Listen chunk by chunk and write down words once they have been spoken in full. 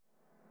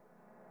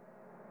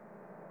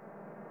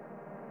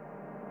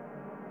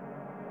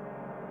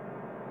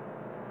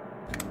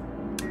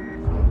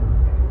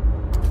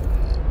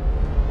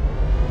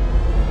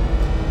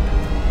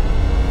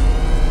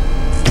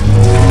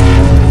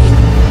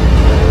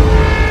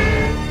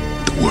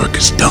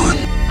is done.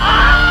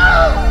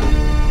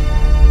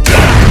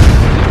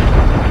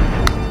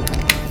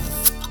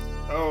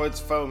 Oh, it's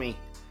foamy.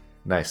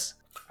 Nice.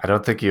 I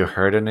don't think you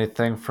heard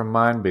anything from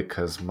mine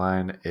because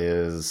mine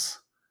is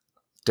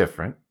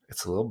different.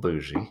 It's a little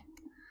bougie.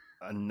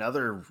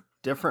 Another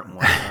different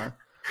one, huh?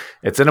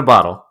 It's in a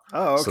bottle.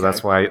 Oh, okay. So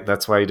that's why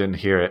you didn't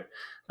hear it.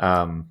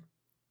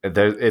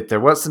 There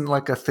wasn't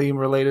like a theme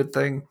related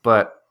thing,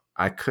 but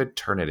I could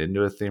turn it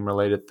into a theme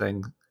related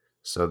thing.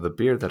 So the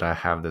beer that I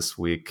have this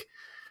week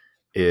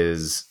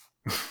is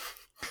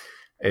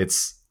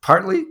it's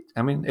partly,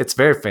 it's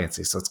very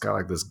fancy. So it's got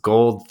like this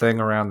gold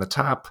thing around the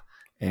top,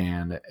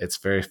 and it's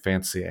very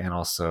fancy, and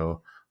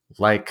also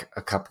like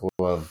a couple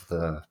of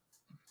the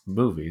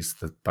movies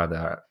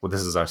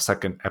this is our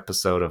second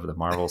episode of the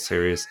Marvel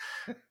series.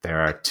 There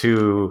are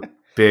 2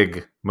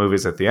 big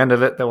movies at the end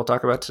of it that we'll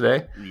talk about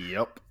today.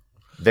 Yep.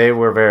 They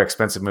were very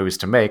expensive movies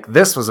to make.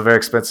 This was a very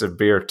expensive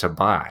beer to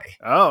buy.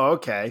 Oh,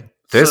 okay.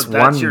 This so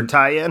that's one, your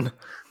tie-in?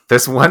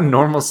 This one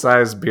normal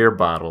size beer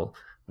bottle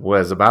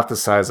was about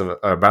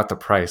the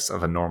price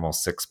of a normal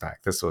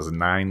 6-pack. This was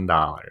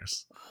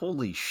 $9.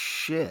 Holy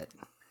shit.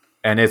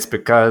 And it's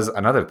because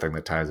another thing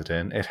that ties it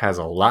in, it has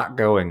a lot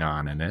going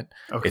on in it.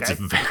 Okay. It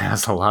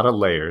has a lot of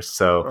layers.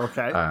 So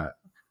Okay.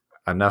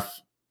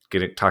 Enough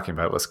talking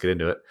about it. Let's get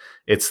into it.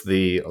 It's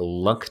the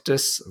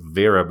Lunctus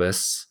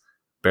Viribus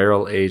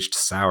barrel-aged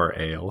sour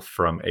ale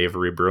from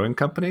Avery Brewing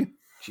Company.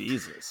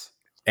 Jesus.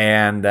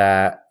 And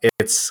they're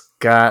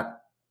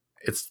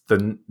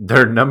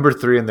number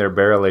 3 in their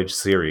barrel-aged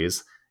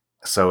series.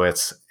 So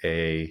it's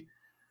where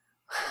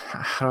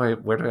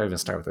do I even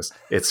start with this?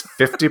 It's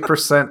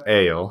 50%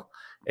 ale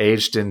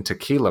aged in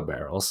tequila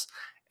barrels,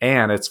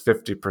 and it's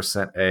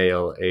 50%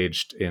 ale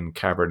aged in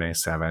Cabernet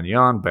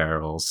Sauvignon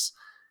barrels.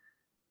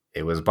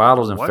 It was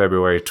bottled in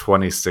February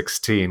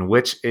 2016,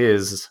 which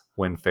is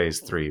when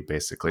Phase 3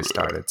 basically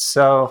started.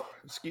 So,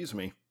 excuse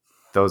me.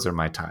 Those are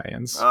my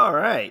tie-ins. All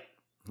right.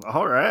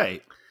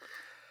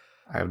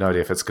 I have no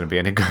idea if it's going to be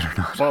any good or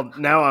not. Well,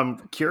 now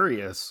I'm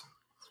curious.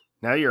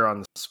 Now you're on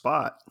the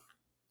spot.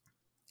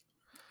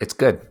 It's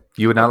good.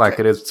 You would not like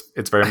it.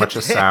 It's very much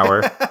a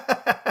sour.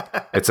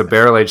 It's a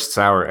barrel-aged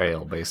sour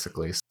ale,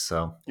 basically.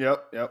 So.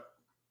 Yep.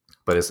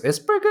 But it's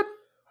pretty good.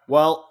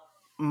 Well,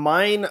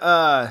 mine,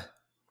 the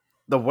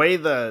way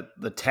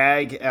the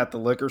tag at the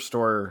liquor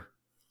store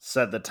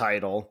said the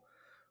title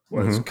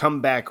was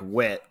Comeback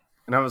Wit.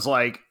 And I was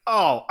like,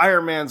 oh,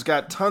 Iron Man's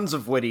got tons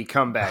of witty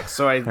comebacks.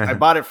 So I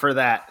bought it for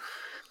that.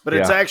 But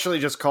it's actually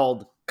just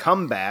called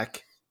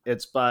Comeback.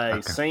 It's by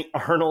St.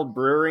 Arnold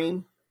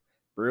Brewing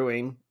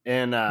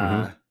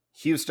in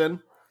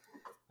Houston.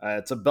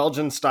 It's a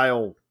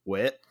Belgian-style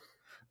wit.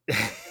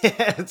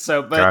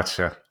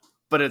 Gotcha.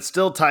 But it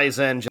still ties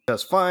in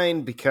just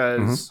fine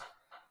because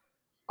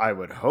I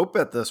would hope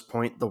at this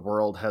point the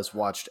world has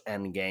watched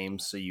Endgame,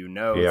 so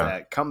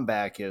that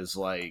Comeback is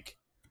like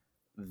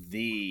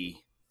the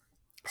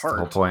part. The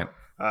whole point.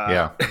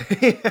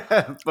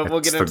 But we'll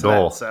get into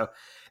that. So,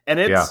 and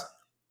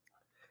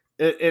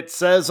it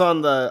says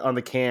on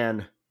the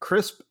can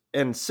crisp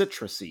and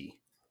citrusy,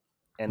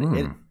 and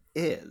it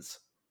is.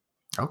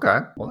 Okay,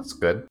 well that's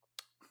good.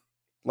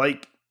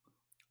 Like,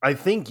 I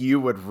think you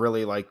would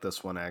really like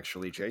this one,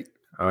 actually, Jake.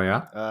 Oh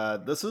yeah.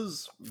 This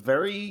is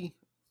very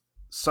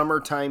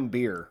summertime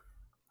beer.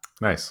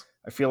 Nice.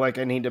 I feel like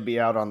I need to be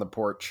out on the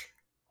porch.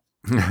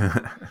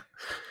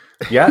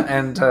 Yeah,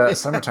 and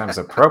summertime's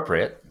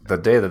appropriate. The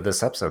day that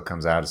this episode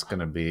comes out is going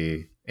to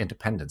be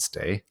Independence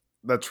Day.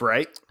 That's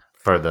right.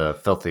 For the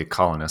filthy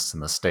colonists in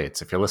the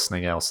States. If you're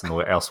listening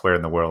elsewhere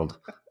in the world,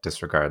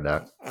 disregard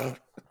that.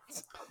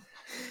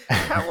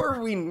 How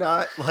are we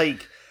not,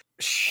 like,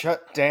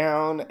 shut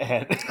down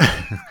and...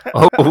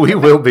 Oh, we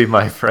will be,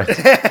 my friend.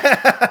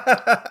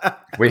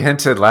 We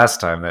hinted last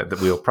time that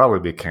we'll probably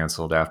be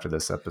canceled after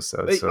this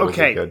episode. So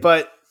okay,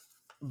 but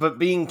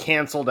being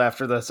canceled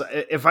after this,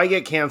 if I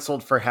get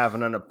canceled for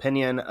having an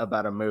opinion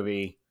about a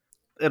movie,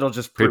 it'll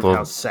just prove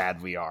how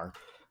sad we are.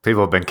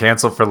 People have been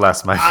canceled for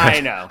less, my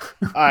friend.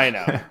 I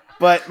know.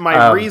 But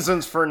my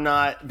reasons for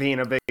not being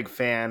a big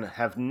fan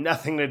have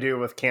nothing to do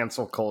with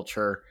cancel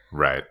culture.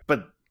 Right.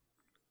 But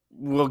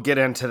we'll get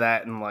into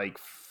that in like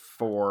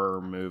 4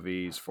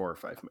 or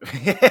 5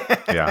 movies.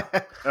 Yeah.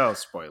 Oh,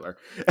 spoiler.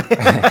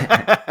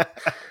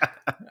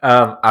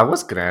 I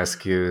was going to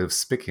ask you,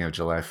 speaking of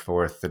July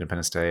 4th,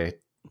 Independence Day,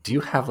 do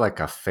you have like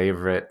a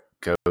favorite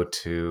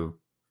go-to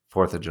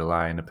 4th of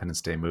July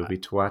Independence Day movie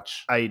to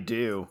watch? I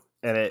do.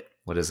 And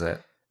what is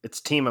it? It's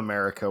Team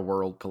America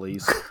World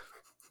Police.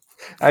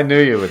 I knew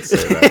you would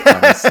say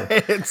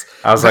that.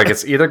 I was like,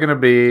 it's either going to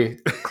be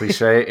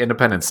cliche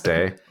Independence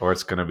Day or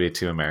it's going to be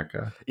Team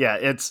America. Yeah,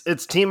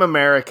 it's Team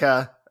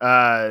America.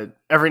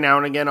 Every now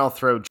and again, I'll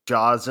throw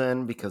Jaws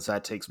in because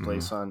that takes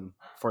place on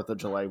 4th of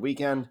July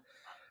weekend.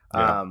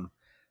 Yeah.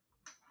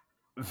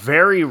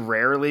 Very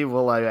rarely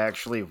will I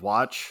actually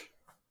watch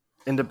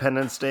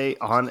Independence Day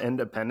on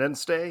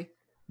Independence Day.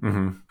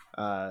 Mm-hmm.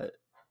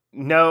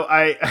 No,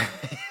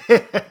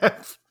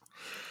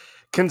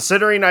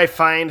 considering I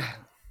find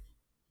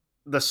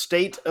the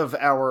state of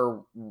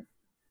our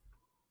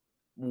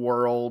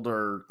world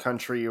or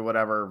country or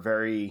whatever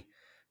very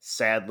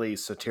sadly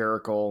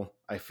satirical.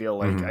 I feel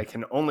like I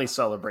can only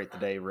celebrate the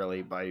day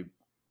really by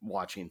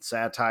watching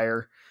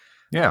satire.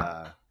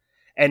 Yeah.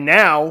 And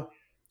now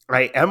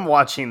I am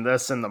watching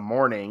this in the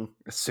morning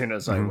as soon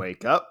as I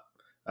wake up.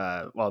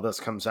 Well, this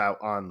comes out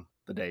on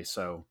the day,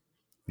 so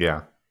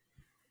yeah.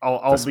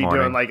 I'll be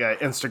doing like an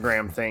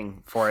Instagram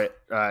thing for it.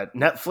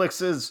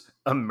 Netflix's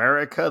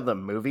America the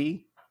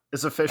Movie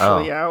is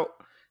officially out.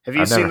 Have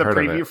you seen the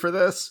preview for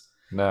this?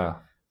 No.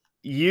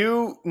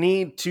 You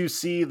need to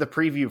see the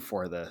preview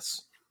for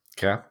this.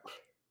 Okay.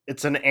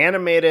 It's an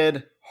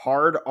animated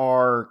hard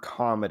R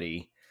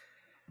comedy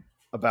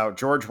about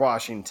George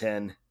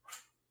Washington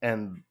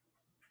and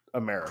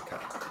America.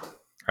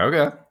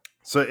 Okay.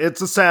 So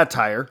it's a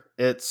satire.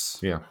 It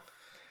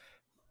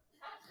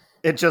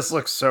just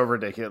looks so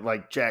ridiculous.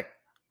 Like Jack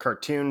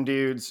cartoon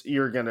dudes,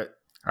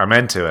 I'm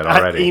into it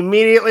already.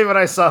 Immediately when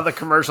I saw the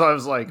commercial, I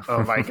was like,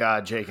 oh my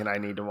God, Jake and I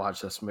need to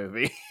watch this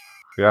movie.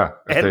 Yeah.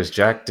 If there's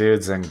Jack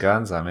dudes and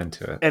guns, I'm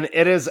into it. And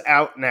it is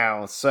out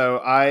now. So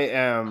I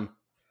am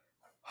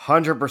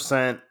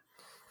 100%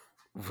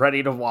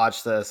 ready to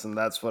watch this. And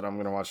that's what I'm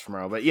going to watch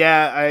tomorrow. But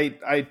yeah,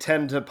 I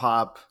tend to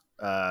pop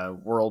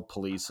World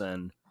Police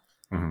in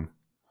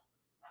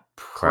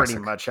pretty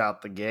much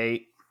out the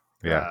gate.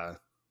 Yeah.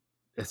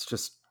 It's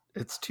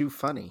too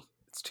funny.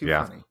 It's too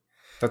funny.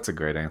 That's a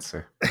great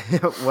answer.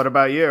 What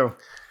about you?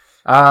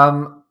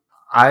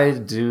 I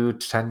do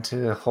tend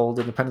to hold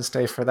Independence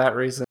Day for that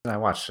reason. I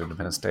watched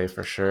Independence Day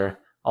for sure.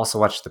 Also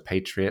watched The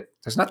Patriot.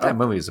 There's not that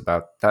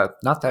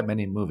not that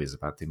many movies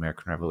about the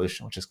American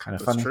Revolution, which is kind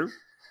of funny. True.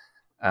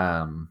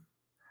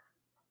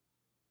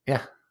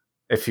 Yeah.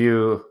 If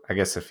you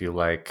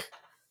like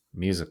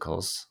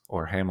musicals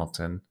or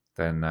Hamilton,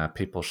 then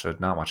people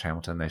should not watch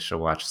Hamilton. They should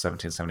watch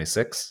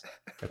 1776.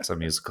 It's a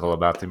musical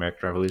about the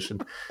American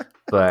Revolution,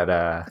 but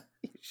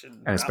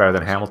and it's better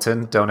than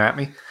Hamilton. Don't at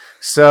me.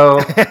 So,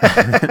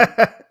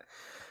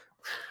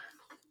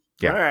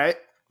 yeah. All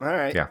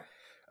right. Yeah.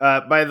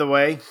 By the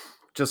way,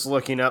 just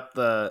looking up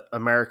the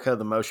America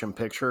the Motion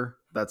Picture.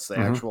 That's the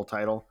actual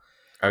title.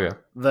 Oh yeah.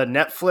 The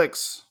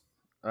Netflix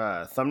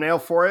thumbnail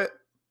for it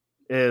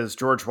is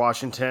George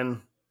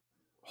Washington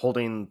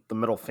holding the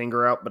middle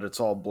finger out, but it's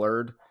all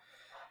blurred.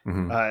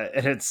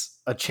 And it's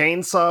a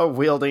chainsaw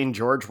wielding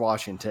George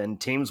Washington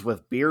teams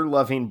with beer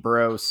loving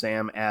bro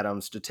Sam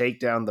Adams to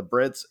take down the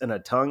Brits in a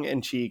tongue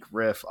in cheek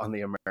riff on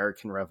the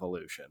American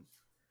Revolution.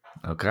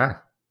 Okay.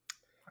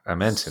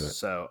 I'm into it.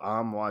 So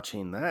I'm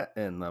watching that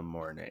in the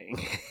morning.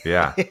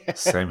 Yeah.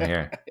 Same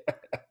here.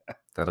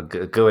 That'll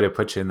good way to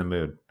put you in the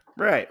mood.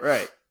 Right.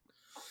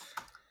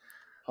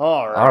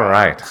 All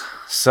right.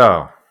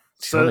 So,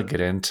 do you want to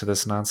get into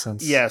this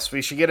nonsense? Yes,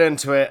 we should get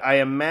into it. I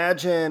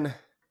imagine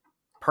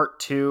part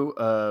 2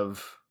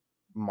 of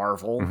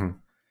Marvel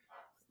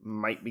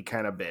might be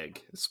kind of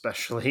big,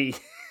 especially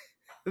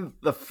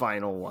the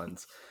final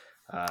ones.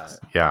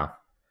 Yeah.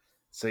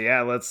 So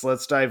yeah,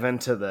 let's dive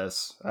into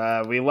this.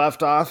 We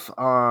left off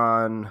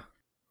on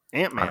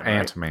Ant-Man.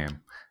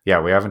 Ant-Man.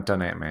 Yeah, we haven't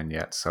done Ant-Man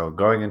yet. So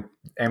going in,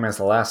 Ant-Man's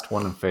the last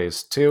one in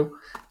Phase 2,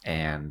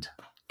 and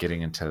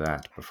getting into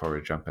that before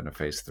we jump into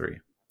Phase 3.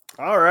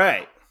 All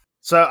right.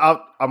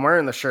 So I'm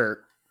wearing the shirt.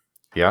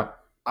 Yeah.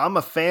 I'm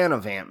a fan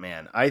of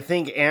Ant-Man. I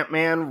think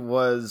Ant-Man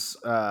was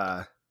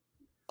I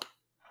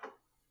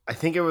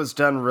think it was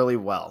done really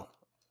well.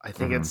 I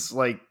think it's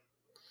like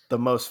the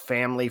most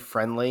family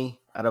friendly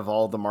out of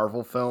all the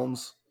Marvel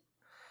films.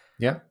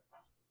 Yeah.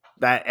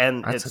 That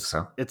and I think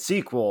so. Its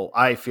sequel,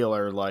 I feel,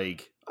 are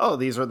like, oh,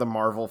 these are the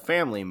Marvel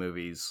family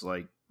movies.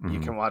 Like you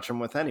can watch them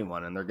with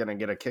anyone and they're going to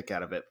get a kick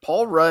out of it.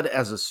 Paul Rudd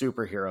as a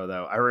superhero,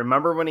 though. I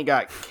remember when he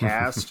got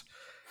cast,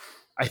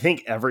 I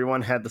think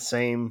everyone had the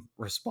same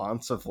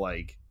response of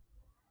like,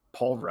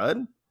 Paul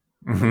Rudd?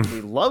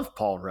 We love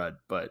Paul Rudd,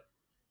 but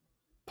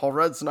Paul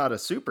Rudd's not a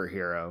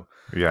superhero.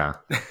 Yeah.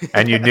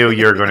 And you knew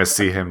you were going to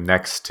see him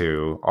next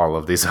to all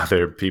of these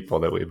other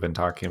people that we've been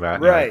talking about.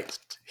 Right.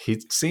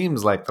 He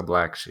seems like the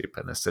black sheep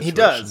in this situation. He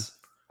does.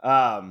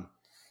 I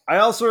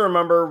also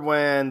remember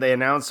when they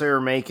announced they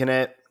were making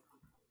it,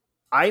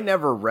 I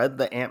never read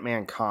the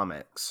Ant-Man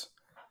comics.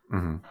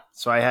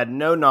 So I had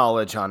no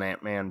knowledge on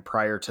Ant-Man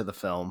prior to the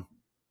film.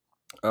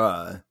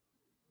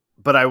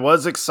 But I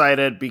was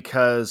excited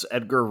because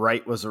Edgar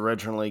Wright was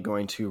originally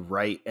going to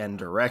write and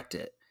direct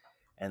it.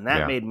 And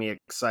that made me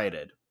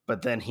excited.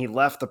 But then he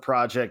left the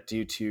project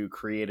due to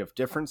creative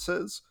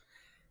differences.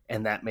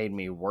 And that made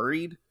me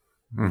worried.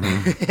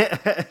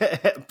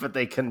 But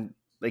they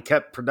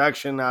kept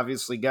production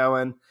obviously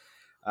going.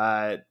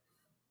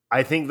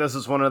 I think this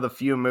is one of the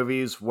few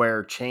movies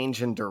where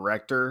change in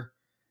director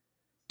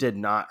did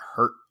not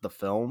hurt the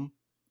film.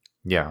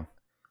 Yeah.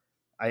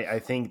 I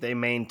think they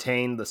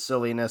maintained the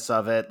silliness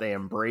of it. They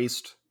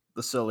embraced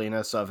the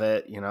silliness of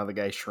it. You know, the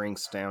guy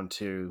shrinks down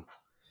to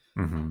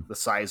the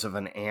size of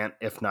an ant,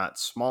 if not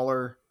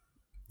smaller.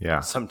 Yeah.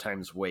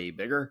 Sometimes way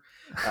bigger.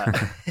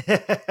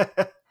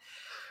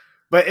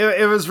 But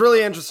it was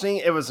really interesting.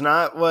 It was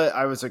not what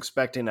I was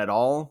expecting at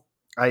all.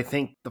 I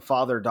think the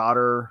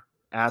father-daughter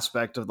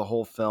aspect of the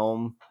whole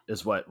film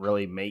is what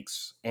really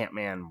makes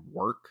Ant-Man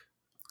work.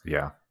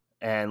 Yeah.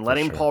 And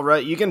letting Paul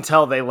Rudd, you can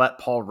tell they let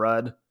Paul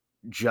Rudd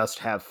just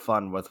have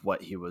fun with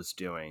what he was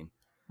doing.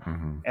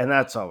 Mm-hmm. And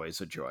that's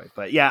always a joy.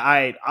 But yeah,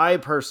 I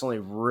personally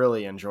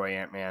really enjoy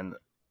Ant-Man.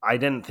 I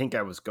didn't think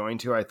I was going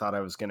to. I thought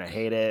I was going to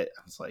hate it.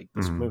 I was like,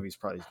 this movie's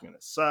probably going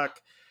to suck.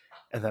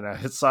 And then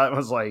I saw it and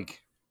was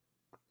like,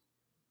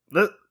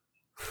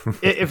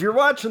 if you're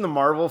watching the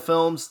Marvel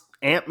films,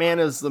 Ant-Man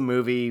is the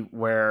movie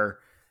where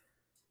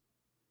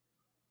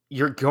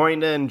you're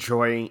going to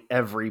enjoy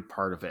every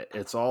part of it.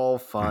 It's all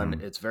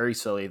fun. It's very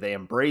silly. They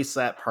embrace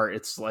that part.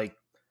 It's like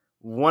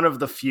one of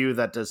the few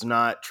that does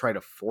not try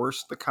to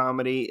force the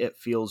comedy. It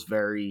feels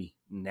very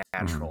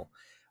natural.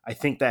 I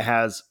think that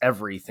has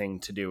everything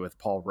to do with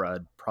Paul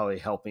Rudd probably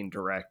helping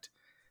direct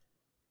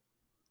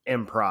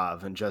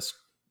improv and just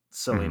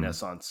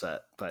silliness on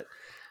set. But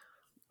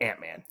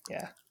Ant-Man,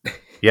 yeah.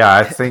 Yeah,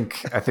 I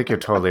think you're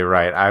totally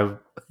right. I'm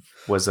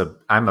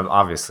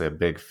obviously a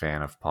big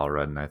fan of Paul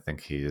Rudd, and I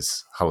think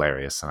he's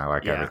hilarious, and I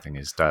like everything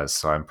he does.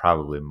 So I'm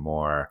probably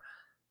more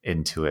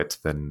into it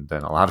than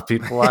a lot of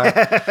people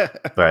are.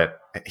 But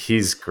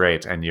he's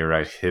great, and you're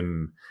right.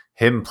 Him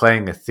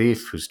playing a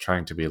thief who's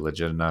trying to be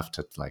legit enough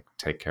to like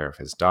take care of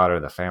his daughter.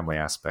 The family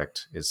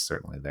aspect is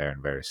certainly there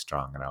and very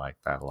strong, and I like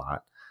that a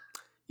lot.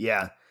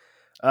 Yeah,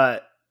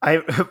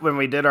 when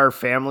we did our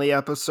family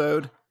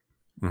episode.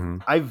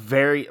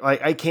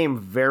 I came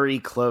very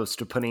close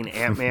to putting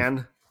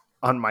Ant-Man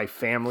on my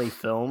family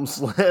films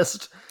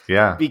list.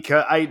 Yeah.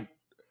 Because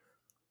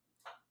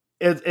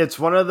it's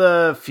one of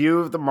the few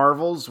of the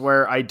Marvels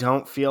where I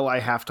don't feel I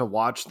have to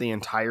watch the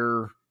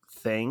entire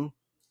thing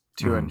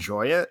to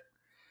enjoy it.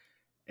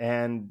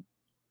 And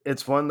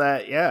it's one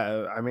that,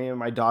 I mean,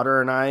 my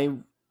daughter and I,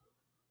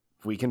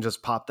 we can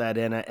just pop that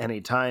in at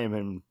any time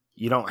and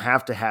you don't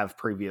have to have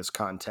previous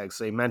context.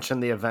 They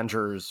mentioned the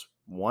Avengers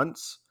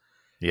once.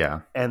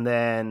 Yeah. And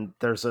then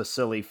there's a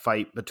silly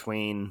fight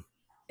between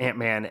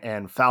Ant-Man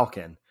and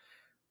Falcon,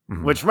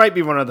 which might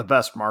be one of the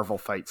best Marvel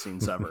fight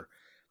scenes ever.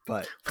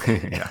 But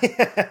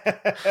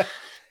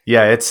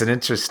yeah, it's an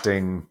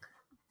interesting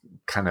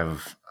kind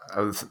of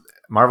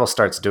Marvel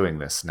starts doing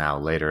this now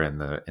later in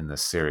the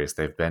series.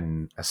 They've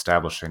been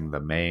establishing the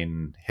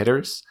main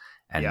hitters,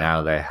 and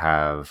now they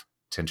have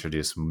to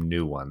introduce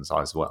new ones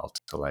as well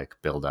to like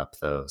build up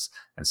those.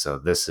 And so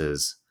this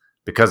is,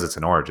 because it's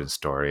an origin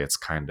story, it's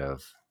kind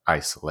of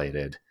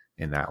isolated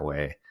in that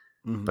way,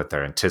 but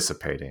they're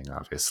anticipating,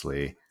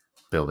 obviously,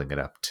 building it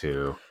up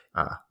to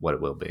what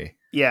it will be.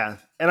 Yeah,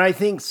 and I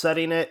think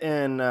setting it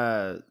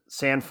in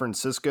San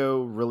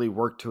Francisco really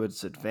worked to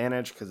its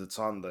advantage because it's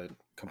on the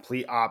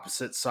complete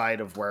opposite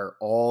side of where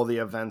all the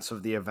events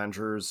of the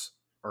Avengers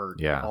are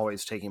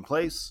always taking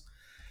place.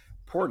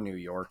 Poor New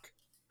York.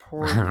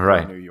 Poor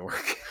New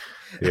York.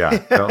 Yeah,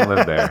 don't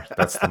live there.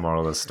 That's the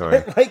moral of the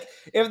story. Like,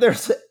 if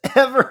there's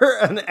ever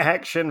an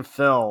action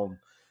film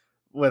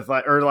with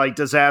like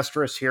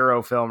disastrous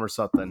hero film or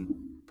something,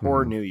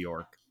 poor New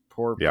York.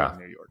 Poor New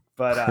York.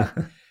 But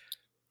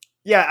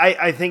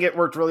I think it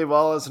worked really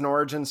well as an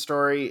origin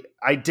story.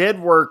 I did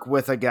work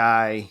with a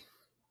guy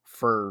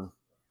for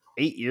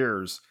 8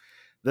 years.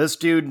 This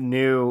dude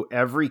knew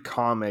every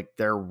comic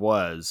there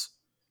was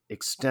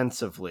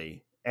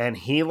extensively. And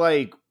he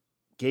like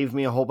gave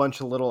me a whole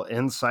bunch of little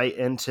insight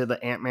into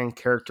the Ant-Man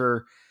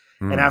character.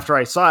 And after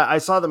I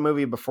saw the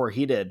movie before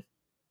he did.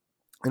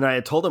 And I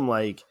had told him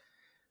like,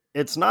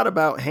 it's not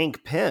about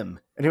Hank Pym.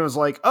 And he was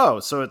like, oh,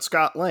 so it's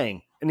Scott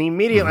Lang. And he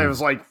immediately was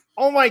like,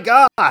 oh my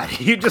God,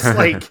 you just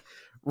like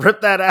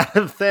ripped that out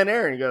of thin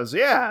air. And he goes,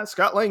 yeah,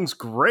 Scott Lang's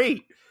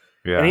great.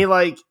 Yeah. And he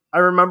like, I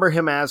remember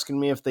him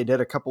asking me if they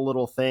did a couple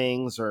little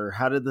things or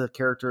how did the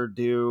character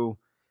do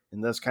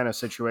in this kind of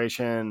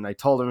situation. I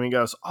told him, he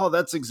goes, oh,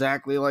 that's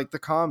exactly like the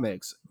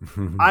comics.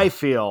 I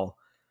feel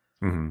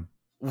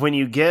when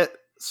you get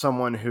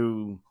someone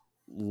who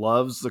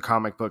loves the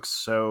comic books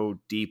so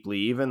deeply,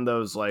 even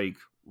those like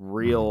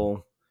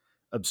real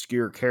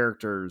obscure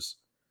characters,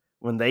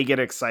 when they get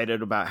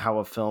excited about how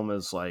a film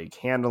is like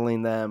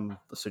handling them,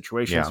 the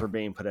situations they're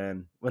being put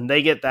in, when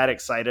they get that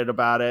excited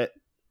about it,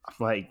 I'm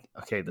like,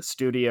 okay, the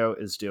studio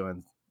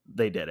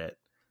they did it.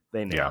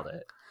 They nailed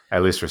it.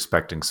 At least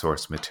respecting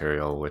source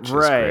material, which is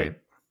great.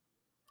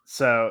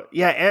 So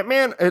yeah,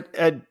 Ant-Man,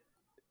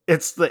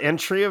 it's the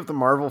entry of the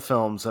Marvel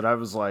films that I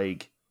was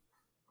like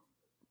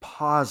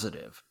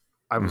positive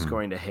I was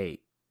going to hate.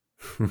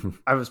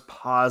 I was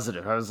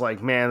positive. I was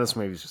like, man, this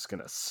movie's just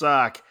going to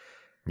suck.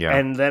 Yeah.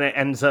 And then it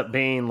ends up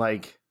being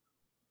like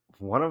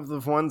one of the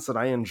ones that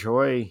I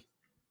enjoy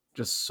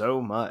just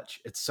so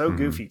much. It's so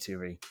goofy to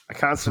me. I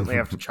constantly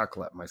have to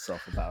chuckle at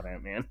myself about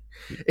Ant-Man.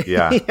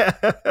 Yeah,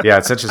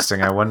 it's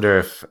interesting. I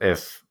wonder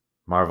if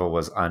Marvel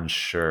was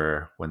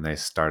unsure when they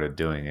started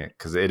doing it,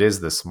 because it is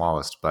the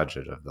smallest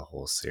budget of the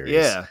whole series.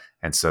 Yeah.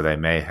 And so they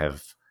may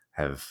have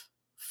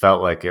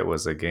felt like it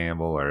was a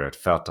gamble, or it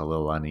felt a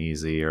little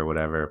uneasy or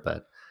whatever,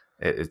 but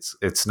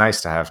it's nice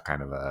to have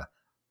kind of a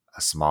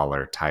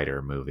smaller,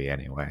 tighter movie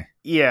anyway.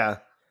 Yeah.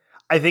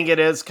 I think it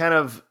is kind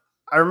of,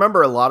 I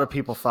remember a lot of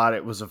people thought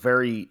it was a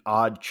very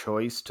odd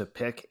choice to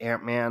pick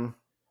Ant-Man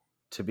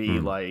to be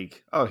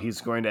like, oh,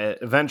 he's going to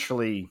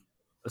eventually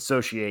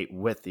associate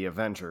with the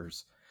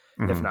Avengers,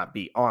 if not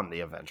be on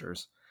the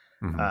Avengers.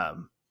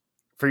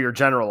 For your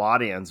general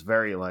audience,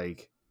 very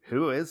like,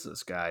 who is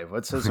this guy?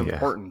 What's his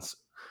importance?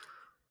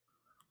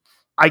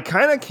 I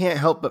kind of can't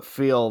help but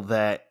feel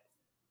that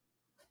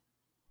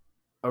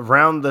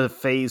around the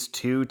phase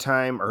 2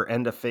 time or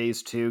end of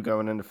phase 2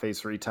 going into phase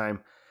 3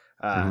 time,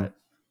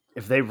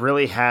 if they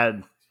really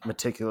had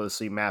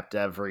meticulously mapped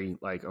every,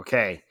 like,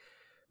 okay,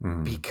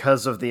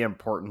 because of the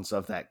importance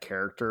of that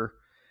character.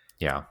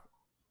 Yeah.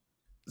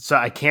 So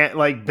I can't,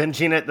 like,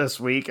 binging it this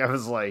week. I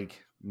was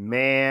like,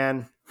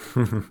 man,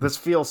 this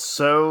feels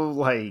so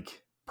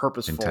like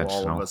purposeful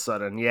all of a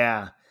sudden.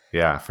 Yeah.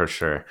 Yeah, for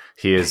sure.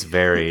 He is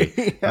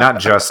very not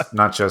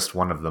just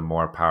one of the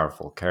more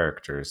powerful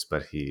characters,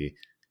 but he,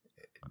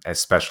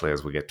 especially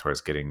as we get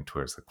getting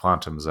towards the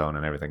quantum zone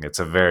and everything, it's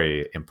a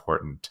very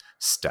important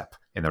step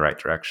in the right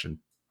direction.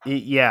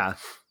 Yeah.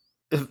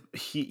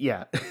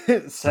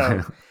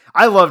 So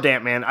I loved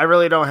Ant-Man. I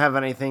really don't have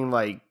anything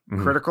like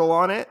critical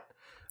on it.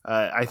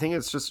 I think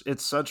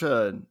it's such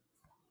a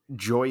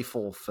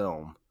joyful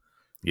film.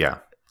 Yeah.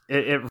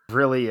 It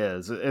really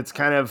is. It's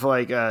kind of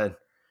like a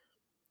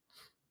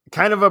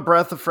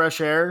breath of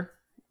fresh air,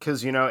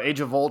 because, you know, Age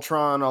of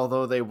Ultron,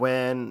 although they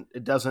win,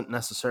 it doesn't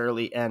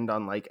necessarily end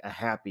on like a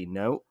happy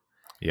note.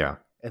 Yeah.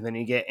 And then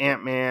you get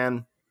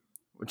Ant-Man,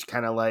 which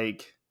kind of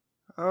like,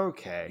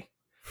 okay,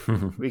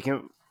 we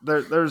can,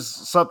 there's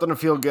something to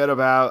feel good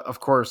about. Of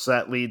course,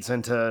 that leads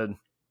into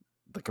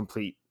the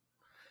complete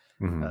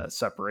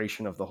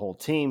separation of the whole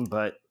team.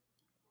 But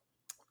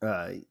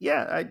I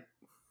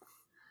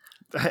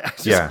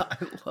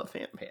love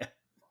Ant-Man.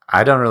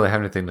 I don't really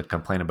have anything to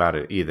complain about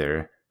it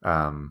either.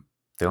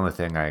 The only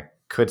thing I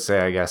could say,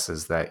 I guess,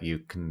 is that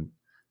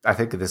I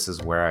think this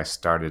is where I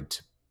started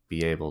to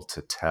be able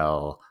to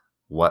tell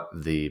what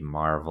the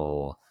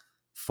Marvel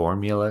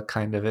formula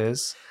kind of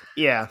is.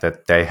 Yeah.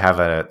 That they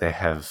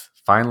have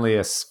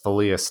finally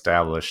fully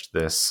established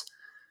this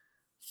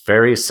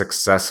very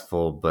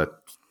successful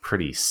but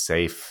pretty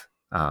safe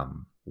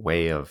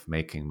way of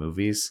making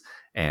movies,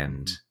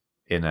 and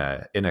in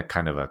a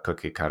kind of a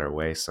cookie cutter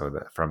way, so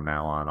that from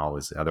now on all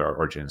these other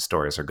origin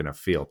stories are going to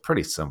feel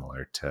pretty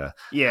similar to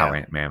how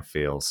Ant-Man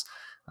feels.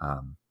 I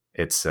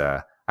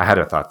had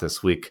a thought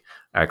this week,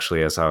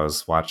 actually, as I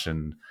was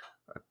watching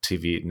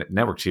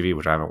network TV,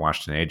 which I haven't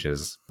watched in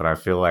ages, but I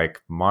feel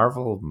like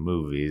Marvel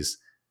movies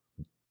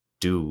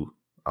do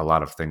a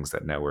lot of things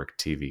that network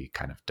TV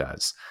kind of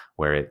does,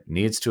 where it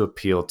needs to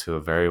appeal to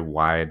a very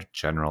wide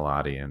general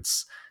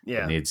audience.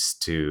 It needs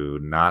to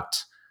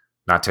not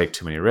take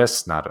too many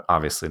risks, not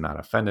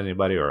offend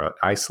anybody or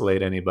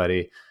isolate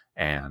anybody,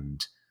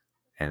 and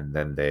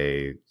then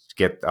they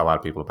get a lot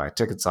of people to buy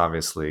tickets,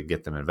 obviously,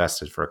 get them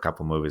invested for a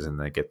couple movies, and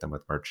they get them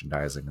with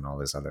merchandising and all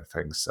these other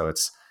things. So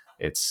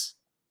it's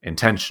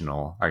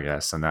intentional, I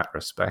guess, in that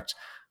respect,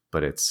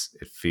 but it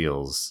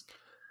feels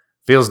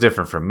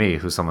different from me,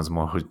 who's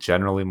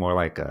generally more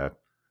like a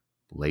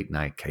late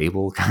night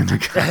cable kind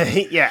of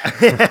guy.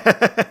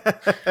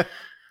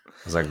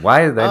 I was like,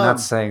 why are they not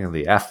saying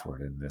the F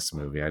word in this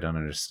movie? I don't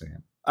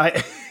understand.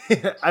 I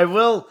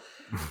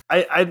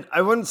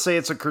wouldn't say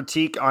it's a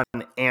critique on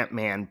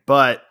Ant-Man,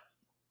 but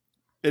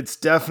it's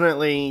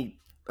definitely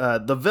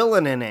the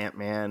villain in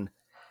Ant-Man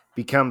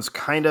becomes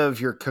kind of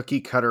your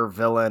cookie cutter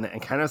villain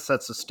and kind of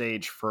sets the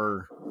stage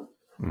for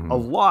a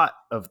lot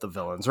of the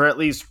villains, or at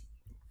least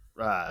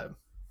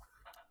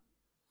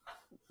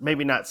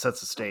maybe not sets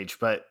the stage,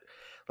 but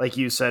like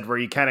you said, where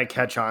you kind of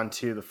catch on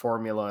to the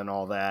formula and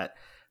all that.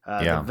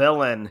 The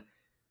villain,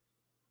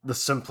 the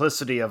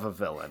simplicity of a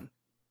villain.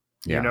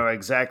 You know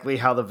exactly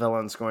how the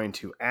villain's going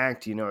to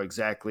act. You know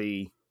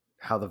exactly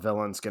how the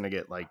villain's going to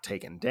get like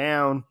taken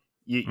down.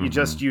 You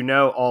just, you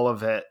know, all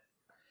of it,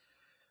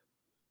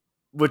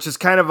 which is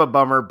kind of a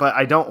bummer, but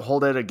I don't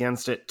hold it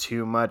against it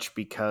too much,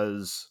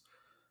 because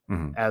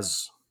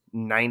as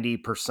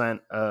 90%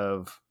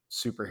 of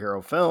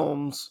superhero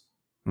films,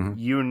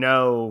 you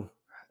know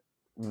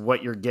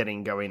what you're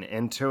getting going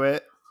into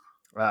it.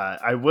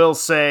 I will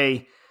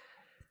say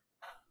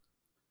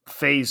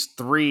phase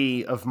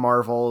 3 of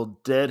Marvel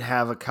did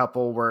have a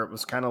couple where it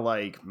was kind of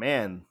like,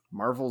 man,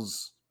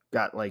 Marvel's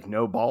got like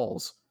no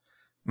balls.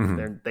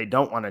 They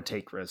don't want to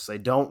take risks. They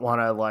don't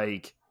want to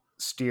like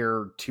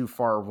steer too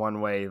far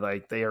one way.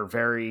 Like, they are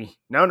very,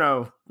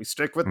 no, we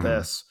stick with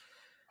this.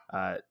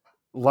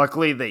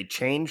 Luckily they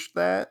changed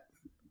that,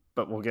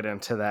 but we'll get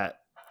into that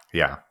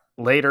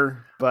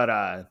later.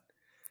 But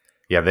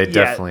they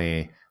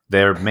definitely,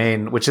 their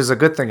main, which is a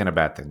good thing and a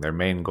bad thing, their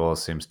main goal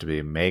seems to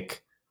be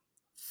make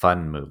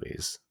fun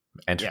movies,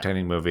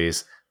 entertaining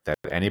movies that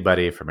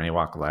anybody from any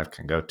walk of life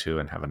can go to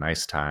and have a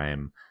nice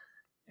time.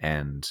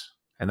 And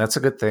that's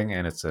a good thing,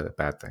 and it's a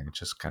bad thing. It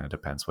just kind of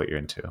depends what you're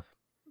into.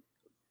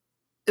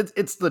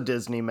 It's the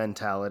Disney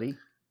mentality.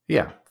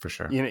 Yeah, for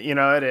sure. You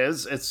know, it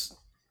is. It's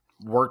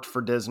worked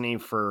for Disney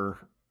for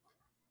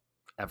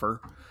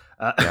ever.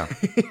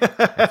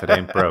 If it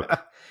ain't broke.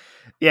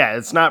 Yeah,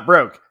 it's not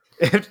broke.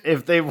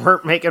 If they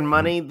weren't making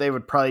money, they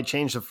would probably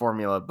change the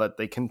formula, but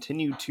they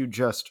continue to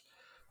just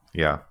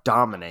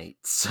dominate.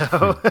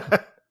 So,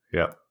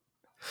 Yep.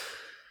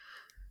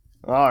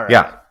 all right.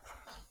 Yeah.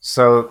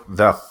 So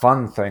the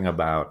fun thing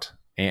about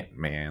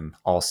Ant-Man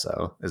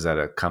also is that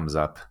it comes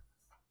up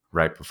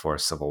right before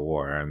Civil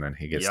War, and then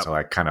he gets to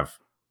like kind of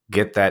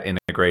get that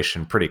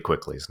integration pretty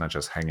quickly. He's not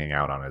just hanging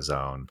out on his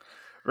own.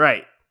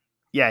 Right.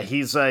 Yeah,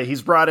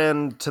 he's brought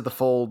into the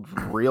fold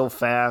real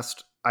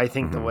fast. I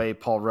think the way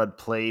Paul Rudd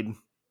played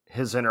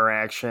his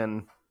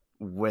interaction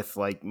with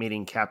like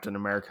meeting Captain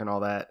America and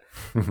all that,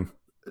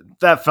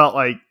 that felt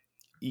like,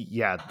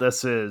 yeah,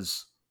 this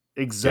is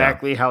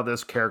exactly how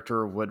this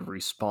character would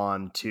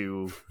respond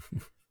to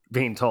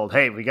being told,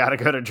 hey, we got to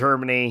go to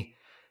Germany.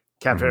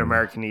 Captain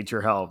America needs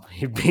your help.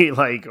 He'd be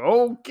like,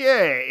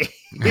 okay,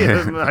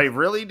 am I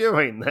really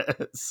doing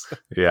this?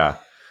 Yeah.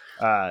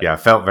 It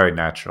felt very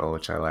natural,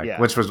 which I like. Yeah.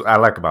 Which I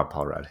like about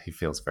Paul Rudd. He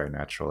feels very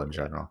natural in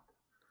general.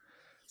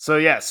 So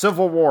yeah,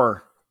 Civil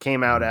War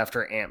came out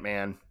after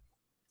Ant-Man.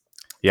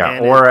 Yeah,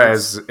 or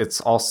as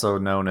it's also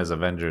known as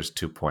Avengers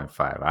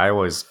 2.5. I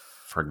always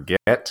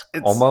forget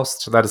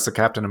almost that it's a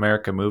Captain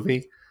America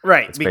movie.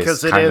 Right, it's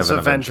because it is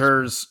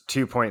Avengers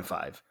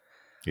 2.5.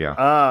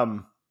 Yeah.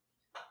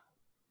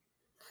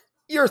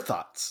 Your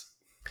thoughts?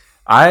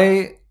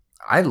 I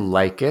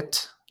like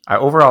it.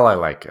 Overall, I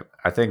like it.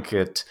 I think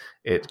it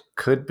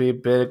could be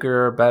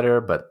bigger or better,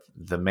 but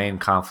the main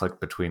conflict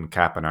between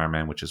Cap and Iron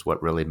Man, which is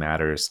what really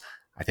matters,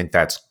 I think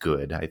that's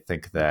good. I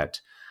think that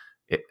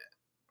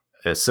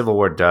Civil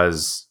War in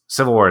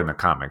the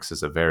comics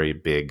is a very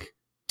big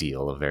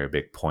deal, a very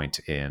big point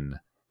in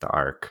the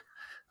arc.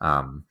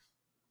 And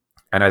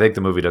I think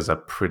the movie does a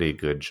pretty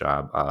good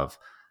job of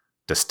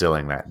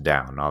distilling that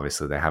down.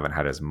 Obviously, they haven't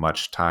had as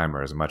much time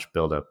or as much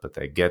buildup, but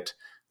they get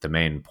the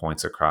main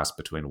points across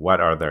between what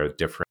are their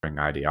differing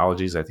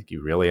ideologies. I think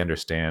you really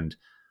understand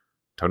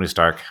Tony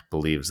Stark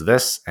believes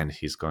this, and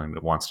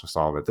wants to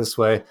solve it this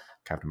way.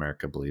 Captain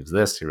America believes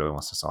this, he really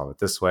wants to solve it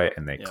this way,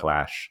 and they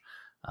clash.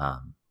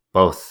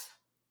 Both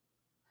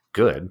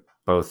good,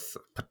 both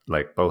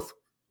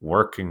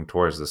working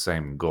towards the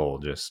same goal,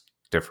 just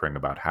differing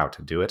about how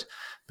to do it,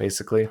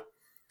 basically.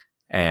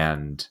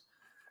 And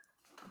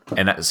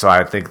so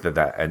I think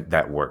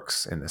that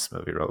works in this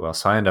movie really well.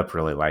 So I end up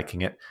really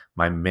liking it.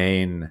 My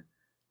main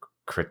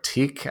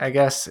critique, I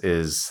guess,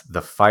 is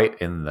the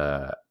fight in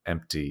the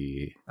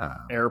empty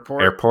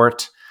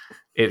airport.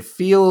 It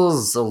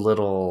feels a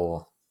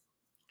little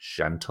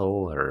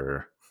gentle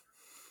or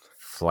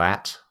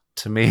flat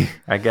to me,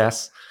 I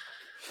guess.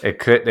 It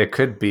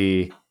could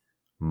be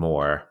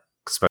more,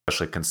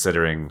 especially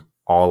considering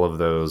all of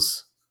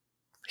those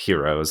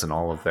heroes and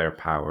all of their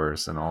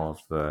powers and all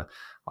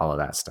of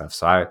that stuff.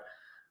 So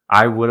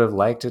I would have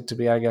liked it to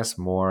be, I guess,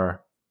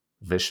 more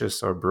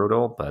vicious or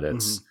brutal, but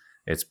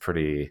it's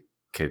pretty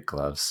kid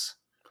gloves,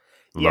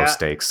 low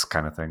stakes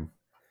kind of thing.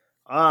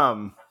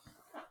 The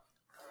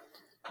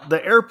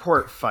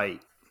airport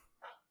fight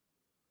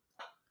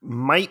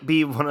might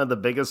be one of the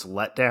biggest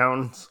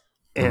letdowns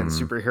in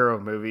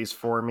superhero movies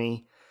for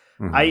me.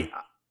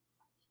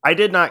 I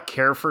did not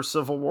care for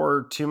Civil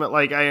War too much.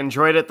 Like, I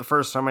enjoyed it the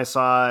first time I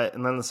saw it,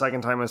 and then the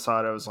second time I saw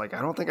it, I was like,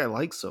 I don't think I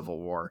like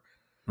Civil War.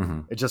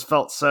 It just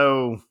felt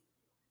so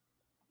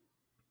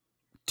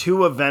too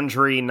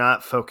Avengery,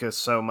 not focused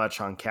so much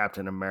on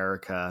Captain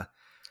America.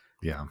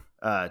 Yeah.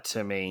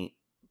 To me.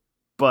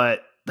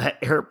 But that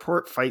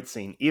airport fight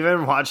scene,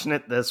 even watching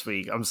it this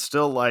week, I'm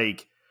still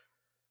like,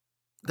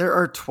 there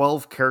are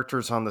 12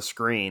 characters on the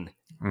screen,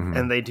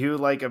 and they do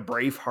like a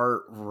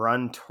Braveheart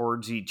run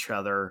towards each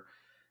other.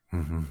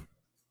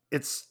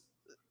 There's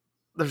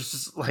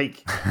just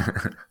like,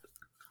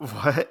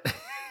 what?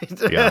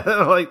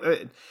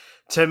 Like,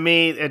 to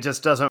me, it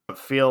just doesn't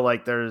feel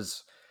like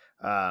there's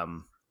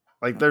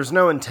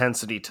no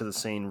intensity to the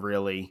scene,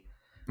 really.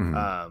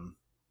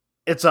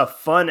 It's a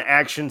fun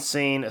action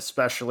scene,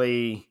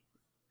 especially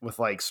with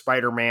like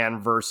Spider-Man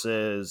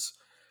versus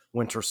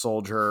Winter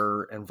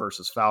Soldier and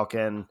versus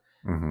Falcon.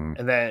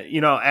 And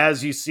then,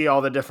 as you see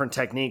all the different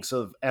techniques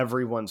of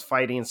everyone's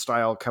fighting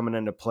style coming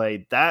into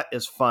play, that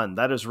is fun.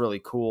 That is really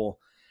cool.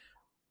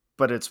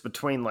 But it's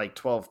between like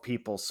 12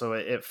 people. So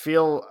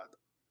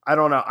I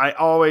don't know. I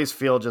always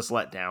feel just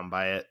let down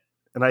by it.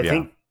 And I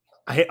think,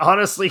 I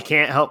honestly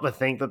can't help but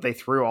think that they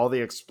threw all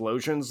the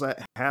explosions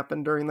that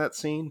happened during that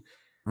scene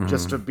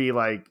just to be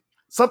like,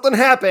 something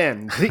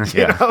happened.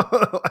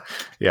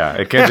 Yeah,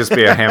 it can't just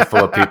be a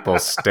handful of people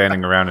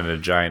standing around in a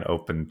giant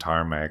open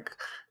tarmac.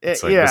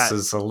 It's like, this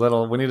is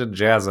we need to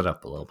jazz it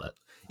up a little bit.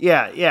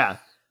 Yeah.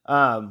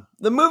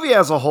 The movie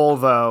as a whole,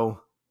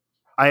 though,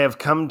 I have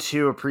come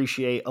to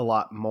appreciate a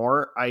lot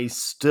more. I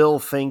still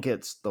think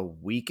it's the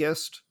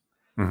weakest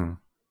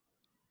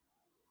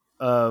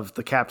of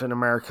the Captain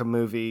America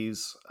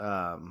movies.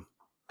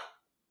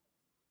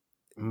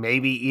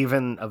 Maybe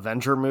even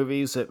Avenger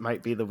movies. It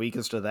might be the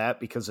weakest of that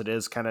because it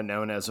is kind of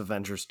known as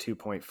Avengers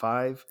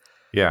 2.5.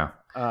 Yeah.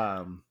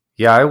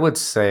 I would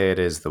say it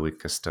is the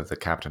weakest of the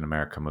Captain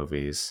America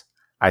movies.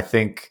 I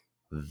think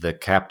the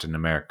Captain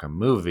America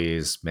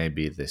movies may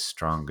be the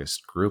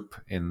strongest group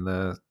in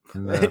the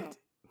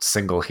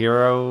single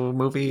hero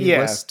movie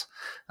list.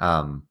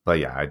 But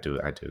yeah, I do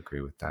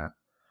agree with that.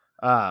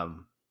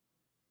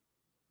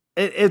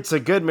 It's a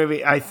good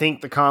movie. I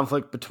think the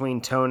conflict between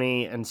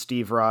Tony and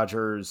Steve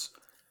Rogers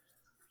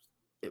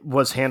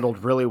was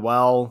handled really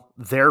well.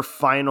 Their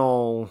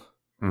final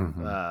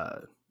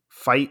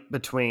fight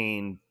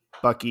between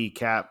Bucky,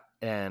 Cap,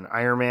 and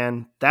Iron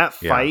Man, that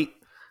fight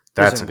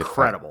was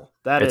incredible.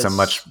 It's a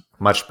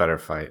much better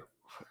fight.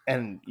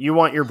 And you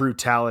want your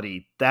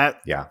brutality.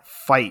 That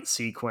fight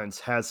sequence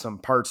has some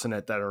parts in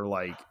it that are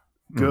like,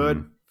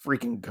 good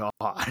freaking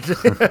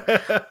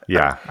God.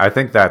 Yeah, I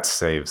think that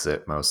saves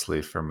it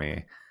mostly for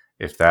me.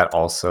 If that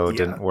also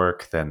didn't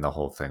work, then the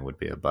whole thing would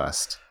be a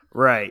bust.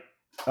 Right.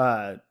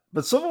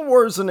 But Civil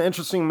War is an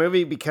interesting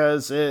movie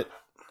because the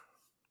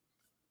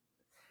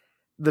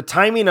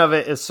timing of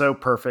it is so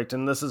perfect.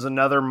 And this is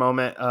another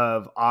moment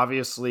of,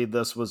 obviously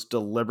this was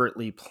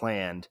deliberately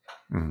planned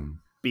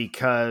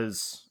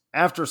because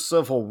after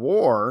Civil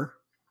War,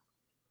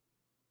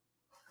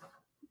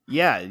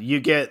 you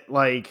get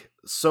like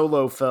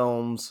solo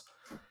films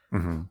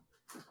and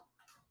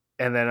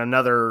then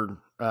another,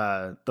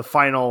 the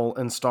final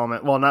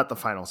installment. Well, not the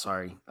final,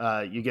 sorry.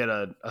 You get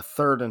a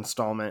third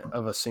installment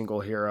of a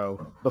single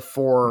hero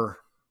before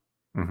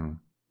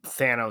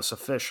Thanos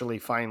officially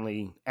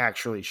finally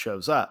actually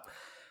shows up.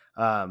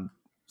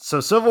 So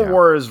Civil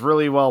War is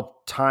really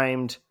well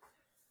timed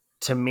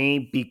to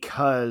me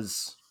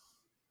because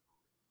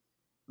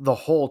the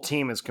whole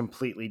team is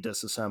completely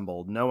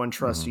disassembled. No one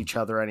trusts each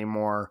other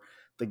anymore.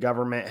 The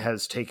government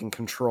has taken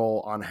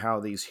control on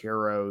how these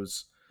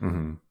heroes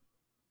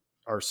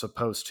are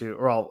supposed to,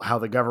 or how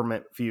the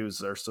government views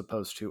they're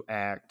supposed to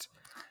act.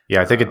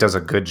 Yeah, I think it does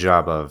a good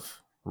job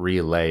of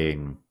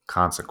relaying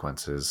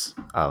consequences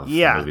of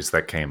movies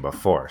that came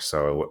before.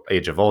 So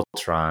Age of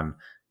Ultron,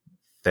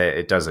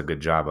 it does a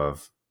good job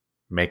of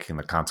making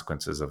the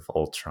consequences of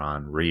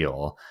Ultron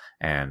real,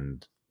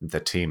 and the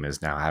team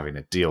is now having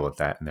to deal with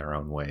that in their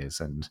own ways,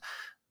 and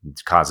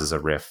it causes a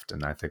rift.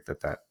 And I think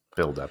that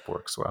build-up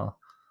works well.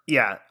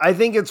 Yeah, I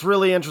think it's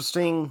really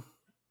interesting.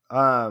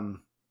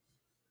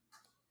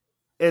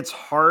 It's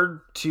hard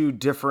to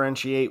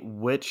differentiate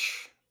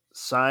which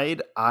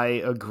side I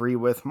agree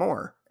with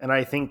more. And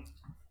I think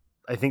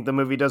the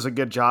movie does a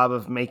good job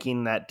of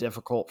making that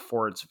difficult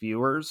for its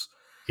viewers.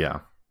 Yeah.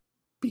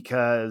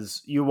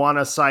 Because you want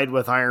to side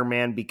with Iron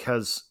Man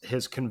because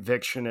his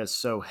conviction is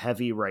so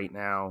heavy right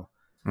now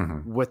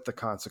with the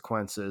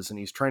consequences, and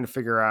he's trying to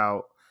figure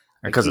out,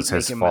 because it's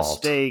his fault.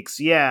 Mistakes.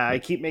 Yeah, I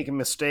keep making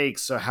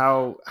mistakes. So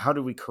how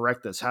do we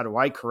correct this? How do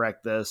I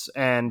correct this?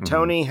 And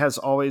Tony has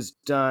always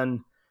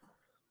done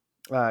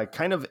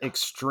kind of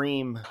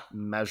extreme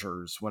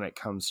measures when it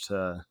comes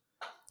to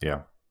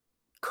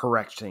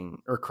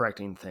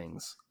correcting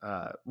things.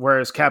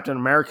 Whereas Captain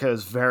America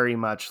is very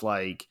much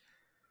like,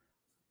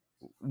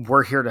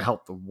 we're here to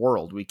help the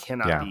world. We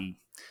cannot be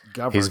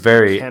governed. He's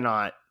very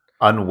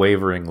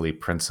unwaveringly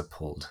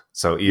principled.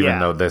 So even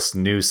though this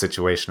new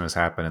situation has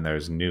happened and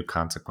there's new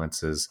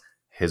consequences,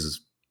 his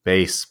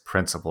base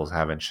principles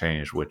haven't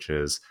changed, which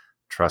is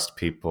trust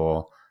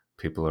people.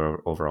 People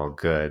are overall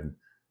good.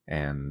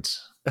 And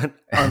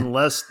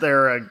unless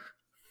they're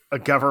a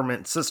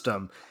government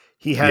system,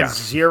 he has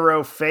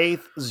zero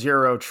faith,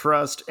 zero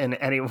trust in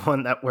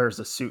anyone that wears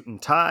a suit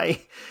and tie.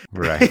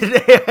 Right.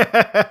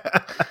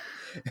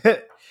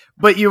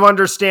 But you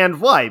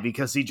understand why,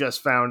 because he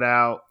just found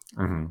out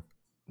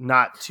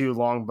not too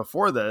long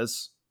before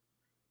this,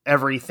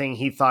 everything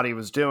he thought he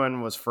was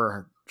doing was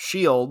for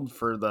S.H.I.E.L.D.,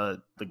 for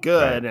the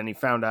good, and he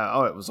found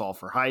out, it was all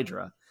for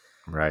Hydra.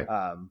 Right.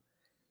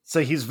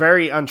 So he's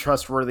very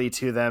untrustworthy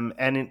to them,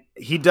 and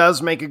he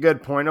does make a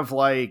good point of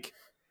like,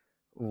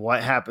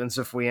 what happens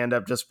if we end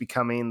up just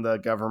becoming the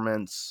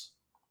government's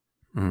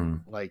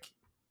like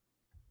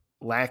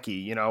lackey?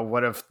 You know,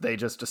 what if they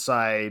just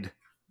decide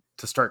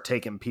to start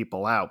taking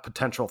people out,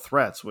 potential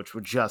threats, which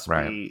would just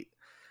be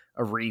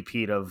a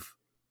repeat of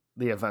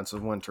the events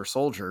of Winter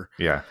Soldier.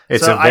 Yeah.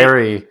 It's a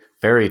very,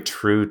 very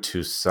true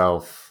to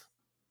self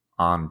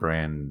on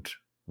brand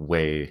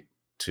way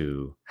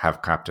to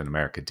have Captain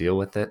America deal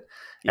with it.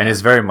 And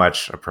it's very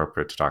much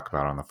appropriate to talk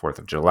about on the 4th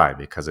of July,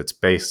 because it's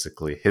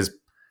basically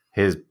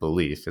his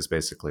belief is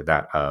basically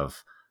that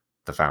of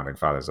the founding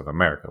fathers of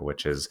America,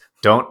 which is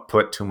don't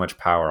put too much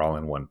power all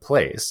in one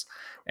place.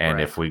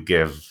 And if we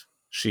give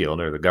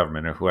S.H.I.E.L.D. or the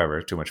government or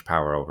whoever too much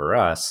power over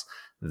us,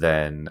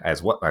 then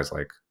as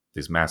like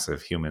these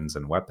massive humans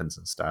and weapons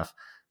and stuff,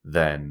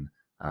 then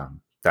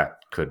that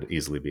could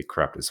easily be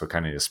corrupted. So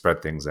kind of to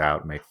spread things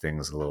out, make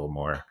things a little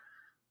more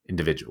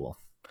individual.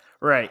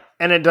 Right.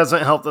 And it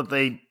doesn't help that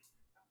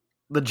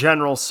the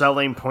general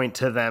selling point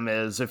to them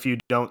is if you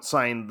don't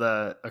sign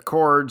the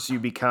accords, you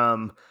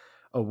become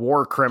a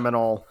war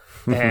criminal.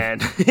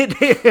 And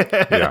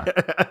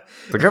the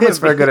government's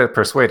very good at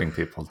persuading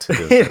people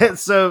too.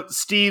 So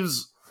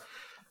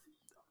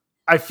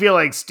I feel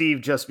like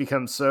Steve just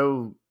becomes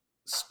so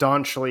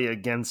staunchly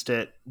against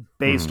it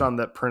based on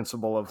that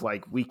principle of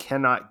like, we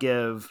cannot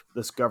give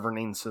this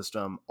governing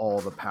system all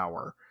the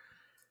power.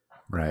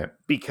 Right.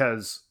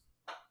 Because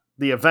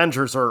the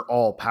Avengers are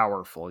all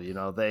powerful,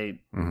 they're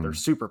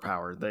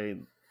superpowered, they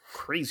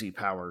crazy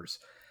powers.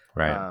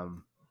 Right.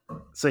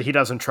 So he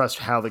doesn't trust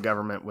how the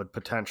government would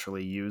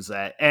potentially use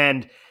that.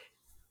 And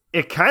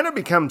it kind of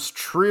becomes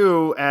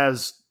true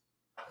as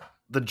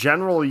the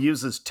general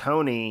uses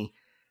Tony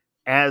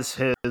as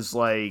his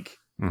like,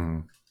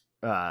 kind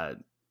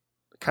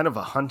of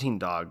a hunting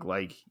dog.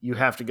 Like, you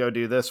have to go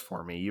do this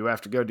for me. You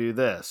have to go do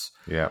this.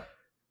 Yeah.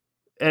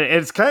 And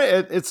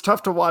it's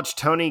tough to watch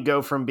Tony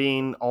go from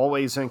being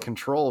always in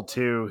control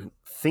to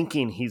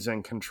thinking he's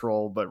in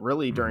control, but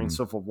really during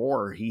Civil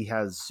War, he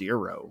has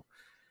zero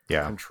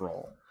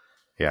control.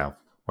 Yeah.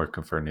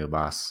 Working for a new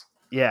boss.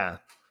 Yeah.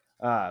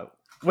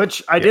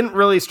 Which I didn't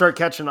really start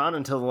catching on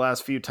until the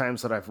last few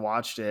times that I've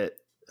watched it,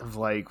 of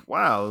like,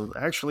 wow,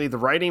 actually the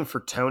writing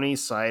for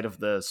Tony's side of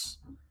this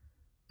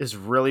is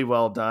really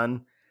well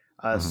done.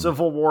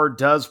 Civil War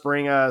does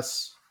bring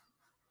us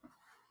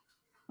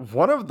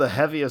one of the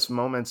heaviest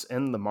moments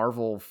in the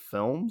Marvel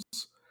films,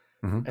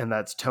 and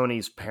that's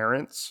Tony's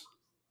parents.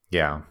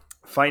 Yeah.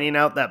 Finding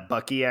out that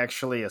Bucky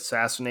actually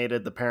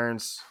assassinated the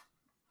parents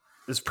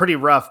is pretty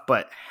rough,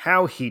 but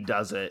how he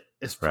does it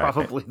is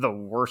probably the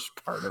worst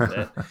part of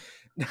it.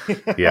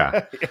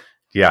 Yeah.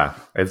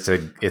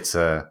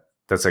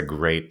 That's a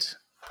great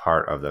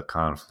part of the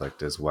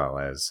conflict, as well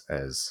as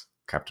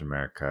Captain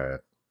America,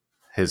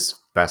 his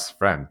best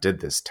friend, did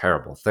this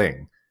terrible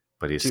thing,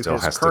 but he still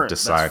has to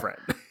decide.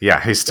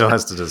 Yeah, he still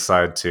has to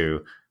decide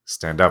to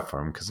stand up for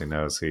him because he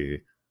knows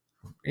he's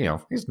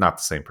not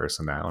the same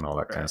person now and all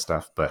that kind of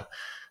stuff. But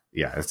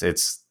yeah,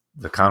 it's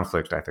the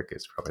conflict, I think,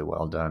 is really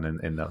well done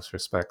in those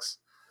respects.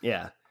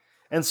 Yeah.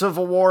 And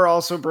Civil War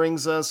also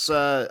brings us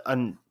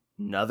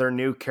another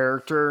new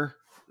character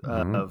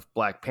of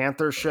Black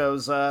Panther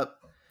shows up.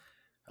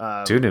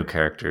 2 new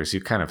characters.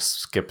 You kind of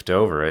skipped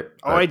over it.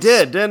 Oh, I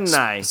did, didn't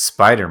I?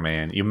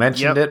 Spider-Man. You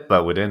mentioned it,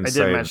 but we didn't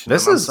say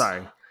this. I'm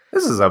sorry.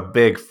 This is a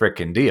big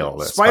freaking deal.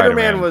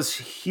 Spider-Man was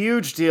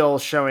huge deal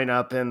showing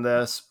up in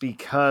this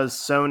because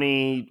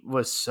Sony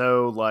was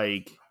so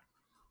like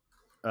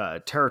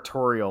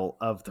territorial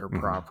of their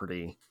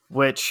property,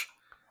 which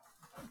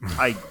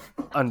I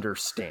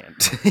understand.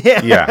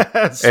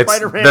 Yeah.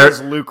 Spider-Man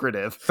is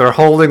lucrative. They're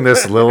holding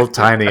this little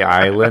tiny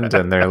island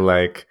and they're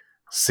like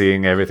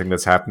seeing everything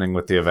that's happening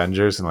with the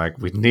Avengers and like,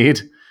 we need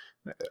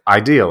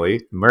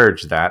ideally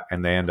merge that,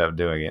 and they end up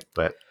doing it.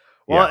 But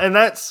and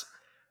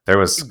it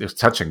was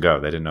touch and go.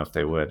 They didn't know if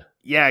they would.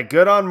 Yeah,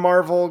 good on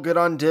Marvel, good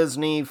on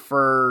Disney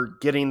for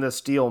getting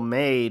this deal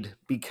made,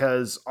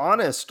 because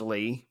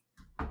honestly,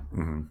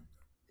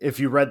 if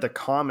you read the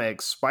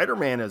comics,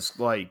 Spider-Man is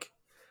like,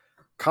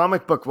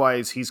 comic book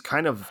wise, he's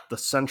kind of the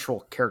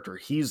central character.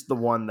 He's the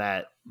one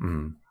that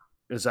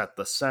is at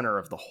the center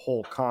of the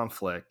whole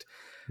conflict.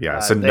 Yeah,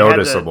 it's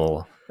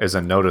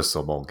a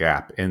noticeable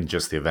gap in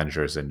just the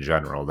Avengers in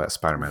general that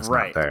Spider-Man's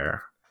not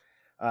there.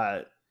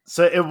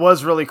 So it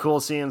was really cool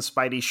seeing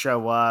Spidey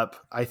show up.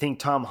 I think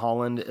Tom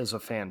Holland is a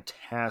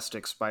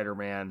fantastic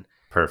Spider-Man.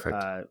 Perfect.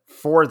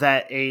 For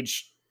that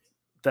age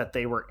that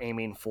they were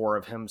aiming for,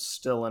 of him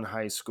still in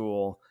high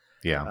school.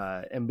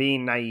 Yeah. And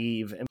being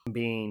naive and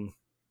being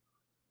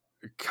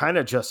kind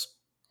of just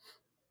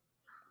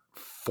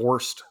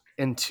forced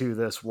into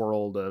this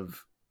world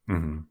of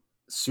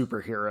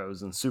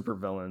superheroes and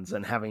supervillains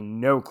and having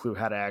no clue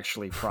how to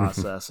actually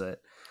process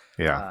it.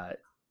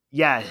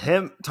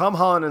 Tom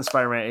Holland and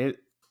Spider-Man.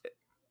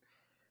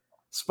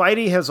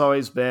 Spidey has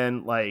always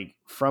been, like,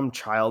 from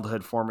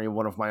childhood for me,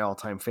 one of my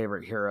all-time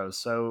favorite heroes.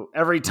 So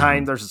every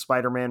time there's a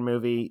Spider-Man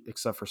movie,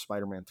 except for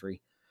Spider-Man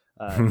 3,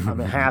 I'm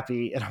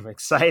happy and I'm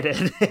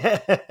excited.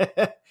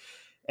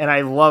 And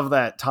I love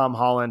that Tom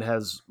Holland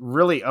has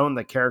really owned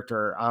the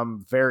character.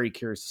 I'm very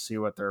curious to see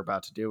what they're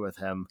about to do with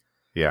him.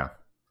 Yeah.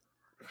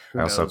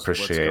 I also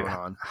appreciate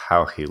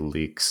how he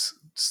leaks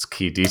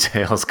key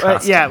details.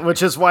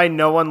 Which is why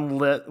no one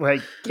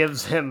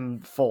gives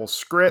him full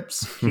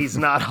scripts. He's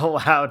not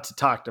allowed to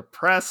talk to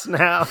press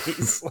now.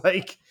 He's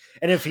like,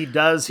 and if he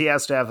does, he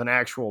has to have an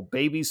actual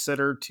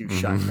babysitter to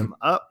shut him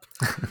up.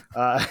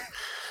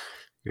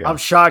 I'm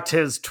shocked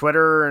his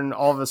Twitter and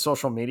all of his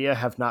social media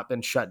have not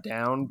been shut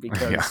down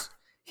because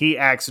he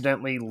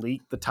accidentally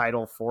leaked the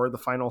title for the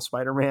final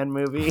Spider-Man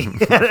movie.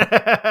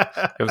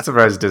 I'm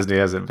surprised Disney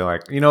hasn't been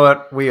like, you know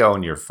what? We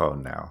own your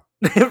phone now.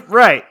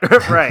 Right.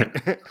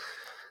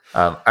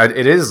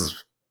 It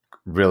is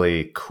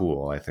really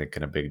cool, I think,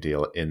 and a big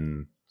deal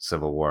in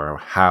Civil War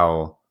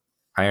how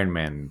Iron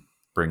Man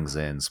brings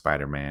in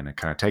Spider-Man and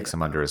kind of takes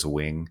him under his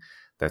wing.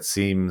 That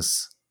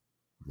seems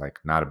like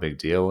not a big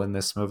deal in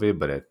this movie,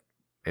 but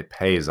it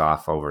pays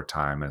off over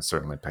time, and it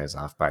certainly pays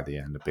off by the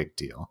end, a big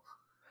deal.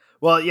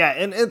 Well, yeah,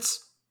 and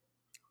it's...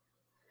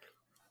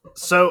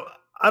 So,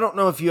 I don't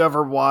know if you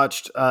ever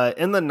watched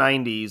in the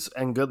 90s,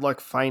 and good luck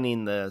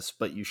finding this,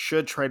 but you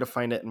should try to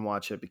find it and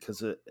watch it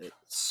because it's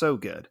so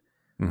good.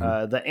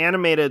 The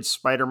animated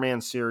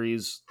Spider-Man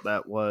series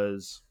that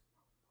was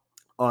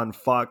on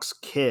Fox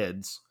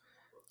Kids,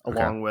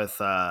 along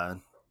with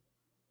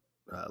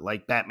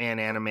like Batman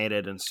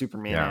animated and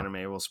Superman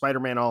animated. Well,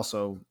 Spider-Man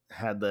also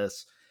had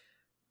this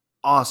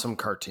awesome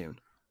cartoon,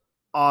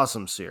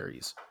 awesome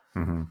series.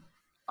 Mm-hmm.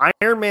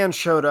 Iron Man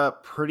showed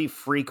up pretty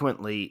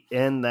frequently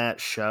in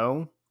that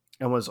show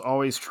and was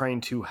always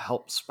trying to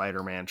help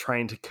Spider-Man,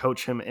 trying to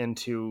coach him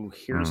into,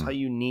 here's how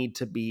you need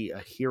to be a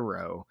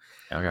hero.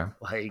 Okay.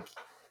 Like,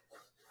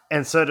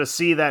 and so to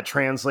see that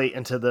translate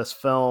into this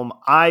film,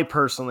 I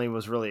personally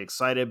was really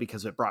excited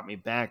because it brought me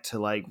back to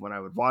like when I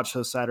would watch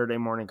those Saturday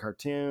morning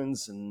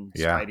cartoons and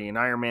Spidey and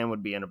Iron Man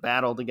would be in a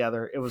battle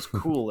together. It was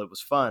cool. It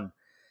was fun.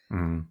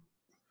 Mm-hmm.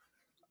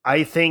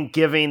 I think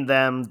giving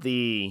them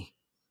the,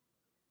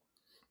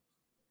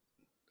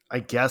 I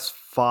guess,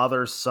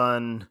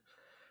 father-son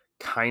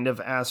kind of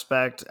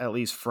aspect, at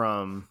least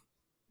from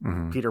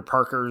Peter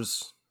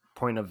Parker's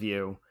point of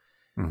view,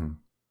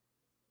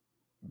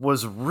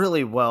 was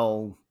really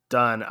well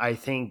done. I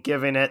think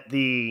giving it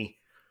the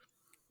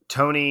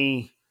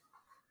Tony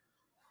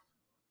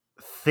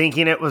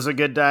thinking it was a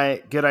good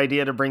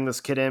idea to bring this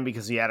kid in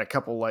because he had a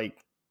couple like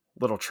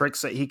little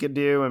tricks that he could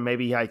do and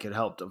maybe I could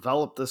help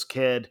develop this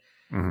kid.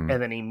 And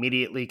then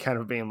immediately kind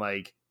of being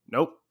like,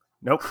 nope,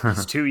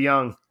 he's too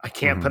young. I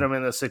can't put him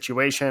in this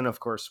situation.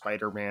 Of course,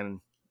 Spider-Man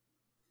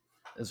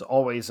is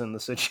always in the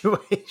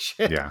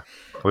situation. Yeah.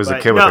 He was a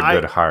kid with a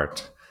good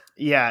heart.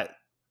 Yeah.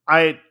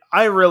 I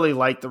really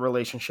like the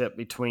relationship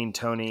between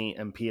Tony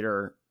and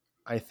Peter.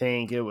 I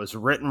think it was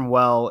written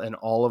well in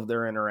all of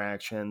their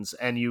interactions,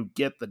 and you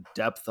get the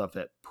depth of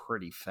it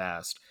pretty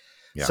fast.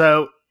 Yeah.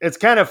 So it's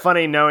kind of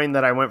funny knowing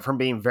that I went from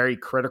being very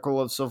critical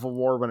of Civil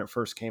War when it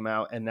first came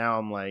out, and now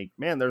I'm like,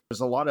 man, there's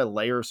a lot of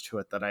layers to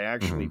it that I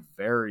actually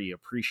very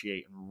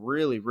appreciate and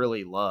really,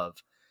 really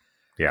love.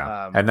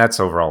 Yeah, and that's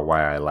overall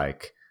why I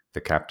like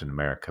the Captain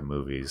America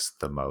movies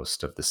the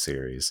most of the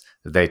series.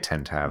 They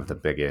tend to have the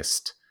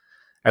biggest...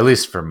 At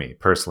least for me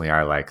personally,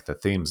 I like the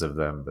themes of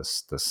them,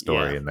 the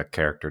story and the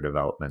character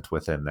development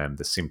within them.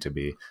 They seem to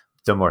be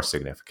the more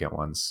significant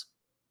ones.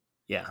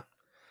 Yeah.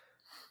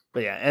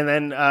 But yeah, and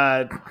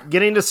then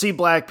getting to see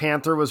Black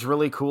Panther was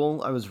really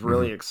cool. I was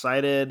really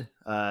excited.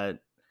 I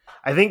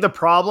think the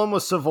problem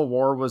with Civil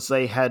War was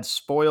they had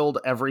spoiled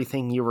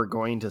everything you were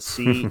going to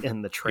see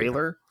in the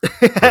trailer.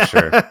 For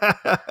sure.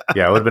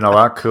 Yeah, it would have been a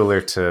lot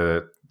cooler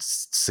to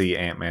see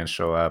Ant-Man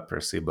show up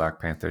or see Black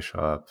Panther show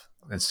up.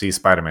 And see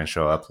Spider-Man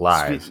show up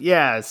live.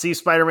 See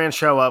Spider-Man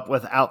show up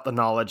without the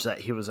knowledge that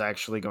he was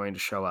actually going to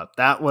show up.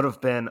 That would have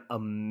been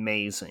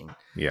amazing.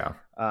 Yeah.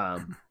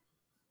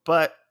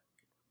 But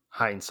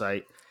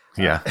hindsight.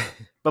 Yeah.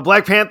 But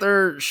Black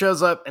Panther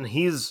shows up and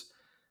he's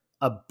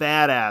a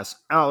badass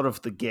out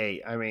of the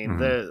gate. I mean,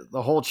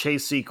 the whole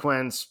chase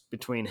sequence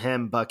between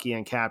him, Bucky,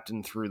 and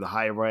Captain through the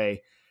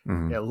highway,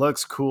 it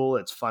looks cool.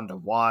 It's fun to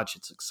watch.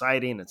 It's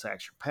exciting. It's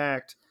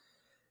action-packed.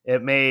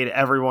 It made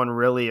everyone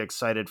really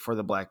excited for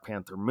the Black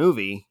Panther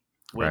movie,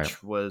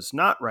 which was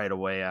not right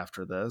away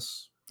after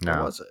this. No.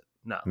 Or was it?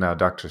 No,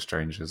 Doctor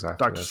Strange is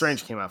after Doctor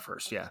Strange came out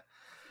first, yeah.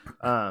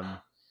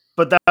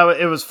 But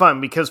it was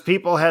fun because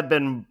people had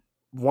been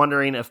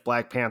wondering if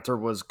Black Panther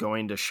was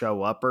going to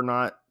show up or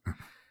not.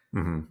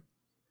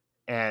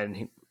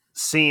 And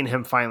seeing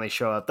him finally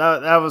show up,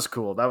 that was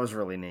cool. That was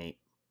really neat.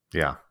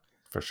 Yeah,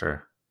 for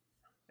sure.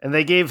 And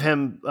they gave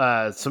him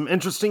some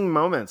interesting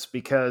moments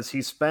because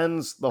he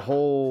spends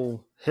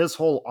his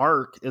whole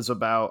arc is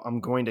about,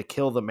 I'm going to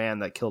kill the man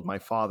that killed my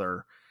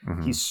father.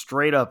 He's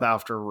straight up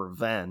after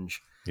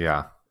revenge.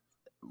 Yeah.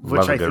 Which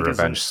Love a I good think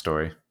revenge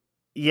story.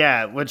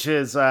 Yeah, which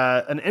is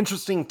an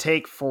interesting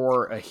take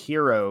for a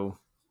hero,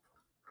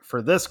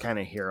 for this kind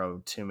of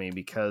hero to me,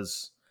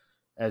 because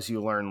as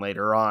you learn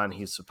later on,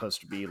 he's supposed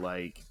to be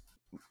like,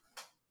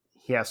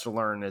 he has to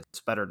learn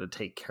it's better to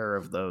take care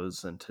of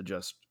those than to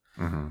just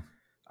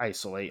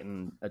isolate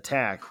and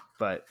attack,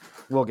 but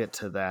we'll get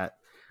to that.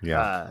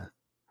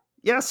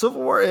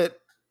 Civil War,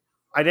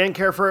 I didn't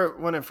care for it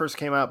when it first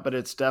came out, but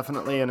it's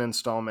definitely an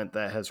installment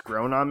that has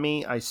grown on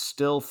me. I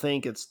still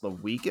think it's the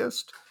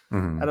weakest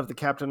out of the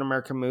Captain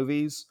America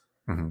movies,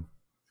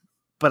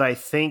 but I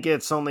think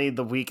it's only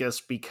the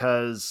weakest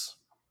because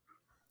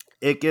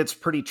it gets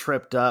pretty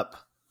tripped up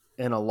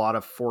in a lot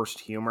of forced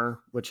humor,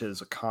 which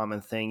is a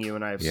common thing. You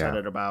and I have said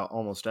it about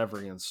almost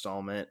every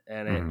installment,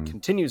 and it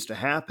continues to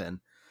happen.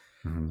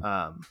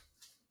 The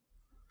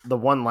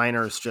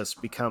one-liners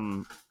just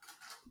become,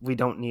 we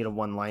don't need a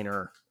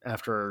one-liner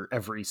after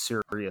every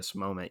serious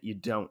moment. You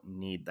don't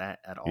need that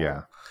at all.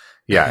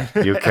 Yeah.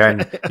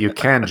 You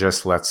can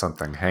just let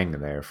something hang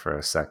there for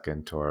a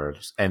second or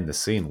end the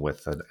scene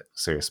with a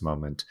serious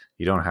moment.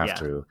 You don't have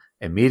to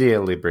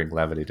immediately bring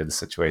levity to the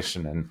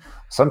situation and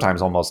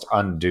sometimes almost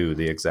undo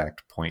the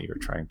exact point you're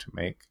trying to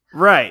make.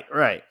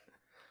 Right.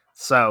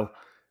 So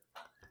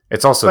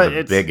it's also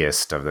the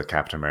biggest of the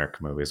Captain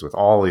America movies with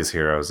all these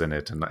heroes in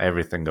it and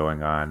everything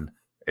going on.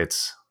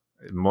 It's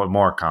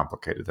more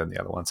complicated than the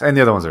other ones. And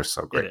the other ones are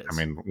so great. I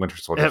mean, Winter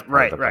Soldier is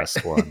probably the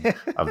best one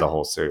of the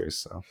whole series.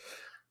 So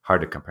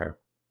hard to compare.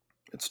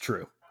 It's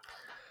true.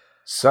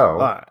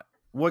 So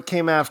What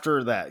came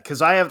after that?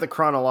 Because I have the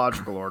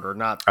chronological order,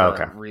 not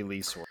the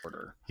release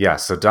order. Yeah,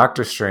 so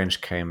Doctor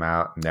Strange came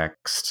out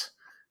next.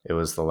 It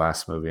was the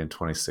last movie in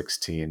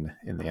 2016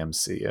 in the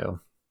MCU,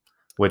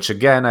 which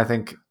again, I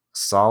think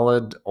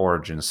solid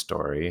origin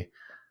story.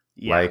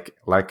 Yeah.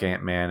 Like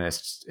Ant-Man,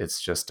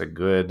 it's just a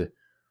good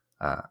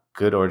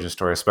origin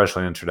story,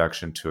 especially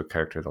introduction to a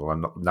character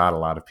that not a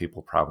lot of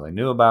people probably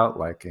knew about,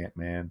 like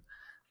Ant-Man.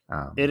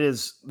 It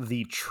is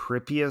the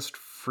trippiest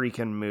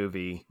freaking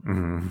movie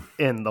mm-hmm.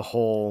 in the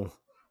whole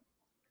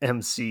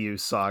MCU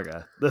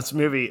saga. This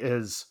movie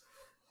is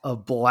a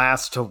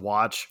blast to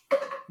watch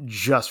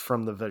just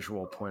from the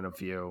visual point of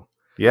view.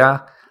 Yeah,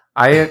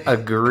 I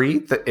agree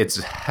that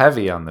it's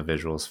heavy on the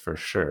visuals for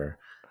sure,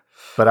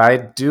 but I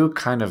do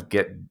kind of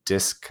get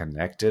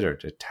disconnected or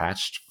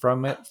detached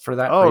from it for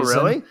that reason.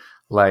 Oh, really?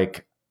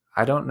 Like,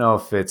 I don't know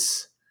if it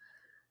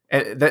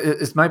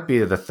might be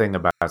the thing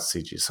about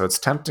CG. So it's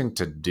tempting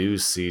to do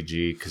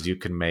CG because you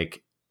can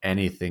make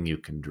anything you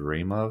can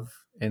dream of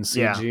in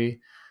CG.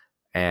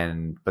 Yeah.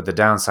 But the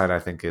downside, I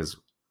think, is,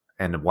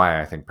 and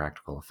why I think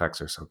practical effects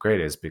are so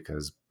great, is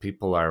because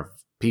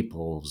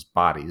people's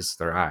bodies,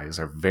 their eyes,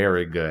 are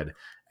very good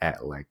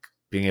at like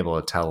being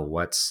able to tell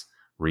what's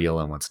real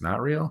and what's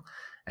not real.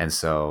 And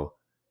so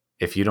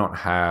if you don't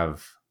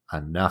have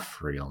enough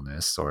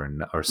realness or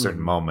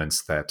certain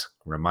moments that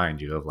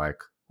remind you of like,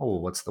 oh,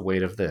 what's the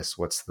weight of this?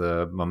 What's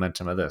the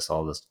momentum of this?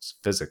 All this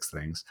physics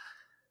things.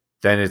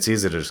 Then it's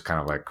easy to just kind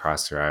of like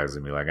cross your eyes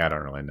and be like, I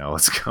don't really know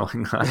what's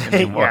going on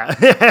anymore.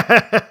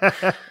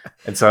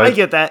 And so I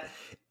get that.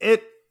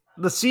 The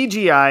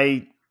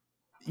CGI,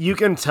 you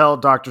can tell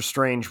Doctor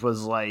Strange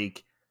was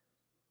like,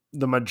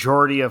 the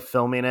majority of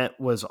filming it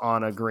was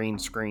on a green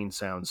screen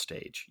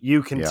soundstage.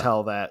 You can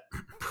tell that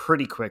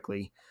pretty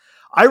quickly.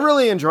 I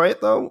really enjoy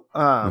it though.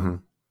 I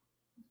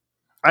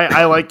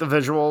like the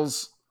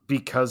visuals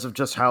because of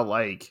just how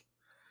like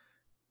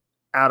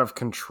out of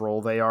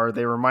control they are.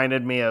 They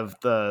reminded me of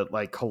the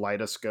like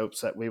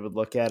kaleidoscopes that we would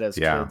look at as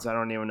kids. I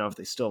don't even know if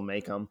they still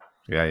make them.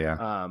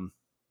 Yeah.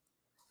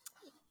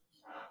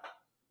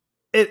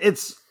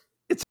 It's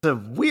a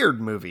weird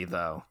movie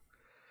though.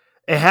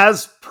 It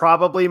has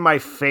probably my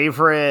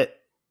favorite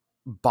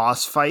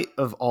boss fight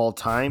of all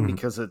time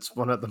because it's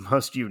one of the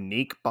most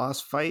unique boss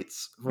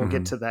fights. We'll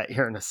get to that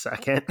here in a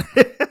second.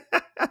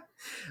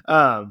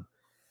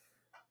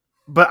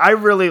 But I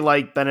really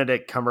like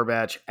Benedict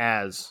Cumberbatch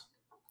as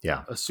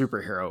a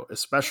superhero,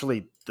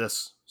 especially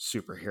this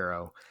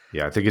superhero.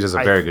 Yeah, I think he does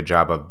a very good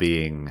job of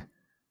being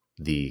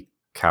the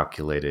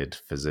calculated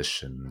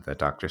physician that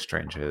Doctor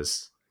Strange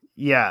is.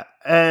 Yeah,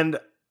 and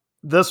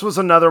this was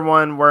another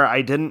one where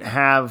I didn't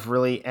have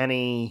really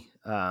any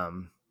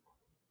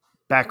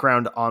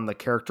background on the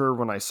character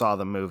when I saw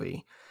the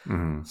movie.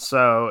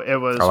 So it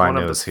was I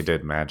knew he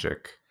did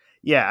magic.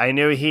 Yeah, I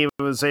knew he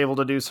was able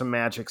to do some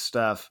magic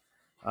stuff.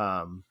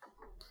 But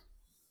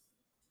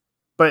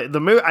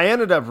the movie, I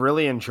ended up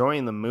really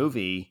enjoying the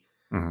movie.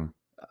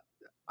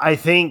 I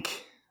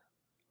think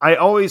I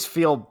always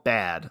feel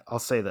bad. I'll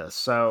say this.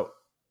 So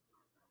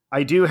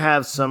I do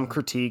have some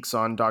critiques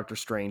on Doctor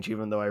Strange,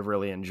 even though I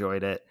really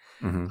enjoyed it.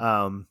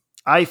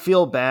 I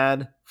feel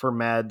bad for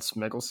Mads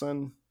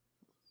Mikkelsen,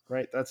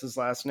 right? That's his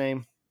last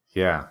name.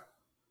 Yeah.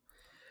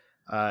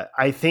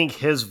 I think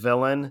his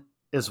villain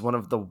is one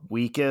of the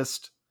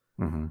weakest,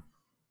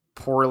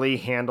 poorly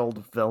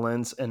handled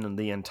villains in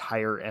the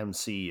entire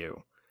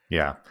MCU.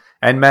 Yeah.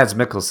 And Mads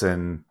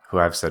Mikkelsen, who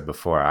I've said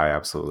before, I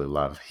absolutely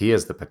love. He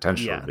has the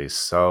potential to be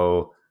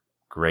so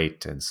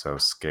great and so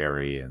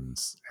scary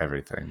and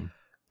everything.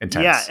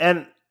 Intense. Yeah,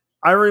 and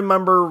I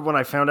remember when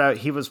I found out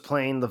he was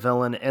playing the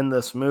villain in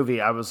this movie,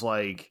 I was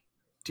like,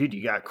 dude,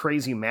 you got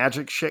crazy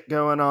magic shit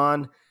going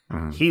on.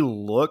 He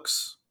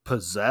looks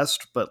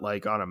possessed, but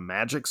like on a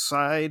magic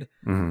side.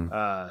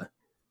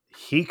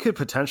 He could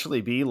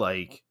potentially be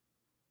like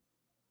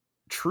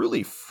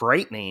truly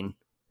frightening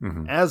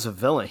as a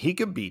villain. He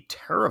could be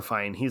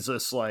terrifying. He's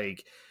this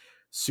like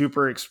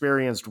super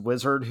experienced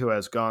wizard who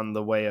has gone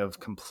the way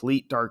of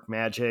complete dark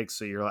magic.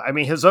 So you're like, I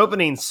mean, his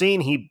opening scene,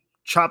 he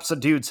chops a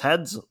dude's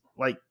heads,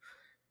 like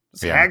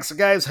hacks a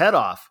guy's head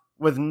off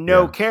with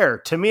no care.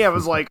 To me, I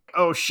was like,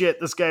 oh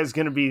shit, this guy's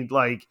going to be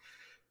like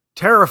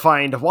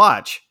terrifying to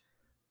watch.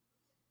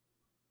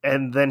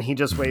 And then he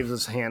just waves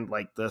his hand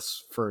like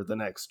this for the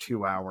next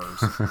 2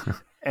 hours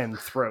and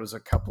throws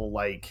a couple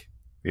like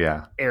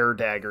air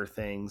dagger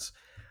things.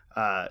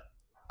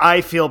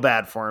 I feel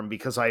bad for him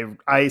because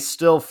I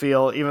still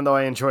feel, even though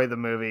I enjoy the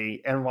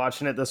movie and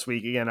watching it this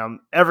week again,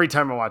 every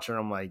time I watch it,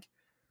 I'm like,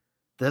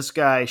 this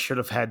guy should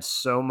have had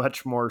so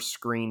much more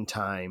screen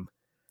time.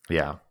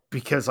 Yeah.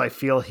 Because I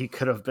feel he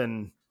could have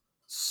been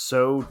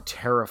so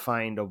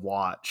terrifying to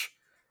watch.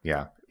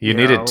 Yeah. You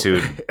needed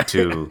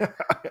to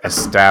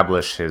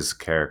establish his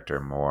character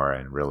more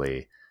and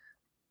really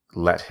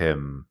let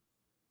him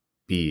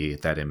be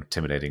that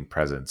intimidating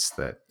presence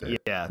that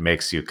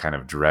makes you kind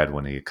of dread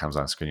when he comes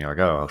on screen. You're like,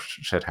 oh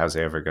shit, how's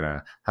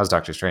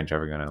Doctor Strange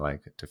ever gonna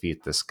like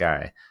defeat this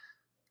guy?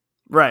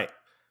 Right.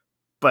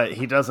 But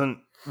he doesn't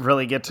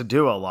really get to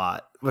do a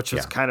lot, which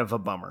is kind of a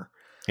bummer.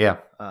 Yeah.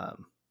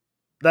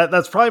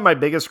 That's probably my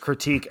biggest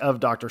critique of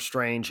Doctor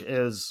Strange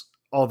is,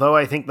 although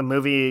I think the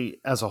movie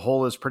as a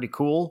whole is pretty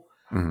cool,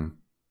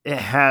 it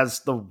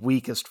has the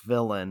weakest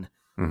villain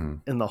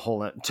in the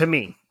whole, to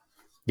me,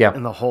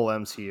 in the whole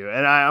MCU.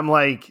 And I'm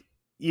like,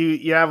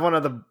 you have one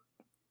of the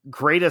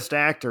greatest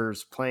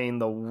actors playing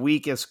the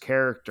weakest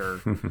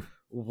character.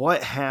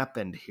 What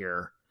happened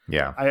here?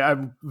 Yeah.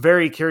 I'm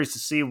very curious to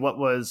see what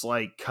was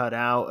like cut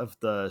out of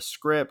the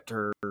script,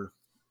 or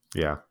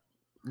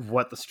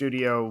what the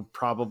studio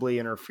probably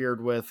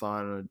interfered with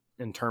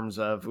in terms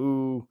of,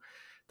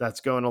 that's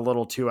going a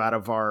little too out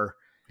of our.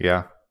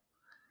 Yeah.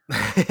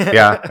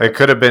 Yeah, it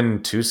could have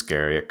been too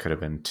scary. It could have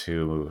been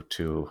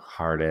too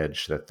hard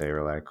edge that they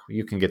were like,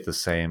 you can get the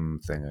same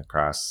thing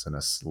across in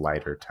a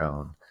lighter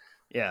tone.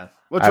 Yeah,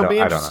 which will be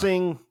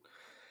interesting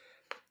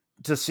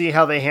to see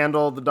how they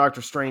handle the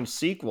Doctor Strange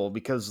sequel,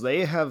 because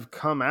they have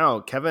come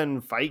out.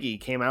 Kevin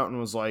Feige came out and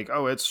was like,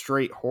 "Oh, it's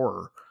straight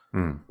horror."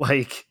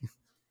 Like,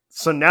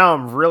 so now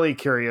I'm really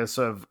curious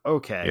of,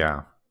 okay,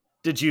 yeah,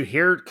 did you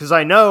hear? Because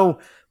I know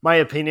my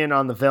opinion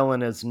on the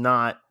villain is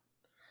not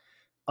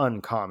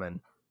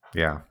uncommon.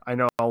 Yeah, I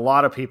know a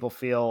lot of people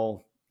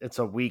feel it's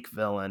a weak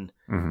villain,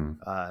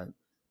 and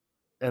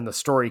the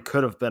story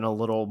could have been a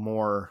little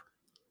more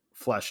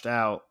fleshed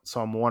out. So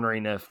I'm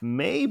wondering if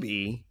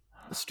maybe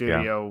the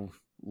studio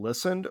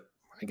listened.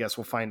 I guess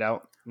we'll find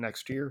out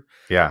next year.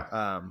 Yeah,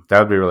 that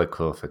would be really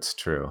cool if it's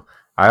true.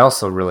 I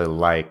also really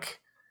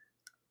like,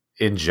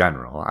 in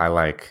general, I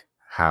like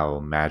how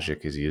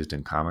magic is used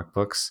in comic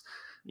books.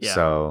 Yeah.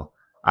 So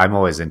I'm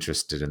always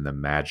interested in the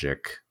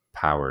magic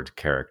powered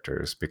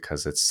characters,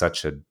 because it's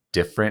such a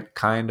different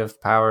kind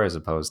of power as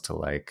opposed to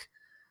like,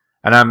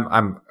 and I'm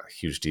a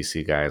huge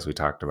DC guy, as we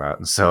talked about,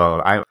 and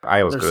so I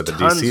always go to the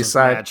DC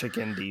side. Magic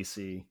in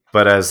DC,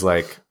 but as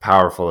like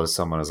powerful as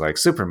someone is, like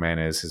Superman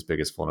is, his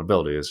biggest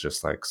vulnerability is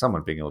just like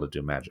someone being able to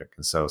do magic,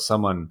 and so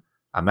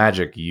a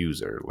magic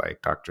user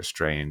like Doctor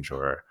Strange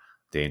or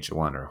the Ancient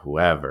One or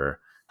whoever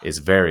is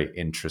very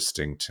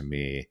interesting to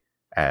me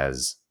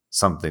as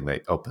something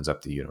that opens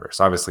up the universe.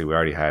 Obviously, we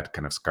already had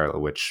kind of Scarlet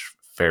Witch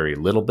very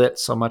little bit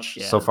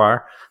so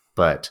far,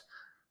 but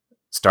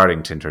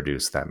starting to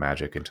introduce that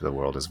magic into the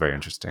world is very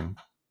interesting.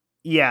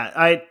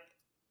 Yeah,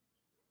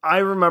 I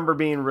remember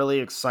being really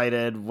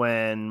excited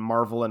when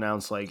Marvel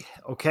announced, like,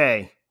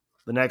 okay,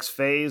 the next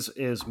phase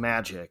is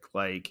magic.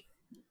 Like,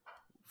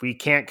 we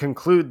can't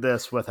conclude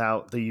this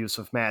without the use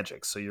of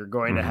magic. So you're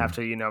going to have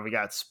to, we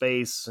got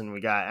space and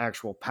we got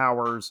actual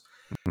powers.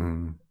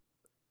 And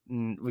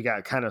we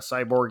got kind of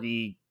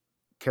cyborgy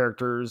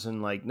characters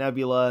and like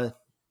Nebula.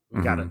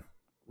 We got a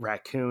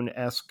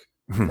raccoon-esque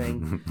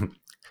thing.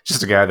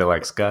 Just a guy that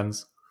likes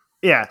guns.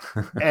 Yeah.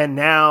 And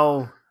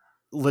now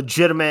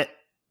legitimate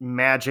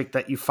magic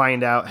that you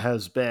find out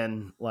has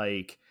been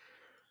like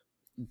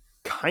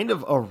kind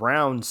of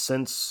around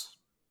since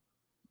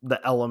the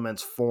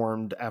elements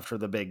formed after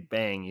the Big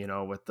Bang,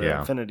 with the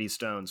Infinity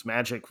Stones.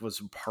 Magic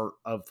was part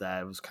of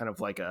that. It was kind of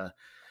like a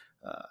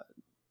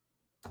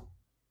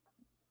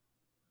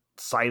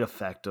side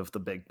effect of the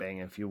Big Bang,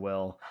 if you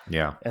will.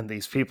 Yeah. And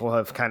these people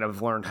have kind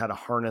of learned how to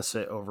harness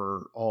it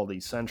over all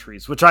these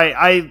centuries, which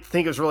I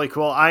think is really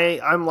cool.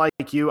 I'm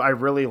like you. I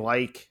really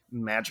like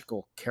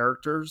magical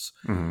characters.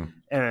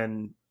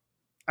 And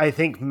I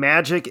think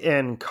magic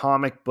in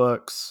comic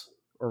books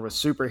or with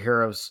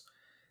superheroes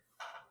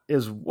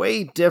is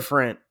way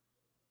different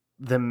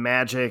than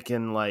magic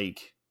in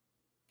like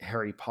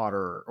Harry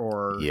Potter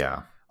or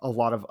a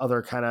lot of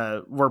other kind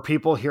of, where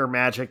people hear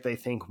magic, they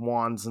think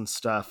wands and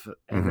stuff.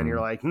 And then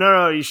you're like,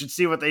 no, you should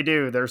see what they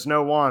do. There's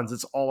no wands.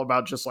 It's all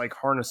about just like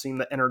harnessing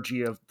the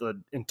energy of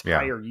the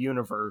entire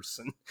universe.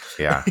 And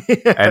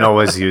and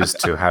always used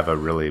to have a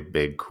really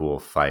big, cool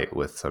fight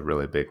with a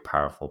really big,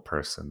 powerful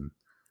person.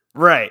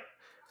 Right.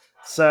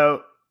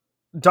 So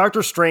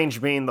Doctor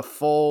Strange being the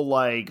full,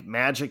 like,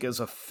 magic is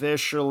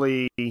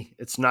officially,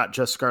 it's not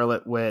just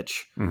Scarlet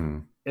Witch.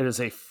 It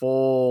is a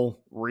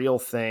full real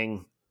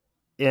thing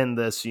in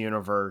this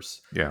universe.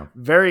 Yeah.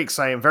 Very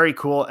exciting, very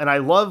cool. And I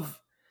love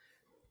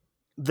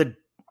the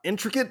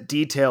intricate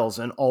details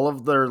and all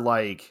of their,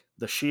 like,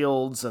 the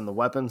shields and the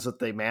weapons that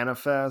they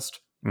manifest.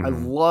 I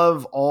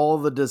love all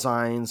the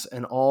designs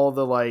and all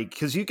the, like,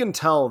 because you can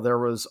tell there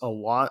was a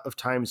lot of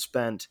time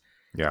spent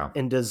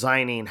in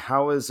designing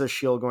how is this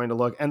shield going to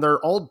look. And they're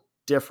all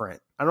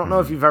different. I don't know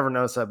if you've ever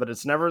noticed that, but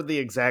it's never the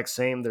exact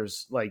same.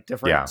 There's like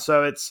different. Yeah.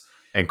 So it's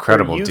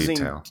incredible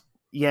detail.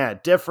 Yeah.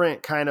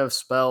 Different kind of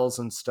spells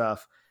and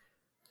stuff.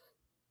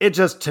 It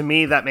just, to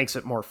me, that makes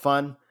it more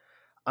fun.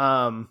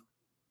 Not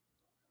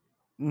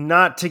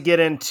to get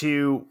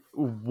into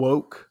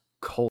woke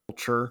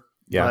culture,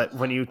 but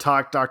when you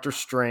talk Doctor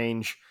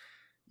Strange,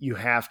 you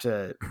have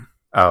to,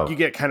 you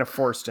get kind of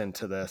forced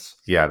into this.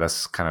 Yeah.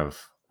 That's kind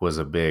of was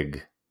a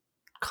big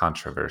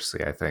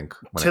controversy, I think.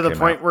 To the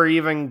point where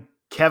even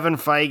Kevin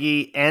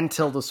Feige and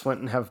Tilda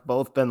Swinton have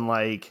both been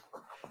like,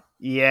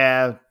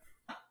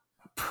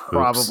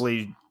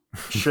 probably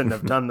shouldn't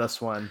have done this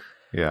one.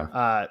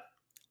 Yeah.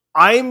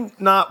 I'm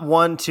not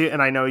one to,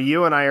 and I know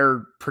you and I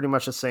are pretty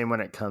much the same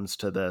when it comes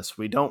to this.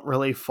 We don't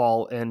really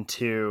fall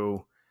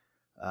into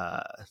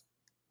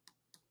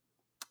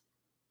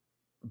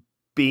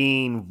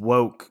being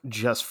woke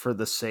just for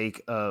the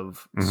sake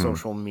of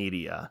social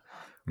media.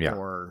 Yeah.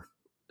 Or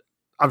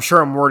I'm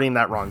sure I'm wording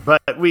that wrong,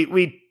 but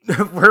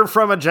we're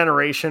from a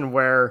generation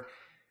where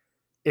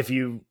if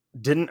you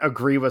didn't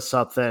agree with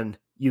something,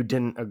 you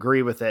didn't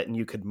agree with it and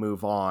you could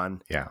move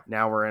on. Yeah.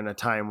 Now we're in a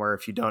time where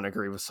if you don't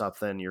agree with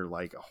something, you're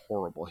like a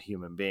horrible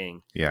human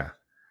being. Yeah.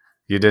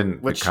 You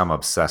didn't become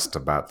obsessed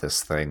about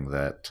this thing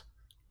that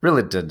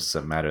really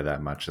doesn't matter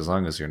that much as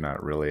long as you're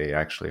not really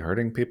actually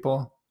hurting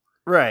people.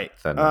 Right.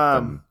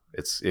 Then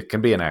it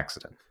can be an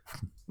accident.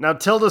 Now,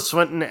 Tilda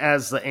Swinton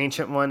as the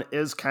Ancient One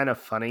is kind of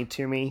funny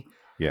to me.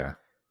 Yeah.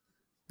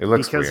 It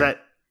looks because weird.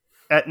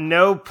 At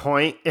no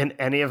point in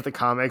any of the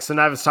comics,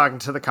 and I was talking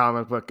to the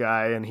comic book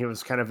guy, and he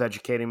was kind of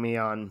educating me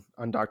on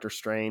Doctor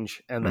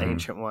Strange and the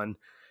Ancient One.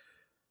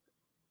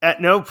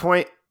 At no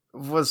point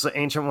was the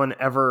Ancient One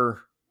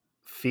ever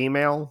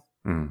female,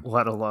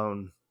 let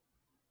alone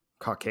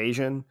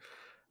Caucasian.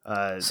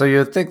 So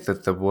you'd think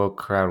that the woke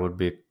crowd would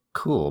be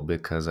cool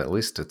because at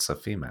least it's a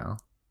female.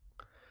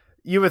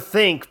 You would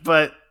think,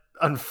 but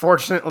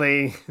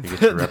unfortunately, you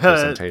get your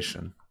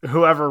representation.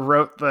 Whoever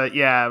wrote the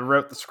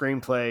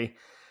screenplay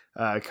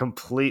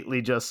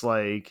completely just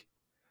like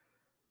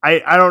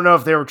I don't know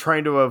if they were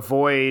trying to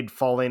avoid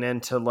falling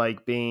into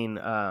like being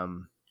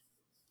oh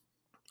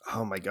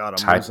my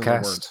god, I'm losing the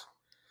words.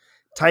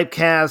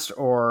 Typecast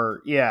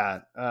or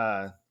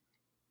totally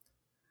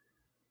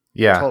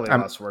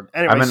lost the word.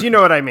 Anyways, you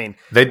know what I mean.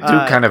 They do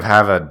kind of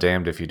have a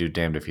damned if you do,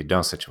 damned if you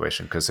don't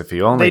situation, because if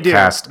you only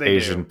cast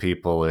Asian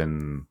people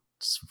in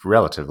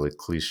relatively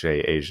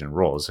cliche Asian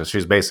roles, so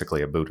she's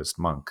basically a Buddhist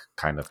monk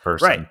kind of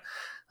person,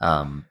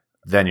 right?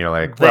 Then you're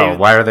like, well,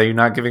 why are they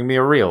not giving me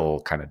a real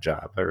kind of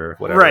job or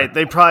whatever? Right.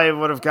 They probably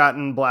would have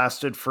gotten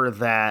blasted for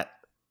that.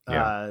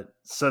 Yeah.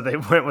 So they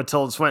went with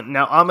Tilda Swinton.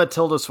 Now, I'm a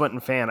Tilda Swinton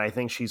fan. I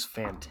think she's a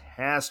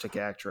fantastic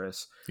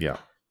actress. Yeah.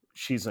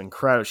 She's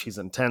incredible. She's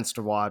intense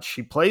to watch.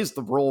 She plays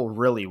the role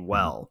really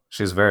well.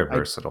 She's very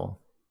versatile.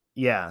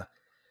 Yeah.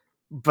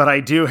 But I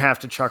do have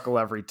to chuckle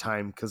every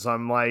time because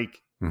I'm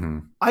like,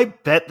 I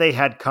bet they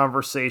had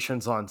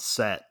conversations on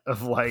set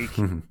of like,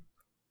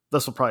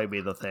 this will probably be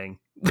the thing.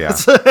 Yeah.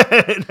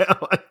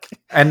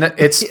 And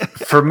it's,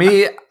 for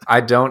me,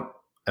 I don't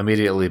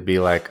immediately be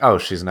like, oh,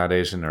 she's not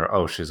Asian or,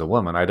 oh, she's a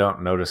woman. I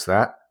don't notice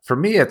that. For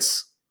me,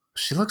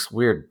 she looks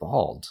weird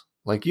bald.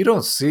 Like, you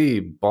don't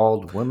see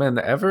bald women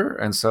ever.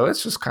 And so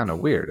it's just kind of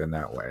weird in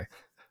that way.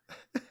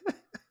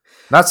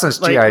 Not since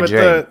like G.I.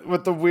 Jane.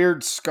 With the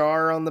weird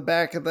scar on the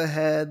back of the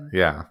head.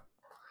 Yeah.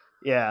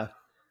 Yeah.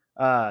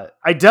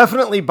 I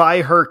definitely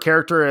buy her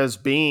character as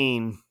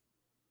being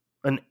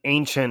an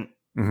ancient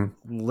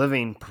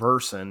living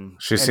person.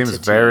 She seems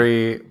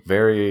very,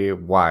 very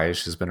wise.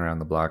 She's been around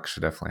the block. She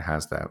definitely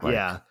has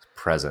that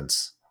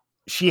presence.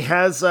 She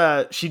has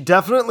she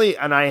definitely,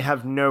 and I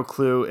have no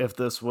clue if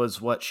this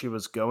was what she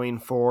was going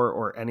for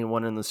or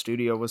anyone in the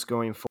studio was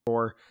going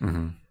for.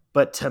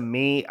 But to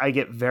me, I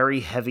get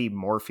very heavy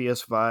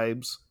Morpheus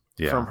vibes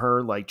from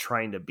her, like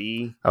trying to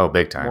be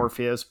big time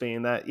Morpheus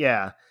being that.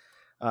 Yeah.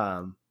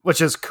 Which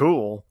is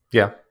cool.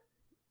 Yeah.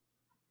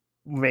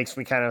 Makes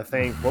me kind of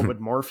think, what would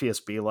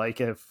Morpheus be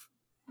like if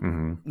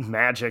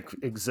magic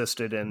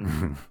existed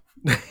in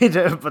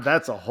but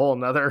that's a whole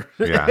nother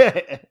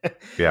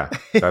yeah,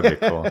 that'd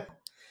be cool.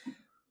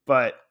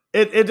 But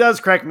it does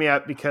crack me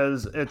up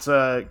because it's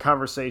a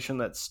conversation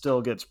that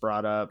still gets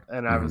brought up,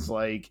 and I was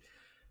like,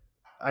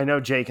 I know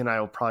Jake and I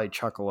will probably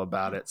chuckle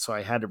about it, so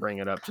I had to bring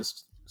it up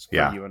just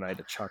for you and I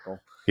to chuckle.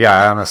 Yeah,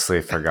 I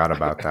honestly forgot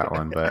about that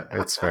one, but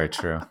it's very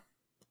true.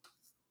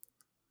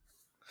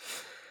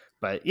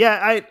 But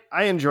yeah,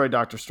 I enjoy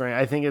Doctor Strange.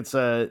 I think it's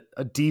a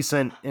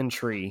decent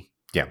entry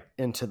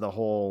into the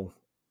whole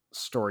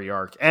story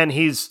arc. And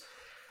he's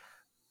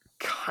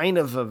kind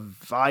of a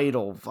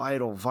vital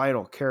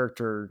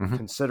character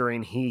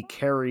considering he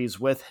carries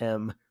with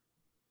him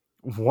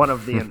one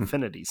of the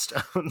Infinity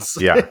Stones.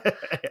 Yeah.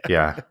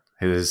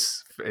 It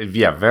is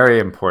very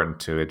important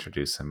to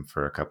introduce him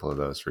for a couple of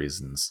those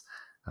reasons.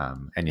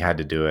 And you had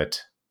to do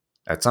it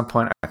at some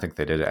point. I think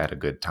they did it at a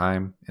good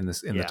time in the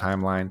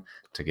timeline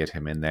to get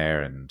him in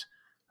there, and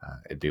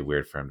it'd be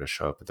weird for him to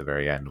show up at the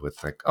very end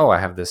with like, oh, I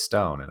have this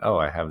stone, and oh,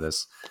 I have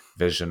this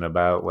vision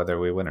about whether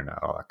we win or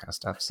not, all that kind of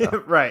stuff.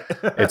 So right,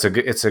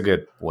 it's a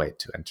good way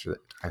to enter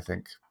it, I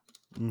think.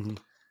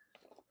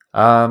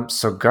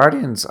 So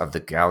Guardians of the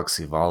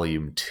Galaxy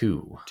Volume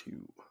 2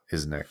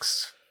 is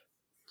next,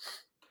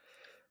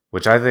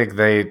 which I think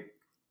they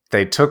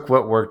took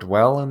what worked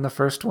well in the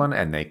first one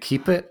and they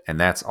keep it, and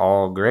that's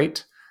all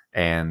great.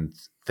 And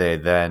they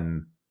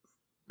then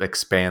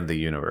expand the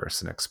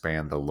universe and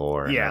expand the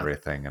lore and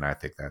everything, and I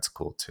think that's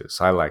cool too.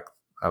 So I like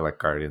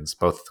Guardians,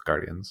 both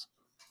Guardians.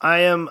 I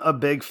am a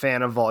big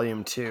fan of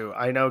Volume 2.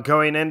 I know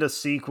going into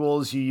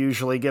sequels, you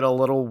usually get a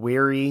little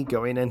weary.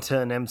 Going into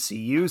an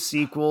MCU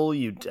sequel,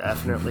 you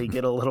definitely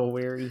get a little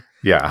weary.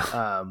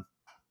 Yeah.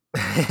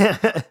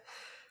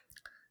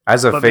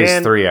 As of But phase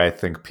man, 3, I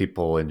think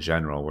people in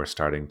general were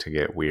starting to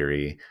get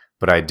weary.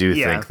 But I do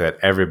think that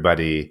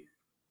everybody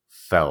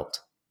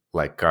felt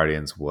like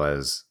Guardians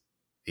was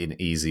an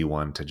easy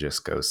one to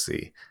just go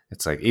see.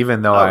 It's like,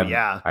 even though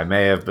I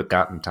may have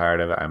gotten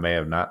tired of it, I may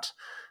have not.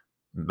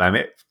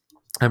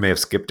 I may have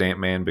skipped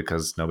Ant-Man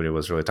because nobody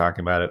was really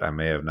talking about it. I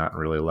may have not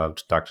really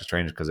loved Doctor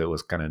Strange because it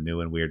was kind of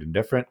new and weird and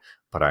different.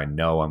 But I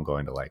know I'm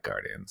going to like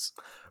Guardians.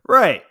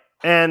 Right.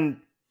 And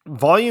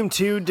Volume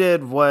 2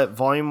 did what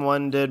Volume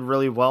 1 did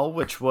really well,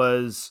 which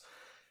was,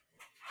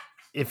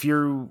 if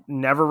you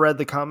never read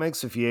the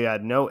comics, if you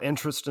had no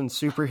interest in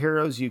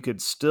superheroes, you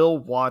could still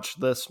watch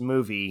this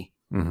movie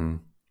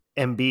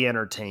and be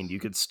entertained. You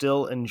could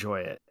still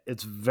enjoy it.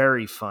 It's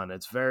very fun.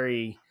 It's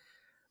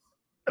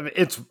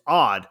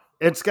odd.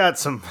 It's got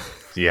some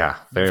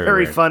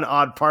very fun,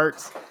 odd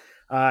parts.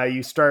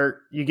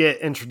 You get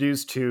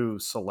introduced to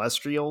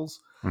Celestials,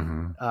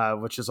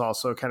 which is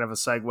also kind of a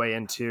segue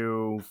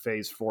into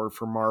phase 4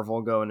 for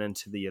Marvel, going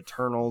into the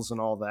Eternals and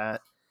all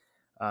that.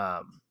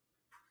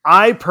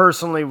 I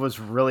personally was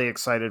really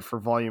excited for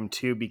Volume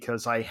 2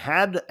 because I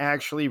had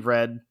actually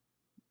read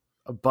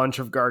a bunch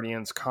of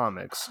Guardians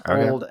comics,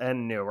 old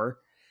and newer.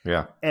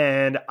 Yeah.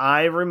 And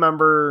I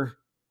remember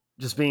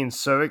just being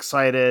so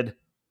excited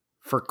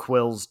for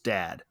Quill's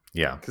dad.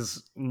 Yeah.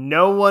 Because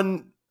no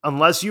one,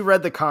 unless you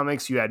read the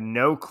comics, you had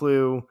no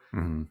clue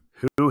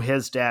who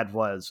his dad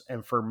was.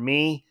 And for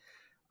me,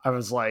 I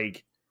was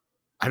like,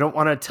 I don't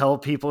want to tell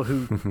people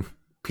who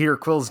Peter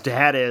Quill's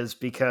dad is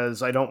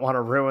because I don't want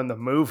to ruin the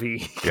movie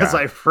because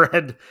I've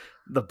read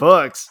the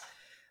books.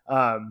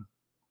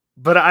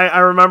 But I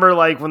remember,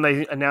 like, when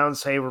they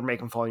announced, hey, we're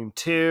making Volume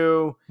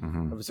 2,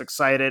 I was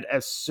excited.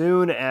 As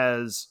soon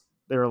as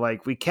they were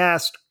like, we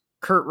cast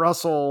Kurt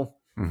Russell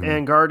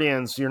in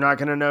Guardians, you're not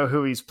going to know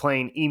who he's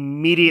playing.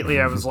 Immediately,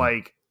 I was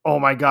like, oh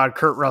my God,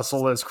 Kurt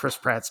Russell is Chris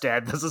Pratt's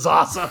dad. This is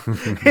awesome.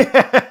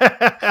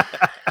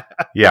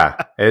 Yeah,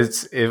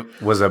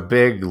 it was a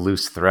big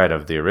loose thread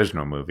of the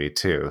original movie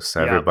too.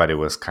 So everybody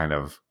was kind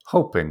of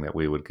hoping that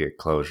we would get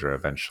closure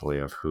eventually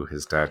of who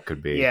his dad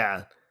could be.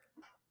 Yeah.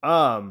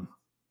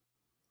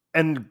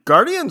 And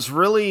Guardians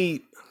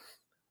really,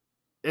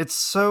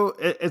 it's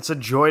a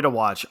joy to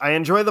watch. I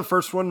enjoy the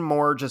first one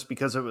more just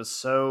because it was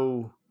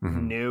so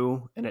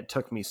new and it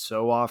took me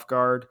so off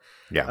guard.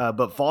 Yeah.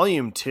 But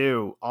Volume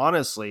 2,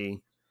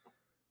 honestly,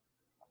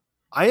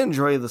 I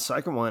enjoy the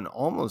second one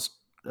almost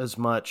as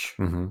much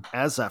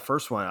as that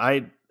first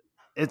one.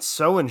 It's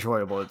so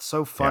enjoyable. It's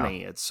so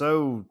funny. It's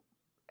so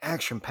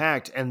action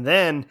packed. And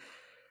then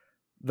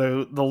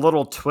the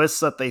little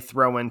twists that they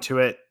throw into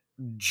it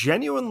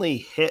genuinely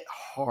hit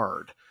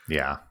hard.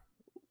 Yeah.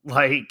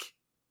 Like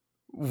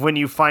when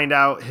you find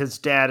out his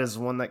dad is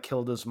the one that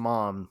killed his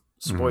mom.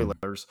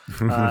 Spoilers.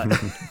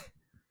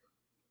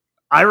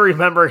 I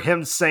remember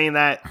him saying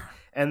that,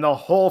 and the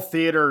whole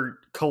theater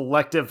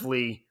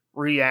collectively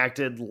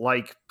reacted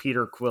like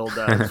Peter Quill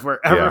does, where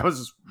everyone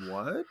was,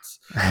 what?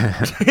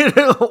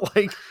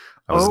 Like,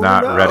 I was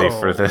not ready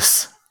for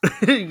this.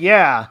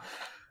 Yeah.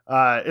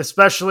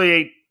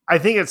 Especially, I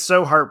think it's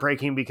so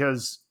heartbreaking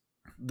because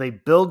they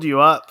build you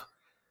up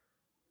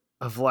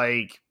of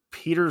like,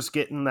 Peter's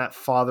getting that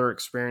father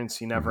experience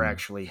he never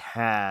actually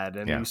had.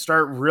 And you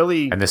start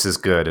really... And this is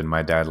good, and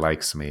my dad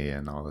likes me,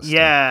 and all this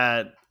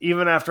stuff.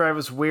 Even after I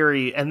was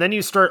weary. And then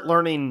you start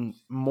learning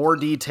more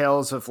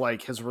details of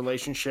like his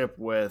relationship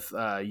with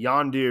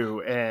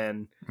Yondu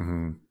and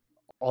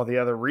all the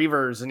other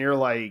Reavers. And you're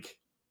like,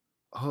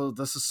 oh,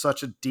 this is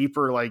such a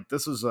deeper, like,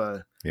 this is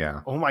a...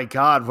 oh my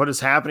God, what is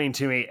happening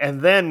to me?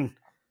 And then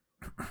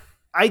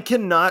I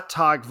cannot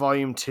talk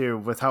Volume 2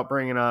 without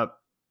bringing up,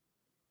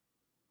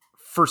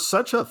 for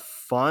such a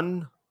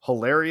fun,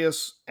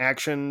 hilarious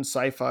action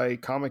sci-fi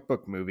comic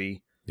book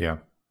movie, it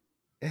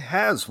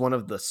has one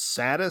of the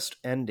saddest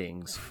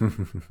endings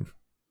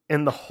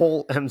in the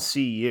whole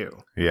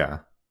MCU. Yeah.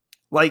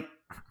 Like,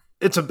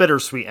 it's a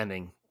bittersweet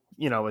ending,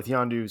 you know, with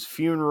Yondu's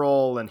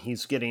funeral and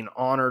he's getting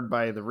honored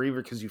by the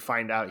Reaver because you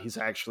find out he's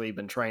actually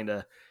been trying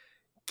to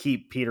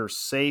keep Peter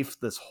safe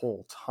this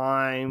whole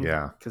time.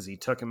 Yeah. Because he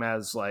took him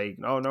as like,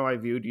 oh no, I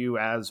viewed you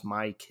as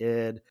my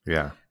kid.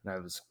 Yeah. And I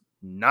was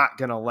not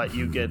gonna let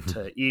you get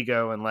to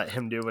Ego and let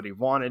him do what he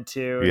wanted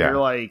to. And yeah.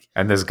 You're like,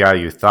 and this guy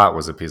you thought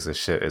was a piece of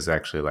shit is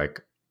actually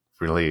like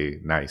really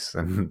nice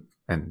and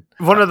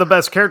one of the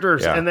best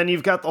characters. And then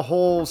you've got the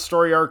whole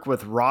story arc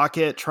with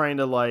Rocket trying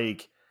to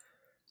like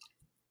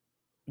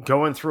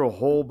going through a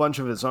whole bunch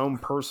of his own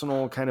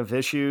personal kind of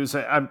issues.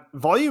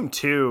 Volume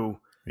 2,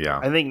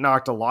 I think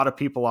knocked a lot of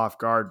people off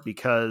guard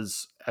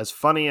because as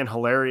funny and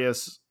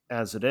hilarious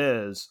as it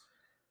is,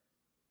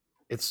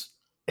 it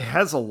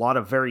has a lot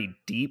of very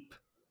deep,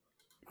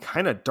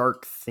 kind of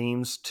dark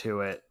themes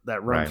to it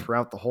that run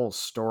throughout the whole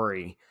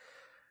story.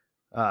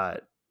 I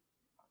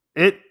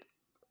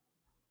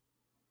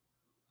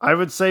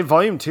would say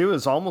Volume 2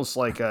 is almost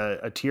like a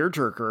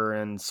tearjerker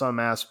in some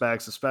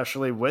aspects,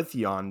 especially with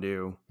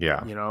Yondu.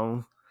 Yeah. You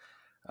know?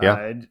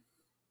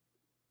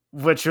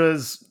 Which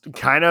was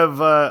kind of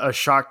a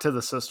shock to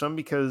the system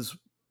because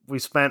we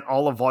spent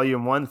all of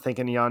Volume 1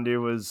 thinking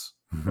Yondu was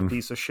a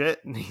piece of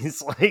shit, and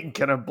he's like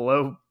gonna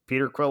blow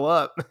Peter Quill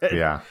up.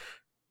 Yeah.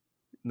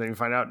 And then you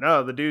find out,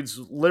 no, the dude's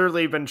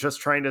literally been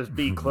just trying to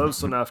be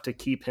close enough to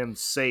keep him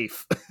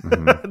safe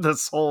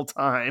this whole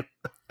time.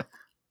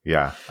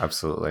 Yeah,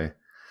 absolutely.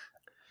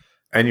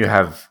 And you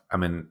have, I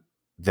mean,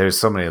 there's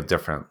so many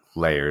different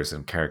layers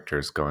and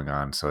characters going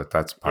on. So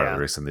that's part of the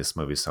reason this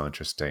movie is so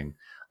interesting.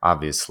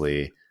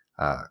 Obviously,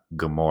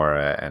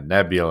 Gamora and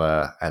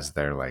Nebula, as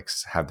they're like,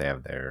 they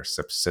have their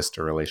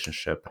sister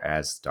relationship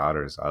as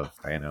daughters of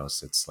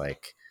Thanos. It's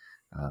like,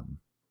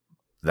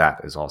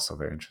 that is also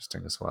very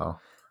interesting as well.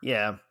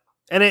 Yeah.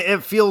 And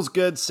it feels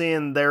good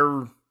seeing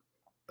their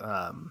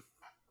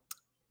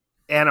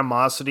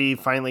animosity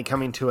finally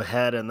coming to a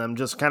head and them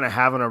just kind of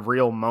having a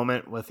real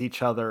moment with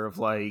each other of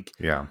like,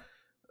 yeah,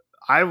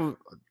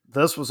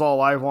 this was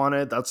all I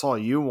wanted. That's all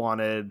you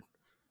wanted.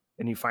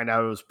 And you find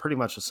out it was pretty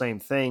much the same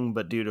thing,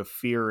 but due to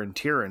fear and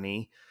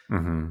tyranny,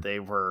 they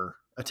were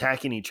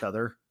attacking each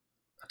other.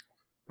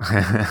 You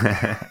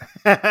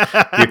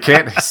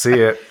can't see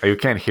it, or you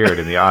can't hear it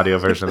in the audio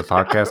version of the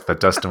podcast, but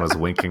Dustin was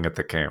winking at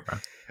the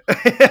camera.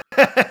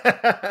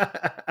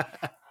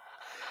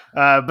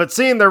 But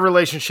seeing their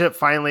relationship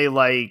finally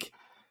like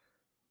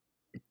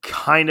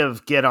kind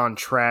of get on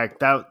track,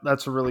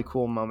 that's a really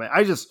cool moment.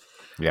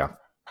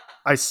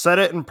 I said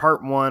it in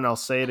part 1, I'll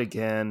say it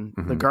again.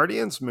 The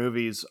Guardians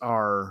movies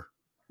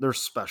they're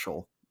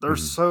special. They're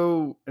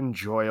so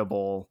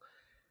enjoyable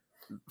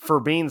for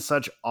being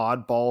such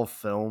oddball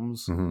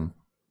films.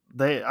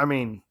 I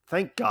mean,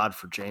 thank God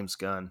for James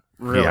Gunn.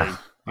 Really.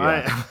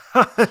 Yeah.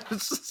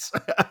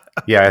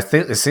 I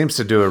think it seems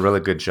to do a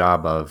really good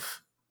job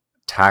of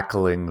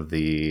tackling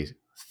the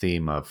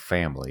theme of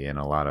family in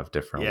a lot of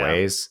different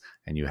ways.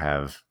 And you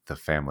have the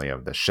family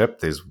of the ship,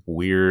 these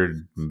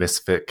weird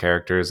misfit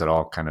characters that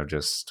all kind of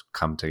just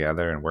come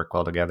together and work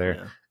well together.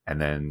 Yeah.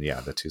 And then,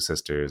 the two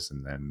sisters,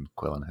 and then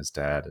Quill and his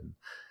dad. And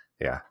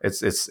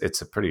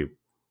it's a pretty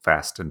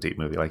fast and deep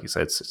movie. Like you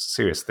said, it's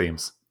serious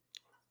themes.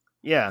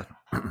 Yeah,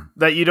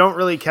 that you don't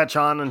really catch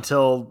on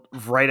until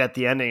right at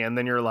the ending, and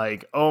then you're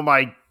like, "Oh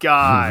my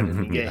god!"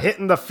 And you get hit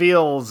in the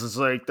feels. It's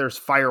like there's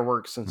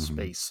fireworks in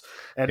space,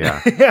 and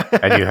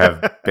and you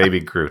have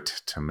Baby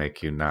Groot to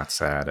make you not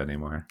sad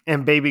anymore.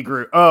 And Baby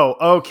Groot.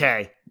 Oh,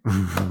 okay.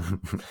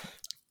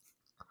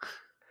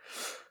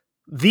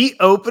 The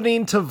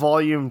opening to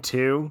Volume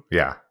 2,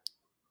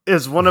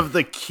 is one of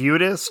the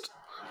cutest,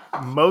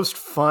 most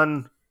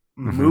fun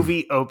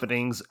movie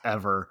openings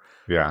ever.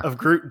 Yeah. Of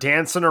Groot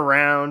dancing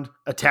around,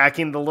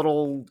 attacking the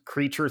little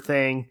creature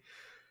thing.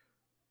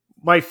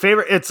 My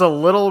favorite, it's a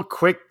little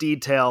quick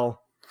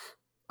detail.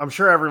 I'm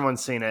sure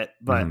everyone's seen it,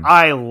 but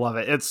I love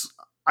it.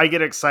 I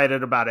get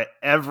excited about it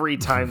every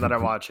time that I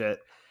watch it.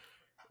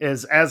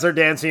 Is as they're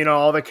dancing,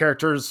 all the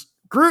characters,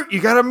 Groot,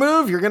 you gotta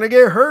move, you're gonna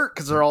get hurt.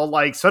 Because they're all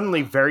like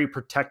suddenly very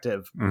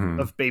protective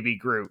of Baby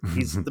Groot.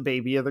 He's the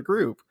baby of the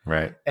group.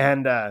 Right.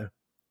 And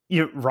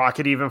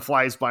Rocket even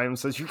flies by him and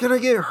says, "You're going to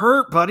get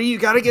hurt, buddy. You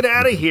got to get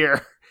out of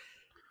here."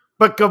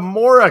 But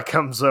Gamora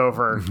comes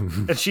over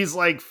and she's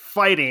like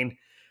fighting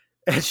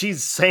and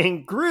she's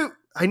saying, "Groot,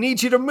 I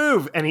need you to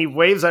move." And he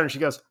waves at her and she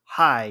goes,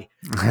 "Hi."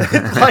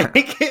 Like,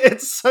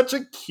 it's such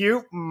a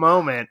cute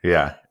moment.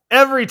 Yeah.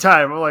 Every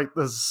time I'm like,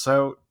 this is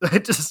so,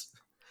 it just.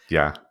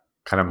 Yeah.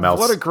 Kind of melts,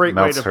 what a great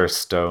melts way to, her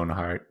stone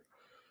heart.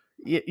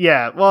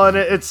 Yeah. Well, and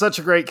it's such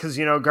a great, because,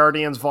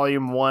 Guardians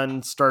Volume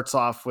 1 starts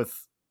off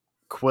with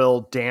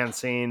Quill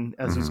dancing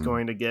as he's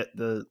going to get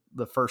the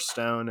first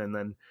stone, and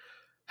then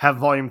have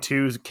Volume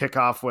 2 kick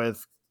off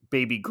with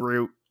Baby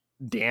Groot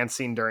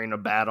dancing during a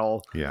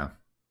battle. Yeah.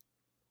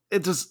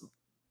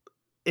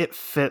 It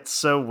fits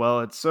so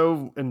well. It's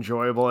so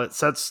enjoyable. It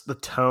sets the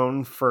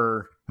tone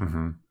for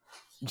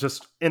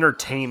just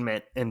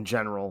entertainment in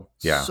general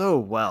so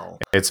well.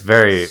 It's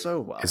very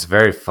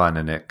fun,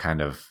 and it kind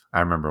of,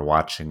 I remember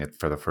watching it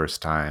for the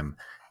first time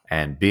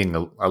and being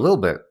a little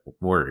bit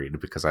worried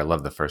because I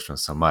love the first one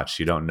so much.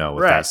 You don't know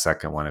with that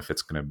second one if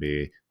it's going to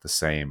be the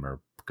same or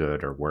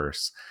good or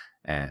worse.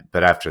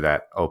 But after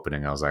that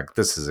opening, I was like,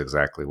 this is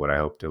exactly what I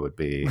hoped it would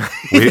be.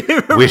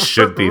 We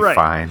should be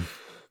fine.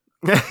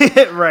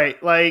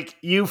 Right. Like,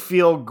 you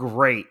feel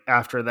great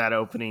after that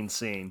opening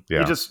scene.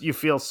 Yeah. You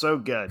feel so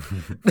good.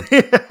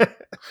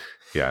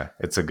 Yeah,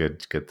 it's a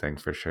good thing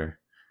for sure.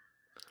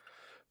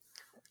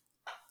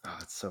 Oh,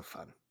 it's so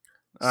fun.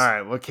 All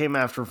right, what came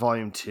after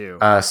Volume 2?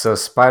 So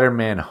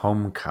Spider-Man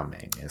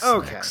Homecoming is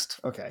next.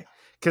 Okay.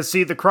 Because,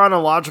 see, the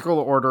chronological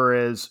order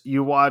is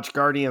you watch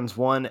Guardians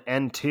 1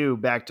 and 2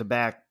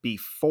 back-to-back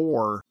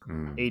before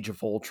Age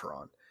of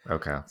Ultron.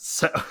 Okay.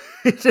 So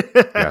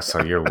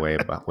so you're way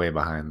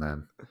behind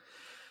then.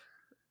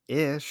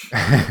 Ish.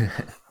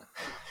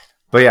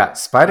 But yeah,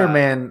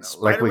 Spider-Man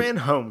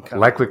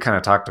Homecoming. Like we kind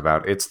of talked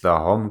about, it's the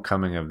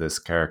homecoming of this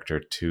character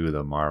to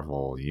the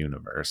Marvel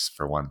universe,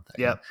 for one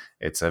thing. Yep.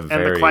 And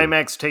the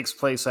climax takes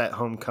place at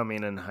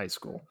Homecoming in high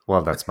school.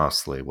 Well, that's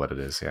mostly what it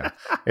is, yeah.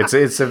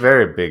 It's a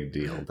very big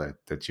deal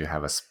that you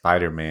have a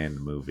Spider-Man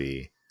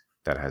movie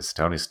that has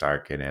Tony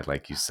Stark in it.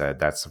 Like you said,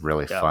 that's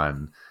really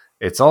fun.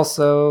 It's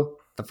also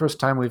the first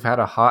time we've had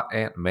a hot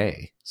Aunt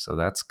May, so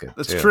that's good.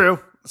 That's too. true.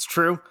 It's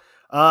true.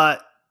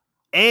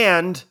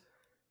 And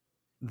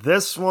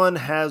this one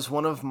has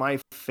one of my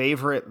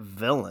favorite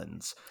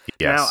villains.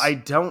 Yes. Now, I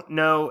don't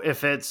know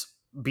if it's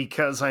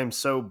because I'm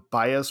so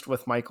biased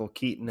with Michael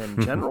Keaton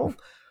in general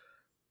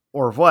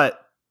or what,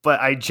 but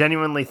I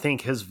genuinely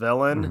think his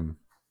villain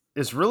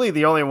is really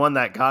the only one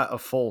that got a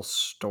full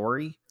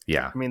story.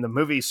 Yeah. I mean, the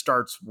movie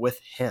starts with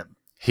him.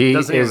 He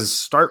doesn't even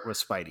start with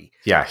Spidey.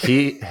 Yeah,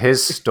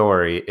 his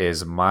story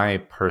is my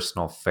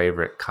personal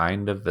favorite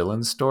kind of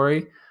villain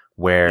story,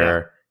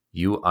 where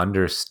you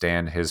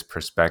understand his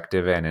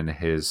perspective, and in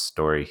his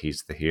story,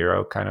 he's the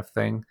hero kind of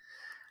thing.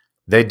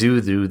 They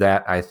do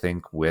that, I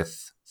think,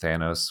 with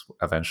Thanos.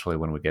 Eventually,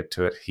 when we get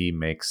to it, he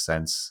makes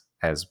sense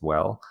as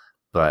well.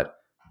 But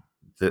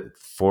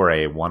for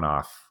a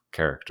one-off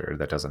character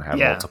that doesn't have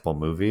multiple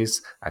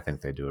movies, I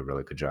think they do a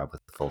really good job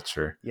with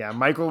Vulture. Yeah,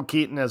 Michael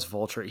Keaton as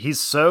Vulture. He's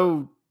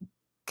so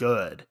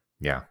good.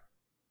 Yeah.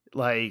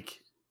 Like,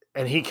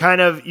 and he kind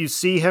of, you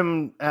see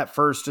him at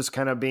first just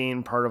kind of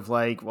being part of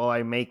like, well,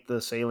 I make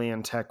this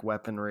alien tech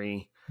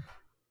weaponry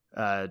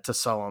to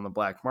sell on the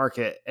black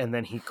market. And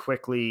then he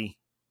quickly,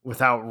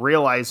 without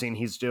realizing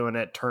he's doing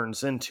it,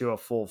 turns into a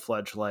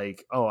full-fledged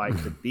like, oh, I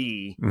could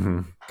be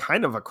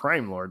kind of a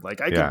crime lord.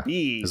 Like I could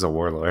be as a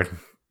warlord.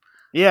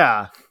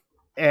 Yeah.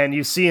 And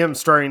you see him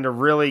starting to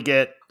really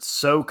get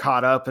so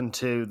caught up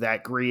into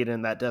that greed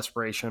and that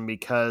desperation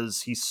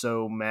because he's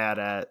so mad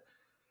at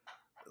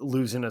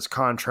losing his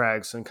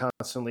contracts and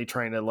constantly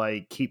trying to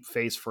like keep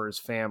face for his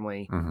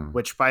family,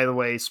 which, by the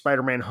way,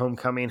 Spider-Man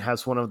Homecoming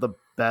has one of the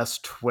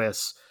best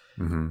twists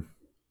in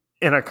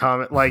a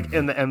comic, like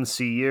in the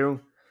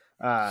MCU.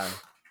 But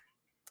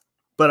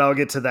I'll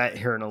get to that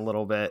here in a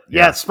little bit.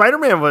 Yeah,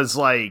 Spider-Man was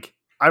like,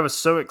 I was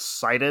so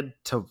excited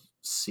to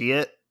see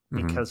it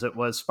because it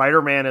was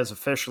Spider-Man is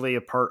officially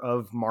a part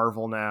of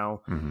Marvel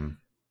now.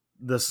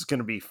 This is going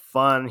to be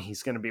fun.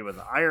 He's going to be with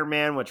Iron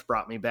Man, which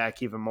brought me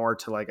back even more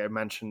to, like I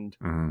mentioned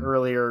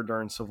earlier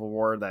during Civil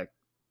War, that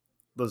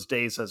those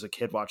days as a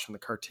kid watching the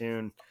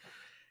cartoon.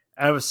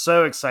 And I was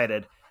so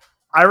excited.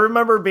 I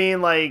remember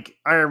being like,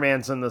 Iron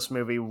Man's in this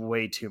movie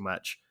way too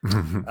much.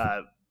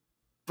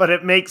 But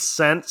it makes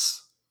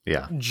sense.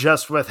 Yeah.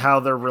 Just with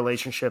how their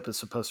relationship is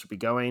supposed to be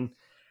going.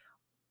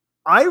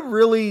 I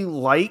really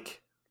like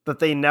that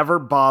they never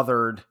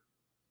bothered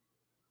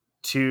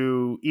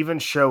to even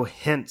show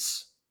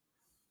hints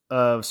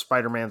of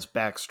Spider-Man's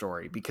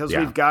backstory because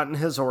we've gotten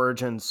his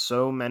origin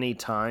so many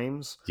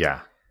times.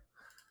 Yeah.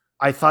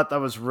 I thought that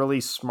was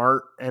really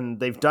smart, and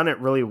they've done it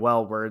really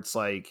well where it's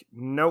like,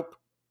 nope,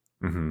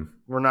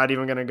 we're not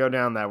even going to go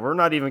down that. We're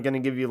not even going to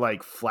give you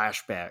like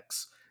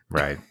flashbacks.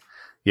 Right.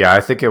 Yeah,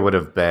 I think it would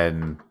have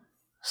been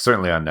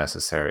certainly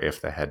unnecessary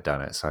if they had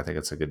done it. So I think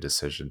it's a good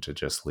decision to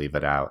just leave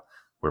it out.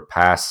 We're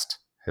past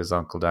his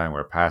uncle dying.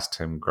 We're past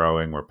him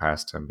growing. We're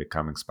past him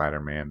becoming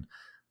Spider-Man.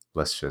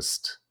 Let's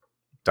just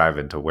dive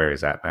into where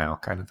he's at now,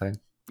 kind of thing.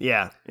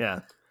 Yeah,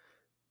 yeah.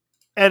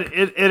 And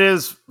it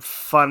is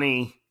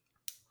funny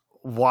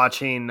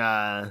watching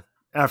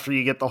after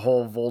you get the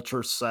whole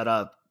Vulture set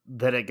up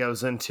that it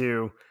goes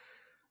into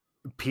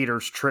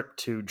Peter's trip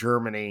to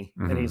Germany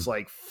and he's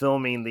like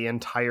filming the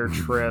entire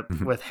trip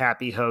with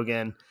Happy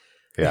Hogan.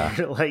 Yeah.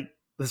 Like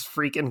this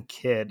freaking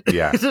kid.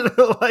 Yeah.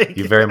 Like,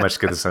 you very much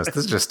get the sense this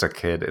is just a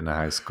kid in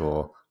high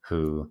school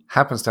who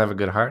happens to have a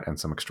good heart and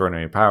some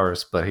extraordinary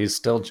powers, but he's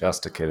still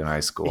just a kid in high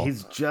school.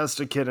 He's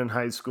just a kid in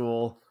high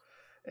school.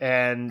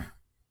 And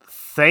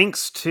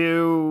thanks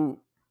to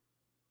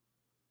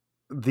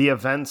the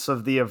events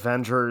of the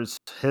Avengers,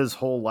 his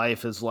whole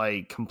life is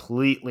like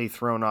completely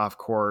thrown off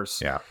course.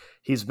 Yeah.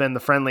 He's been the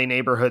friendly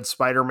neighborhood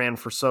Spider-Man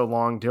for so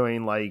long,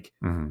 doing like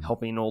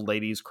helping old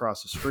ladies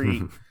cross the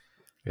street.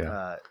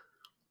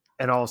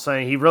 And all of a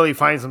sudden he really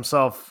finds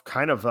himself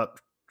kind of up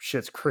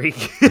Schitt's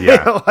Creek.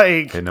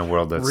 Like in a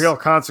world that's real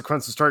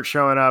consequences start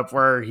showing up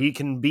where he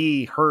can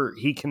be hurt.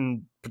 He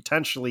can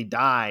potentially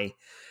die.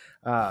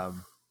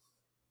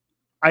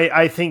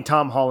 I think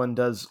Tom Holland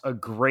does a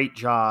great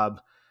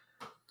job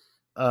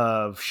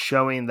of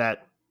showing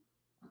that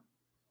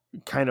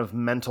kind of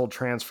mental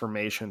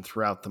transformation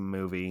throughout the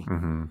movie.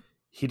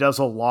 He does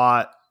a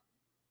lot,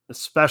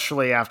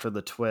 especially after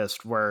the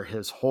twist, where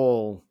his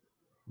whole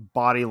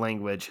body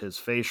language, his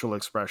facial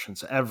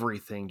expressions,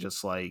 everything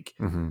just like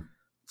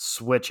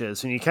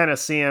switches, and you kind of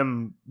see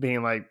him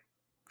being like,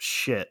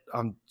 shit,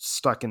 I'm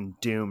stuck in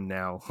doom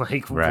now.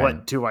 Like,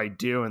 what do I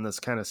do in this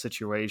kind of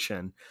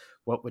situation?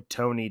 What would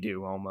Tony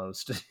do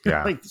almost?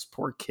 Yeah. Like this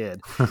poor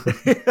kid.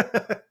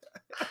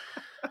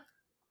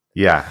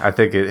 Yeah, I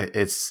think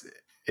it's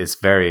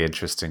very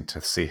interesting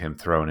to see him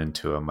thrown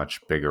into a much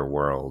bigger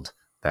world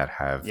that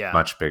have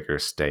much bigger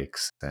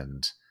stakes,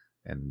 and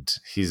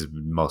he's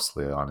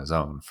mostly on his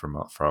own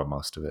for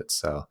most of it.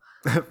 So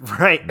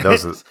right,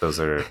 those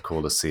are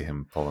cool to see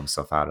him pull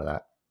himself out of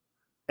that.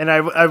 And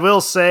I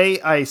will say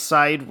I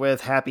side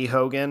with Happy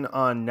Hogan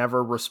on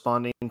never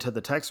responding to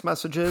the text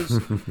messages.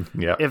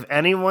 Yeah, if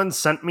anyone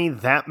sent me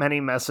that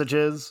many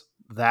messages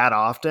that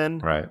often,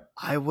 right,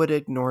 I would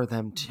ignore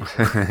them too.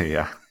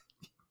 Yeah.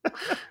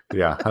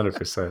 Yeah,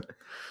 100%.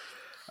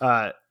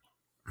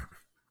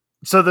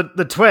 So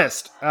the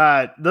twist,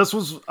 this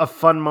was a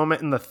fun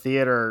moment in the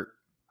theater.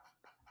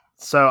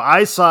 So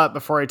I saw it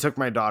before I took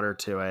my daughter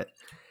to it,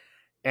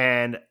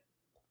 and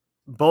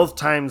both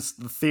times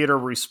the theater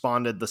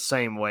responded the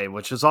same way,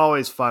 which is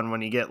always fun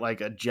when you get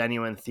like a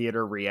genuine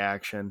theater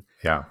reaction.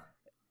 Yeah.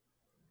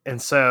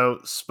 And so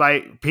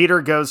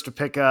Peter goes to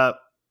pick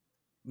up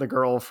the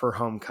girl for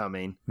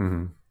homecoming,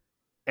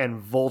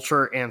 and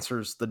Vulture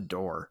answers the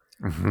door.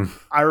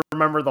 I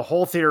remember the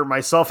whole theater,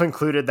 myself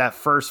included, that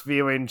first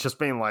viewing just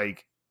being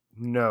like,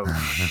 no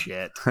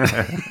shit.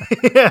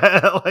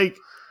 Yeah, like,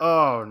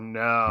 oh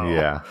no.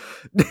 Yeah.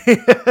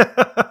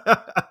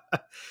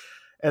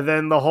 And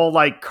then the whole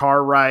like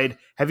car ride.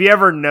 Have you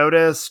ever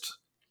noticed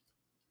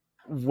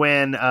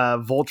when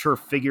Vulture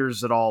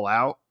figures it all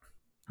out?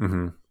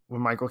 When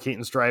Michael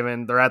Keaton's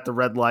driving, they're at the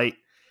red light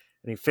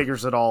and he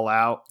figures it all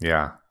out.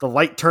 Yeah. The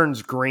light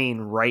turns green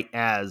right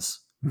as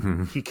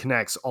he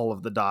connects all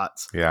of the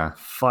dots. Yeah.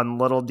 Fun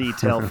little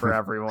detail for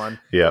everyone.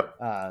 Yep.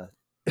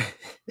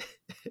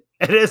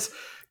 It is.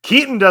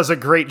 Keaton does a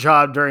great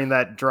job during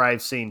that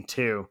drive scene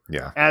too.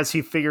 Yeah. As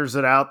he figures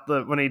it out,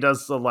 when he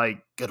does the like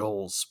good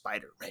old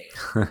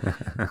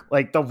Spider-Man,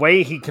 like the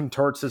way he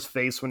contorts his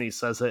face when he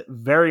says it,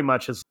 very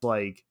much is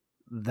like,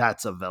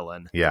 that's a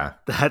villain. Yeah.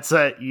 That's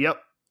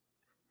yep.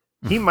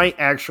 He might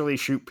actually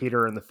shoot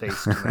Peter in the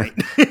face tonight.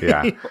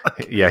 Yeah.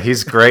 Yeah.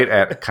 He's great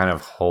at kind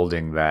of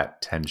holding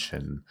that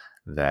tension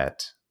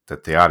that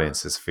the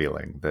audience is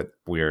feeling, that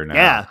we're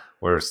now,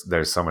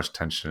 there's so much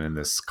tension in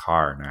this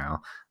car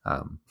now.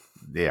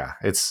 Yeah,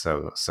 it's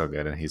so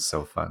good, and he's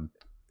so fun.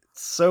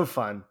 So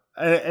fun.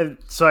 And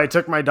so I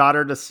took my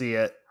daughter to see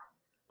it,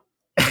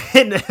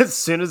 and as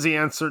soon as he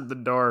answered the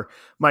door,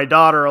 my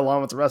daughter,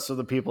 along with the rest of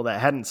the people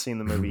that hadn't seen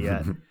the movie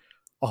yet,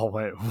 all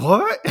went,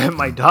 "What?" And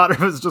my daughter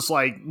was just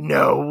like,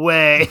 "No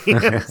way!"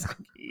 Like,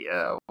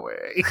 yeah,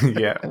 way.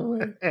 Yeah.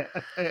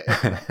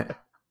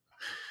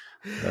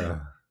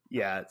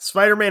 Yeah,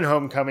 Spider-Man: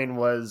 Homecoming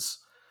was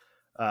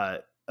a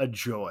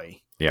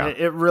joy. Yeah,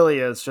 it really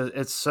is. Just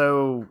it's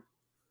so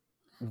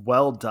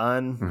well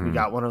done. We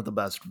got one of the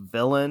best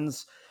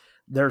villains.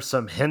 There's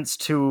some hints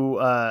to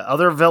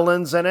other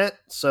villains in it.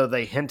 So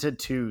they hinted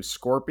to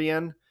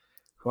Scorpion,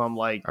 who I'm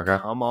like,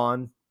 come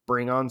on,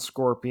 bring on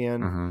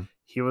Scorpion.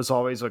 He was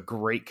always a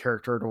great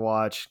character to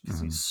watch because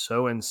he's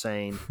so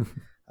insane.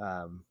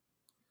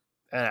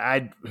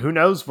 And who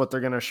knows what they're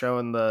going to show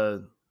in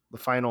the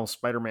final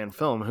Spider-Man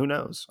film? Who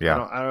knows?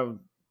 Yeah, I don't.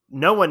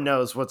 No one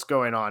knows what's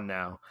going on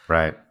now,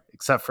 right?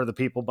 Except for the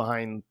people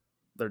behind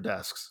their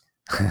desks.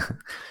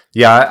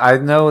 Yeah, I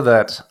know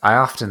that I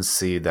often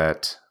see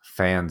that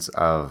fans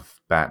of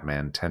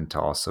Batman tend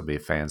to also be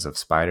fans of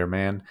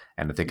Spider-Man,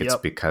 and I think it's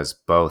because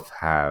both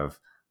have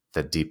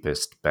the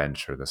deepest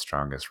bench or the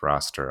strongest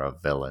roster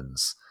of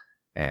villains.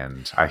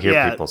 And I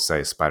hear people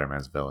say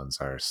Spider-Man's villains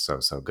are so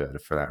good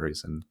for that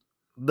reason.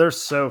 They're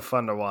so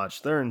fun to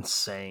watch. They're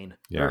insane.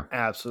 Yeah. They're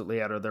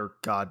absolutely out of their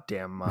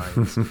goddamn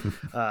minds.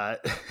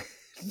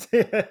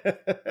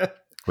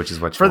 Which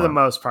is what you for want. the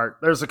most part.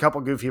 There's a couple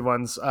goofy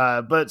ones,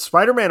 but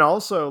Spider-Man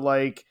also,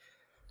 like,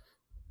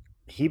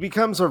 he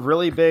becomes a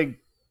really big,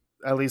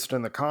 at least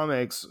in the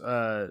comics,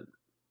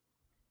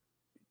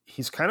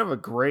 he's kind of a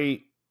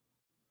great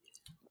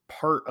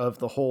part of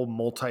the whole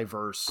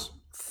multiverse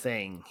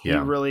thing. He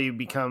really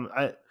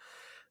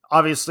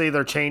obviously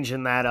they're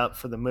changing that up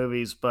for the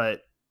movies,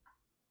 but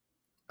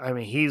I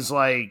mean, he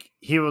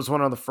was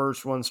one of the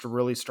first ones to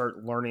really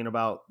start learning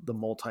about the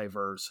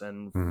multiverse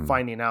and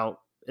finding out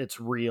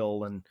it's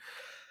real, and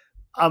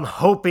I'm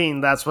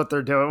hoping that's what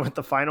they're doing with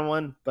the final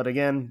one, but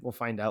again, we'll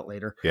find out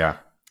later. Yeah.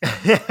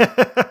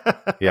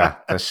 Yeah,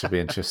 that should be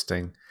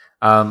interesting.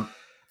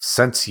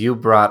 Since you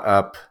brought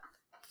up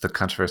the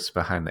controversy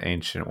behind the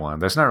Ancient One,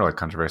 there's not really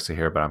controversy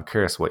here, but I'm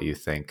curious what you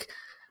think.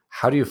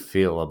 How do you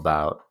feel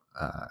about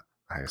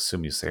I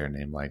assume you say her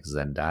name like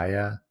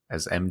Zendaya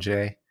as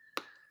MJ?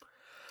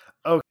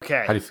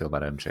 Okay. How do you feel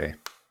about MJ?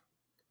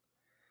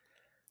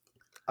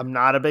 I'm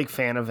not a big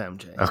fan of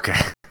MJ. Okay.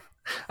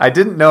 I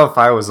didn't know if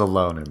I was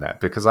alone in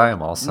that, because I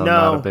am also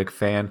not a big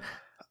fan.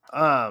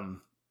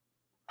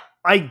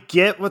 I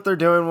get what they're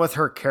doing with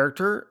her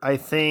character. I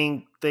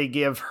think they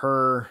give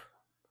her...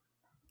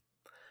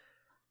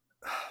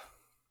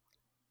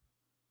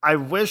 I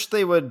wish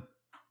they would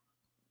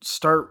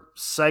start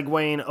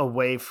segueing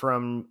away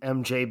from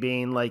MJ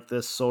being like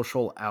this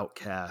social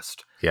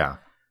outcast. Yeah.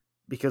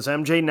 Because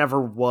MJ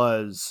never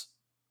was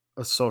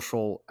a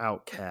social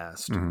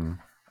outcast.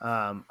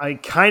 I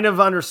kind of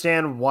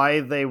understand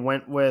why they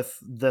went with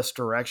this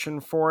direction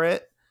for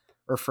it,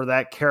 or for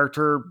that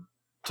character,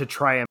 to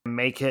try and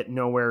make it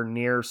nowhere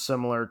near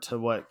similar to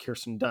what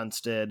Kirsten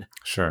Dunst did.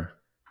 Sure.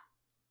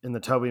 In the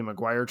Tobey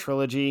Maguire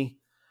trilogy.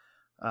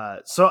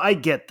 So I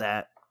get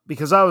that,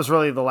 because that was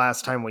really the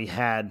last time we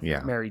had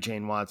Mary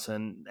Jane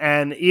Watson.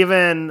 And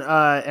even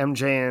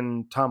MJ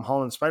and Tom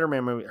Holland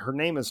Spider-Man movie, her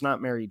name is not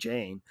Mary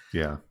Jane.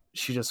 Yeah.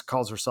 She just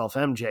calls herself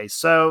MJ.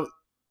 So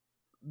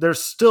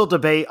there's still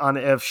debate on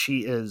if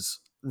she is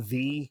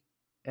the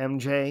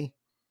MJ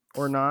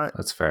or not.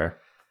 That's fair.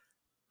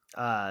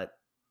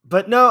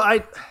 But no,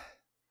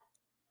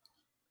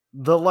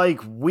 the like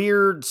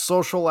weird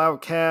social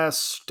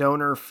outcast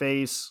stoner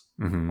face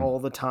all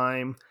the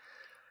time.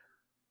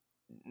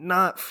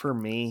 Not for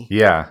me.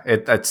 Yeah,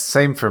 it's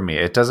same for me.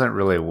 It doesn't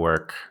really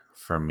work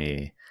for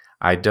me.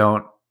 I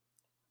don't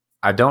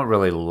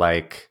really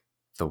like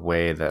the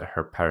way that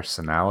her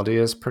personality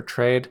is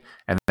portrayed,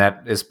 and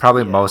that is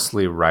probably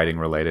mostly writing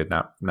related,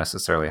 not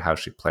necessarily how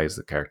she plays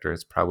the character.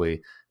 It's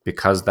probably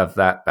because of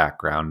that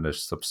background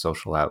as some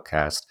social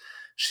outcast.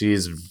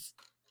 She's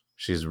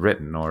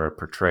written or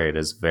portrayed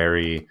as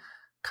very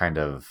kind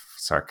of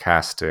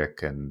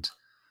sarcastic and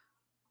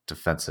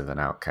defensive and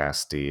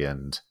outcasty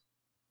and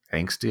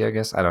angsty, I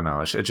guess. I don't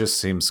know. It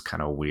just seems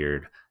kind of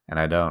weird, and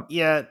I don't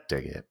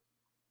dig it.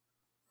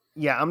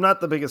 Yeah, I'm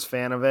not the biggest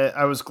fan of it.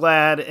 I was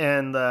glad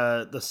in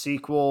the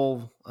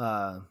sequel,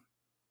 Far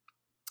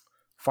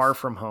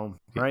From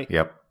Home, right?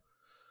 Yep.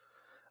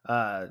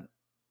 That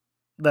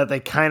they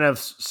kind of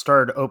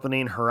started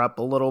opening her up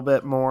a little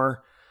bit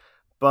more,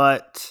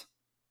 but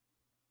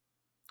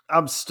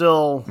I'm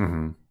still,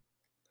 and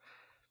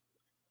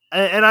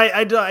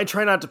I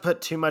try not to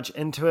put too much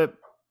into it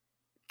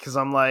because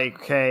I'm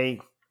like, okay,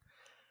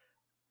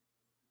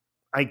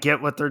 I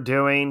get what they're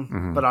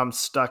doing, but I'm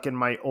stuck in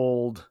my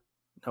old.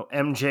 No,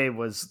 MJ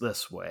was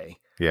this way.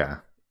 Yeah.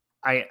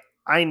 I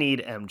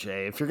need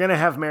MJ. If you're going to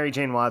have Mary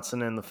Jane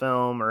Watson in the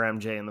film or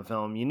MJ in the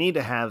film, you need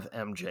to have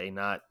MJ,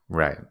 not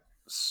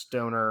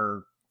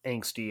stoner,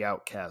 angsty,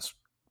 outcast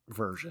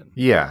version.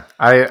 Yeah.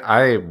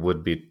 I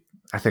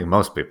think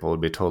most people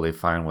would be totally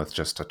fine with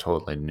just a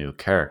totally new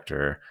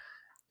character.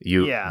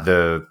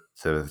 The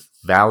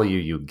value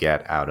you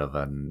get out of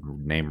a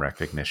name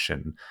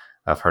recognition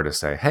of her to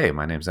say, hey,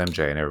 my name's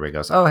MJ, and everybody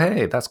goes, oh,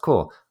 hey, that's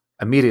cool.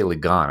 Immediately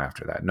gone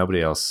after that.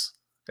 Nobody else.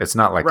 It's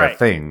not like a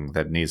thing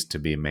that needs to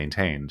be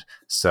maintained.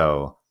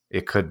 So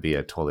it could be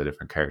a totally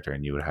different character,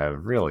 and you would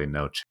have really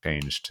no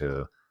change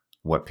to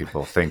what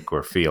people think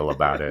or feel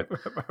about it,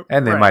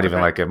 and they might even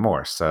like it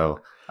more. So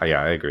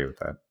yeah, I agree with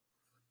that.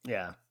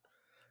 Yeah,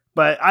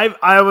 but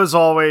I was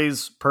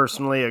always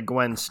personally a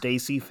Gwen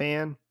Stacy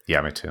fan.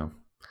 Yeah, me too.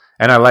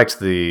 And I liked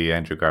the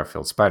Andrew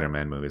Garfield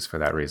Spider-Man movies for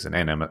that reason,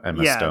 and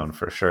Emma Stone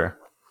for sure.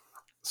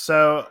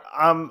 So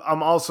I'm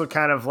also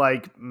kind of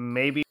like,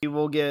 maybe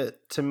we'll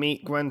get to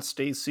meet Gwen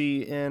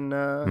Stacy in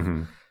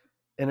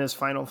his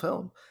final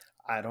film.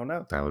 I don't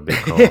know. That would be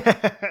cool.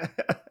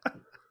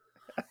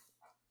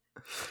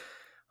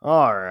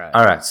 All right.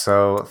 All right.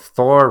 So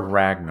Thor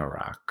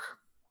Ragnarok.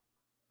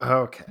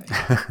 Okay.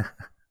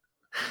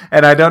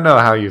 And I don't know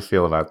how you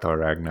feel about Thor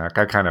Ragnarok.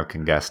 I kind of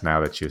can guess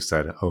now that you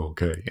said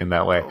okay in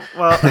that way.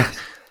 Well,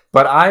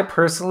 but I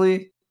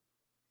personally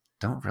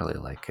don't really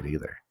like it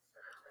either.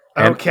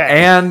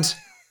 Okay. And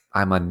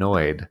I'm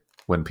annoyed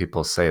when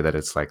people say that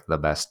it's like the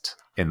best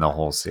in the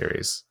whole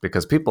series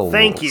because people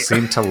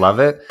seem to love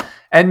it.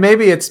 And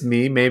maybe it's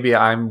me. Maybe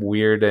I'm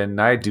weird and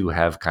I do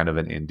have kind of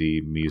an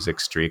indie music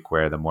streak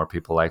where the more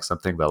people like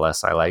something, the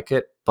less I like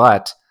it.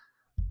 But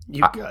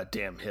you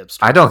goddamn hipster.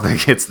 I don't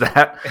think it's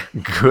that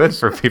good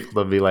for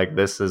people to be like,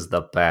 this is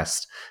the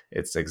best.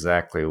 It's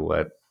exactly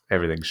what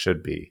everything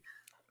should be.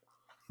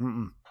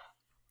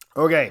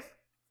 Okay.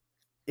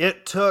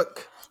 It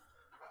took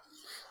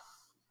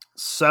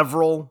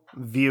several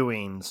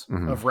viewings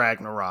of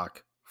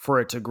Ragnarok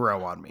for it to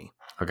grow on me.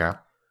 Okay.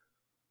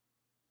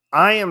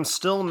 I am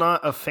still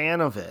not a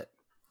fan of it.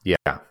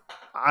 Yeah.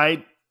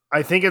 I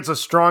think it's a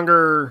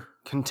stronger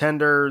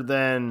contender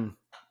than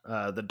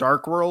the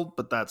Dark World,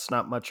 but that's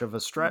not much of a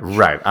stretch.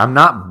 Right. I'm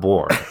not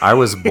bored. I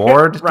was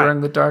bored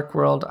during the Dark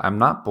World. I'm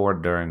not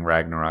bored during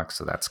Ragnarok,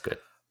 so that's good.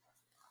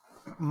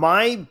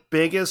 My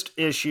biggest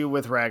issue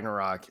with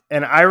Ragnarok,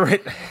 and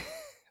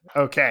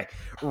okay,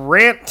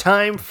 rant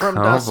time from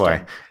Dustin. Oh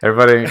boy.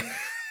 Everybody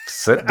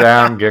sit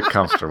down, get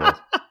comfortable.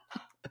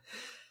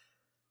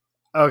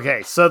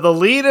 Okay, so the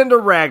lead into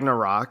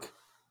Ragnarok,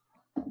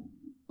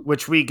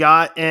 which we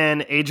got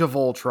in Age of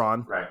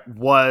Ultron,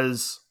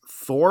 was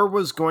Thor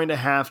was going to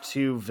have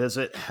to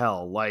visit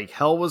Hell. Like,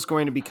 Hell was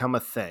going to become a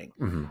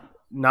thing.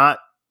 Not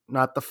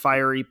the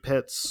fiery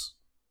pits,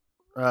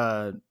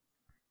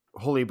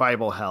 Holy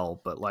Bible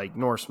Hell, but like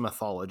Norse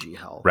mythology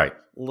Hell. Right.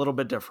 A little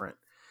bit different.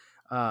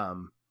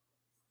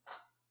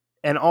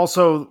 And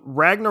also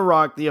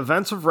Ragnarok, the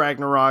events of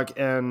Ragnarok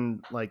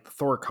and like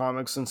Thor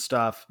comics and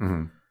stuff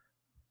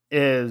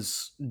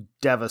is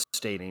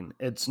devastating.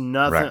 It's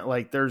nothing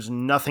like there's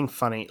nothing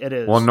funny. It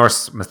is. Well,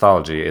 Norse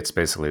mythology, it's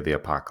basically the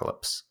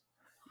apocalypse.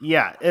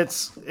 Yeah,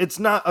 it's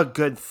not a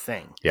good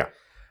thing. Yeah.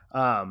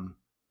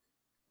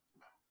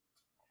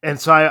 And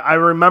so I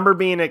remember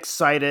being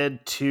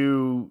excited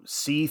to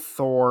see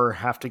Thor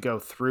have to go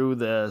through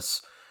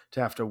this,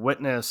 to have to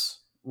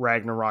witness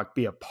Ragnarok,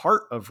 be a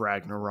part of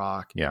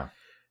Ragnarok. Yeah.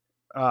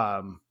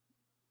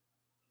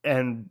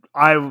 And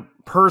I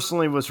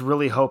personally was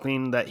really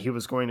hoping that he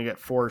was going to get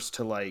forced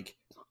to like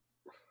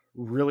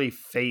really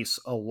face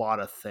a lot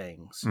of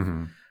things.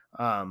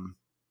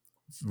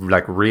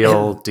 Like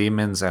real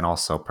demons and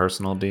also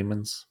personal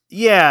demons.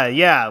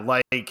 Yeah.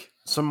 Like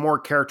some more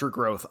character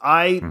growth.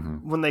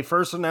 When they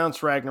first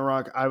announced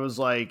Ragnarok, I was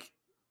like,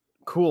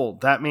 cool,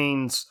 that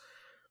means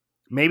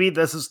maybe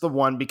this is the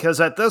one, because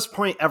at this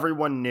point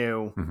everyone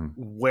knew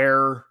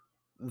where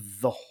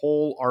the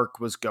whole arc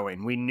was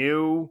going. We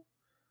knew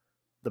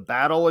the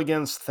battle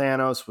against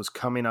Thanos was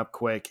coming up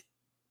quick,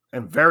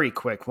 and very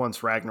quick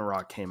once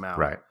Ragnarok came out.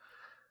 Right.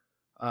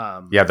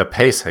 The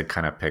pace had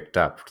kind of picked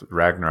up.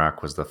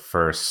 Ragnarok was the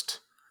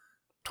first.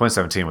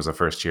 2017 was the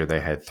first year they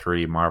had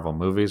 3 Marvel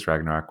movies.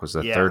 Ragnarok was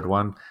the third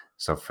one.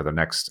 So for the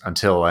next,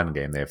 until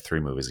Endgame, they have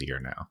 3 movies a year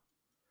now.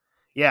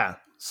 Yeah.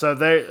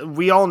 So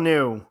we all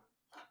knew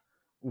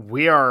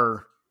we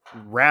are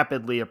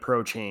rapidly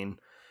approaching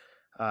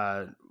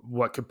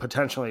what could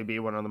potentially be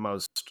one of the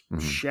most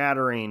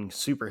shattering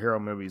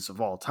superhero movies of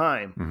all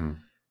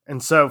time.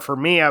 And so for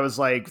me, I was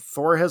like,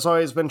 Thor has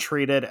always been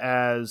treated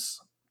as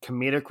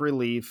comedic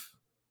relief,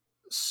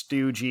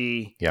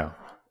 stoogey. Yeah.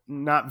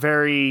 Not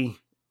very...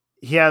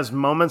 He has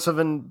moments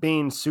of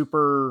being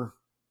super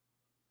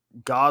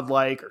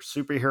godlike or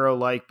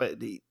superhero-like, but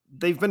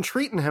they've been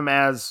treating him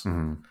as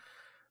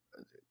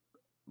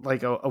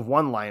like a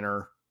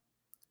one-liner.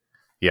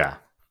 Yeah.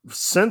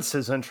 Since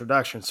his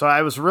introduction. So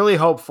I was really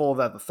hopeful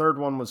that the third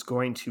one was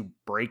going to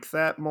break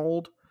that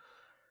mold.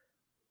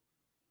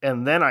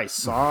 And then I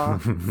saw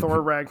Thor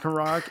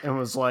Ragnarok and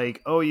was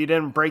like, oh, you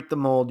didn't break the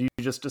mold. You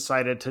just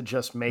decided to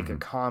just make a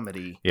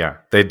comedy. Yeah.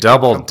 They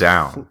doubled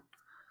down.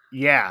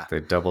 Yeah. They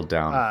doubled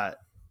down.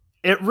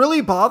 It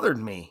really bothered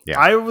me. Yeah.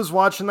 I was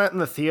watching that in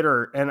the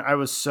theater and I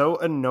was so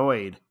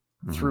annoyed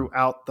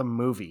throughout the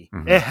movie.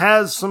 It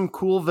has some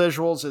cool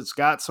visuals. It's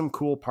got some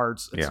cool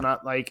parts. It's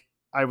not like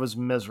I was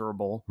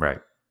miserable. Right.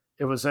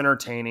 It was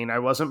entertaining. I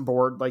wasn't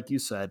bored, like you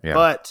said, Yeah.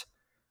 but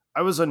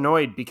I was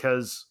annoyed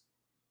because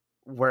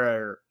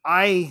where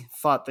I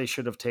thought they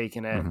should have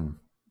taken it,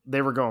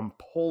 they were going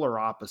polar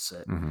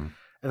opposite.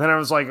 And then I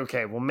was like,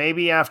 okay, well,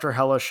 maybe after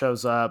Hela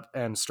shows up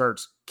and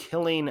starts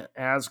killing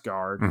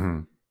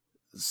Asgard,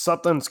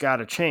 something's got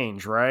to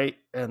change, right?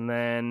 And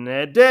then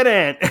it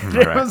didn't.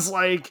 It was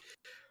like,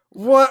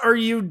 what are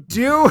you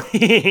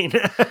doing?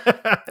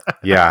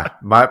 Yeah,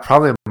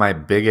 probably my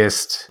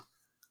biggest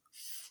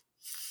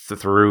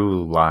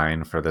through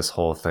line for this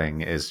whole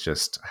thing is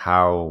just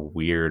how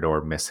weird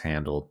or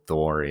mishandled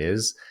Thor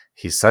is.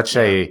 He's such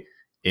a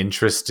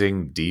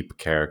interesting, deep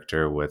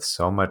character with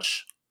so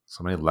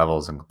many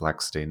levels and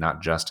complexity,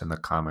 not just in the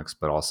comics,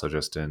 but also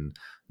just in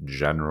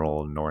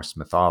general Norse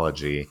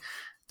mythology,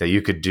 that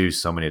you could do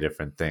so many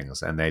different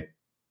things. And they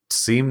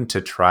seem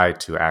to try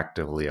to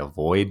actively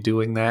avoid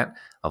doing that,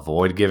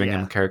 avoid giving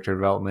him character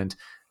development,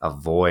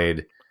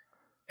 avoid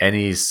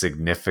any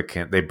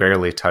significant... They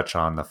barely touch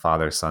on the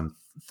father-son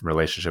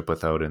relationship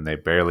with Odin. They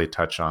barely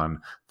touch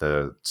on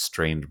the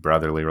strained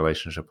brotherly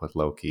relationship with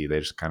Loki. They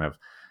just kind of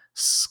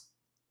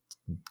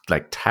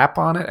like tap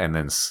on it and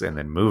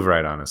then move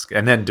right on it,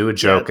 and then do a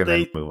joke and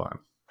then move on.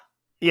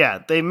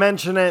 Yeah, they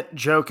mention it,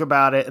 joke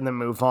about it, and then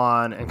move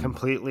on and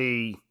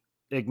completely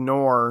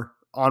ignore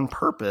on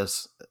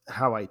purpose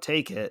how I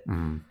take it,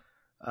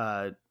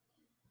 the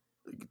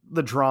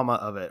drama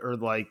of it, or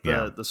like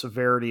the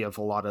severity of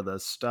a lot of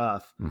this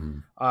stuff.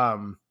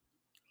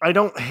 I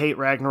don't hate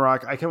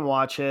Ragnarok. I can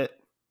watch it.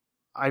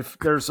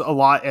 There's a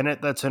lot in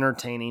it that's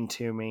entertaining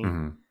to me,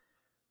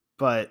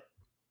 but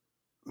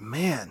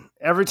man,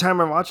 every time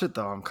I watch it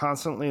though, I'm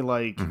constantly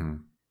like,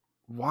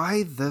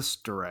 why this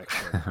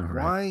direction?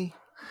 Why?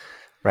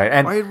 Right.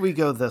 And why did we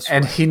go this way?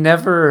 And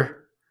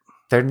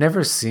there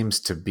never seems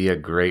to be a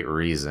great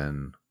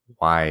reason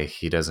why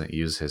he doesn't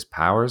use his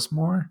powers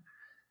more.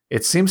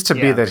 It seems to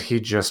be that he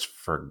just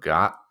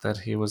forgot that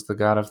he was the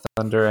god of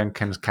thunder and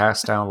can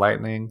cast down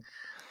lightning,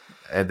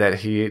 and that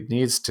he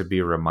needs to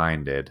be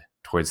reminded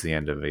towards the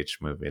end of each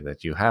movie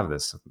that you have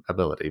this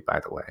ability, by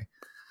the way.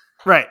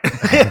 Right.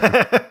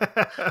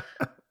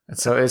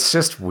 So it's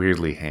just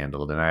weirdly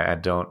handled, and I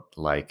don't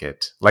like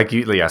it. Like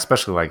you,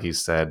 especially like you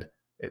said,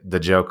 the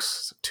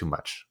jokes, too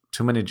much.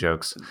 Too many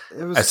jokes.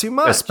 It was too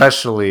much.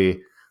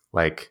 Especially,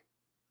 like,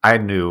 I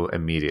knew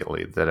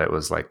immediately that it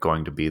was like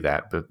going to be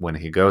that. But when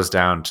he goes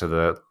down to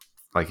the,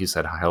 like you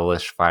said,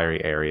 hellish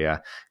fiery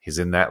area, he's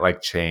in that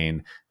like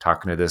chain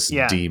talking to this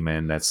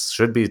demon that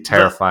should be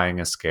terrifying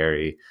and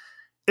scary.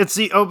 It's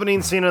the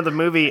opening scene of the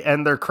movie,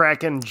 and they're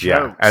cracking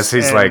jokes. Yeah, as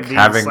he's like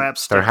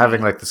they're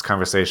having like this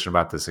conversation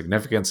about the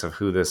significance of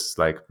who this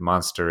like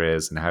monster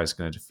is and how he's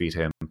going to defeat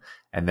him.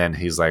 And then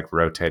he's like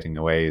rotating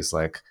away. He's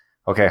like,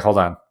 okay, hold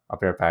on, I'll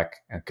be right back,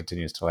 and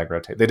continues to like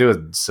rotate. They do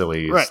a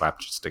silly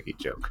slapsticky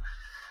joke,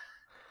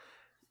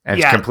 and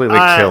it completely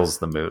kills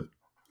the mood.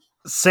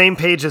 Same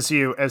page as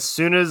you. As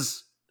soon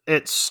as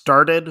it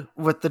started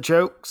with the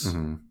jokes,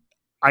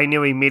 I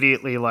knew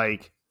immediately,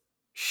 like,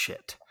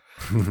 shit.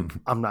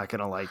 I'm not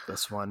gonna like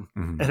this one.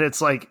 And it's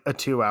like a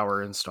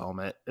 2-hour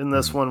installment, and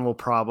this one will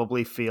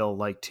probably feel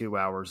like 2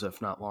 hours,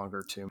 if not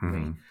longer, to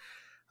me.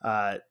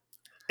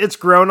 It's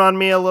grown on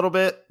me a little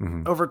bit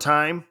over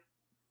time.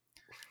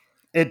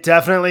 It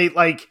definitely,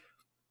 like,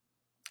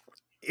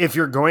 if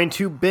you're going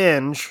to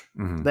binge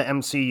the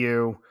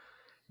MCU,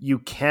 you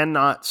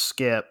cannot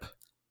skip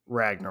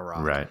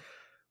Ragnarok, Right.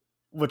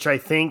 which I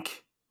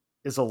think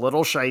is a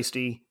little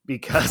shisty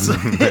because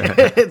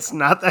it's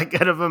not that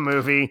good of a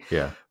movie.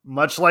 Yeah.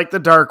 Much like The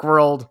Dark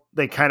World,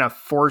 they kind of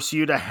force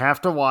you to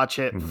have to watch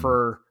it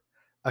for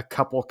a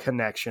couple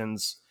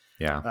connections.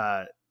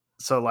 Yeah.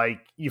 So like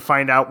you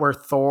find out where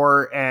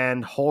Thor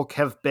and Hulk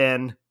have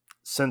been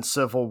since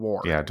Civil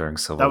War. Yeah, during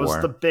Civil That was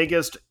War. that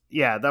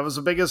was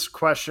the biggest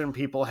question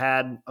people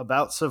had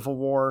about Civil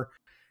War.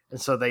 And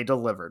so they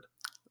delivered.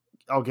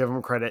 I'll give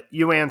them credit.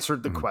 You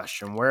answered the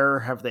question. Where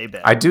have they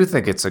been? I do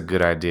think it's a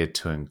good idea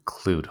to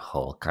include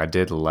Hulk. I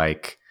did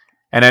like,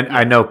 and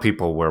I know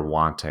people were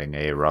wanting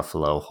a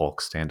Ruffalo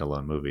Hulk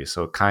standalone movie,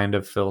 so it kind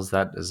of fills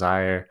that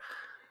desire.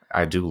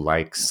 I do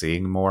like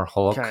seeing more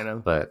Hulk, Kind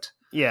of. but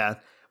Yeah.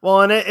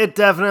 Well, and it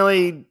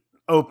definitely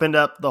opened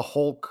up the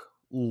Hulk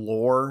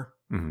lore.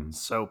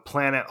 So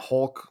Planet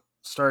Hulk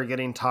started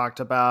getting talked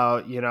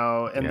about, in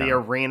the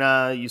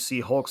arena. You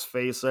see Hulk's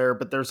face there,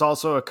 but there's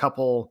also a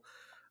couple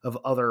of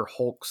other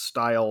Hulk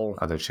style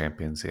other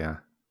champions, yeah.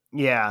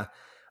 Yeah.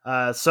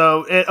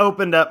 So it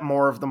opened up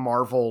more of the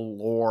Marvel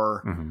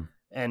lore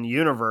and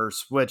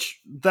universe, which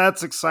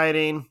that's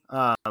exciting.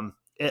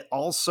 It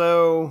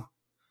also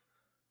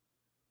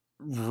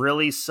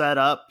really set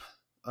up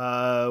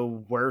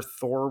where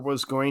Thor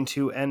was going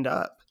to end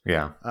up.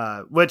 Yeah.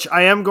 Which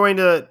I am going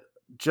to,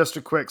 just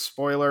a quick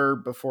spoiler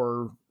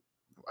before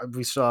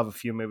we still have a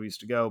few movies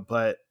to go,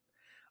 but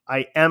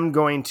I am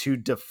going to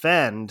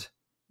defend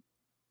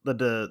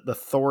the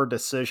Thor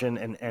decision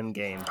in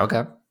Endgame.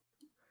 Okay.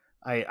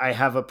 I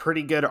have a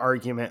pretty good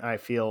argument, I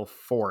feel,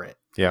 for it.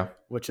 Yeah.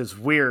 Which is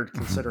weird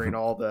considering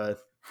all the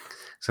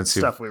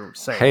stuff we were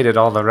saying. Hated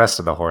all the rest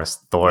of the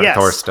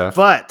Thor stuff.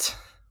 But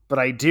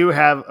I do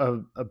have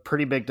a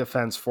pretty big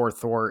defense for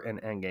Thor in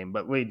Endgame.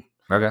 But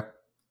okay.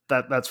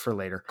 That's for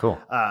later.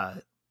 Cool.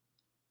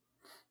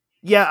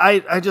 Yeah,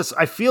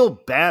 I feel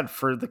bad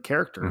for the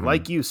character.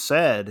 Like you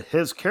said,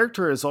 his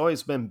character has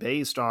always been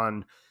based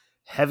on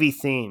heavy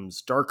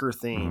themes, darker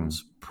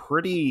themes,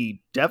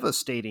 pretty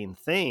devastating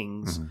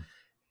things.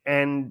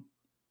 And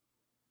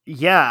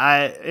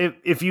yeah,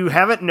 if you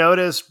haven't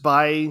noticed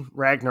by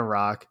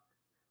Ragnarok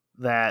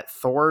that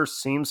Thor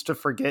seems to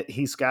forget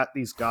he's got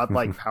these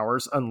godlike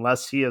powers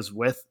unless he is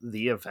with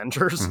the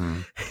Avengers,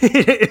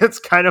 it's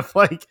kind of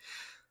like,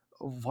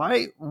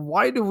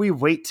 why do we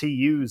wait to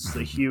use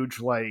the huge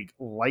like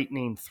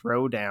lightning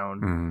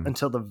throwdown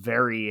until the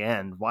very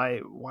end?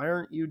 Why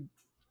aren't you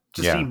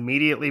just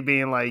immediately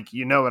being like,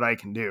 you know what I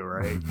can do,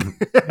 right?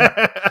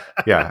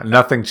 Yeah,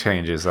 nothing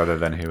changes other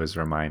than he was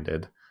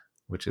reminded,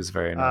 which is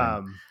very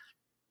annoying.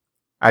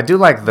 I do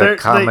like the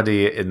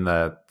comedy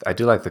I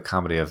do like the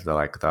comedy of the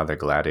other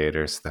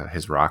gladiators,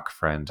 his rock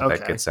friend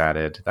that gets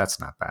added. That's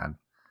not bad.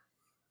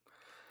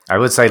 I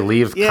would say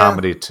leave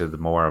comedy to the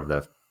more of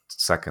the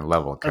second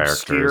level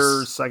characters.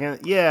 Obscure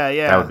second. Yeah.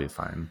 That would be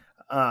fine.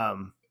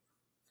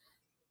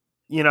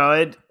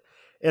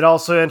 It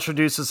also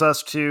introduces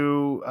us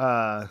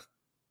to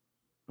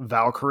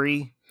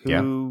Valkyrie,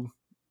 who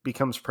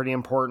becomes pretty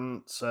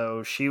important.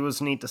 So she was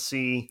neat to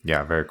see.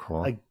 Yeah, very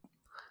cool.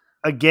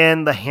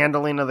 Again, the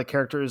handling of the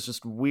character is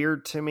just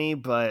weird to me,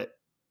 but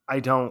I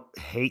don't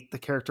hate the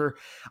character.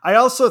 I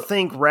also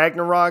think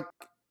Ragnarok,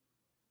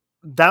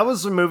 that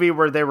was a movie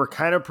where they were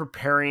kind of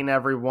preparing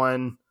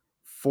everyone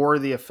for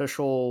the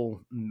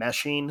official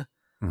meshing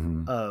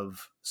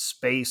of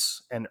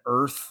space and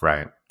Earth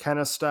kind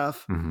of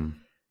stuff. And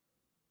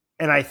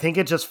I think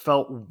it just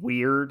felt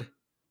weird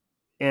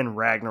in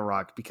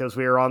Ragnarok because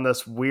we were on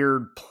this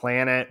weird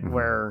planet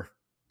where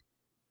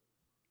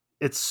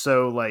it's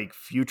so like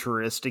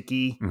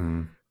futuristic-y.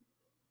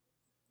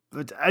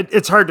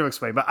 It's hard to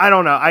explain, but I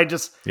don't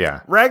know.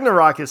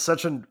 Ragnarok is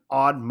such an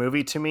odd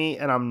movie to me,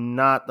 and I'm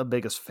not the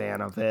biggest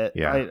fan of it.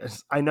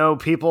 I know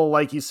people,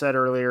 like you said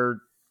earlier,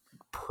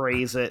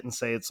 praise it and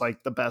say it's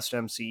like the best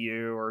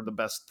MCU or the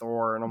best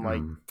Thor, and I'm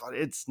like, but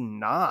it's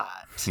not.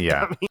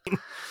 I mean,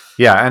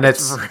 and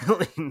it's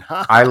really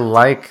not. I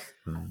like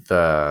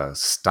the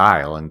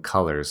style and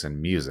colors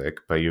and music,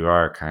 but you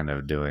are kind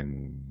of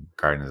doing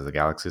Guardians of the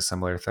Galaxy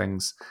similar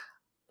things.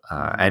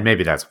 And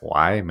maybe that's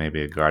why.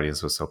 Maybe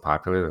Guardians was so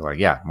popular. They're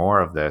like, more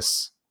of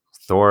this.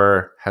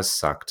 Thor has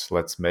sucked.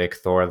 Let's make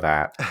Thor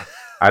that.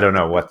 I don't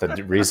know what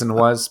the reason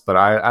was, but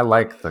I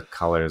like the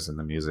colors and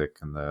the music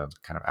and the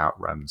kind of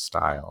outrun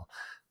style.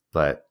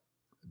 But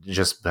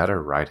just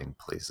better writing,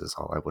 please, is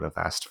all I would have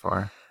asked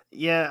for.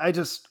 Yeah,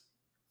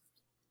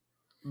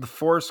 the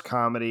forced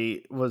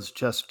comedy was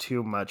just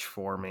too much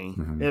for me.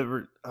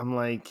 I'm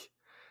like,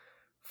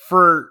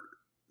 for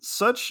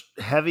such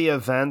heavy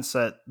events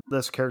that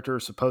this character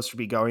is supposed to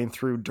be going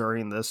through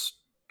during this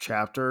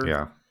chapter.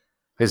 Yeah.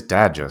 His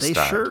dad just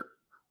died.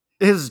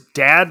 His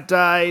dad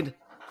died.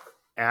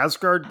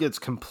 Asgard gets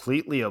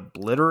completely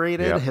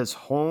obliterated. Yep. His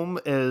home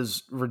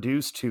is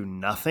reduced to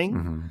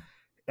nothing.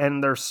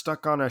 And they're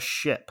stuck on a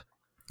ship.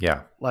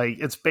 Yeah. Like,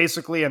 it's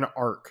basically an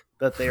ark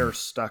that they are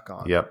stuck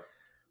on. Yep.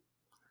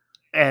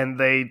 And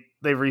they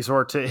they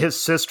resort to his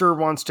sister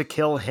wants to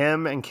kill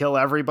him and kill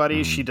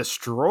everybody. She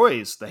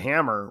destroys the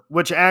hammer,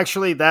 which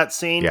actually that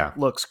scene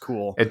looks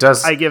cool. It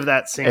does. I give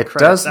that scene it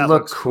credit. does that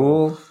look looks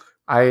cool.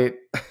 It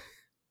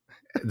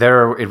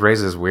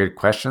raises weird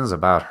questions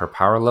about her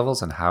power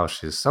levels and how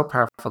she's so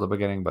powerful at the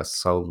beginning but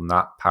so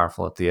not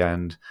powerful at the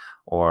end,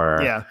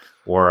 or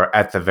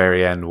at the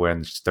very end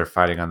when they're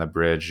fighting on the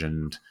bridge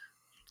and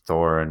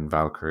Thor and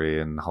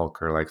Valkyrie and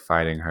Hulk are like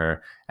fighting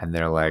her, and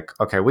they're like,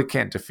 okay, we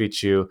can't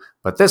defeat you,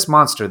 but this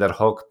monster that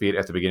Hulk beat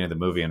at the beginning of the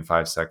movie in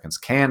 5 seconds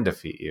can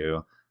defeat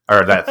you,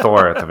 or that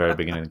Thor at the very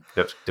beginning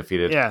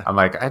defeated. I'm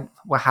like,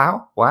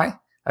 how? Why?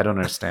 I don't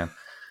understand.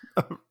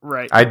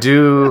 Right. I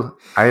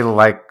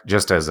like,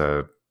 just as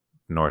a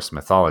Norse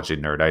mythology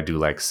nerd, I do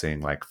like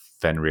seeing like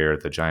Fenrir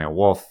the giant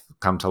wolf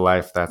come to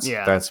life.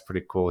 That's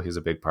pretty cool. He's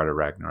a big part of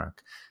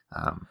Ragnarok.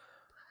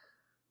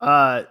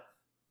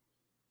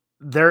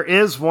 There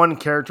is one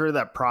character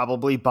that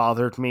probably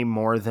bothered me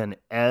more than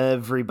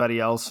everybody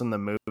else in the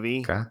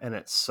movie, and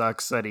it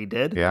sucks that he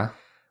did. Yeah.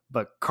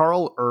 But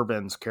Carl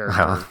Urban's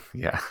character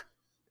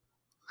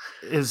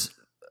is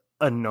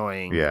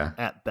annoying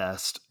at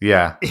best.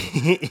 Yeah.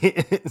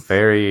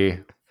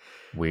 Very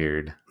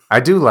weird. I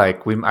do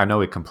like, I know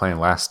we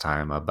complained last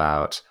time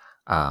about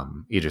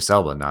Idris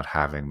Elba not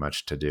having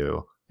much to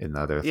do in the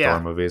other Thor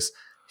movies.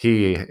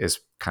 He is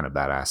kind of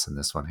badass in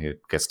this one. He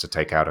gets to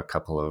take out a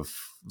couple of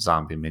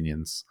zombie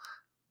minions.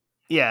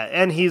 Yeah,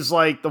 and he's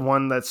like the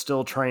one that's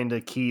still trying to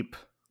keep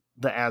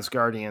the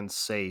Asgardians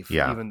safe,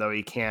 even though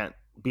he can't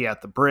be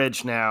at the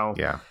bridge now.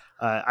 Yeah.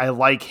 I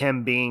like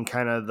him being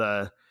kind of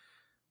the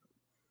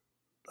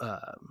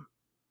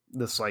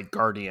this like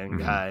guardian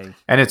guy,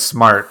 and it's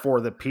smart for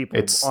the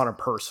people on a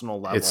personal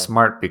level. It's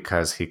smart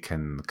because he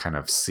can kind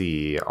of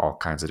see all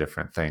kinds of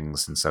different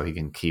things, and so he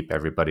can keep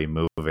everybody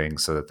moving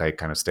so that they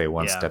kind of stay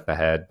one step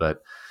ahead,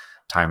 but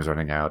time's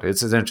running out.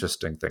 It's an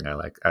interesting thing. I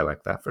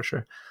like that for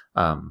sure.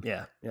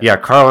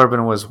 Carl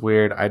Urban was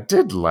weird. I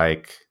did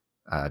like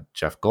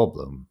Jeff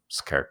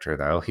Goldblum's character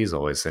though. He's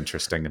always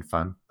interesting and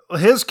fun.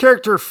 His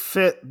character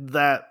fit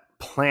that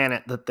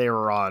planet that they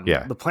were on.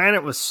 Yeah. The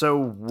planet was so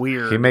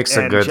weird. He makes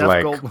a good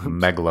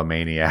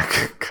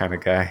megalomaniac kind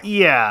of guy.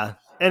 Yeah.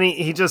 And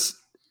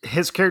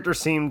his character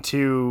seemed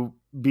to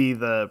be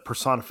the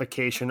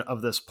personification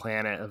of this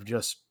planet of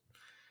just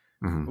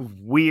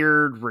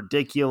weird,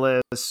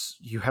 ridiculous.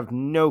 You have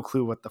no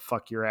clue what the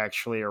fuck you're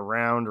actually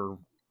around or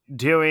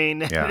doing.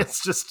 Yeah.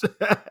 It's just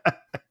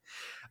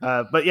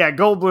but yeah,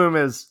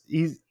 Goldblum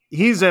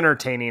he's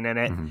entertaining in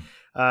it.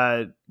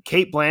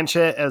 Cate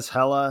Blanchett as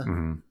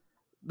Hela.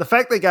 The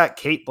fact they got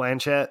Cate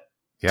Blanchett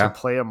to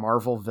play a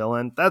Marvel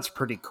villain, that's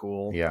pretty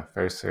cool. Yeah,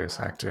 very serious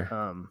actor.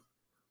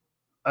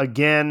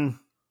 Again,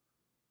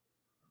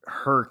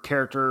 her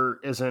character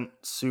isn't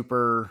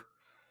super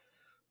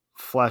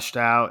fleshed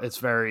out. It's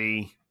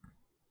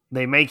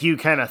they make you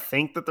kind of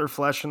think that they're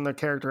fleshing the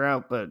character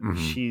out, but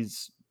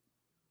she's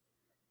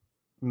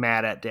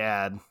mad at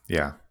Dad.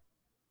 Yeah.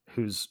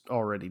 Who's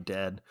already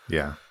dead.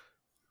 Yeah.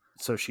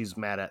 So she's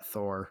mad at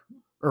Thor.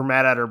 Or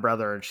mad at her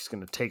brother, and she's going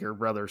to take her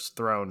brother's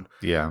throne.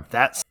 Yeah.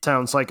 That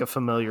sounds like a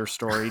familiar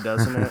story,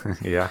 doesn't it?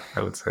 Yeah,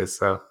 I would say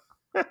so.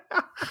 All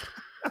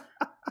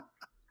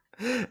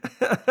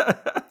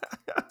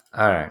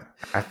right.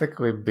 I think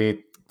we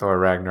beat Thor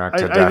Ragnarok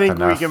to death enough. I think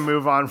we can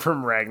move on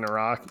from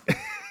Ragnarok.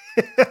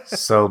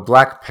 So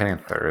Black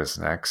Panther is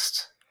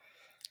next.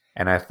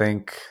 And I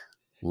think,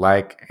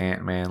 like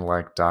Ant-Man,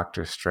 like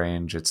Doctor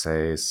Strange, it's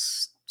a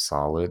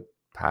solid,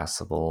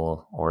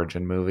 passable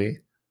origin movie.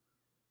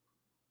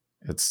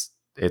 It's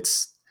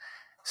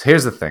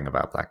here's the thing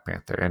about Black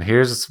Panther, and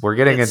we're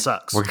getting it.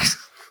 Sucks.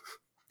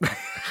 I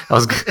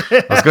was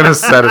gonna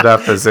set it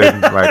up as in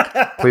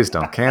like, please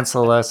don't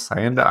cancel us.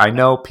 I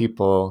know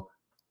people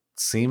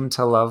seem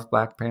to love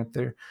Black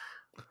Panther,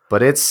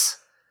 but it's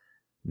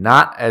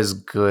not as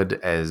good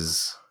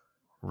as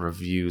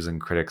reviews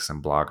and critics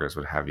and bloggers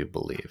would have you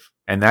believe.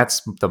 And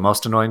that's the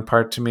most annoying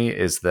part to me,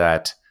 is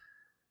that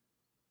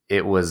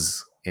it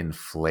was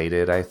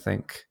inflated, I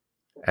think,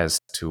 as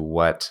to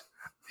what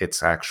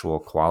its actual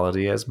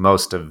quality is.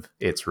 Most of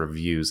its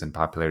reviews and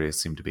popularity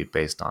seem to be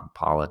based on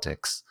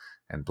politics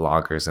and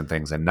bloggers and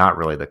things, and not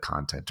really the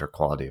content or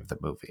quality of the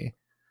movie.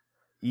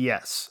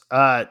 Yes.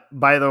 By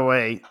the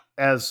way,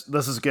 as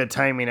this is good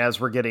timing as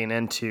we're getting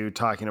into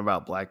talking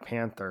about Black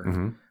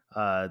Panther,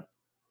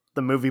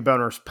 the Movie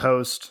Boners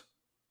post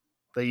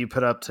that you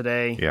put up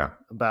today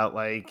about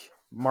like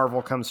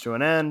Marvel comes to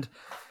an end,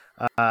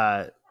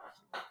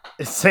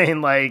 it's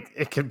saying like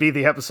it could be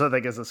the episode that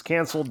gets us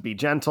canceled. Be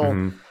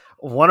gentle.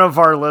 One of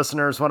our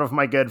listeners, one of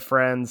my good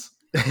friends,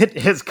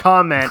 his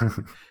comment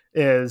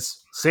is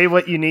say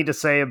what you need to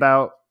say,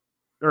 man,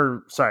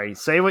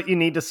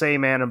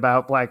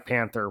 about Black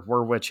Panther.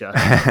 We're with you.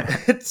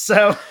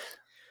 So,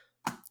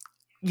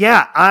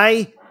 yeah,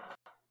 I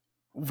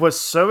was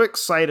so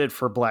excited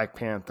for Black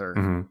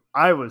Panther.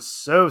 I was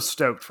so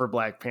stoked for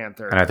Black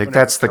Panther. And I think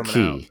that's the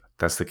key.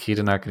 That's the key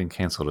to not getting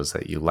canceled, is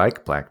that you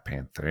like Black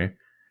Panther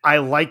I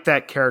like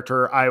that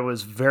character. I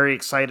was very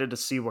excited to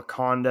see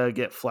Wakanda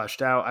get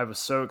fleshed out. I was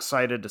so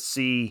excited to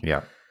see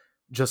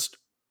just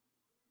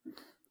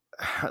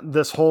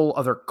this whole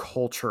other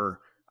culture.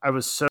 I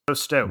was so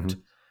stoked. Mm-hmm.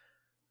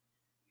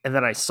 And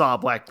then I saw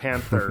Black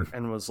Panther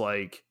and was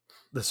like,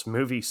 this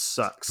movie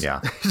sucks.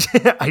 Yeah.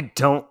 I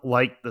don't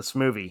like this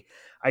movie.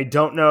 I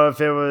don't know if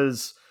it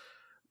was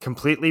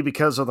completely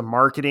because of the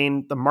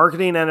marketing. The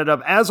marketing ended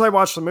up, as I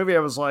watched the movie,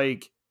 I was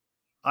like,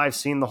 I've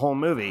seen the whole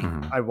movie.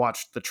 Mm-hmm. I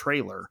watched the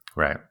trailer.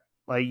 Right.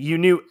 Like, you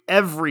knew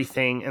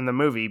everything in the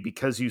movie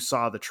because you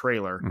saw the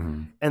trailer.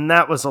 Mm-hmm. And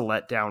that was a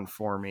letdown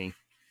for me.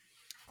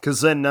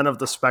 Because then none of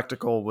the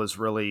spectacle was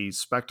really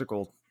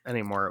spectacle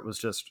anymore. It was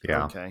just,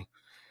 okay.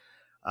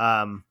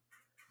 I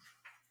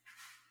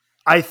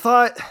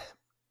thought,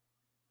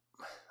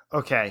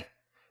 okay,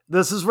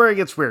 this is where it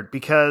gets weird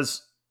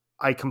because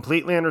I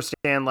completely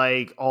understand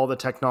like all the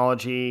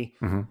technology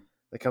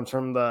that comes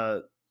from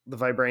the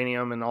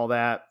vibranium and all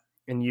that,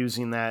 and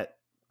using that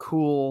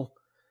cool.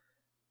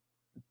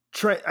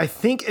 I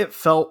think it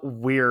felt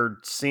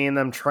weird seeing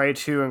them try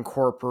to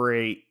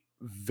incorporate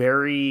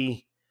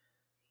very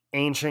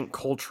ancient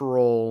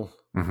cultural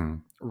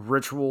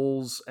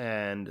rituals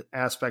and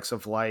aspects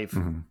of life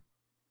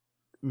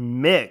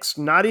mixed,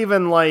 not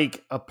even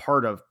like a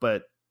part of,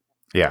 but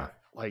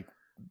like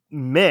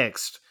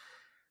mixed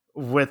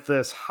with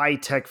this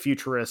high-tech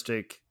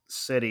futuristic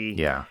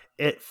city.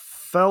 It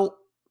felt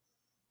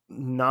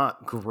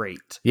not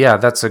great.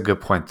 That's a good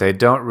point. They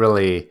don't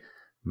really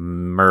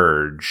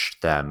merge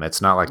them.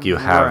 It's not like you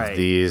have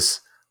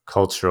these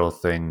cultural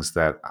things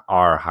that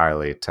are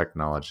highly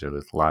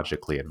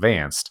technologically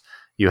advanced.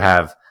 You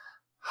have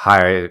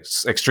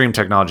extreme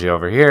technology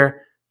over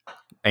here,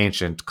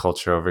 ancient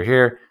culture over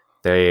here.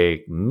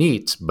 They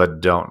meet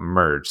but don't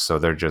merge, so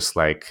they're just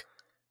like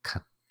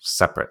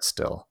separate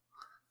still.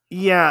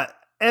 Yeah,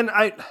 and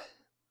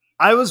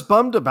I was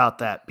bummed about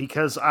that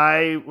because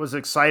I was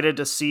excited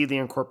to see the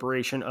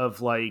incorporation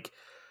of like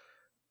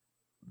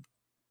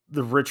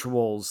the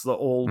rituals, the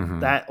old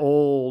that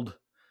old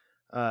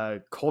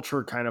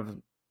culture kind of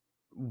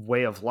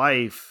way of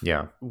life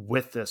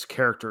with this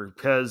character,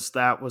 because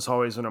that was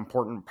always an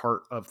important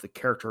part of the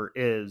character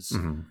is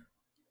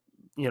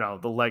you know,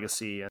 the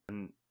legacy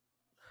and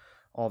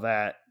all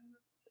that.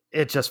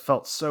 It just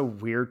felt so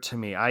weird to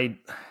me. I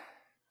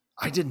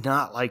did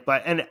not like,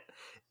 but and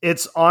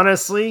it's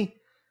honestly,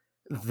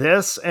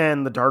 this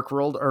and the Dark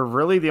World are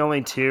really the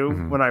only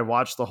two when I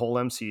watch the whole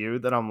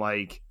MCU that I'm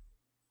like,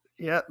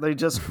 yeah, they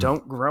just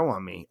don't grow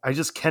on me. I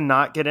just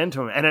cannot get into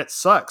them. And it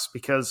sucks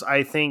because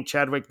I think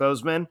Chadwick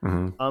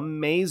Boseman,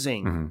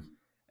 amazing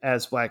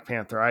as Black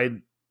Panther.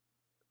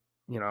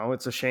 You know,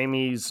 it's a shame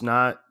he's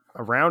not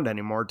around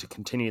anymore to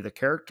continue the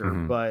character,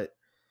 but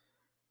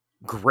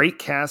great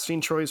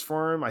casting choice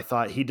for him. I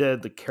thought he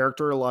did the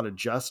character a lot of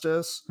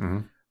justice.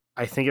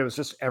 I think it was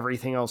just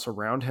everything else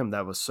around him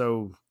that was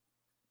so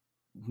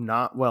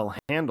not well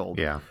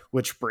handled.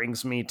 Which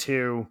brings me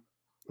to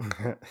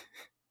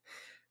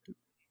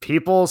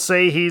people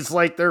say he's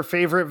like their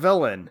favorite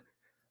villain.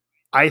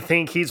 I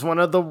think he's one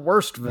of the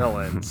worst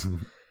villains.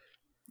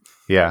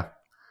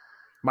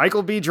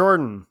 Michael B.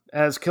 Jordan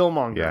as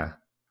Killmonger.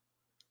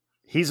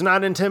 He's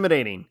not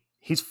intimidating.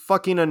 He's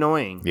fucking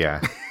annoying.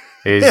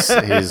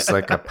 He's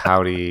like a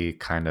pouty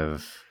kind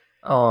of,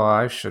 oh,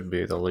 I should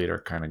be the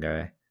leader kind of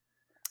guy.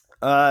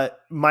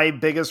 My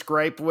biggest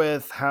gripe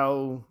with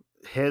how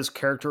his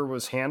character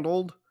was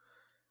handled,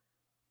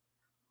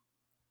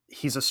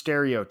 he's a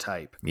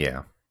stereotype.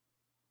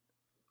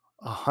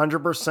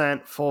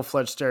 100%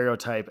 full-fledged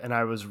stereotype, and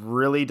I was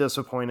really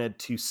disappointed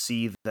to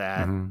see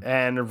that,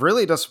 and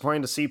really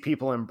disappointed to see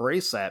people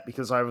embrace that,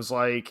 because I was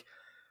like,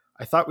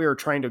 I thought we were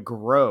trying to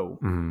grow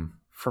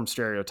from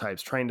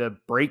stereotypes, trying to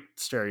break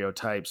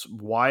stereotypes.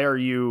 Why are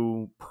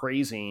you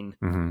praising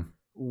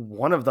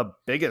one of the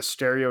biggest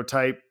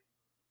stereotype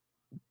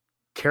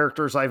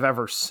characters I've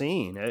ever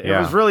seen? It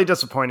was really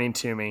disappointing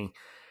to me,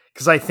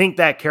 because I think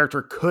that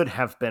character could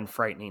have been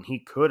frightening. He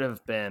could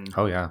have been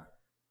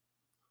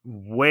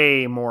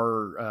way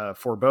more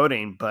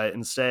foreboding, but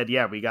instead,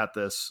 we got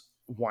this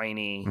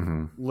whiny,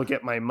 look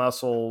at my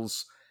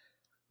muscles.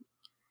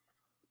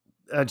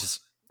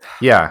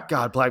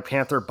 God, Black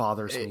Panther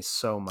bothers me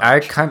so much. I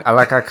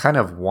kind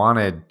of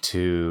wanted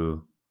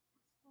to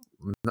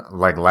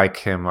like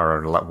him,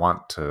 or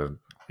want to.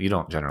 You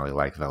don't generally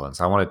like villains.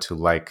 I wanted to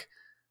like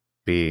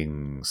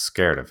being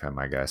scared of him,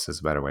 I guess is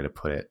a better way to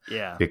put it.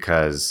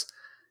 Because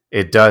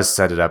it does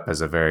set it up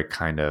as a very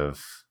kind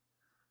of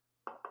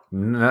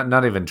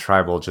not even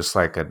tribal, just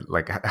like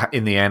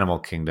in the animal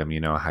kingdom, you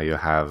know, how you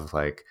have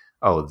like,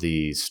 oh,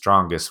 the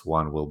strongest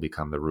one will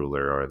become the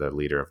ruler or the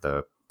leader of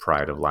the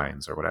pride of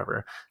lions or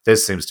whatever.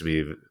 This seems to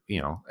be,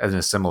 you know, in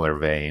a similar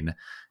vein,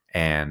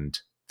 and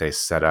they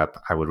set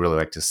up, I would really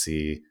like to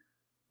see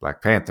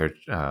Black Panther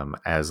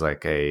as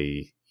like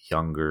a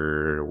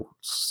younger,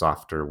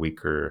 softer,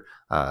 weaker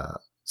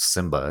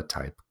Simba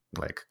type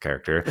like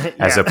character,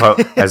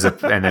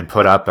 and then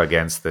put up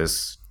against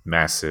this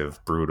massive,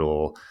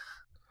 brutal,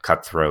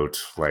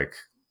 cutthroat, like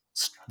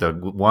the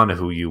one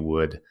who you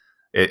would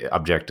it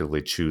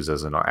objectively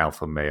chooses an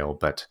alpha male,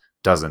 but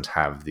doesn't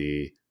have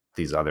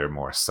these other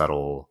more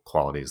subtle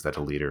qualities that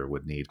a leader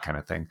would need, kind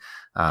of thing.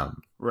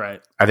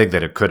 Right. I think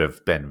that it could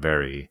have been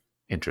very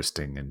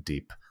interesting and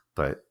deep,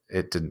 but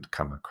it didn't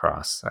come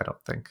across, I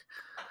don't think.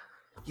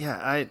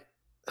 Yeah,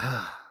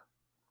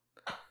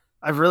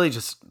 I really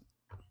just,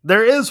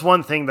 there is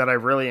one thing that I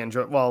really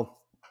enjoy. Well,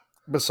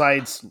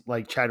 besides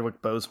like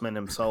Chadwick Boseman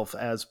himself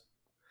as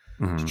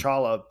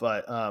T'Challa,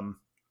 but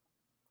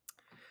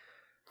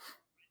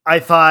I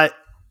thought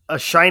a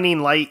shining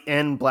light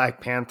in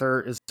Black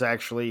Panther is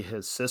actually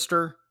his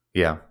sister.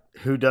 Yeah.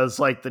 Who does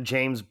like the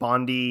James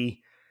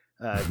Bondy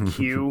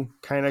Q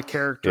kind of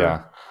character.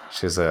 Yeah.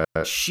 She's a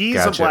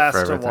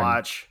blast to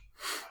watch.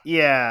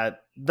 Yeah,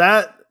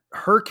 that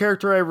her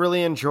character I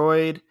really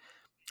enjoyed.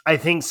 I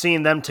think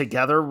seeing them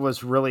together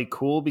was really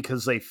cool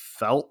because they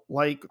felt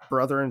like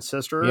brother and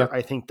sister. Yep.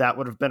 I think that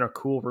would have been a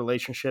cool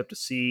relationship to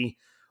see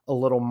a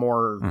little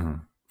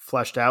more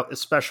fleshed out,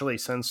 especially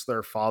since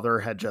their father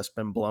had just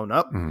been blown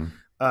up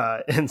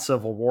in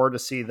Civil War, to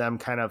see them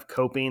kind of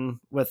coping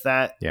with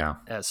that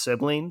as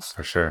siblings.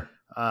 For sure.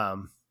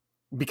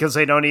 Because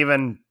they don't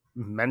even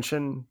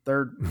mention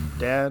their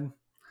dad.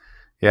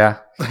 Yeah.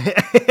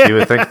 You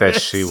would think that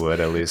she would,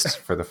 at least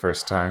for the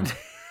first time.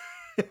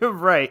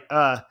 Right.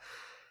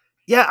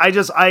 Yeah,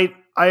 I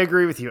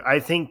agree with you. I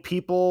think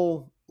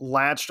people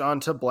latched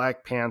onto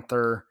Black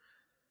Panther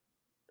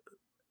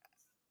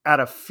out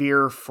of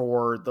fear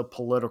for the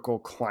political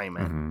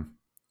climate.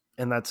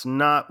 And that's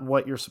not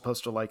what you're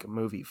supposed to like a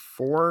movie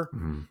for.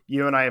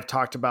 You and I have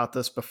talked about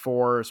this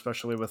before,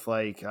 especially with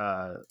like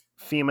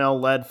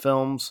female-led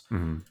films,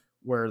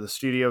 where the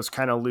studios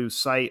kind of lose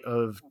sight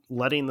of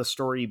letting the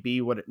story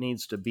be what it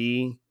needs to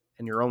be.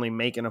 And you're only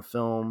making a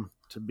film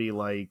to be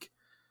like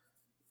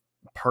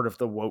part of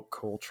the woke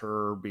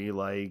culture, be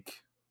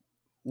like,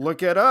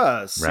 look at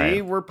us,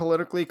 see, we're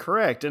politically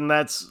correct. And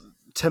that's,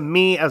 to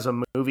me, as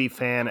a movie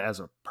fan, as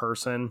a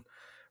person,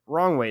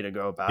 wrong way to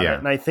go about it.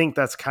 And I think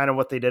that's kind of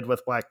what they did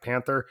with Black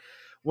Panther.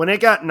 When it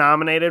got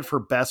nominated for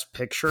Best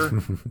Picture.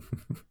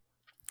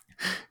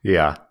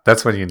 Yeah,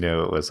 that's when you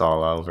knew it was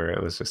all over.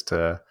 It was just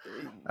a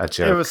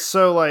joke. It was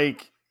so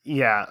like,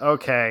 yeah,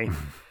 okay.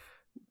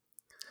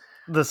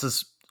 This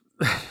is...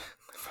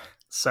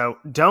 So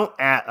don't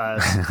at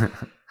us.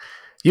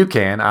 You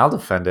can. I'll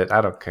defend it.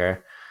 I don't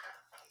care.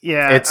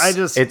 Yeah,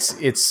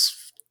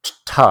 it's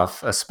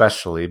tough,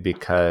 especially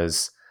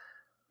because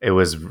it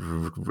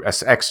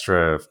was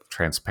extra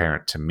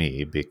transparent to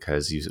me,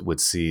 because you would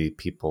see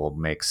people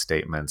make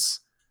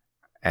statements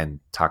and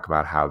talk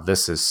about how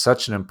this is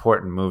such an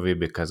important movie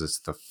because it's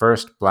the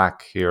first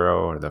Black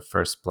hero or the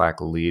first Black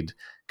lead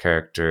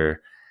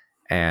character,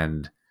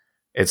 and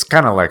it's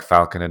kind of like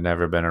Falcon had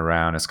never been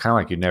around. It's kind of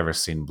like you've never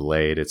seen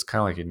Blade. It's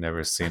kind of like you've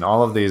never seen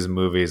all of these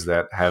movies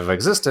that have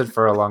existed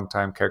for a long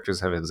time.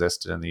 Characters have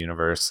existed in the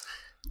universe.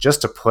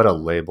 Just to put a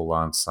label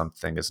on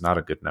something is not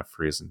a good enough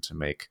reason to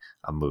make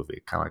a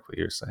movie, kind of like what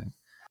you're saying.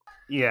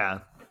 Yeah,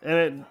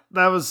 and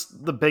that was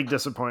the big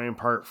disappointing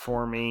part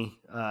for me,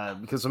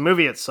 because the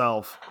movie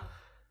itself,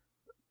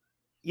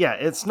 yeah,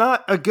 it's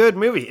not a good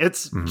movie.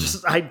 It's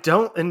just, I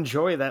don't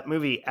enjoy that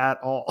movie at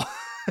all.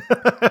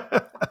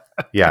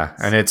 Yeah,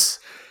 and it's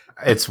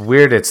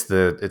weird. It's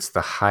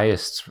the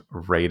highest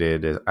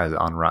rated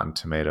on Rotten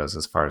Tomatoes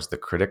as far as the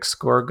critic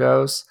score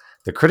goes.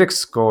 The critic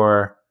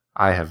score,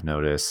 I have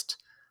noticed,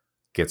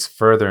 gets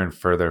further and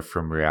further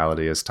from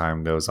reality as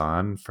time goes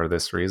on for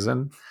this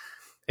reason.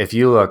 If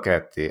you look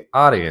at the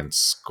audience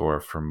score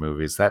for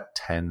movies, that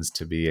tends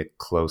to be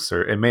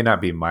closer. It may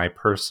not be my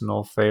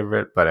personal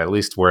favorite, but at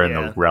least we're in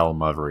the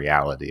realm of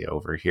reality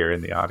over here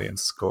in the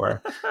audience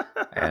score.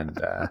 And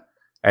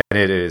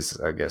it is,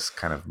 I guess,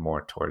 kind of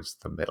more towards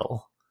the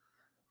middle.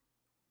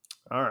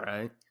 All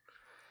right.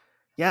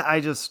 Yeah,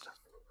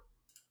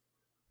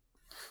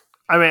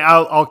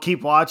 I'll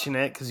keep watching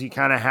it because you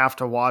kind of have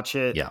to watch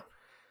it. Yeah.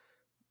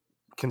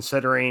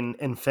 Considering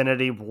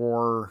Infinity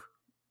War,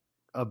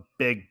 a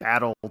big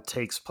battle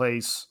takes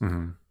place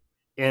in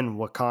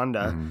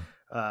Wakanda.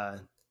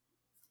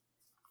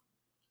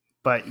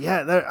 But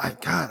yeah,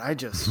 I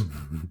just...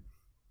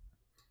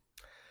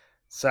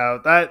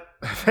 So that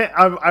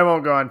I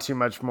won't go on too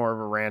much more of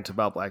a rant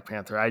about Black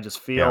Panther. I just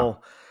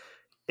feel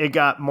it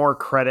got more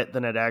credit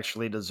than it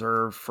actually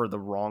deserved for the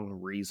wrong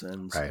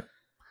reasons.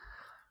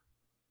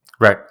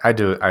 Right. I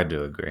do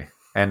agree.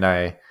 And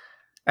I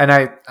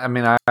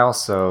mean,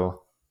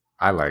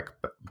 I like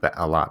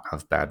a lot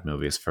of bad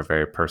movies for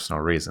very personal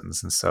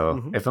reasons. And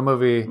so if a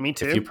movie,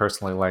 if you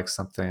personally like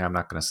something, I'm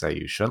not going to say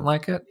you shouldn't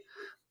like it,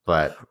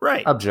 but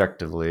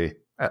objectively,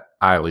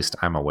 at least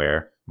I'm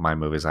aware my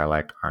movies I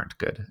like aren't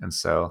good. And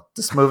so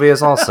this movie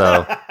is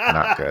also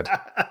not good.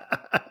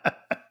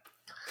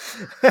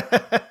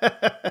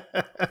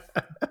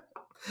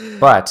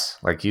 But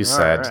like you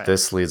said,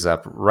 this leads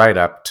right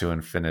up to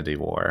Infinity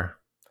War.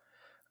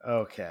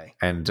 Okay.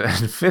 And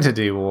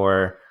Infinity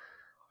War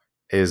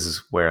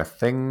is where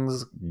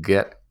things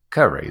get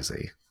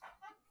crazy.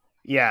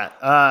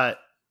 Yeah.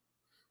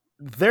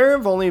 There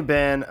have only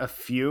been a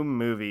few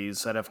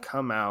movies that have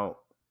come out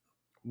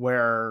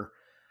where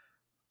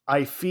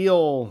I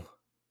feel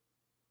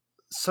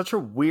such a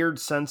weird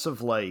sense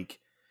of like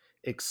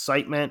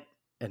excitement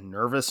and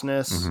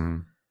nervousness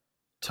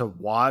to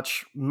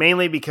watch,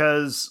 mainly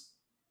because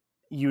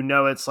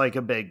it's like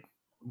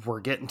we're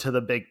getting to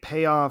the big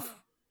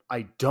payoff.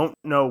 I don't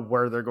know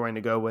where they're going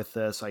to go with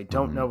this. I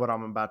don't know what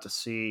I'm about to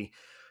see.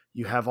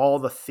 You have all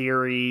the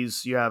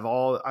theories, you have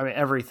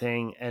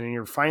everything, and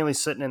you're finally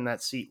sitting in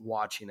that seat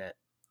watching it.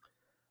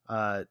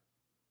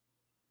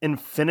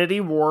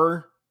 Infinity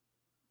War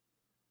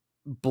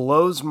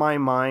blows my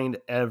mind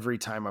every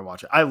time I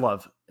watch it. I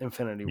love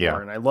Infinity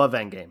War and I love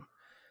Endgame.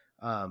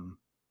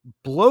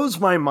 Blows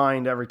my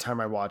mind every time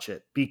I watch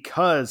it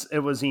because it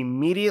was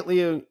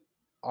immediately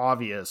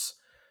obvious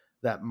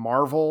that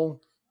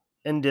Marvel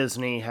and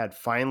Disney had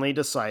finally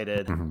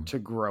decided to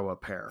grow a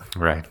pair.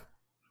 Right.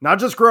 Not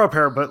just grow a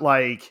pair, but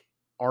like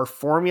our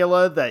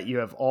formula that you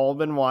have all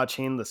been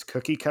watching, this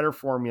cookie cutter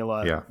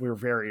formula, we were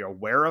very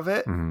aware of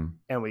it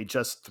and we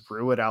just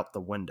threw it out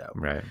the window.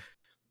 Right.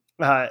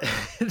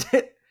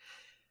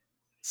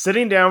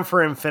 Sitting down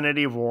for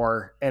Infinity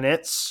War and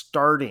it's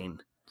starting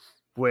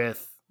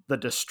with the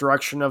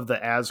destruction of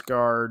the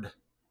Asgard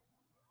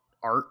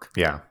arc.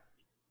 Yeah.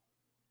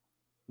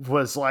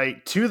 Was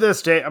like, to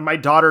this day, my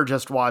daughter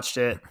just watched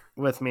it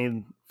with me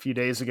a few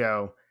days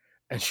ago,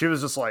 and she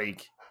was just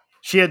like,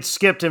 she had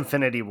skipped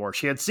Infinity War.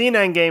 She had seen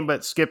Endgame,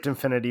 but skipped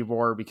Infinity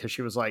War because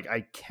she was like,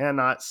 I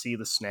cannot see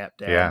the snap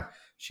dad. Yeah.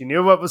 She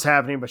knew what was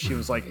happening, but she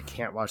was like, I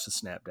can't watch the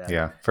snap dad.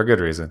 Yeah, for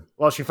good reason.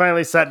 Well, she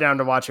finally sat down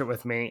to watch it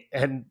with me,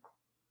 and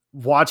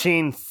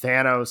watching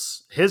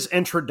Thanos, his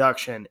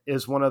introduction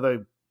is one of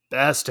the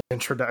best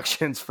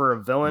introductions for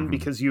a villain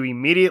because you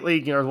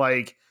immediately are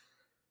like,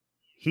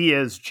 he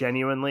is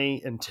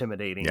genuinely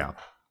intimidating. Yeah.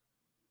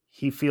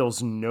 He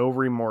feels no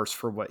remorse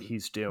for what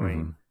he's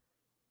doing.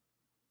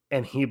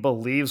 And he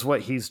believes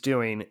what he's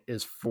doing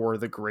is for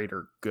the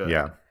greater good.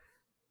 Yeah.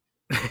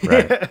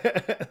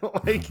 Right.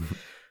 Like,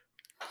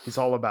 he's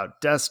all about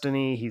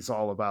destiny. He's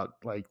all about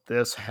like,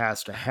 this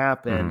has to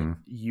happen.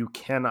 You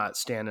cannot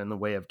stand in the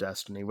way of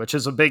destiny, which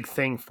is a big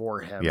thing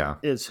for him. Yeah.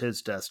 Is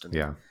his destiny.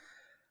 Yeah.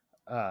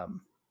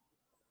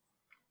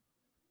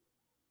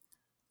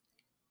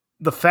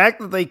 The fact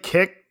that they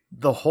kicked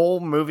the whole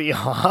movie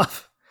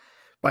off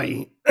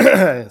by,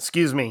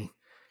 excuse me,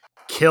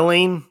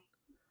 killing,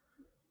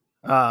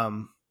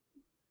 oh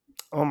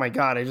my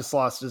God, I just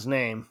lost his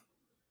name.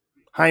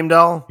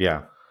 Heimdall.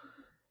 Yeah.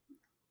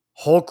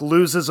 Hulk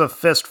loses a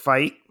fist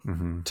fight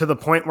to the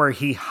point where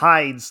he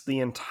hides the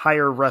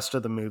entire rest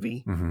of the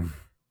movie.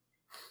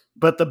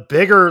 But the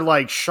bigger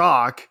like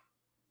shock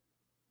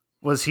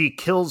was he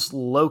kills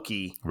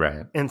Loki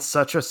in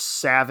such a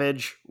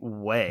savage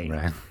way.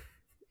 Right.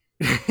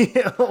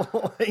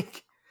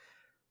 Like,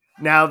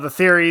 now the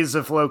theories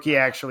if Loki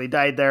actually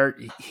died there,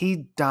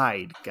 he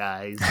died,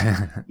 guys.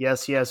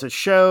 Yes, he has a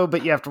show,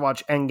 but you have to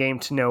watch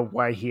Endgame to know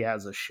why he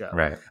has a show.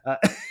 Right.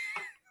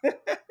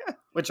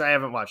 Which I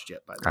haven't watched yet,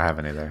 by the way. I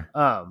haven't either.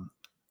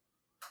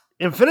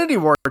 Infinity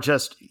War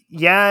just,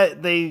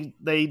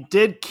 they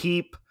did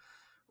keep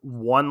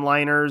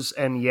one-liners,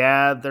 and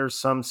there's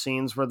some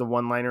scenes where the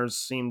one-liners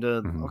seem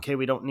to, okay,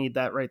 we don't need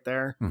that right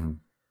there.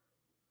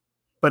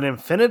 But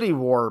Infinity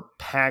War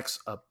packs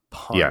a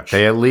punch. Yeah,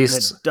 they at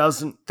least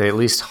They at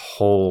least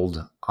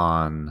hold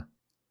on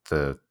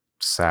the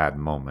sad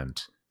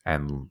moment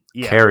and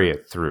carry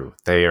it through.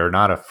 They are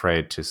not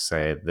afraid to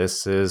say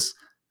this is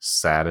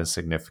sad and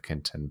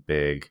significant and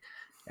big,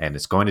 and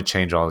it's going to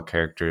change all the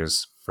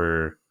characters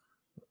for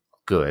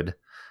good.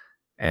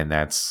 And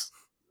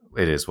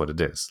it is what it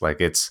is.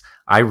 Like,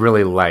 I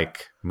really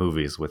like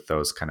movies with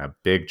those kind of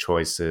big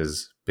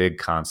choices, big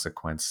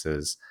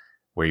consequences,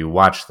 where you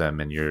watch them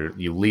and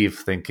you leave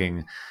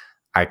thinking,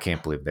 I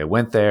can't believe they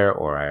went there,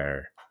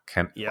 or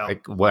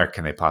where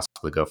can they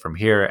possibly go from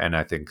here? And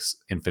I think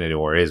Infinity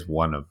War is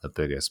one of the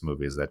biggest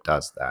movies that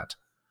does that.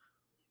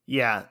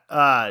 Yeah.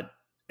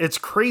 It's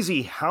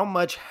crazy how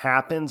much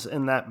happens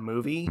in that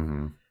movie,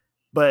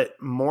 but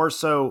more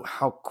so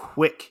how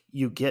quick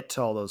you get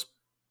to all those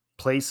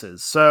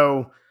places.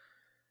 So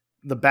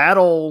the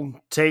battle,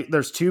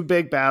 there's two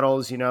big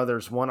battles,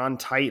 there's one on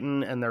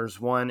Titan and there's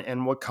one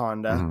in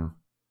Wakanda.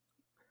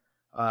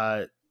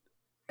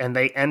 And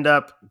they end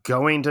up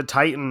going to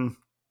Titan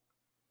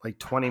like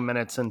 20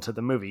 minutes into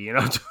the movie,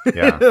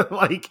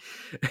 like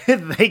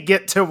they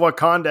get to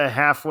Wakanda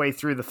halfway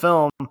through the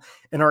film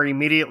and are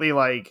immediately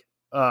like,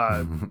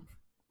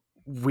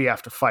 we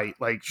have to fight.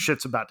 Like,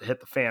 shit's about to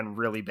hit the fan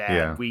really bad.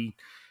 Yeah. We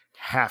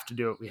have to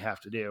do what we have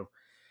to do.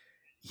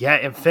 Yeah.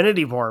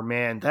 Infinity War,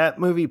 man, that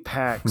movie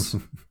packs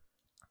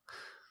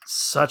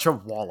such a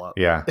wallop.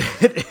 Yeah.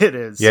 It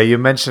is. Yeah, you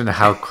mentioned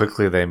how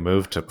quickly they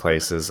move to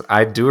places.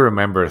 I do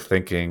remember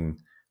thinking,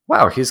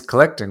 wow, he's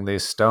collecting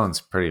these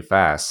stones pretty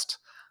fast.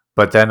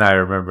 But then I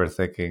remember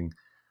thinking,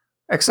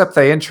 except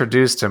they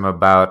introduced him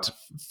about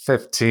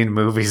 15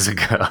 movies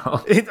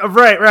ago.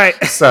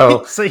 Right.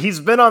 So he's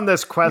been on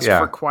this quest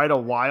for quite a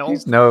while. He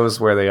knows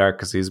where they are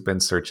because he's been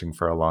searching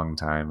for a long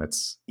time.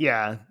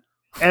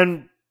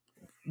 And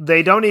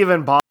they don't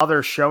even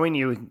bother showing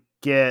you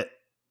get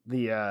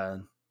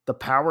the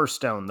Power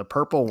Stone, the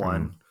purple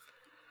one,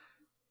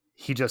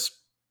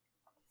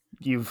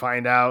 you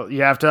find out,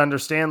 you have to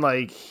understand,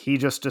 like, he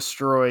just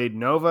destroyed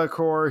Nova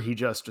Corps. He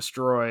just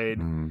destroyed,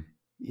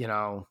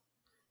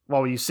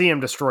 you see him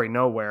destroy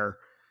Nowhere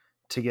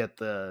to get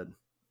the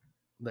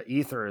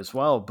ether as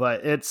well.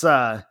 But it's,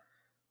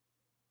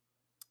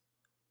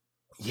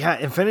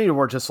 Infinity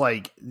War, just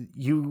like,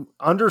 you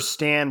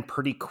understand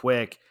pretty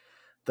quick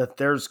that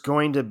there's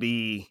going to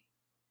be,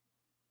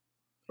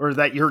 or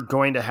that you're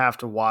going to have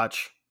to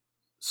watch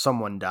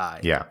someone die.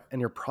 Yeah. And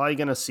you're probably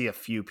going to see a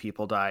few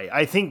people die.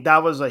 I think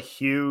that was a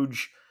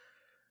huge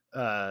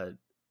kind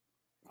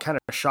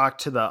of shock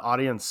to the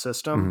audience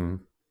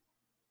system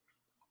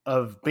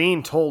of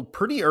being told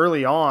pretty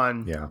early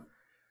on,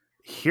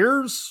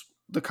 here's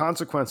the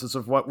consequences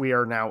of what we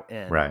are now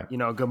in. Right.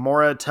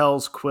 Gamora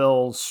tells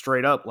Quill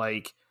straight up,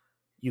 like,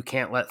 you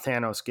can't let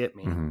Thanos get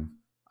me.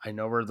 I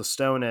know where the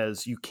stone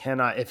is. You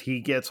cannot, if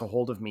he gets a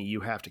hold of me,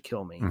 you have to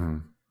kill me.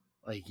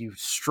 Like, you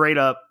straight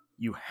up,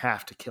 you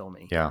have to kill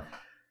me. Yeah.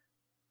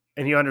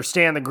 And you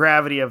understand the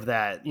gravity of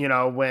that.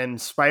 When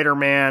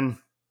Spider-Man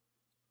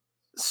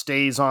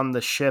stays on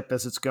the ship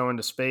as it's going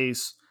to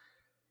space,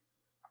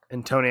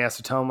 and Tony has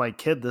to tell him, like,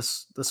 kid,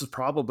 this is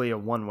probably a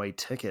one-way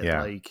ticket.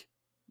 Yeah. Like,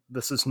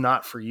 this is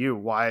not for you.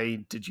 Why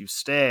did you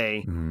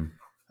stay?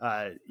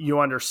 You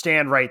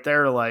understand right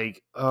there,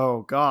 like,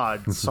 oh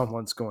God,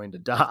 someone's going to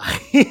die.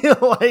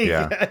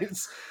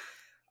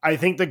 I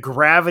think the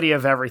gravity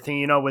of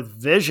everything, with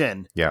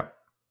Vision. Yeah.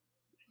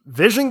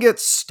 Vision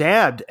gets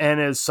stabbed and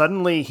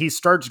he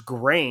starts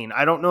graying.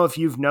 I don't know if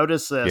you've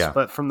noticed this,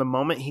 but from the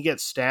moment he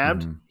gets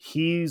stabbed,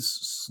 he's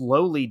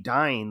slowly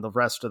dying the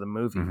rest of the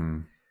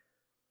movie,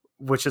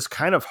 which is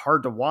kind of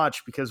hard to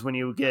watch, because when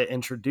you get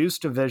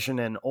introduced to Vision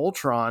and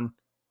Ultron,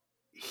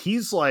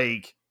 he's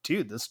like,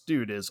 dude, this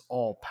dude is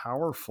all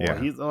powerful. Yeah.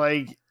 He's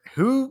like,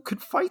 who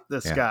could fight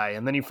this guy?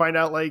 And then you find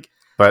out, like,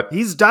 but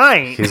he's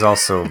dying. He's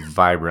also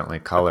vibrantly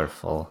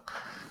colorful.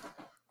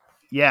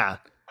 Yeah.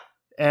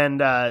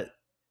 And I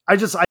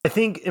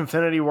think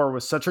Infinity War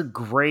was such a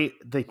great,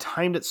 they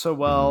timed it so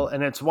well.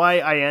 And it's why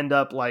I end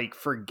up, like,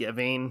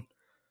 forgiving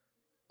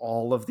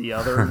all of the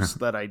others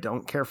that I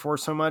don't care for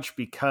so much,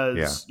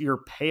 because your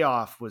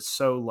payoff was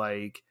so,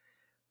 like,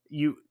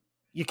 you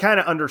kind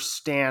of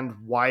understand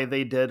why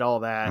they did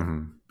all that,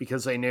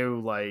 because they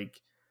knew, like,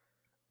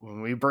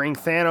 when we bring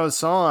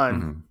Thanos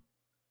on,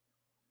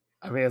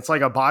 I mean, it's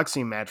like a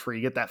boxing match where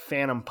you get that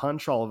phantom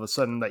punch all of a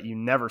sudden that you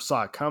never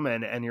saw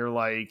coming, and you're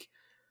like,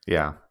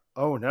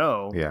 oh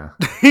no. Yeah.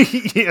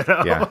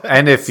 Yeah.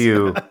 And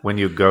when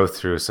you go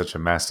through such a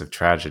massive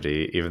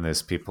tragedy, even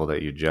those people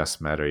that you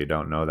just met or you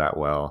don't know that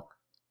well,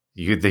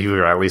 you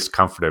were at least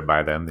comforted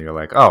by them. You're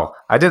like, oh,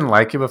 I didn't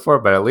like you before,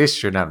 but at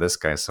least you're not this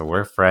guy, so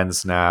we're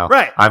friends now.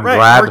 Right. I'm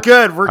glad. We're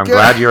good. I'm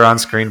glad you're on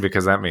screen,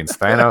 because that means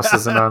Thanos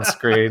isn't on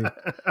screen.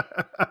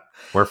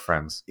 We're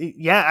friends.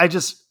 Yeah,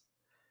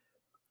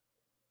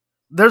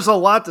 there's a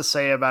lot to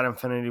say about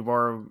Infinity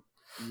War.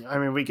 I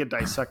mean, we could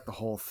dissect the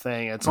whole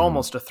thing. It's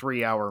almost a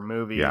 3-hour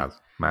movie. Yeah,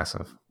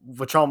 massive.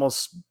 Which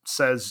almost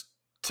says,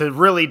 to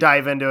really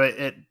dive into it,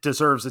 it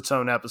deserves its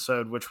own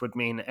episode, which would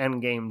mean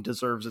Endgame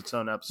deserves its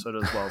own episode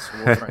as well. So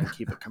we'll try and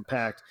keep it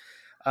compact.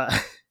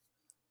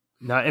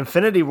 Now,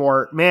 Infinity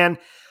War, man,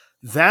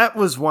 that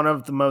was one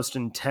of the most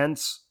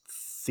intense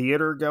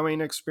theater going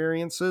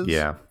experiences.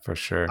 Yeah, for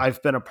sure.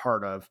 I've been a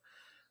part of.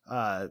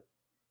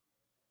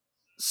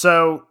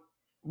 So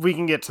we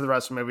can get to the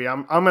rest of the movie.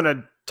 I'm going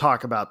to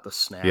talk about the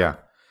snap. Yeah.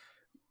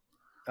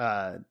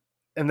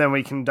 And then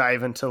we can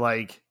dive into,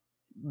 like,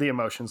 the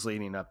emotions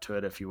leading up to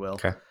it, if you will.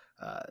 Okay.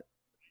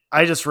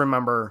 I just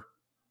remember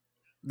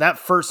that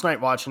first night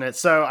watching it.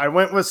 So I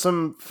went with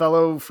some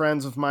fellow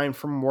friends of mine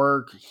from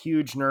work,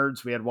 huge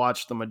nerds. We had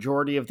watched the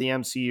majority of the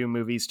MCU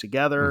movies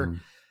together.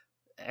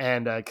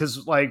 And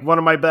because, like, one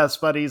of my best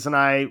buddies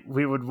and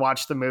we would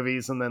watch the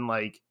movies and then,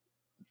 like,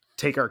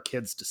 take our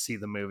kids to see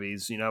the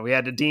movies. We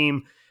had to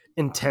deem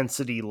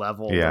intensity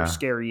level or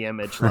scary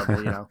image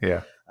level,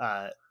 Yeah.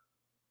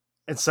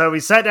 And so we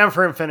sat down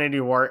for Infinity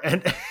War,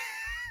 and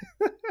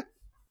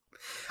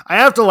I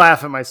have to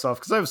laugh at myself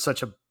because I was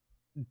such a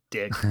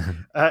dick.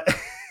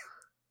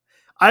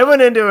 I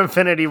went into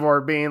Infinity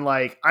War being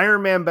like,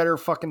 Iron Man better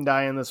fucking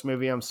die in this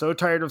movie. I'm so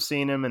tired of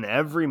seeing him in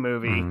every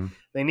movie.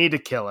 They need to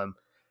kill him.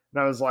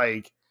 And I was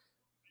like,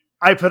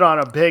 I put on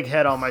a big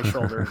head on my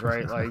shoulders,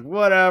 right? Like,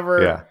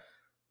 whatever. Yeah.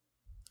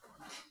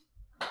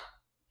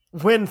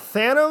 When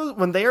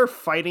they are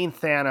fighting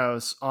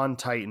Thanos on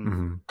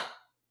Titan,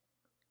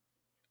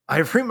 I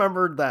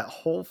remembered that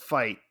whole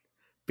fight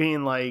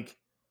being like,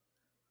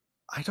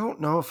 I don't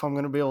know if I'm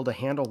going to be able to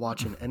handle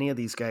watching any of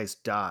these guys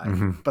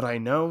die, but I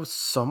know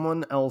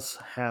someone else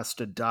has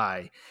to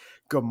die.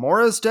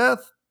 Gamora's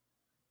death,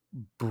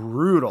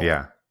 brutal.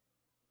 Yeah.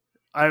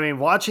 I mean,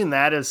 watching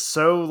that is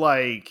so,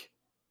 like,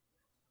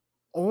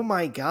 oh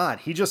my God,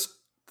 he just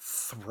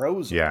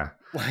throws him. Yeah.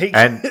 Like,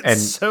 and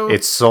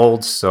it's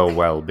sold so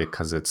well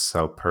because it's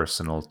so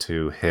personal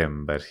to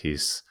him, but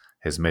his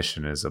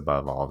mission is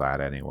above all that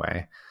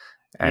anyway.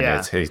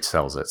 And he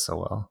sells it so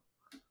well.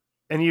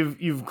 and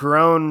you've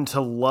grown to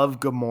love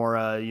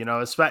Gamora, you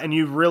know, and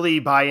you really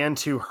buy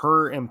into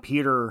her and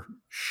Peter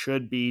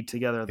should be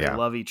together. They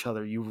love each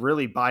other. You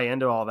really buy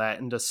into all that,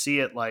 and to see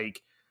it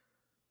like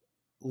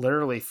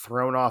literally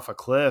thrown off a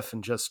cliff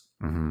and just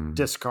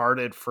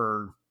discarded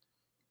for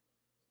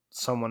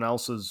someone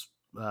else's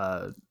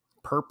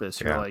purpose.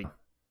 You're like,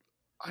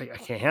 I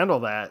can't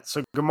handle that.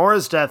 So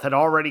Gamora's death had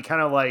already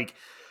kind of like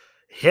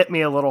hit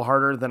me a little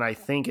harder than I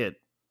think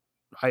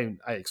I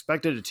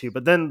expected it to.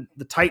 But then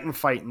the Titan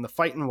fight and the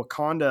fight in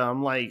Wakanda,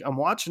 I'm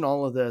watching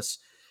all of this,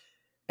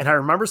 and I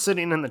remember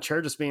sitting in the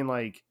chair just being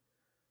like,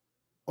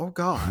 oh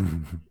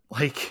God,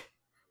 like,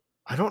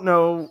 I don't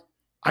know.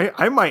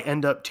 I might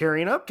end up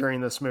tearing up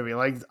during this movie.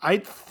 Like, I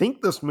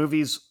think this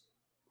movie's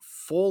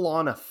full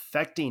on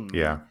affecting me.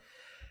 Yeah.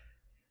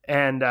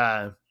 And,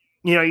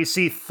 you know, you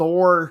see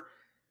Thor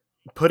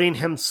putting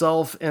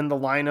himself in the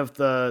line of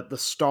the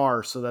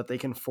star so that they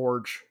can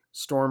forge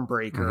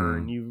Stormbreaker.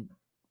 And you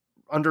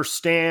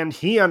understand,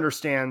 he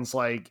understands,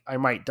 like, I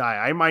might die.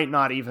 I might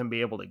not even be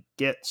able to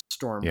get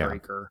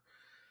Stormbreaker,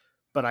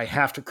 but I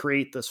have to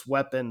create this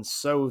weapon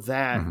so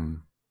that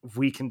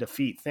we can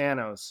defeat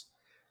Thanos.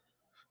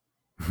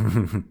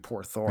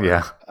 Poor Thor.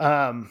 Yeah.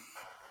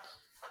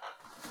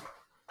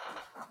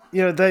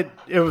 You know, that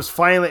it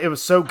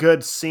was so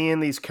good seeing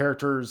these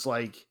characters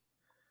like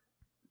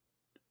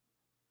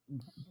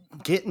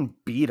getting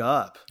beat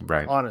up,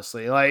 right?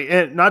 Honestly,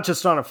 like not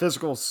just on a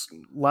physical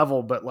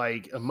level, but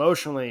like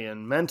emotionally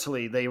and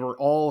mentally, they were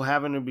all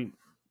having to be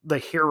the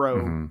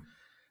hero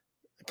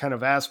kind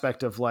of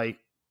aspect of like,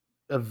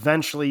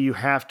 eventually you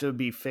have to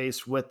be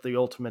faced with the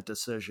ultimate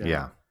decision.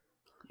 Yeah.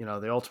 You know,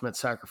 the ultimate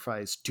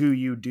sacrifice. Do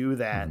you do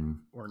that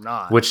or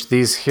not? Which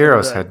these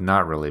heroes had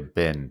not really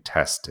been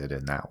tested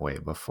in that way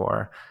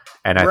before.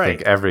 And I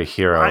think every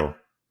hero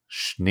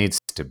needs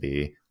to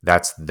be.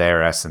 That's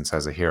their essence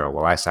as a hero.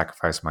 Well, I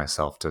sacrifice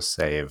myself to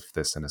save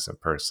this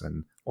innocent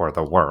person or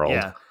the world.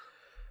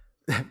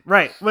 Yeah.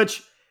 Right.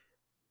 Which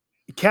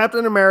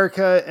Captain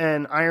America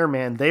and Iron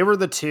Man, they were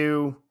the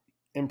two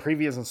in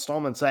previous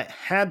installments that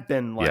had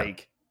been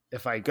like,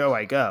 if I go,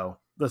 I go.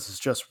 This is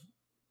just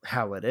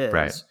how it is.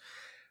 Right.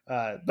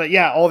 But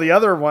yeah, all the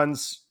other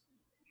ones,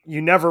 you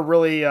never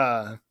really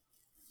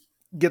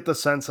get the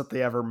sense that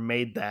they ever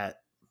made that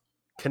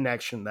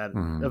connection, that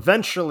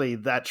eventually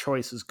that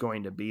choice is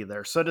going to be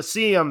there. So to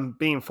see them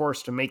being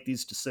forced to make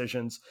these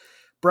decisions,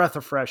 breath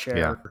of fresh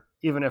air,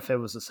 even if it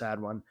was a sad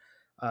one.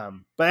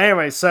 But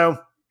anyway, so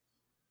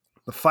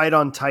the fight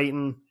on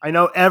Titan, I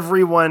know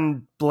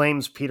everyone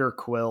blames Peter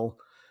Quill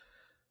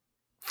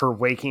for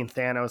waking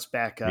Thanos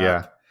back up.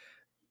 Yeah.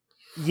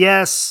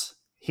 Yes,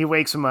 he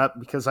wakes him up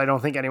because I don't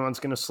think anyone's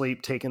going to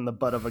sleep taking the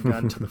butt of a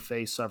gun to the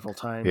face several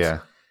times. Yeah.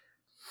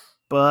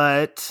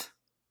 But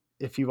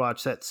if you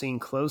watch that scene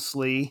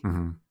closely,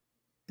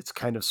 it's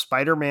kind of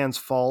Spider-Man's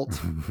fault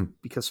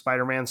because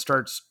Spider-Man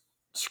starts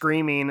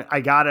screaming,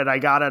 I got it, I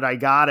got it, I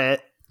got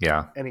it.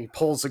 Yeah. And he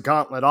pulls the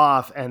gauntlet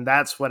off, and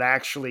that's what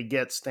actually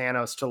gets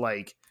Thanos to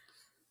like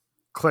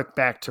click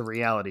back to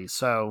reality.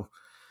 So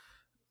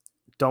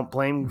don't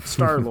blame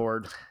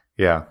Star-Lord.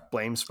 Yeah.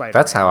 Blame Spider-Man.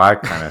 That's how I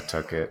kind of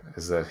took it,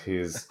 is that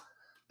he's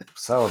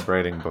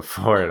celebrating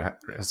before it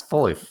is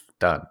fully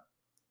done.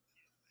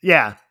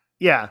 Yeah.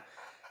 Yeah.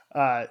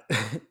 But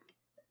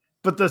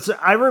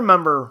I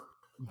remember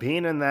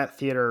being in that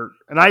theater,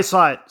 and I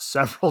saw it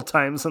several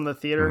times in the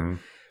theater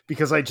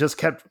because I just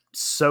kept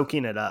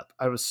soaking it up.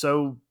 I was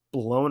so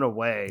blown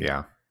away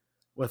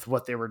with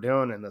what they were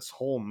doing in this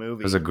whole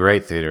movie. It was a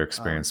great theater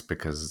experience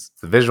because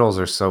the visuals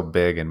are so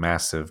big and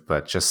massive,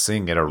 but just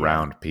seeing it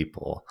around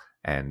people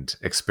and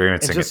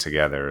experiencing it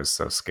together is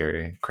so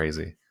scary,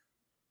 crazy.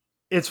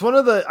 It's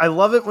I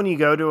love it when you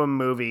go to a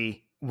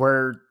movie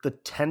where the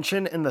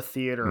tension in the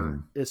theater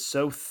is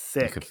so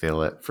thick. You could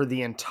feel it for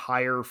the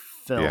entire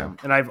film. Yeah.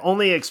 And I've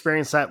only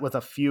experienced that with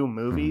a few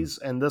movies,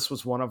 and this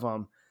was one of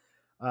them.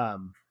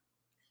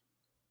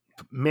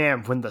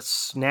 Man, when the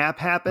snap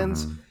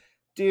happens,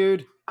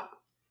 dude,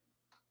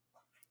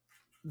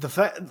 the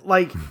fact,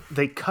 like,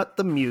 they cut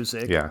the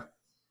music. Yeah.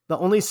 The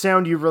only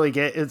sound you really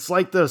get, it's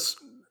like this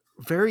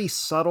very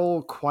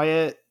subtle,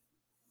 quiet,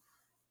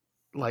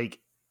 like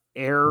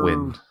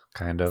wind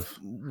kind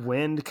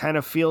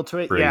of feel to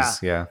it. Breeze,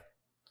 yeah.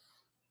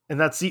 And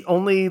that's the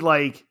only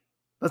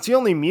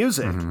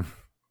music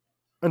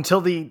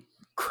until the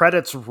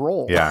credits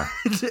roll. Yeah.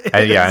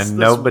 And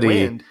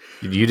nobody,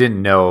 you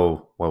didn't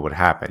know what would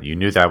happen. You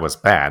knew that was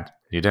bad.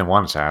 You didn't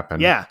want it to happen.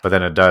 Yeah. But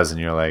then it does, and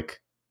you're like,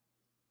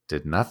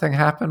 did nothing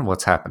happen?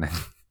 What's happening?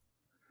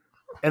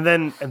 And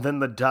then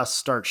the dust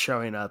starts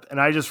showing up. And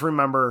I just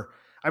remember,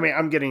 I mean,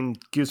 I'm getting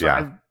goosebumps. Yeah.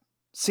 I've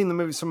seen the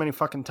movie so many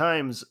fucking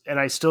times, and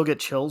I still get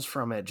chills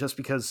from it just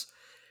because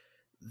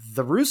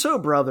the Russo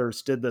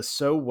brothers did this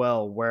so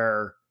well,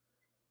 where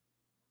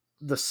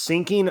the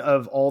sinking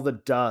of all the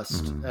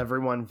dust,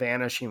 everyone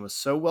vanishing, was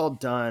so well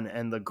done,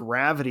 and the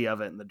gravity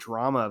of it and the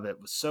drama of it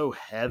was so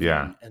heavy,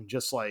 and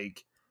just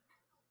like,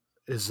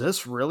 is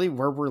this really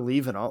where we're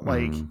leaving out?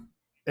 Like,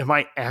 am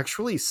I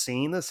actually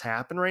seeing this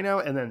happen right now?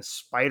 And then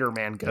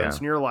Spider-Man goes,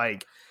 and you're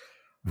like,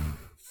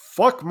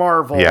 fuck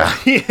Marvel. Yeah.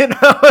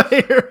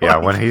 Yeah,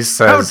 when he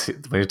tells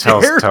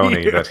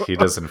Tony you? that he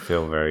doesn't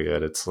feel very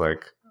good, it's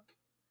like,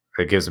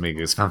 it gives me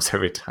goosebumps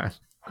every time.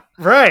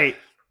 Right.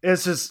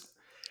 It's just,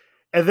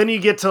 and then you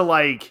get to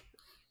like,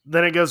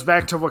 then it goes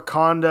back to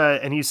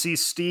Wakanda and you see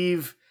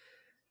Steve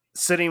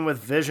sitting with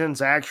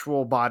Vision's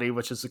actual body,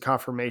 which is the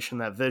confirmation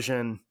that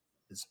Vision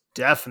is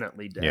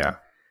definitely dead.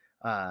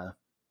 Yeah.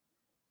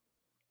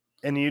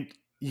 And you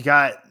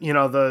got,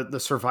 the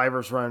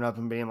survivors running up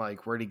and being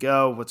like, where'd he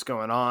go? What's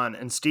going on?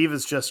 And Steve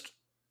is just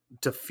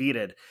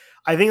defeated.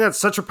 I think that's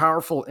such a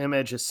powerful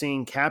image, is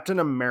seeing Captain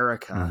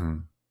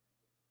America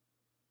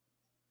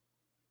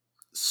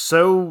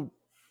so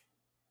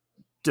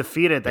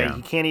defeated that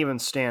he can't even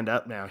stand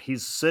up now.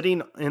 He's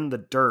sitting in the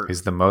dirt.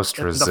 He's the most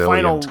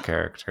resilient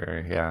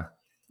character. Yeah.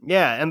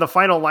 Yeah. And the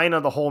final line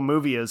of the whole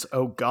movie is,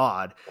 "Oh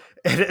God."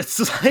 And it's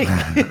like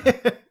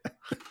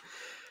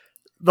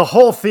the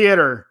whole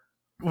theater,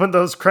 when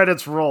those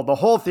credits roll, the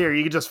whole theater,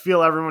 you could just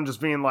feel everyone just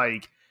being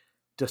like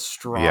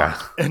distraught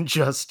and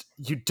just,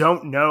 you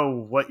don't know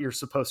what you're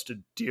supposed to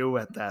do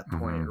at that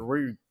point or where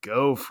you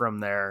go from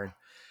there.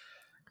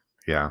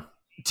 Yeah.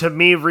 To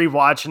me,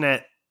 rewatching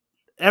it,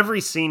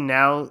 every scene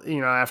now,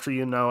 after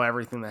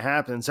everything that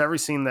happens, every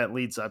scene that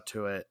leads up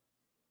to it,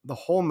 the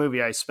whole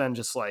movie, I spend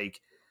just like,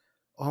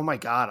 oh my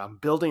God, I'm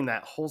building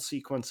that whole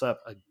sequence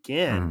up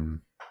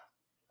again.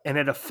 And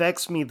it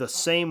affects me the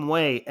same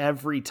way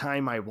every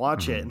time I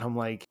watch it. And I'm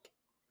like,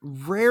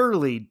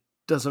 rarely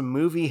does a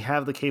movie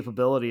have the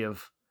capability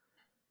of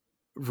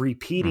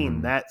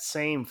repeating that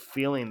same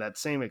feeling, that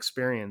same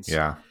experience.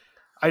 Yeah.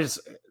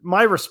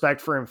 My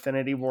respect for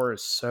Infinity War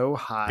is so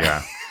high.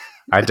 Yeah.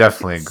 I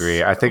definitely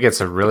agree. I think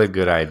it's a really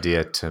good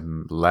idea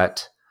to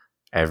let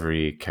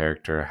every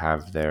character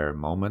have their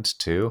moment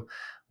too,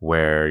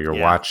 where you're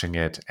watching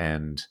it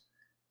and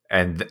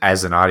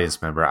as an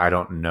audience member, I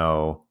don't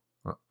know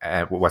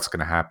what's going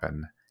to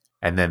happen.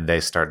 And then they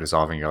start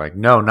dissolving. You're like,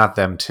 no, not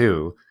them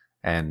too.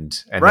 And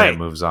then it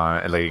moves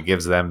on. Like, it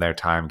gives them their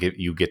time.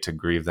 You get to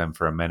grieve them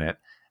for a minute.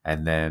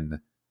 And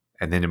then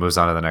it moves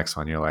on to the next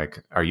one. You're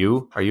like, are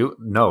you?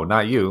 No,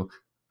 not you.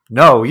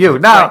 No, you,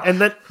 no. Right.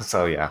 And then,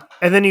 so yeah.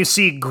 And then you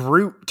see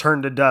Groot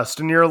turn to dust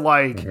and you're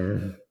like,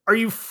 are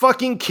you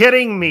fucking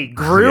kidding me,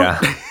 Groot?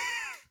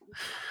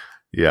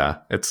 Yeah.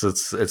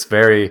 It's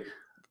very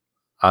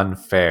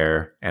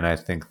unfair. And I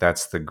think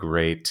that's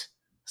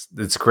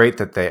it's great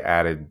that they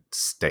added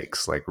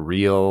stakes, like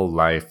real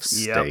life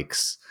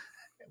stakes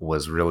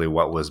was really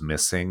what was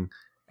missing.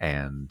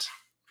 And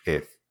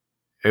it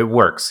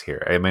works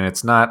here. I mean,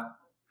 it's not,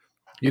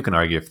 you can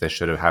argue if this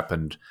should have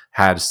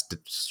had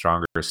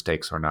stronger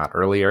stakes or not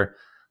earlier,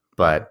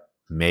 but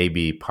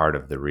maybe part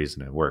of the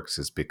reason it works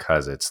is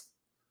because it's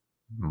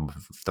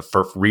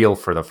real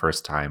for the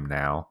first time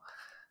now.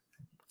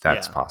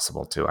 That's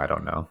possible too. I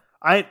don't know.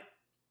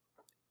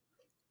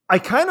 I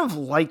kind of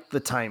liked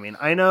the timing.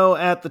 I know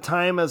at the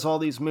time, as all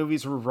these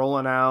movies were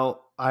rolling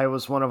out, I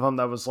was one of them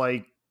that was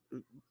like,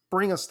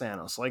 bring us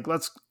Thanos. Like,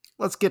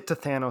 let's get to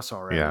Thanos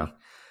already. Yeah.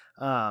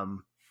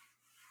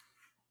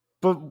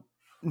 But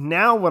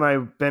now when I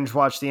binge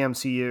watch the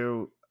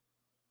MCU,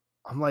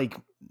 I'm like,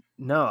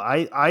 no,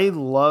 I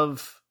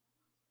love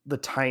the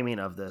timing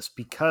of this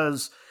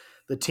because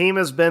the team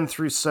has been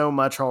through so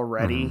much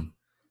already.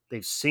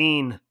 They've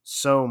seen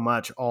so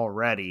much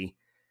already.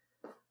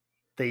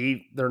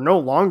 They're no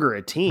longer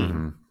a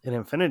team in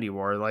Infinity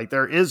War. Like,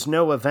 there is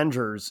no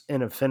Avengers in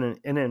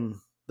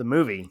the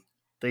movie.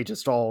 They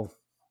just all,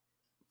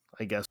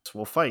 I guess,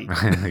 will fight.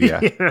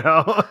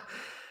 Yeah.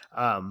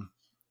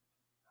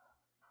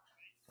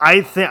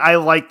 I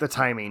like the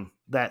timing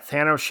that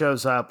Thanos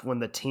shows up when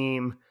the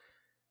team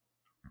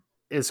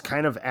is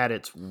kind of at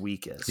its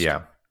weakest.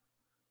 Yeah.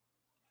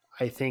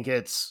 I think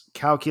it's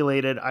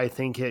calculated. I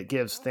think it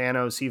gives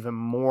Thanos even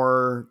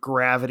more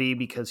gravity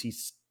because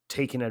he's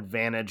taken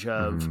advantage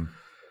of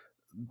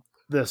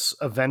this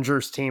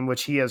Avengers team,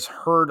 which he has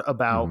heard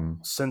about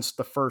since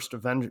the first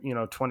Avenger,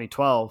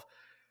 2012.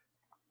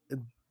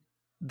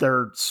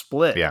 They're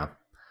split. Yeah.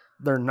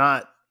 They're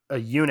not a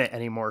unit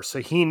anymore. So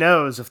he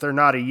knows if they're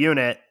not a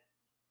unit,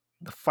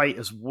 the fight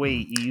is way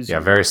easier. Yeah,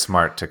 very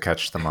smart to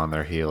catch them on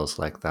their heels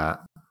like that.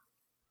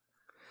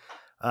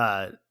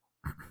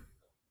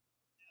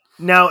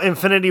 Now,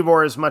 Infinity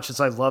War, as much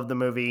as I love the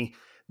movie,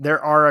 there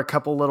are a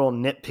couple little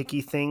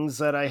nitpicky things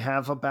that I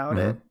have about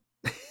it.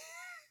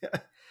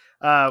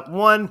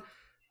 One,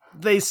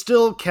 they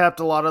still kept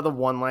a lot of the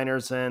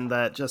one-liners in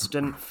that just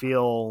didn't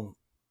feel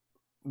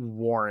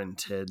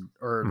warranted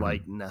or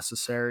like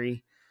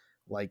necessary,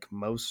 like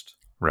most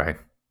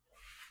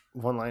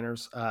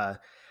one-liners.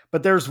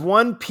 But there's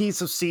one piece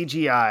of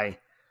CGI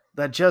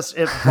that just,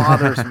 it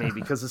bothers me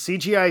because the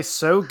CGI is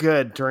so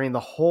good during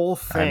the whole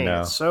thing.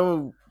 It's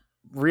so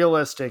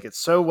realistic. It's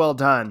so well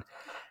done.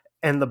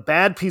 And the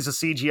bad piece of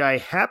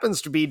CGI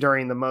happens to be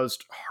during the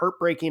most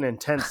heartbreaking,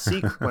 intense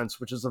sequence,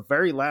 which is the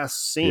very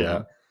last scene.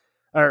 Yeah.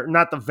 Or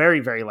not the very,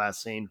 very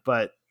last scene,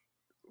 but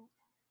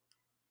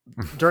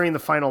during the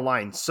final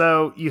line.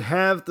 So you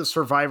have the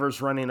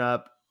survivors running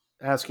up,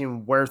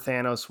 asking where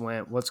Thanos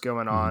went, what's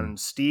going on.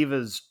 Steve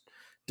is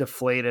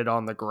deflated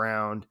on the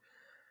ground.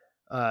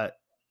 And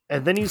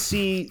then you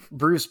see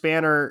Bruce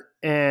Banner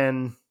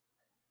in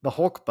the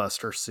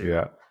Hulkbuster suit.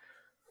 Yeah.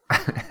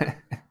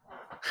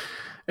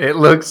 It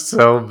looks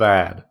so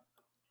bad.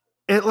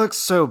 It looks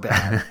so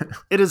bad.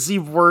 It is the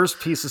worst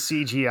piece of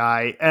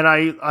CGI. And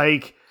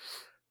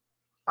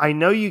I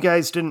know you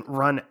guys didn't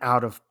run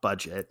out of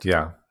budget.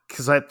 Yeah.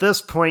 Because at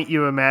this point,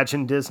 you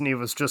imagine Disney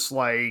was just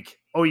like,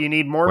 oh, you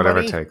need more Whatever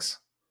money? it takes.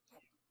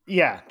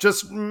 Yeah,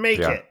 just make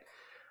it.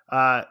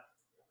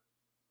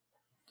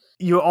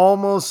 You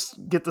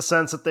almost get the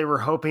sense that they were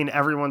hoping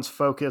everyone's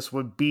focus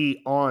would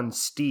be on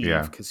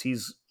Steve because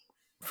he's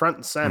front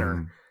and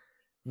center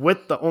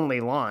with the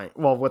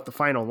with the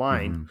final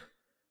line.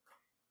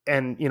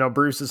 And,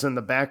 Bruce is in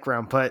the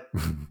background, but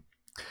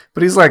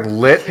he's like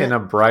lit in a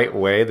bright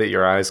way that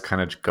your eyes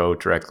kind of go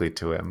directly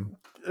to him.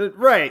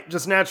 Right.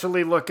 Just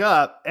naturally look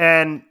up,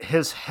 and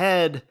his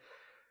head,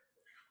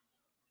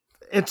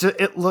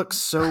 it looks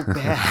so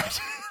bad.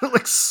 It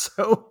looks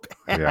so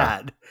bad.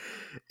 Yeah.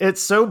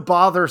 It's so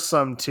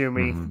bothersome to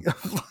me.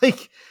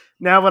 Like,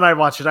 now when I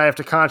watch it, I have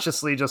to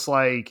consciously just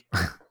like,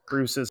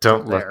 Bruce is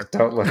don't there.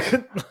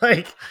 Look.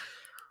 Like,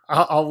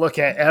 I'll look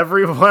at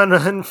everyone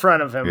in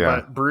front of him,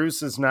 but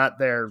Bruce is not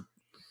there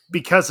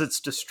because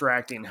it's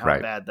distracting how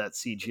bad that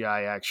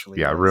CGI actually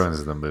is. Yeah, it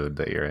ruins the mood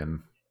that you're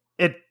in.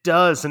 It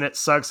does, and it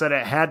sucks that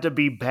it had to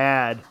be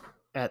bad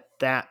at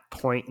that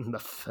point in the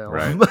film.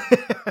 Right.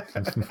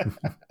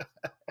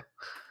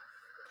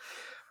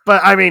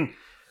 But, I mean,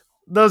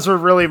 those were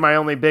really my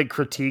only big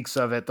critiques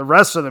of it. The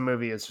rest of the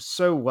movie is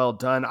so well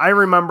done. I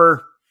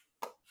remember...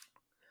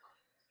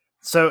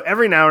 So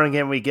every now and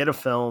again, we get a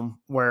film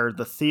where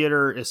the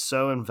theater is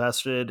so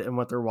invested in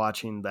what they're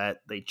watching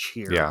that they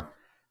cheer. Yeah.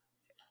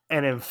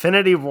 And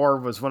Infinity War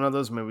was one of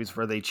those movies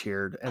where they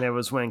cheered. And it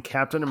was when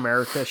Captain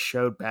America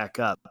showed back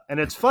up. And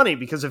it's funny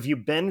because if you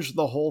binge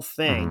the whole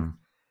thing,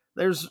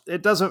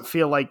 it doesn't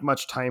feel like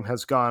much time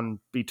has gone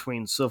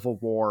between Civil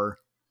War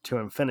to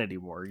Infinity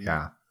War.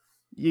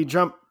 You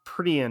jump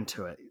pretty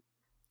into it.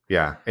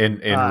 Yeah. In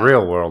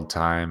real world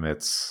time,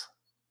 it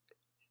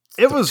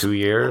was 2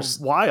 years.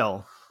 A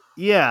while.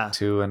 Yeah.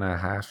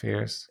 2.5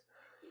 years.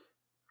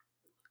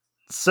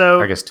 So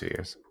I guess 2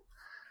 years.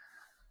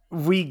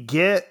 We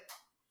get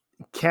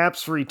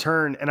Cap's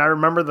return, and I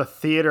remember the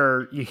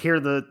theater, you hear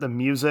the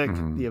music,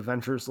 the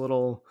Avengers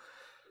little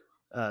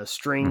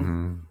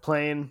string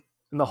playing,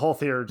 and the whole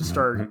theater just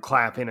started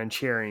clapping and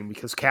cheering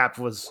because Cap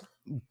was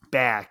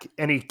back,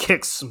 and he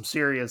kicks some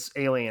serious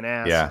alien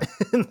ass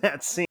in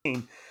that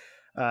scene.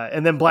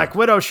 And then Black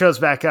Widow shows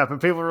back up, and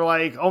people were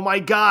like, oh my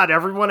God,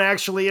 everyone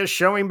actually is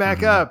showing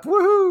back up.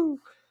 Woohoo!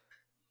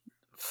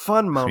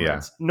 Fun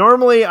moments. Yeah.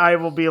 Normally, I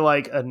will be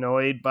like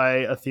annoyed by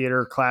a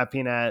theater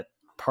clapping at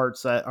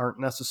parts that aren't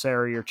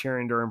necessary or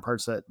cheering during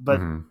parts that, but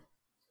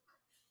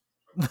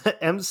the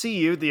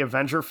MCU, the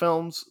Avenger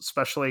films,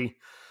 especially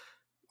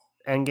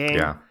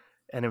Endgame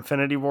and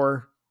Infinity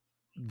War,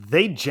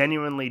 they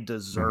genuinely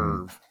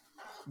deserve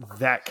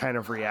that kind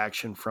of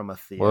reaction from a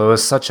theater. Well, it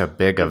was such a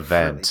big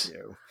event.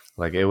 Really,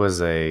 like, it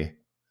was a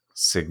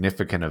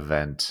significant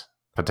event,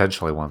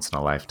 potentially once in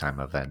a lifetime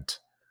event.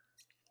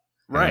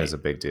 Right. It was a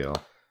big deal.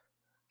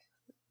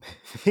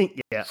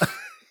 Yeah.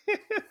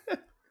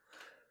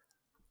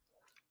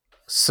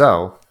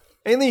 So,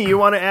 anything you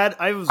want to add?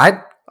 I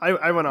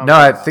went on. No,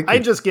 I think I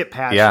just get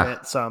passionate.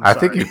 Yeah, so I'm sorry. I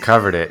think you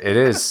covered it. It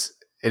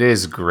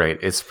is great.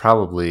 It's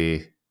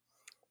probably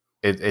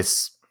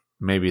it's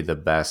maybe the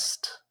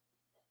best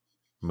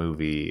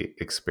movie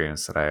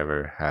experience that I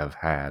ever have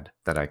had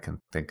that I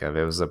can think of.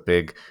 It was a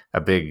big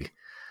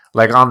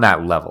like on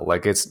that level.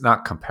 Like, it's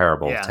not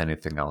comparable to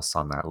anything else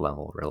on that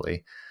level,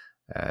 really.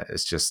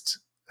 It's just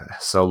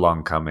so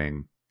long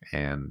coming,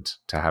 and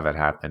to have it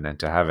happen, and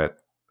to have it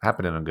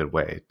happen in a good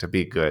way, to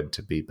be good,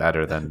 to be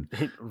better than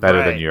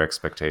than your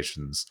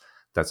expectations.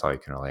 That's all you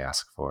can really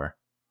ask for.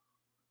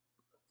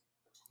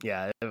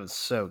 Yeah, it was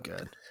so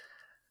good.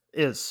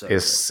 Is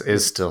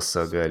still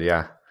so good.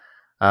 Yeah.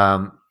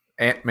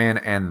 Ant-Man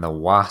and the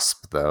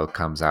Wasp, though,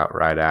 comes out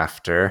right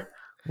after,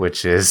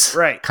 which is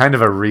kind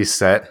of a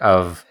reset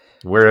of,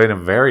 we're in a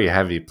very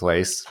heavy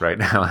place right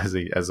now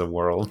as a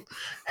world,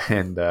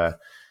 and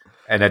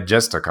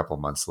just a couple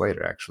months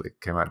later, actually,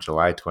 it came out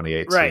July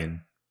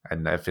 2018,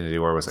 and Infinity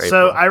War was April.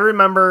 So I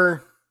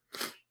remember,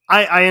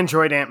 I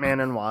enjoyed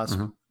Ant-Man and Wasp.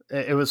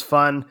 It was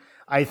fun.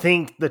 I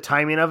think the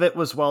timing of it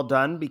was well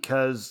done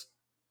because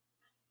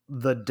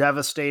the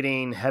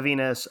devastating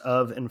heaviness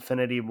of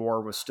Infinity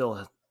War was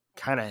still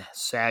kind of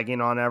sagging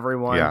on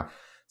everyone. Yeah.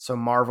 So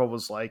Marvel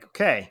was like,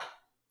 okay,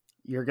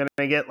 you're going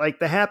to get like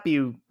the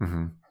happy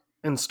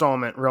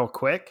installment real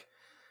quick.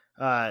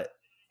 And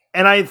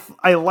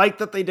I like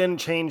that they didn't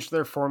change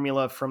their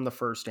formula from the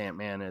first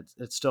Ant-Man.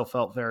 It still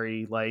felt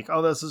very like,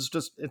 oh, this is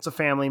just, it's a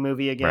family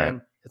movie again.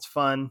 Right. It's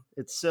fun.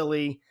 It's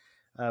silly.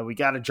 We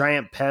got a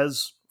giant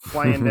Pez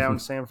flying down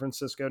San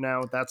Francisco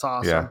now. That's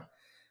awesome.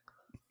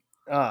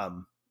 Yeah.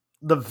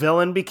 The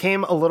villain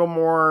became a little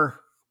more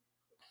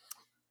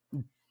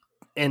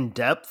in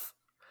depth.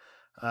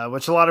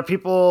 which a lot of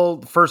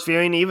people first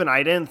viewing, even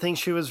I didn't think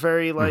she was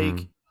very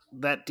like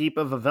that deep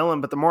of a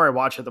villain. But the more I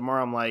watch it, the more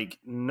I'm like,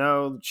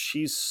 no,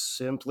 she's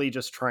simply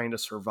just trying to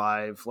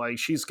survive. Like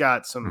she's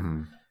got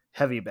some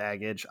heavy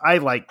baggage. I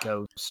like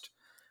Ghost.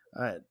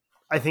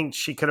 I think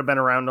she could have been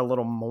around a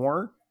little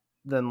more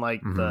than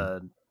like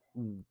the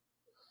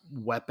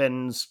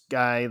weapons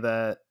guy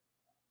that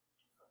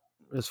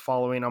is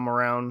following him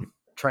around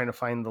trying to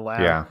find the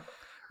lab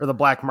or the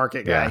black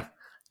market guy.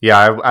 Yeah,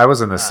 I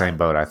was in the same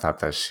boat. I thought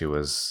that she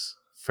was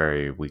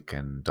very weak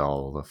and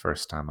dull the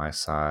first time I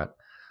saw it.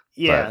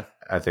 Yeah.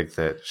 But I think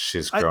that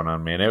she's grown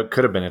on me, and it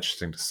could have been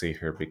interesting to see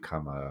her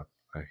become a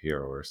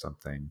hero or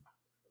something.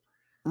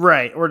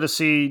 Right. Or to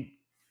see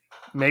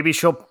maybe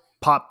she'll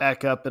pop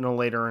back up in a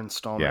later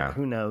installment. Yeah.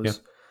 Who knows?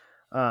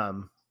 Yeah.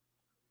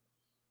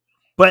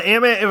 But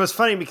Ant-Man, it was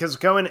funny because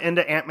going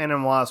into Ant-Man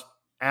and Wasp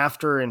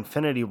after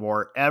Infinity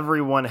War,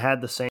 everyone had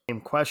the same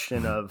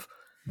question of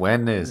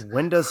when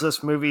does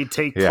this movie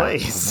take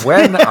place?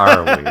 When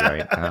are we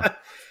right now?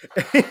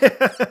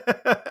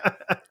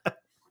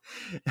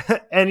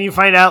 And you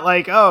find out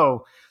like,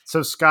 oh,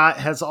 so Scott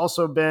has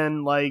also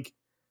been like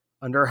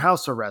under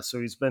house arrest.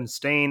 So he's been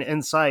staying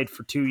inside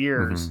for 2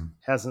 years,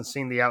 hasn't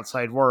seen the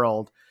outside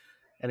world,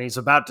 and he's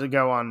about to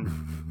go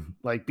on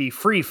like be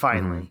free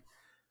finally.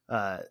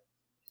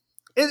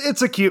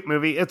 It's a cute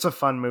movie. It's a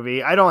fun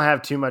movie. I don't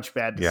have too much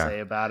bad to say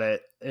about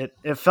it.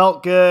 It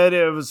felt good.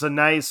 It was a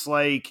nice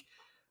like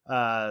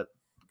kind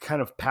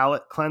of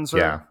palate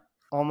cleanser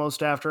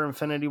almost after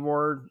Infinity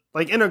War,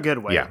 like in a good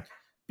way. Yeah.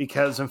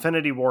 Because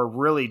Infinity War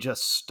really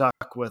just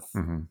stuck with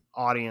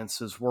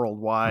audiences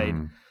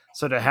worldwide.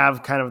 So to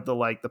have kind of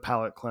the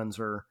palate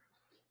cleanser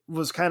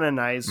was kind of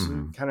nice,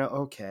 kind of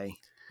okay.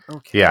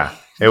 Yeah,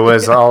 it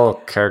was all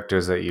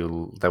characters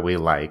that we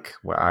like.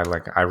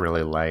 I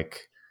really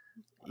like.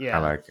 Yeah,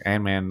 I like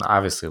Ant-Man.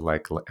 Obviously,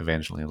 like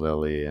Evangeline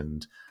Lilly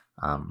and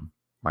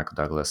Michael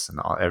Douglas and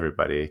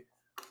everybody.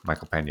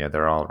 Michael Pena,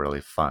 they're all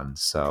really fun.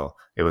 So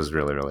it was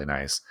really, really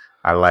nice.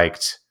 I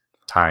liked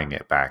tying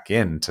it back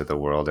into the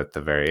world at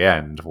the very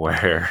end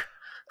where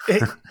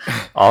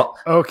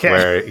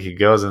where he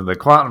goes into the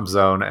quantum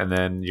zone, and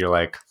then you're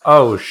like,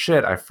 oh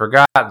shit, I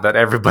forgot that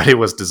everybody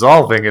was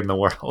dissolving in the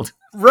world.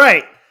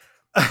 Right.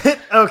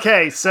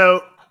 Okay,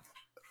 so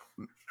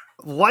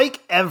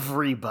like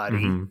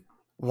everybody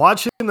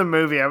watching the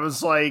movie, I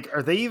was like,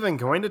 are they even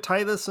going to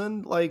tie this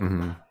in? Like,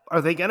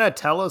 are they going to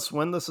tell us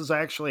when this is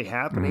actually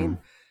happening?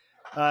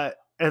 And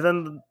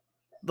then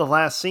the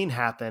last scene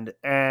happened,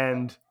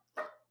 and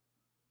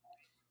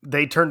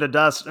they turned to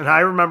dust. And I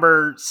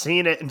remember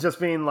seeing it and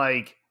just being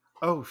like,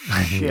 oh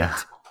shit.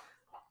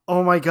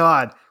 Oh my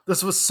God.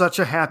 This was such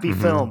a happy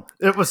film.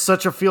 It was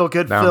such a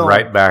feel-good film.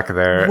 Right back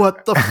there.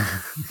 What the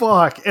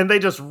fuck? And they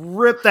just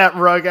ripped that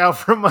rug out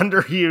from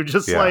under you.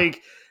 Just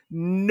like,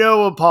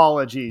 no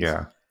apologies.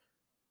 Yeah.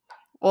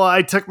 Well,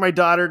 I took my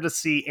daughter to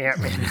see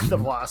Ant-Man and the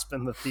Wasp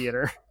in the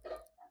theater.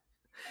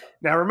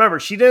 Now, remember,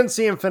 she didn't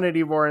see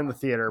Infinity War in the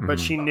theater, but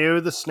she knew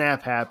the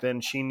snap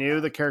happened. She knew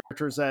the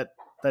characters that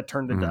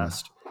turned to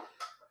dust.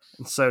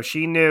 And so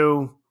she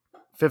knew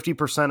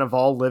 50% of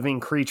all living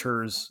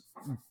creatures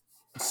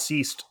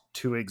ceased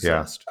to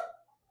exist. Yeah.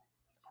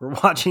 We're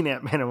watching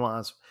Ant-Man and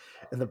Wasp,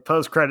 and the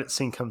post-credit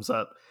scene comes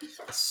up.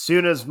 As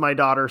soon as my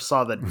daughter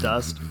saw the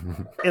dust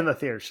in the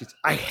theater, she's,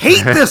 I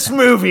hate this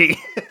movie!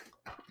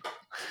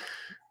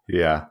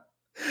 Yeah.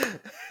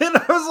 And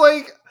I was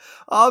like,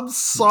 I'm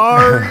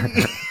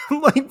sorry.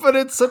 But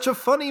it's such a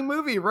funny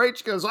movie, right?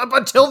 She goes, up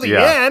until the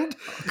end.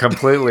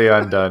 Completely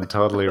undone,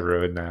 totally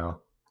ruined now.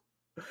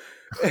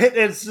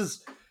 It's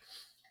just,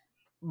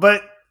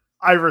 but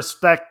I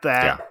respect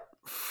that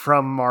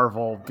from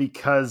Marvel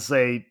because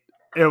it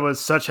was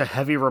such a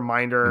heavy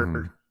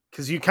reminder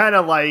because you kind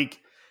of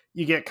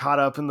you get caught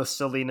up in the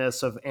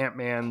silliness of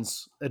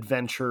Ant-Man's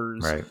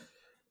adventures. Right.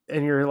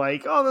 And you're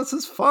like, oh, this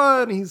is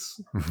fun. He's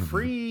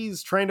free.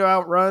 He's trying to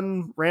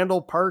outrun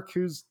Randall Park,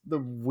 who's the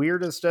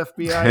weirdest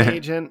FBI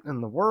agent in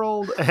the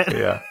world.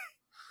 And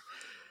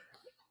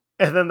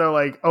then they're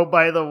like, oh,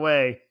 by the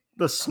way,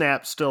 the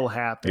snap still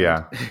happened.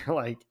 Yeah.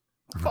 Like,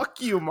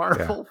 fuck you,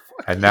 Marvel.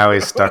 Yeah. And now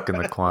he's stuck in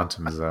the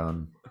quantum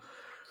zone.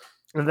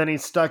 And then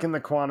he's stuck in the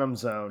quantum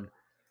zone,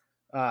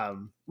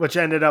 which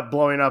ended up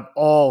blowing up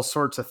all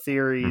sorts of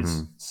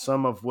theories,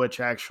 some of which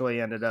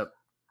actually ended up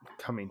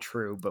coming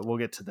true. But we'll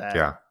get to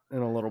that in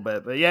a little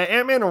bit. But yeah,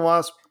 Ant-Man and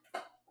Wasp,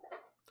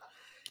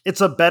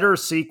 it's a better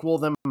sequel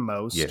than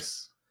most.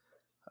 Yes.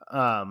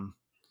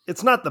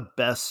 It's not the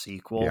best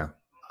sequel. Yeah.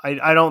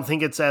 I don't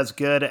think it's as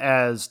good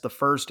as the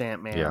first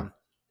Ant-Man. Yeah.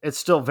 It's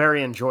still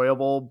very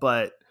enjoyable,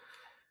 but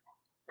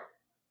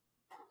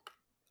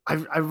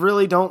I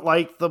really don't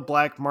like the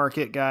black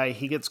market guy.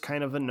 He gets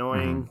kind of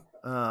annoying.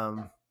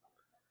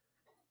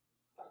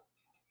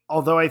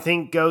 Although I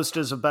think Ghost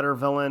is a better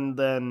villain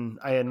than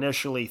I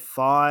initially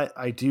thought,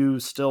 I do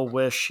still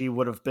wish he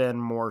would have been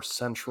more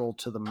central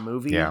to the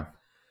movie. Yeah.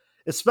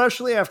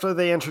 Especially after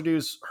they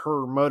introduce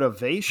her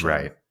motivation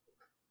right.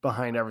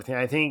 behind everything.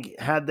 I think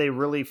had they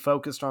really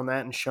focused on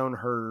that and shown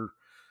her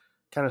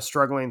kind of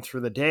struggling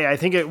through the day. I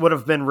think it would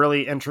have been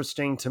really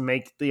interesting to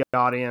make the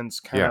audience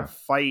kind of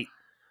fight.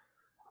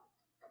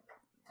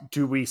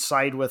 Do we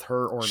side with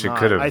her or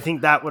not? I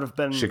think that would have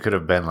been... She could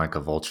have been like a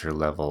Vulture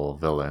level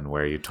villain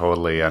where you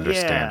totally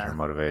understand her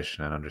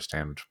motivation and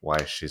understand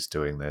why she's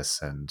doing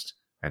this, and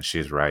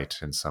she's right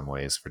in some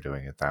ways for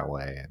doing it that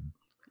way. And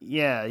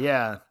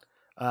yeah.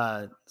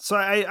 So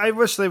I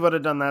wish they would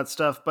have done that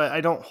stuff, but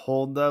I don't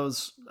hold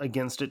those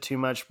against it too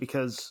much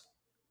because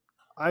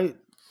I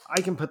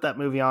can put that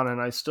movie on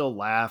and I still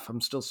laugh. I'm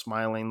still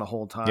smiling the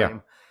whole time. Yeah.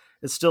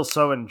 It's still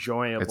so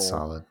enjoyable. It's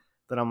solid.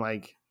 That I'm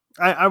like,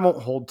 I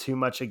won't hold too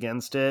much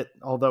against it,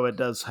 although it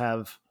does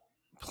have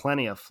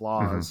plenty of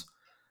flaws.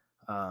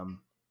 Mm-hmm.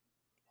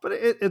 But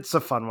it's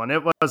a fun one.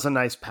 It was a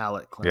nice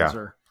palate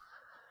cleanser. Yeah.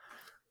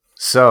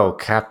 So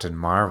Captain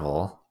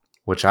Marvel,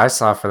 which I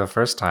saw for the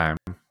first time.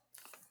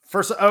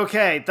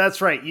 Okay,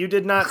 that's right. You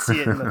did not see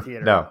it in the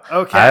theater. No.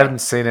 Okay. I hadn't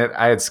seen it.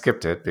 I had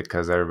skipped it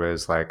because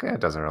everybody's like, it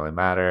doesn't really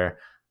matter.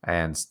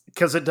 And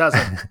because it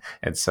doesn't.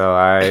 And so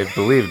I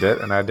believed it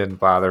and I didn't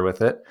bother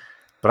with it.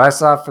 But I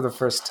saw it for the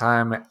first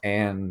time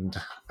and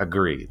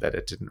agree that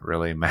it didn't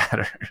really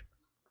matter.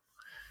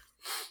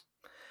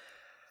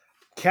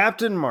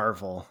 Captain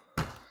Marvel.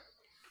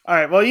 All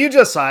right. Well, you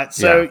just saw it,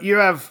 so you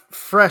have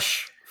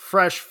fresh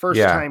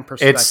first-time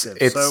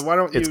perspective. So why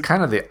don't you... It's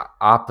kind of the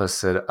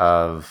opposite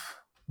of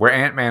where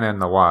Ant-Man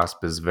and the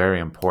Wasp is very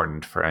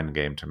important for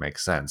Endgame to make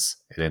sense.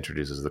 It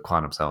introduces the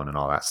Quantum Zone and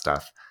all that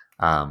stuff.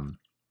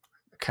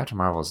 Captain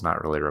Marvel is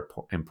not really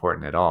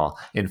important at all.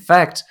 In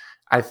fact,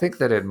 I think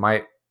that it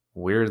might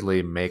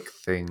weirdly make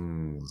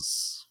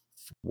things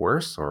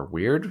worse or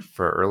weird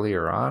for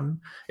earlier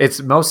on.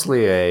 It's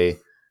mostly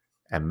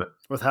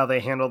with how they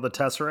handle the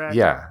Tesseract.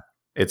 Yeah,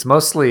 it's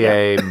mostly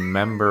a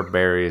member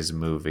berries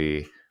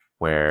movie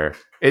where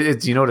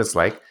it's you know what it's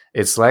like.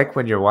 It's like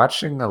when you're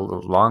watching a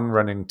long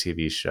running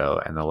TV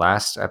show and the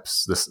last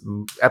this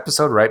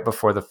episode right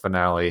before the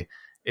finale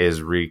is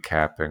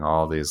recapping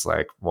all these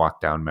like walk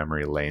down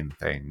memory lane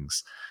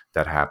things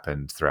that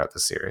happened throughout the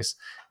series.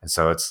 And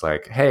so it's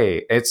like,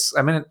 hey,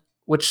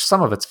 which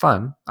some of it's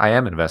fun. I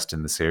am invested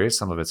in the series.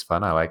 Some of it's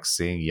fun. I like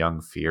seeing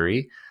young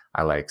Fury.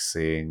 I like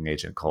seeing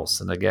Agent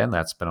Coulson again.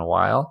 That's been a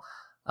while.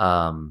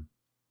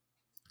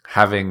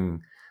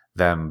 Having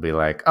them be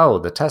like, oh,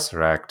 the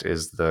Tesseract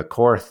is the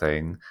core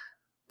thing.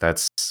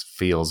 That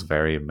feels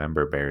very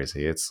member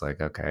berries-y. It's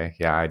like, okay,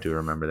 yeah, I do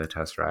remember the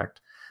Tesseract.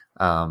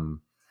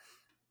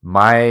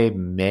 My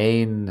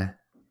main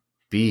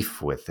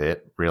beef with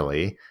it,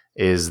 really,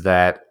 is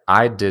that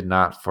I did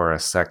not for a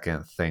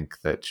second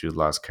think that Jude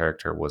Law's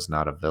character was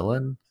not a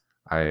villain.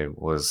 I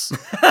was...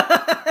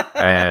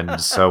 And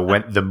so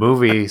when the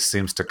movie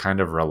seems to kind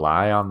of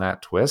rely on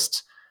that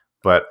twist,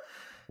 but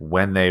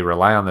when they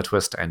rely on the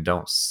twist and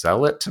don't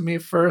sell it to me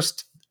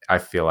first, I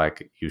feel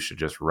like you should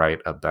just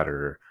write a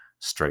better,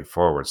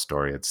 straightforward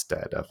story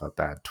instead of a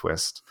bad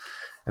twist.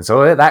 And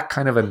so that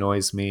kind of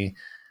annoys me.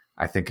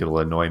 I think it will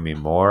annoy me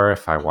more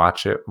if I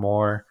watch it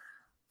more.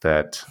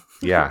 That,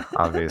 yeah,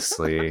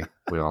 obviously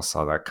we all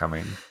saw that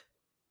coming.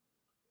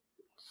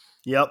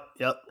 Yep.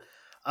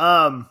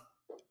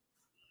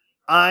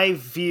 I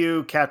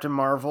view Captain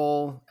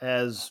Marvel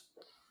as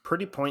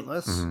pretty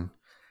pointless. Mm-hmm.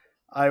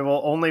 I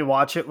will only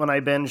watch it when I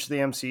binge the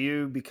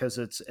MCU because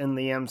it's in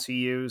the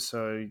MCU,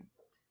 so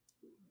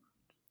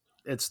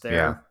it's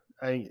there.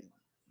 Yeah.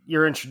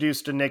 You're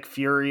introduced to Nick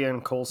Fury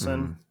and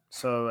Coulson,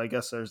 so I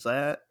guess there's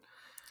that.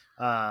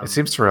 It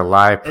seems to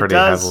rely pretty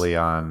heavily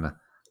on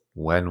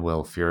when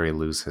will Fury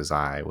lose his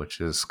eye, which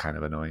is kind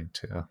of annoying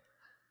too.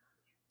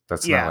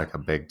 That's not like a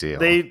big deal.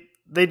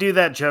 They do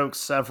that joke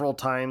several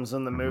times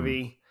in the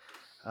movie.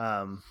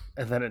 And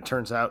then it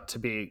turns out to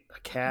be a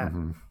cat.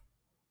 Mm-hmm.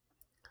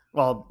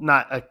 Well,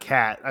 not a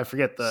cat. I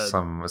forget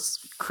the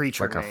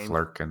creature like name. A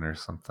flurkin or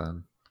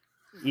something.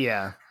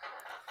 Yeah.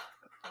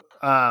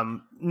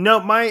 No,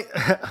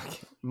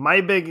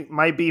 my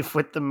beef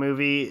with the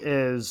movie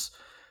is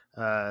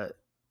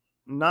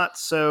not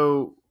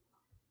so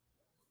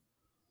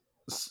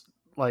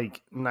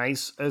like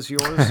nice as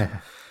yours.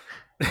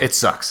 It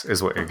sucks,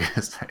 is what you're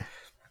gonna say.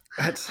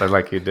 So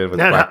like you did with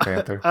Black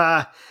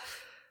Panther.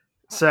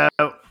 So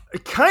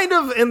kind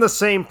of in the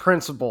same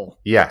principle.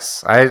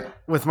 Yes,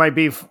 with my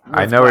beef. With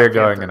I know where you're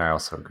going, and I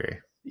also agree.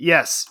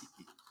 Yes.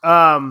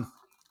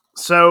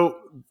 So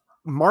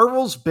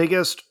Marvel's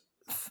biggest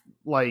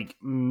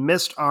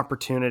missed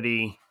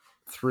opportunity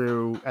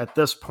through at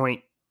this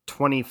point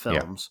 20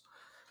 films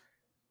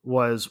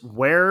was,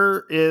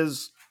 where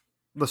is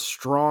the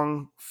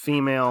strong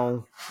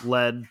female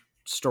led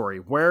story?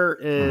 Where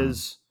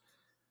is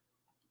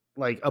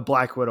a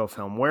Black Widow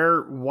film?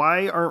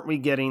 Why aren't we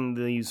getting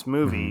these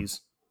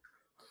movies?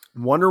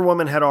 Wonder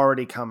Woman had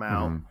already come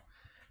out.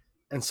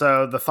 And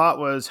so the thought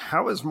was,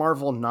 how is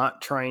Marvel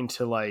not trying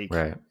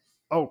to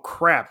oh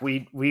crap,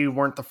 we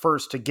weren't the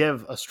first to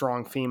give a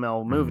strong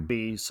female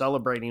movie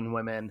celebrating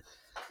women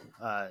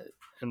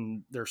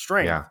and their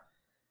strength. Yeah.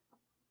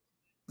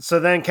 So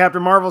then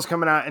Captain Marvel's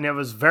coming out, and it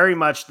was very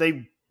much,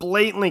 they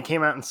blatantly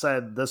came out and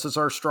said, this is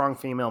our strong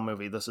female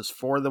movie. This is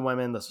for the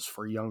women. This is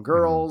for young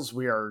girls.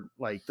 We are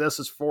like, this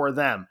is for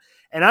them.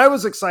 And I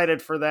was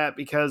excited for that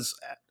because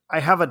I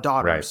have a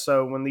daughter. Right.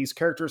 So when these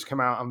characters come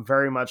out, I'm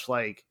very much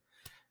like,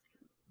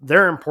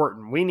 they're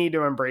important. We need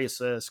to embrace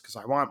this because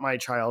I want my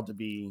child to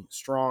be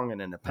strong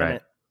and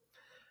independent.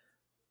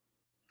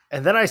 Right.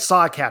 And then I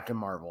saw Captain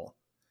Marvel.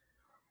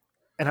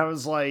 And I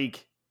was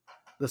like,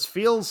 this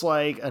feels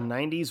like a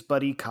 90s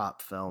buddy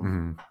cop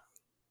film,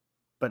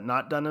 but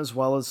not done as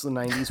well as the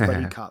 90s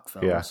buddy cop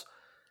films. Yeah.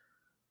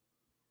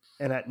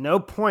 And at no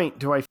point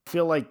do I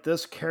feel like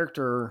this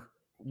character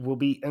will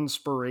be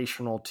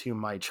inspirational to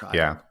my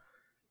child,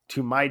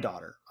 to my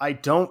daughter. I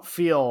don't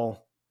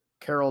feel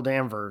Carol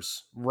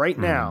Danvers right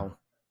now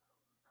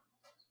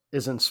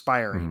is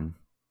inspiring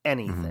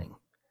anything.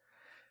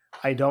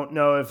 I don't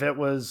know if it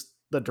was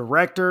the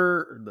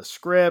director, the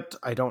script.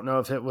 I don't know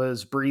if it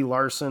was Brie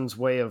Larson's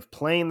way of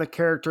playing the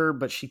character,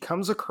 but she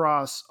comes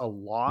across a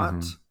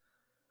lot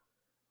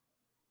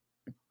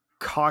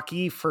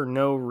cocky for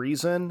no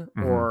reason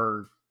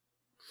or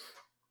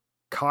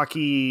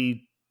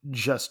cocky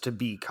just to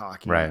be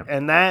cocky. Right.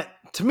 And that,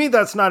 to me,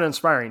 that's not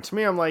inspiring. To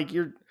me, I'm like,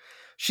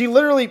 she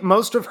literally,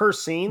 most of her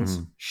scenes,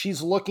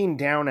 she's looking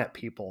down at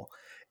people.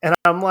 And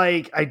I'm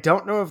like, I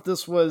don't know if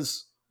this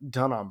was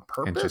done on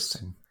purpose.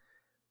 Interesting.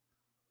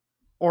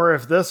 Or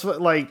if this was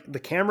like the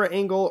camera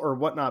angle or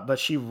whatnot, but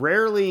she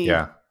rarely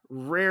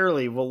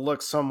will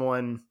look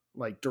someone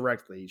like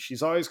directly.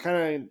 She's always kind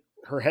of,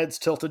 her head's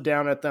tilted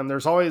down at them.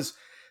 There's always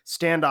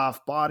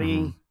standoff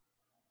body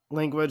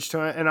language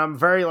to it. And I'm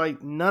very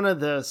like, none of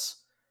this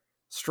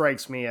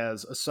strikes me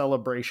as a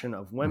celebration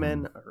of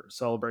women or a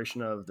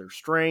celebration of their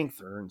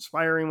strength or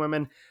inspiring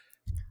women.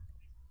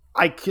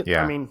 I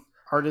mean,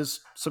 art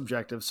is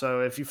subjective. So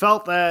if you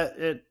felt that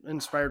it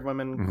inspired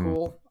women,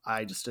 cool.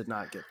 I just did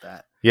not get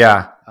that.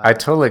 Yeah, I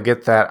totally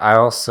get that. I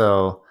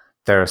also,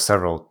 there are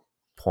several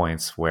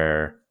points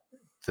where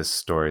this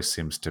story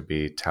seems to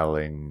be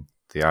telling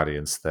the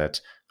audience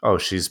that, oh,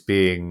 she's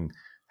being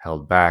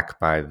held back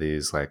by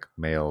these like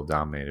male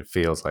dominated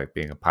fields, like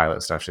being a pilot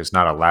and stuff. She's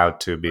not allowed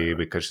to be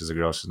because she's a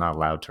girl. She's not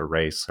allowed to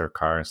race her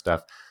car and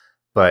stuff.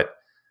 But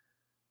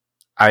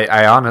I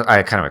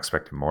kind of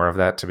expected more of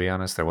that, to be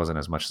honest. There wasn't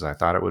as much as I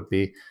thought it would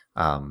be.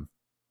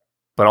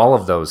 But all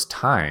of those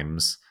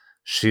times,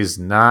 she's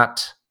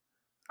not...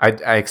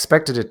 I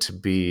expected it to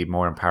be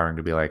more empowering,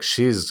 to be like,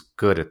 she's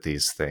good at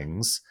these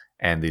things,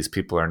 and these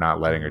people are not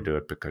letting her do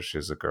it because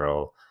she's a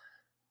girl.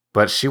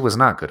 But she was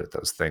not good at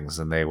those things,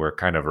 and they were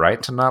kind of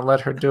right to not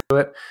let her do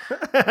it,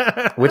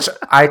 which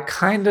I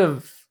kind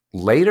of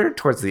later,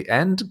 towards the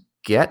end,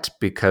 get,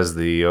 because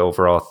the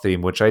overall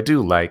theme, which I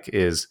do like,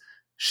 is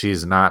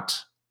she's not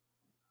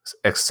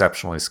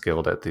exceptionally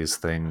skilled at these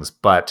things,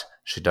 but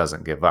she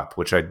doesn't give up,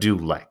 which I do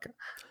like.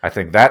 I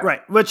think that...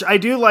 Right, which I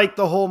do like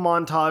the whole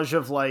montage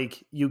of,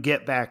 like, you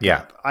get back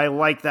up. I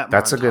like that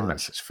That's montage. a good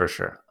message, for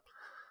sure.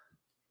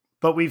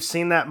 But we've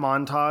seen that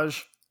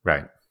montage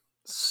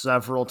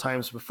several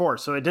times before,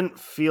 so it didn't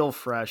feel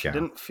fresh. It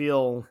didn't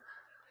feel...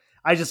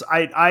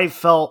 I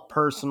felt,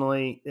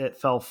 personally, it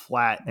fell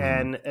flat.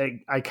 And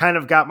I kind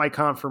of got my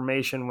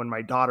confirmation when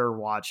my daughter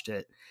watched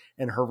it,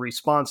 and her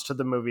response to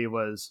the movie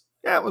was,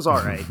 yeah, it was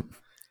all right.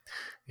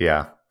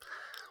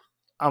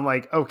 I'm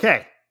like,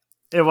 okay.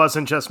 It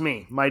wasn't just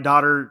me. My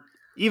daughter,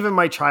 even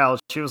my child,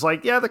 she was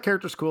like, yeah, the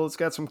character's cool. It's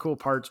got some cool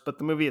parts, but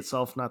the movie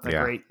itself, not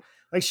that great.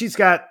 Like, she's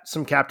got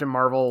some Captain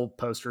Marvel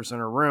posters in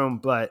her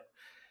room, but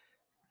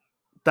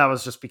that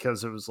was just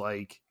because it was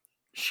like,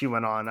 she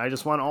went on, I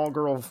just want all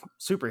girl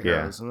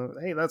superheroes. And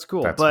hey, that's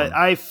cool. But fun.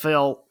 I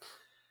felt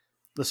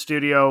the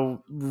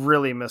studio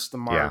really missed the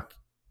mark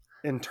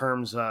in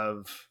terms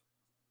of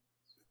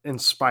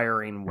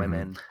inspiring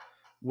women.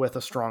 With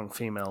a strong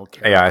female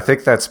character. Yeah, I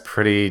think that's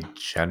pretty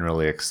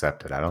generally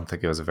accepted. I don't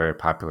think it was a very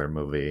popular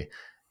movie.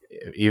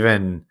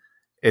 Even,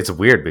 it's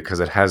weird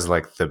because it has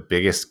like the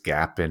biggest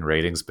gap in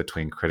ratings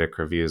between critic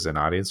reviews and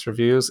audience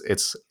reviews.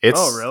 It's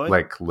really?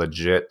 Like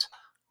legit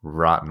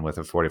rotten with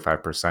a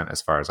 45%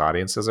 as far as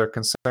audiences are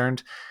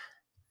concerned.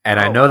 And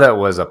I know that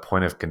was a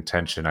point of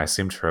contention. I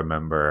seem to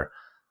remember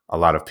a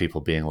lot of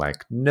people being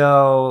like,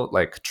 no,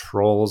 like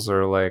trolls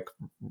are like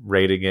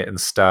rating it and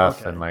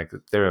stuff. And like,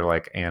 they're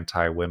like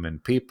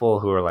anti-women people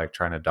who are like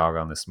trying to dog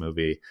on this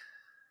movie.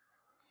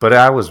 But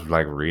I was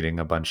like reading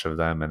a bunch of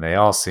them and they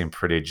all seem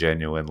pretty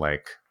genuine.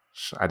 Like,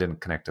 I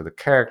didn't connect to the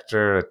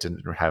character. It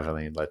didn't have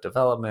any like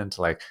development.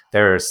 Like,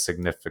 there are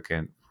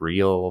significant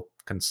real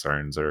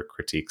concerns or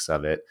critiques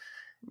of it.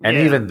 And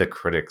even the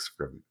critics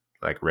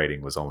like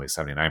rating was only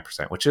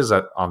 79%, which is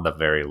on the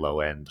very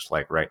low end,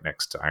 like right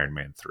next to Iron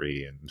Man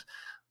 3 and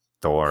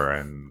Thor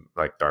and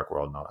like Dark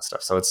World and all that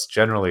stuff. So it's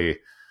generally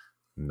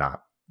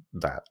not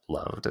that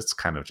loved. It's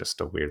kind of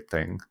just a weird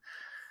thing.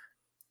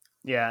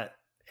 Yeah.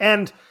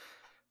 And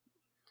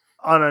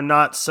on a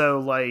not so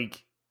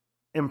like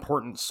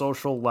important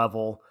social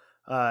level,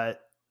 it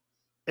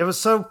was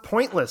so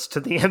pointless to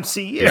the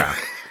MCU. Yeah.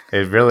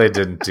 It really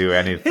didn't do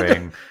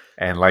anything.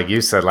 And like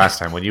you said last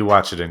time, when you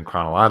watch it in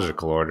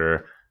chronological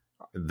order,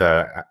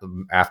 the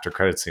after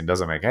credit scene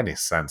doesn't make any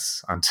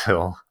sense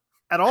until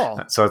at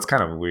all. So it's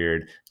kind of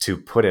weird to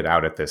put it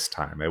out at this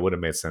time. It would have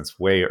made sense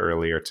way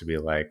earlier to be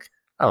like,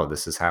 oh,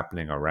 this is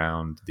happening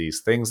around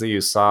these things that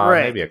you saw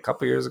maybe a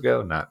couple years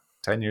ago, not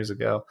 10 years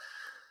ago.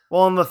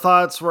 Well, and the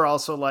thoughts were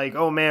also like,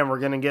 oh man, we're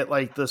going to get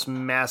like this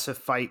massive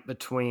fight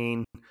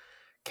between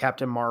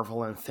Captain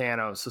Marvel and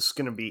Thanos. This is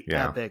going to be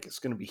epic. It's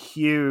going to be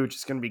huge.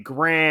 It's going to be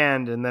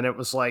grand. And then it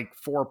was like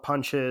 4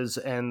 punches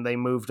and they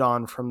moved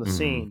on from the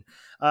scene.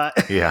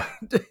 Yeah.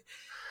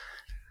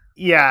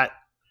 Yeah.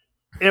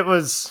 It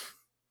was...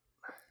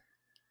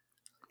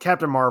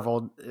 Captain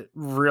Marvel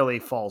really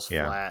falls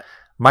flat.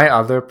 My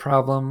other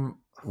problem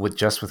with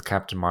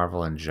Captain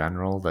Marvel in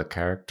general, the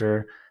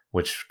character,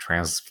 which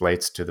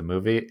translates to the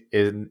movie,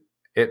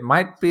 it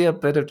might be a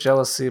bit of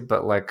jealousy,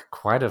 but like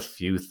quite a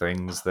few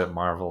things that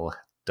Marvel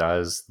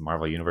does, the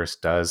Marvel Universe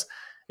does,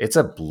 it's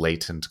a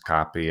blatant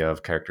copy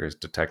of characters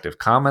Detective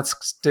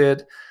Comics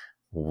did,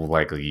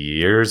 like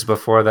years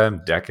before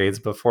them, decades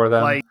before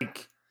them.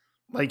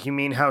 Like you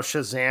mean how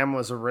Shazam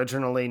was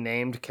originally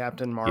named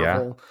Captain Marvel?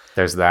 Yeah,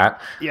 there's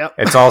that. Yep.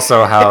 It's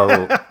also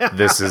how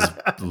this is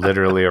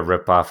literally a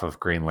ripoff of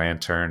Green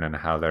Lantern and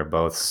how they're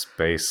both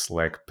space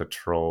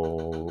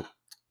patrol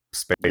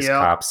space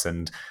cops,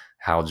 and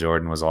Hal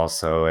Jordan was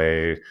also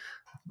a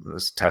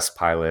test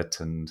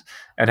pilot, and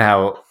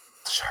how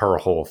her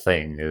whole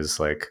thing is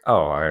like,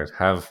 oh, I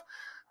have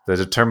the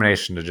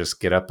determination to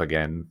just get up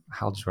again.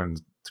 Hal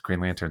Jordan's Green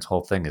Lantern's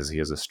whole thing is he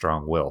has a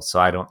strong will. So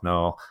I don't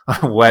know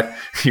what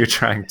you're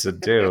trying to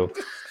do.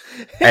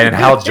 And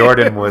Hal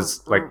Jordan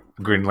was like,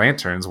 Green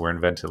Lanterns were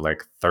invented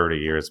like 30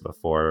 years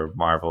before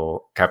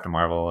Captain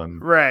Marvel, and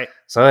right.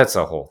 So that's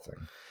a whole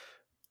thing.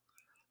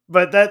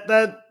 But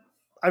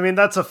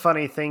that's a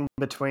funny thing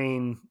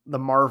between the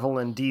Marvel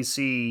and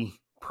DC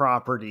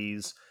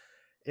properties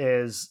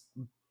is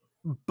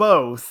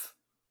both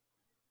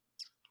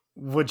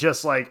would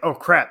just like, oh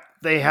crap,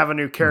 they have a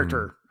new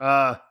character.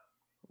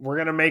 We're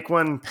going to make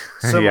one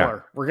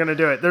similar. We're going to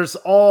do it. There's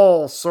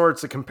all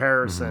sorts of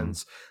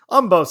comparisons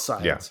on both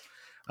sides.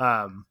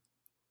 Yeah.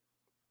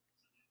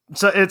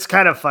 So it's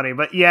kind of funny,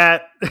 but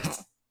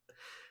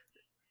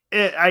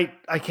I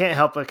can't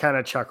help but kind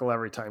of chuckle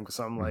every time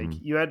because I'm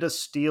like, you had to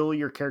steal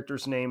your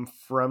character's name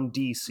from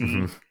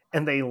DC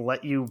and they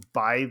let you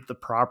buy the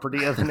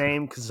property of the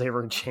name because they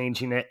were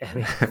changing it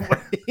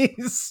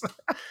anyways.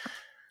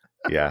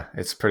 Yeah,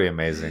 it's pretty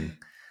amazing.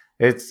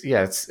 It's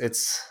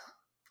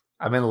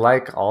I mean,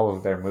 like all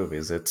of their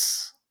movies,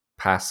 it's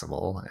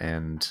passable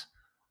and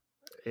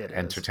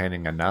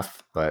entertaining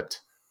enough, but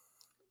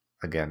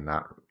again,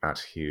 not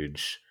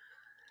huge.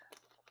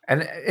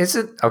 And is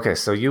it okay?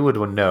 So you would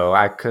know.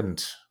 I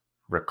couldn't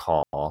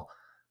recall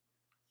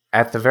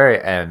at the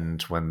very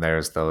end when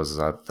there's those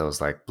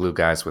like blue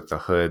guys with the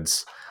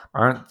hoods.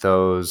 Aren't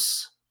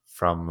those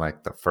from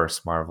like the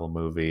first Marvel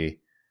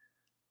movie?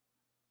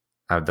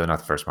 Not the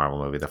first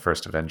Marvel movie, the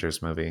first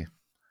Avengers movie.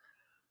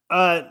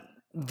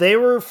 They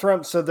were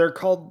from, so they're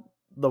called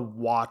the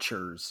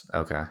Watchers.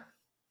 Okay.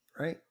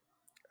 Right?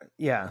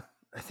 Yeah,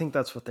 I think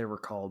that's what they were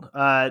called.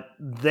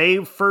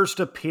 They first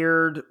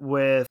appeared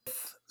with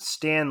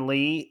Stan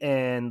Lee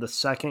in the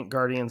second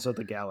Guardians of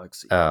the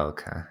Galaxy. Oh,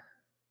 okay.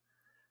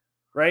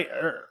 Right?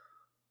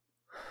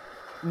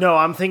 No,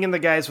 I'm thinking the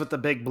guys with the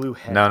big blue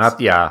heads. No, not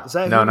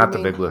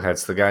the big blue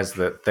heads. The guys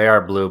that they are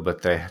blue,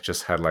 but they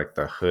just had like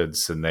the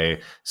hoods, and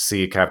they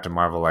see Captain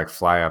Marvel like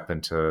fly up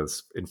in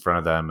front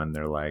of them, and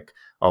they're like,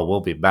 oh,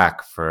 we'll be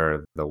back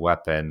for the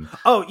weapon.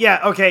 Oh, yeah.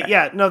 Okay.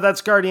 Yeah. No,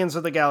 that's Guardians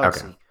of the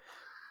Galaxy. Okay.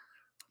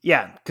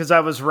 Yeah. Cause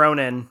that was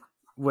Ronan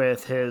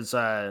with his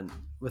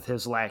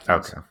lackeys.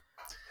 Okay.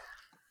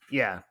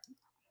 Yeah.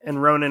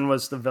 And Ronan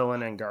was the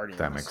villain in Guardians.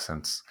 That makes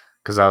sense.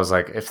 Cause I was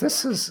like, if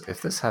this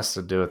has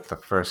to do with the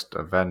first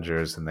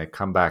Avengers and they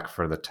come back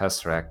for the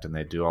Tesseract and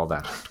they do all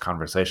that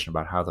conversation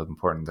about how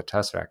important the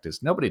Tesseract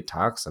is, nobody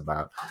talks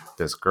about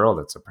this girl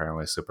that's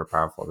apparently super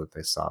powerful that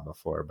they saw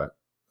before, but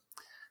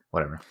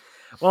whatever.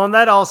 Well, and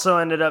that also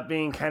ended up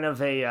being kind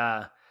of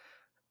a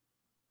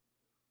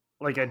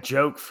like a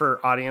joke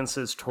for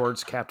audiences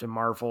towards Captain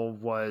Marvel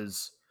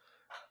was,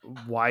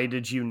 why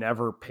did you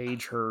never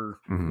page her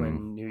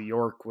when New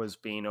York was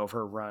being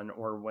overrun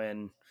or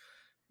when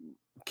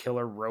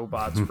killer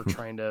robots were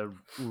trying to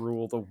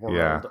rule the world?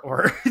 Yeah.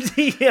 Or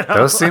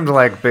those seemed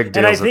like big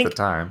deals at the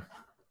time.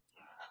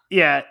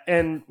 Yeah,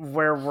 and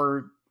where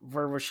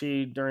was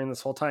she during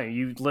this whole time?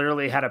 You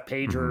literally had a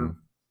pager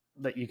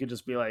that you could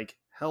just be like,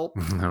 help.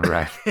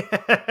 Right.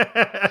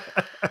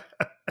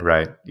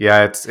 Right.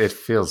 Yeah, it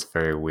feels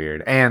very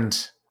weird. And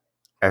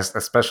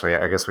especially,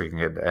 I guess we can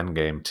get to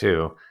Endgame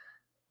too,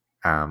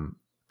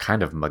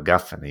 kind of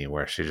MacGuffin-y,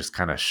 where she just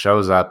kind of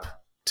shows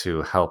up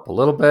to help a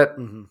little bit,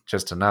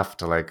 just enough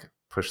to like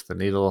push the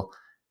needle,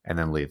 and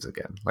then leaves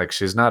again. Like,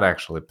 she's not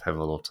actually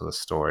pivotal to the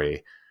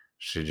story.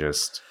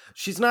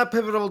 She's not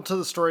pivotal to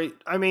the story.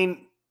 I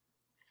mean,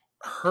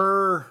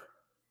 her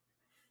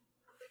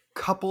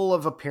couple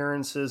of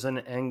appearances in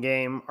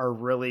Endgame are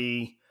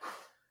really,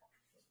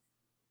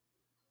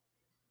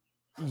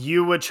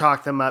 you would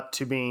chalk them up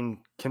to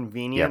being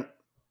convenient.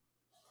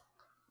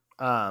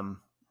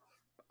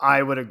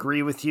 I would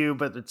agree with you,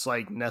 but it's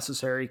like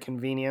necessary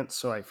convenience,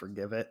 so I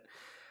forgive it.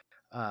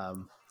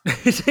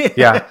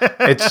 Yeah,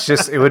 it's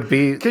just, it would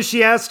be because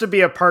she has to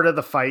be a part of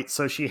the fight,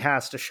 so she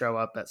has to show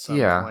up at some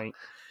point.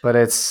 But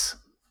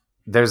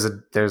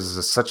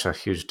there's such a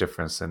huge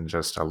difference in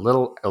just a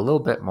little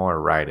bit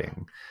more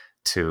writing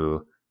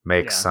to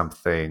make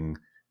something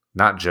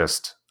not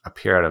just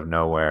appear out of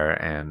nowhere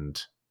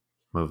and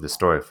move the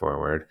story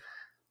forward.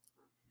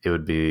 It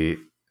would be,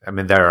 I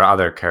mean, there are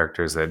other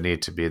characters that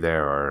need to be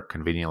there or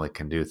conveniently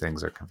can do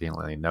things or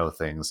conveniently know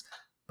things,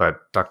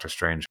 but Doctor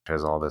Strange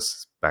has all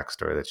this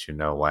backstory that you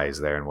know why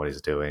he's there and what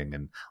he's doing,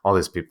 and all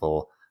these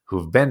people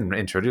who've been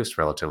introduced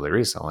relatively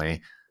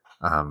recently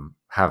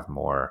have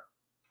more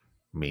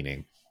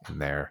meaning in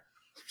their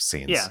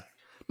scenes. Yeah.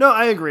 No,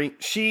 I agree.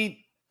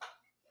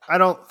 I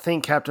don't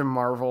think Captain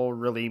Marvel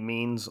really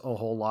means a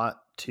whole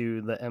lot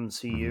to the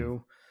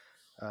MCU.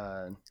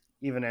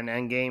 Even in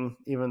Endgame,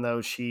 even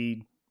though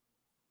she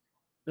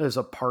is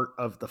a part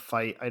of the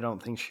fight, I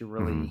don't think she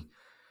really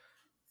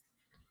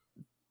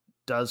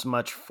does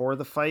much for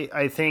the fight.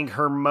 I think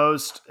her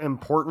most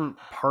important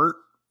part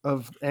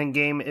of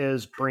Endgame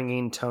is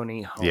bringing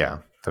Tony home. Yeah,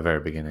 the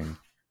very beginning.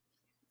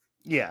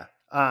 Yeah.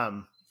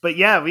 But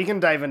yeah, we can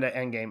dive into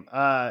Endgame.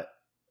 I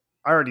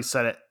already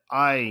said it.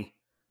 I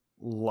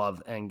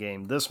love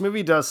Endgame. This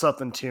movie does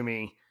something to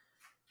me,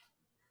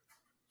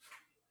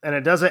 and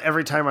it does it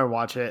every time I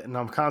watch it, and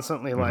I'm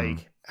constantly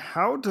like,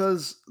 how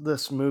does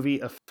this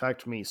movie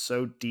affect me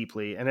so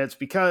deeply? And it's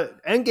because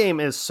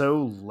Endgame is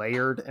so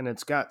layered and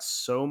it's got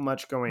so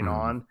much going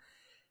on,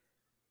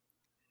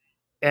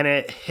 and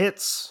it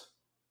hits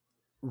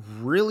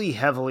really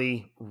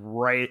heavily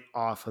right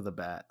off of the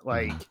bat.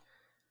 Like,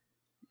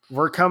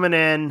 we're coming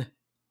in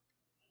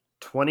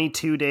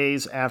 22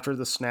 days after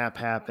the snap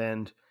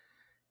happened.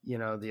 You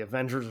know, the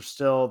Avengers are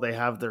still, they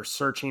have their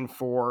searching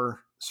for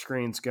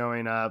screens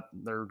going up.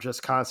 They're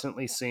just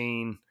constantly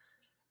seeing,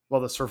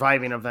 well, the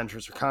surviving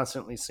Avengers are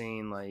constantly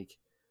seeing like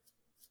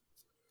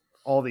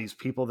all these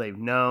people they've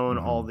known,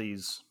 all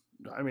these,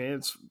 I mean,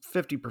 it's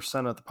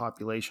 50% of the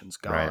population's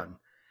gone. Right.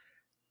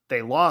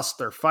 They lost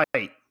their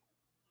fight.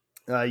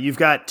 You've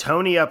got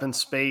Tony up in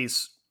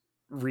space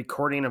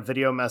recording a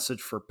video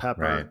message for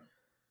Pepper,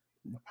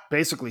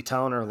 basically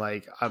telling her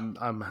like,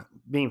 I'm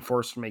being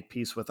forced to make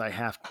peace with,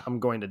 I'm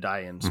going to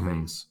die in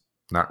space.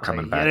 Not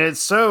coming back. And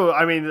it's so,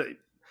 I mean,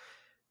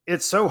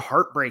 it's so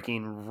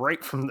heartbreaking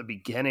right from the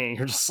beginning.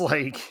 You're just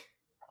like,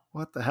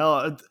 what the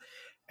hell?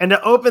 And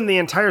to open the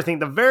entire thing,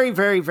 the very,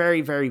 very,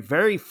 very, very,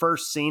 very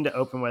first scene to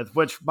open with,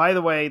 which, by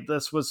the way,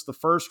 this was the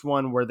first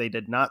one where they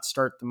did not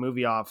start the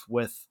movie off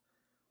with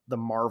the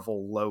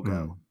Marvel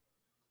logo.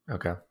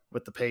 Okay.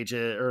 With the page,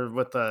 or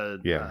with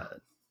the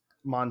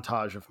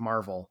montage of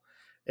Marvel.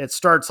 It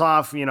starts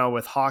off, you know,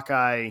 with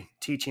Hawkeye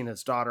teaching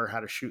his daughter how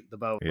to shoot the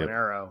bow and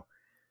arrow.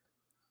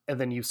 And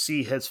then you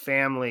see his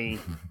family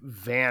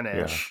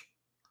vanish.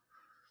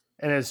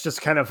 And it's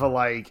just kind of a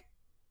like,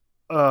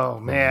 oh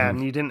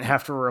man, you didn't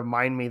have to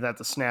remind me that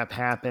the snap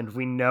happened.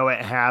 We know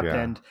it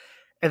happened.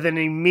 And then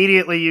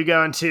immediately you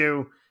go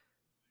into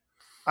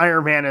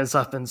Iron Man is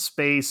up in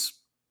space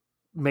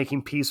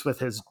making peace with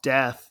his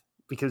death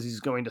because he's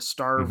going to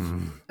starve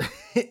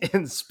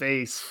in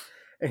space.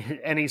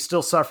 And he's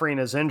still suffering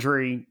his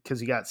injury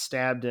because he got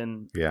stabbed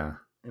in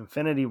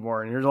Infinity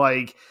War. And you're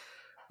like,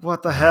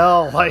 what the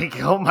hell?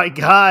 Like, oh my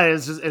God,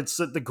 it's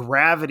the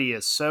gravity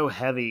is so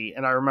heavy.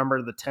 And I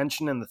remember the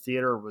tension in the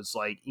theater was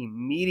like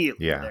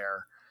immediately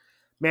there.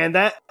 Man,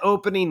 that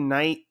opening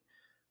night,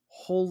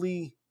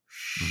 holy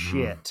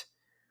shit.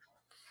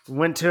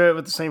 Went to it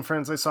with the same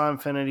friends I saw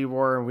Infinity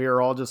War, and we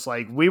were all just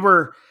like,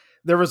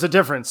 there was a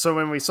difference. So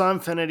when we saw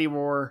Infinity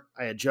War,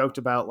 I had joked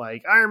about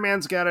like, Iron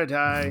Man's gotta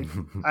die.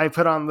 I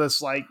put on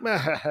this like,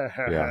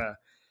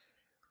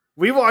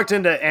 we walked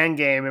into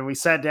Endgame and we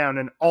sat down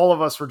and all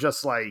of us were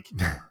just like,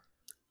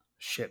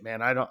 shit,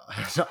 man,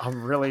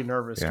 I'm really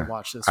nervous to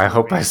watch this movie. I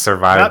hope I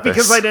survive. Not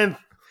because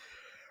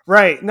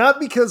not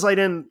because I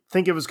didn't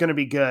think it was going to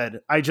be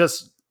good. I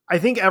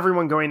think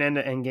everyone going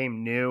into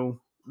Endgame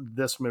knew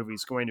this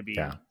movie's going to be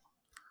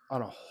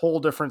on a whole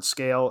different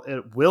scale.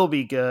 It will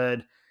be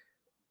good.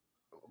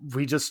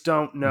 We just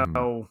don't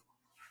know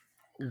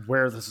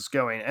where this is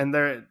going.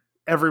 And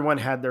everyone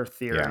had their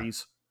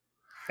theories.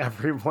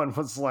 Everyone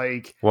was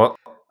like, well,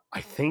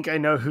 I think I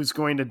know who's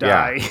going to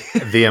die.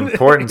 The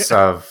importance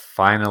of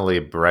finally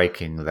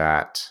breaking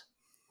that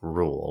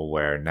rule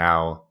where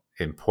now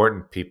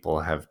important people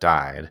have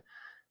died.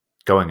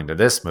 Going into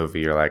this movie,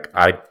 you're like,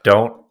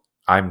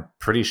 I'm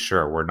pretty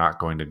sure we're not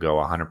going to go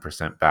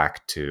 100%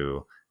 back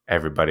to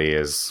everybody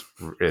is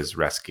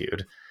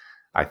rescued.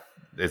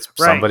 It's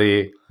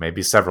somebody,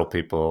 maybe several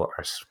people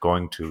are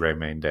going to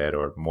remain dead,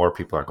 or more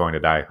people are going to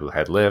die who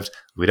had lived.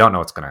 We don't know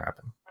what's going to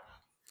happen.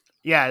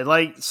 Yeah,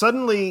 like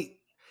suddenly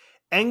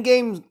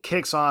Endgame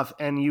kicks off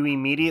and you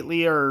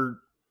immediately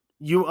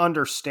you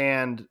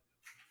understand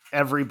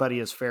everybody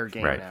is fair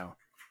game now.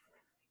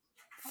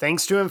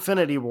 Thanks to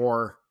Infinity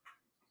War,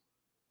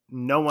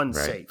 no one's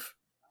safe.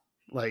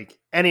 Like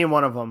any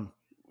one of them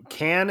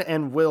can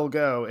and will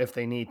go if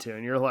they need to.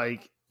 And you're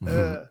like,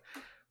 Mhm.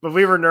 but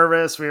we were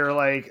nervous. We were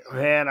like,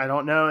 man, I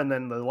don't know. And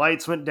then the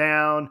lights went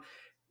down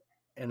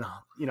and,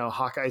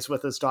 Hawkeye's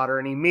with his daughter,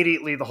 and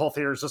immediately the whole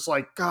theater is just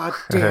like, God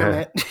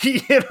damn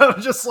it.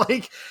 Just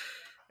like,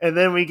 and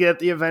then we get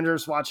the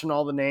Avengers watching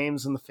all the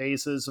names and the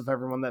faces of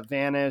everyone that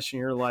vanished. And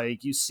you're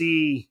like, you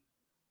see,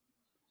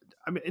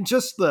 I mean,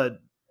 just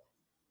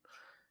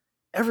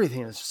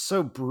everything is just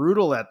so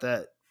brutal at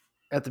the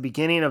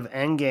beginning of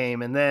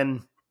Endgame. And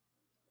then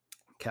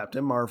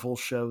Captain Marvel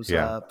shows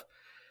up,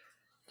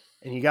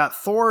 and you got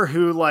Thor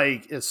who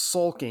like is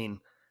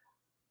sulking.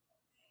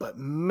 But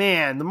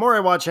man, the more I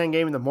watch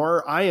Endgame, the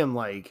more I am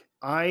like,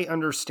 I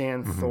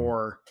understand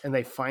Thor, and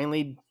they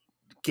finally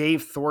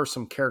gave Thor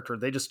some character.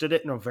 They just did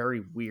it in a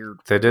very weird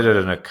They did it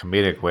in a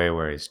comedic way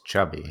where he's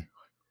chubby.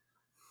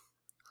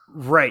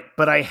 Right,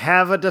 but I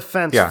have a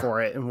defense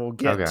for it, and we'll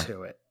get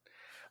to it.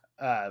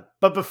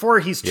 But before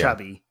he's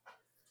chubby,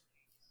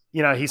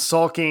 he's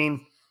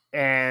sulking,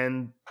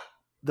 and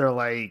they're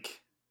like,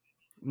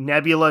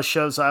 Nebula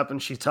shows up,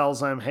 and she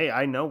tells him, hey,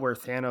 I know where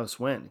Thanos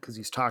went, because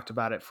he's talked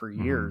about it for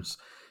years.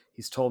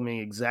 He's told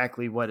me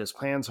exactly what his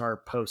plans are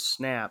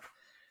post-snap.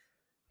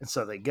 And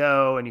so they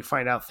go, and you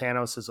find out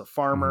Thanos is a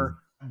farmer.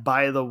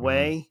 By the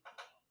way,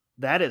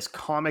 that is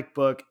comic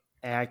book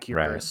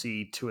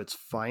accuracy to its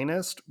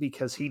finest,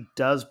 because he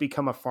does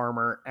become a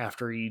farmer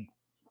after he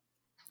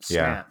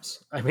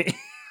snaps. I mean,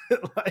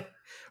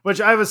 which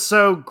I was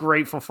so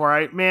grateful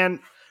for.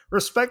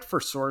 Respect for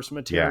source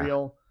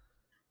material.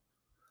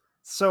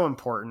 So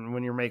important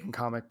when you're making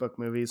comic book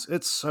movies.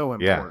 It's so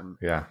important.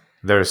 Yeah.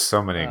 There's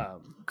so many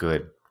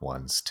good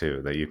ones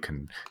too that you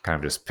can kind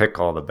of just pick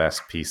all the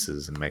best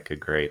pieces and make a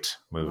great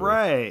movie.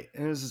 Right.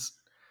 And it was just,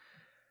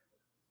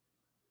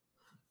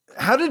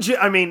 how did you,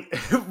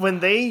 when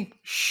they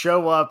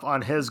show up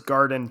on his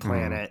garden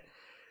planet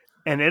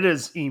and it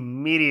is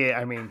immediate,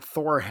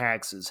 Thor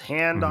hacks his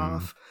hand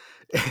off.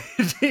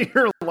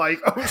 You're like,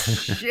 oh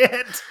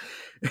shit.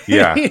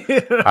 Yeah.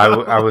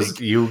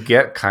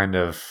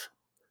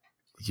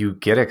 You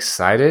get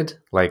excited,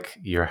 like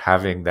you're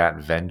having that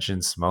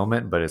vengeance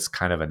moment, but it's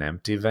kind of an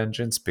empty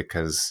vengeance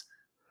because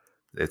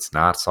it's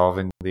not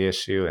solving the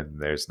issue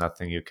and there's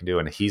nothing you can do,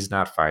 and he's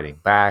not fighting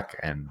back,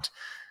 and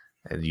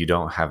you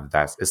don't have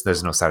that.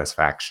 There's no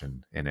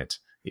satisfaction in it,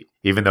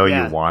 even though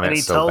you want it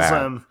so bad. And he tells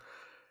him,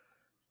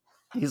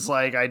 he's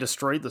like, I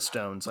destroyed the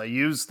stones. I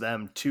used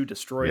them to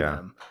destroy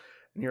them.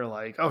 And you're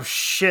like, oh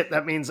shit,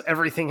 that means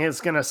everything is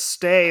going to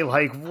stay.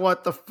 Like,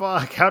 what the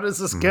fuck? How does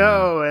this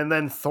go? And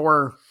then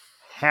Thor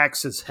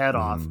hacks his head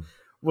off,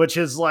 which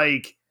is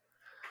like,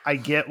 I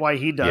get why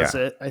he does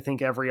it. I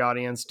think every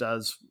audience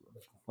does.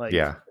 Like,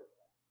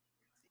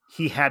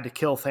 he had to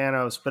kill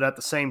Thanos, but at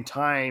the same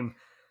time,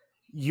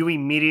 you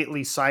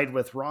immediately side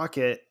with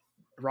Rocket.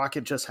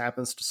 Rocket just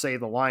happens to say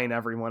the line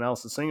everyone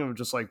else is saying. I'm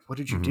just like, what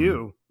did you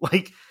do?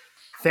 Like,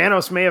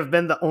 Thanos may have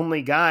been the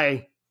only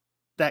guy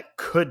that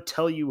could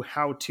tell you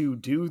how to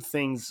do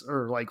things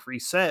or like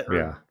reset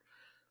or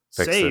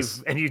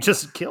save, and you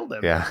just killed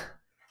him.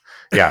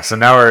 Yeah, so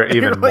now we're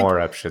even more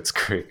up Shit's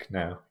Creek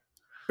now.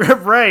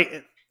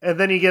 Right. And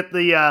then you get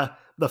the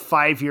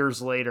 5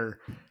 years later.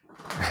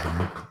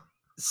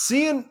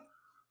 Seeing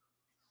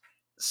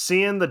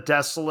the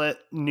desolate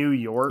New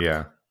York,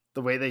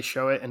 the way they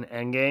show it in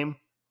Endgame,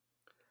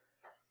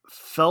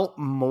 felt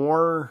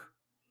more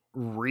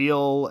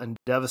real and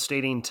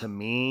devastating to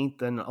me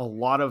than a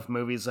lot of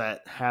movies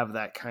that have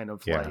that kind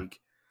of like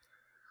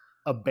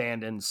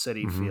abandoned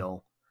city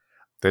feel.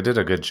 They did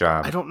a good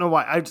job. I don't know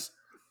why.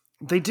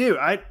 They do.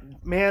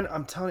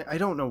 I'm telling you, I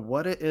don't know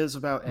what it is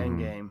about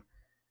Endgame.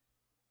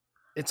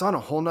 It's on a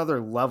whole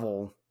nother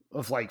level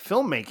of like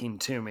filmmaking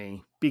to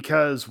me,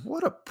 because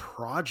what a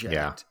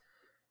project.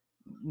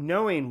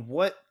 Knowing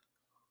what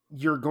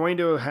you're going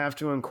to have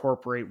to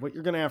incorporate, what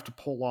you're going to have to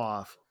pull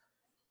off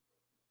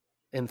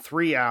in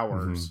 3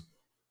 hours.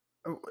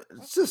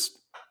 It's just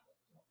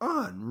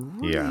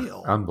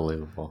unreal. Yeah,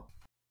 unbelievable.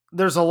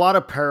 There's a lot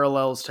of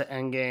parallels to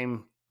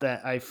Endgame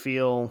that I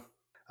feel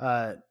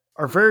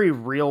are very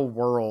real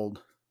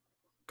world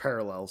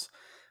parallels.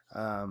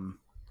 I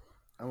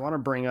want to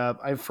bring up,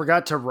 I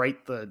forgot to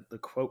write the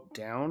quote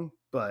down,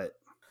 but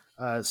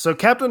so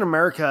Captain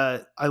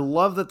America, I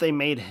love that they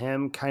made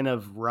him kind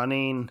of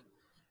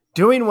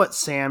doing what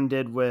Sam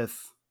did with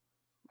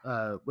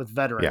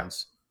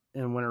veterans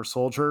in Winter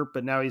Soldier,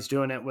 but now he's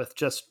doing it with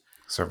just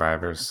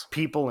survivors,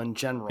 people in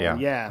general.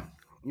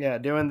 Yeah,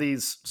 doing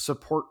these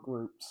support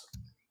groups.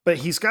 But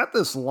he's got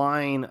this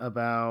line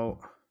about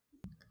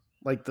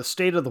like the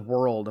state of the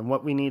world and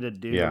what we need to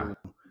do.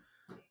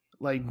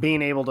 Like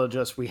being able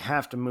to we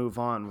have to move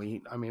on.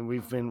 We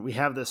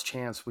have this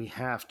chance. We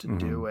have to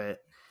do it.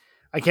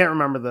 I can't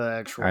remember the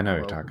actual I know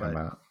quote, what you're talking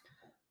about.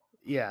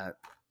 Yeah.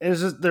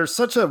 It's just, there's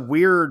such a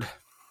weird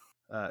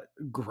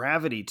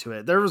gravity to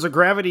it. There was a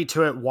gravity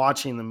to it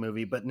watching the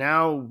movie, but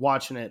now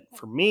watching it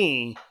for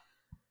me,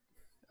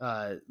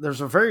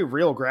 there's a very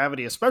real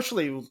gravity,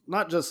 especially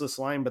not just this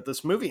line, but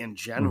this movie in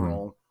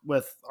general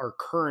with our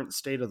current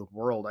state of the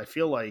world. I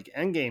feel like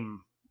Endgame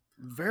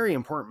very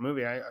important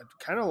movie. I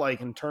kind of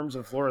like in terms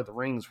of Lord of the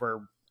Rings,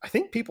 where I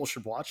think people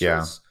should watch Yeah.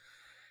 this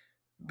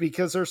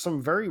because there's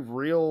some very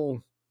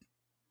real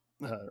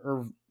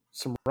or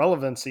some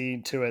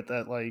relevancy to it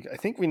that like I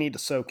think we need to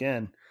soak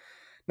in.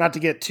 Not to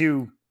get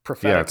too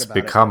prophetic. Yeah, it's about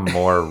become it,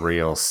 more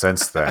real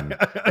since then.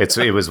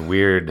 It was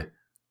weird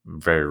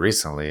very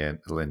recently in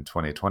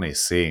 2020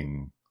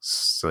 seeing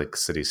like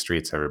city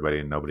streets,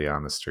 nobody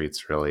on the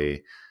streets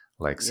really,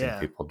 like seeing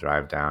people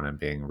drive down and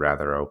being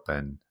rather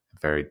open,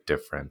 very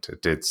different.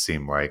 It did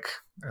seem like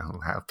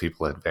how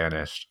people had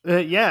vanished.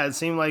 Yeah, it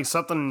seemed like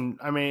something.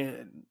 I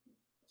mean,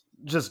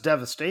 just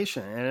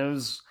devastation, and it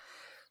was.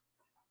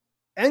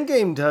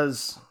 Endgame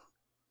does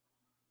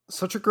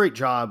such a great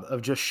job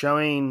of just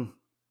showing.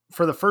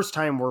 For the first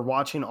time, we're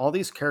watching all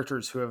these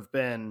characters who have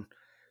been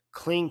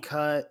clean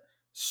cut,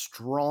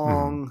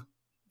 strong,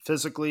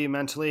 physically,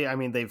 mentally. I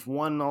mean, they've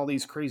won all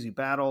these crazy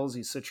battles,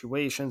 these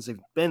situations. They've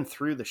been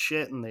through the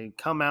shit and they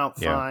come out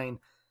fine.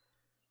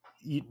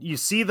 You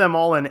see them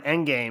all in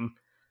Endgame.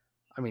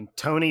 I mean,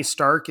 Tony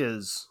Stark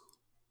is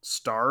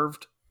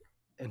starved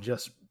and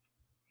just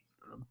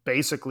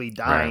basically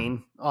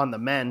dying on the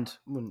mend.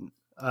 When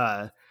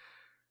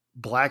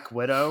Black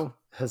Widow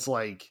has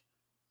like,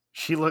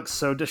 she looks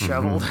so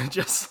disheveled,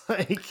 just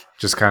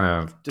kind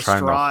of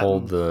trying to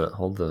hold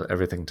the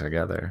everything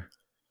together.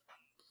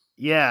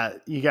 Yeah,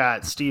 you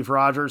got Steve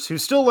Rogers, who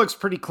still looks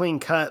pretty clean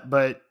cut,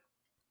 but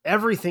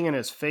everything in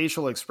his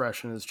facial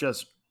expression is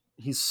just,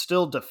 he's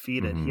still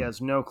defeated. He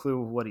has no clue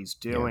what he's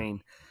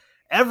doing.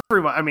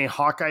 Everyone, I mean,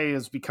 Hawkeye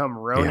has become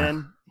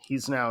Ronin.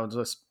 He's now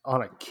just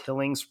on a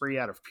killing spree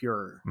out of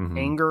pure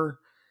anger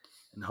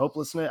and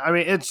hopelessness. I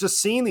mean, it's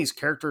just seeing these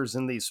characters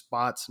in these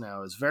spots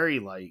now is very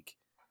like,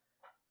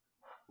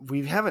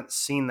 we haven't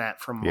seen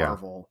that from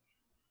Marvel.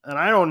 And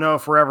I don't know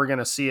if we're ever going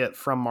to see it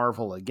from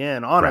Marvel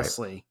again,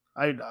 honestly.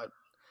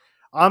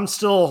 I'm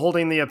still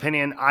holding the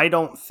opinion. I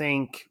don't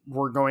think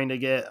we're going to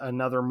get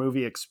another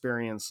movie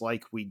experience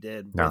like we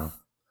did with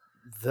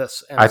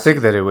this. I think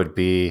that it would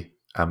be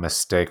a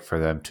mistake for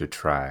them to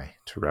try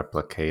to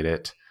replicate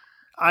it.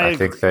 I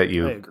think that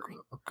you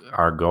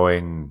are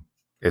going,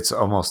 it's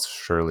almost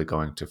surely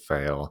going to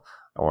fail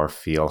or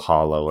feel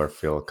hollow or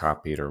feel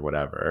copied or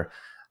whatever.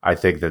 I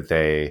think that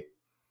they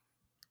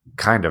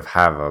kind of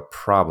have a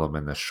problem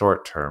in the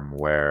short term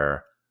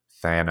where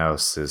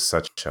Thanos is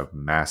such a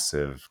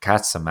massive,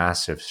 casts a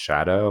massive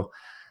shadow.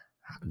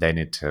 They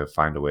need to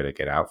find a way to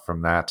get out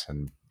from that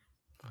and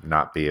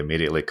not be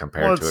immediately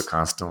compared to it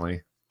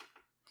constantly.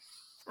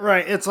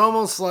 Right. It's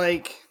almost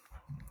like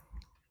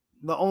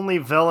the only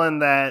villain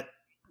that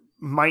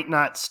might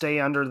not stay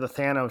under the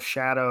Thanos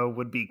shadow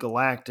would be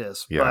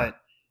Galactus. Yeah. But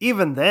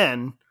even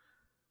then,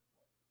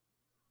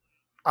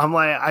 I'm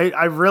like,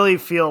 I really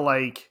feel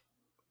like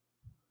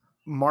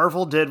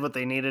Marvel did what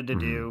they needed to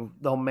do.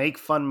 They'll make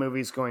fun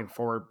movies going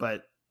forward,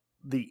 but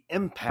the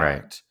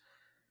impact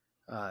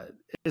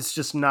is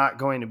just not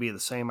going to be the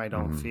same, I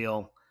don't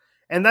feel.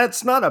 And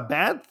that's not a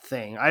bad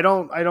thing. I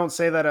don't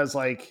say that as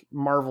like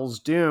Marvel's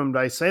doomed.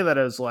 I say that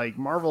as like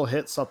Marvel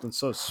hit something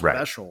so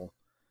special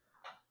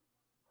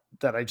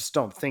that I just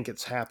don't think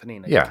it's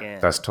happening again. Yeah,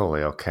 that's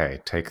totally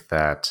okay. Take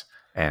that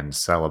and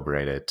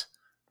celebrate it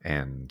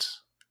and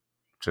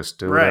just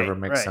do whatever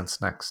makes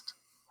sense next.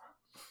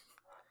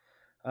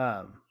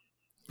 But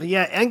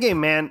yeah, Endgame,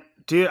 man,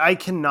 dude, I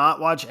cannot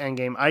watch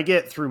Endgame. I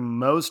get through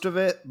most of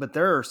it, but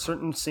there are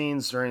certain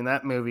scenes during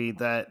that movie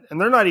that, and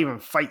they're not even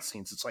fight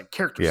scenes. It's like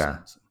character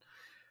scenes.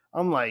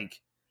 I'm like,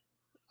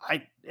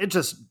 it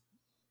just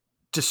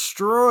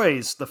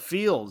destroys the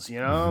feels, you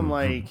know? I'm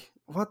like,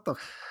 what the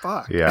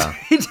fuck? Yeah.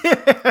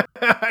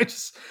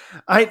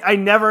 I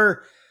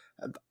never,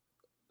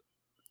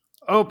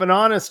 open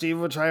honesty,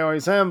 which I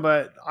always am,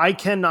 but I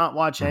cannot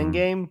watch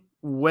Endgame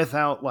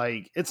without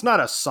like, it's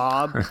not a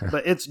sob,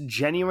 but it's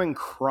genuine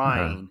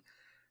crying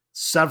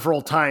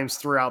several times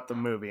throughout the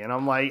movie. And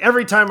I'm like,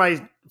 every time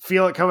I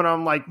feel it coming,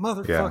 I'm like,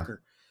 motherfucker,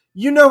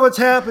 you know what's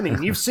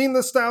happening. You've seen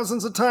this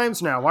thousands of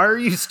times now. Why are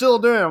you still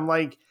doing it? I'm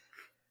like,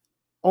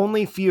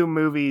 only few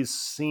movies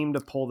seem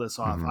to pull this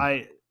off.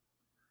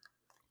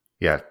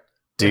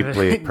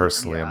 Deeply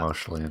personally,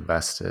 emotionally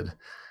invested.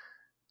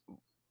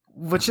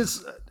 Which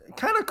is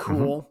kind of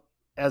cool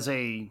as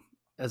a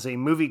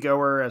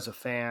moviegoer, as a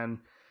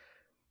fan,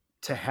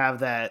 to have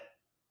that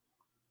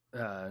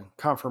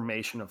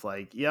confirmation of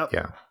like,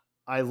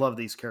 I love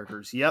these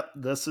characters. Yep,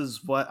 this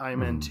is what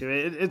I'm into.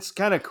 It's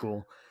kind of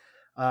cool.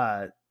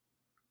 I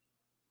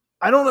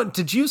don't know.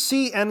 Did you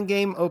see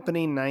Endgame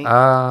opening night?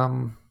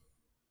 I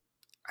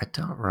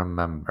don't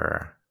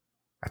remember.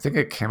 I think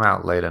it came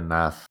out late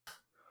enough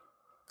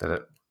that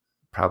it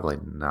probably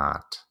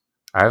not.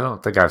 I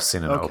don't think I've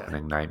seen an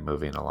opening night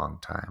movie in a long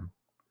time.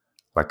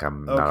 Like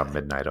not a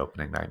midnight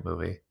opening night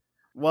movie.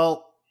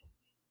 Well,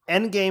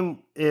 Endgame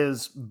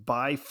is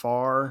by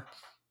far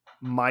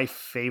my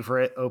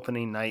favorite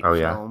opening night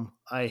film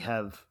I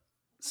have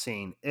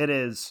seen. It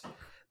is,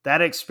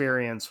 that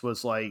experience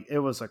was like, it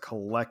was a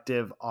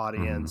collective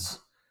audience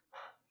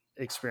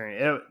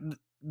experience.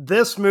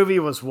 This movie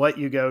was what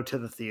you go to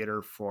the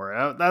theater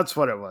for. That's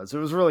what it was. It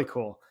was really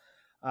cool.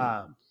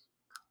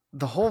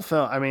 The whole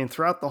film, I mean,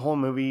 throughout the whole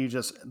movie,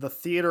 the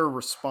theater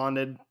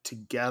responded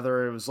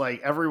together. It was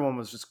like everyone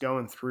was just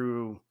going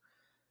through.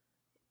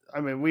 I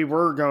mean, we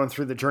were going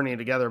through the journey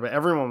together, but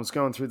everyone was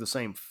going through the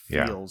same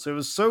feels. It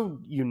was so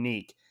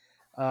unique.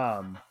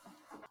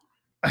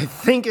 I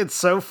think it's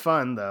so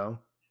fun though.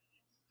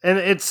 And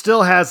it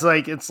still has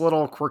like its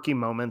little quirky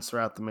moments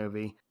throughout the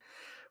movie.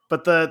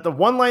 But the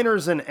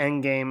one-liners in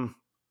Endgame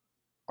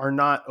are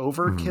not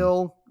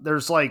overkill.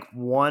 There's like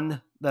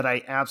one that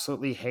I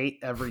absolutely hate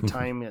every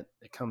time it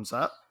comes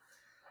up.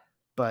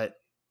 But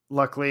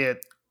luckily it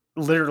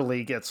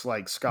literally gets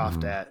like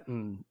scoffed at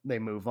and they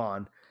move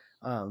on.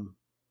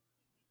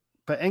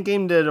 But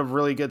Endgame did a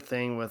really good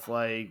thing with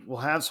like, we'll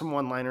have some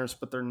one-liners,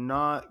 but they're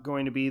not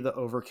going to be the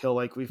overkill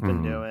like we've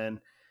been doing.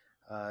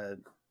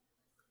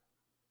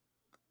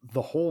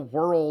 The whole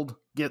world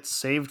gets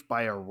saved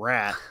by a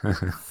rat.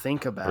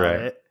 Think about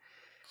it.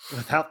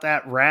 Without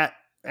that rat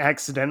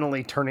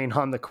accidentally turning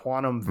on the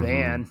quantum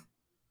van,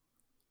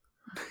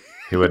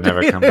 he would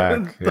never come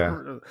back.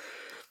 Yeah.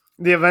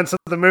 The events of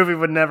the movie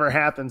would never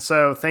happen.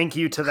 So thank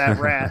you to that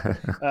rat.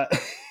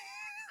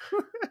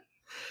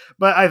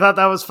 But I thought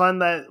that was fun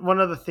that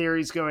one of the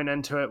theories going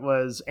into it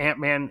was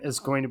Ant-Man is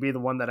going to be the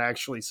one that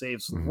actually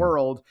saves the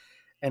world.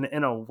 And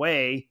in a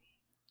way,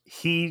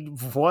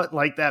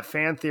 that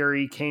fan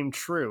theory came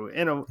true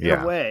in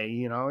a way,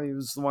 you know, he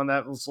was the one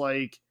that was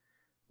like,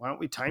 why don't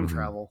we time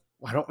travel?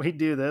 Why don't we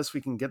do this?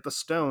 We can get the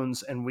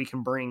stones and we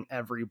can bring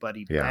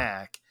everybody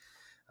back.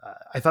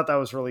 I thought that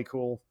was really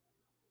cool.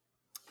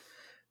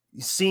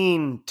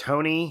 Seeing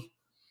Tony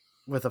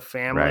with a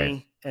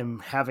family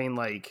and having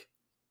like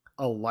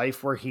a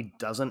life where he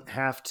doesn't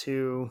have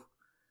to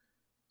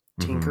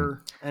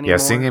tinker anymore. Yeah,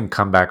 seeing him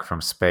come back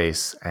from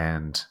space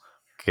and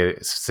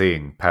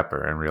seeing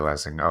Pepper and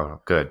realizing,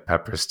 oh, good,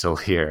 Pepper's still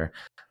here.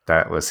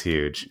 That was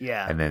huge.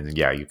 Yeah. And then,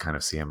 you kind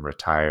of see him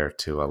retire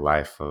to a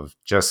life of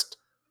just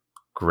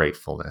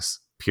gratefulness,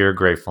 pure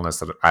gratefulness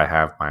that I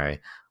have my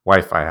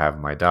wife, I have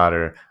my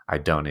daughter, I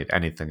don't need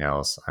anything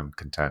else, I'm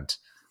content,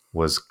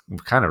 was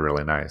kind of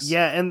really nice.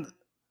 Yeah, and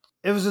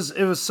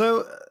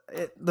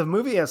the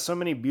movie has so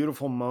many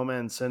beautiful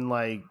moments and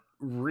like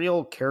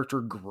real character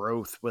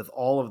growth with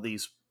all of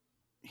these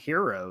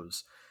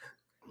heroes.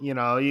 You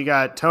know, you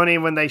got Tony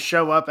when they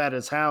show up at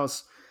his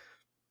house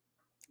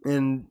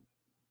and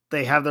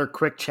they have their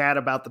quick chat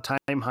about the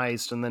time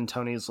heist. And then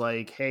Tony's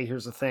like, hey,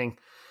 here's the thing.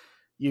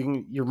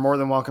 You're more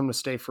than welcome to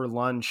stay for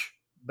lunch,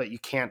 but you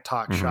can't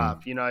talk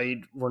shop. You know,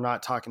 we're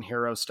not talking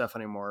hero stuff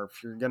anymore.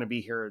 If you're going to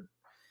be here,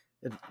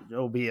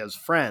 it'll be as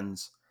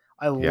friends.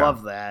 I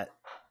love that.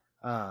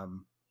 God,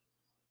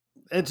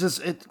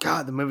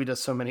 the movie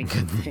does so many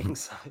good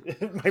things.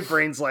 My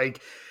brain's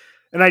like,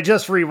 and I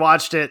just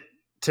rewatched it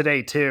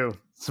today too.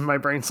 So my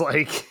brain's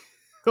like,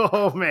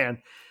 oh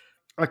man,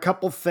 a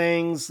couple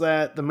things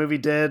that the movie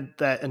did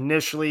that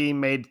initially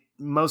made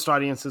most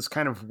audiences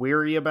kind of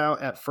weary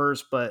about at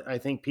first, but I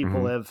think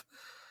people have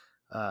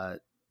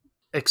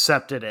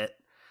accepted it.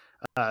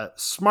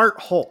 Smart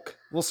Hulk.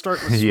 We'll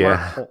start with Smart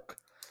Hulk.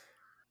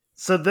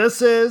 So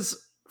this is,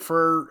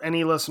 for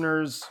any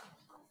listeners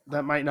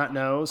that might not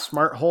know,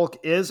 Smart Hulk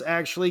is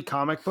actually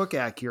comic book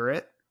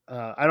accurate.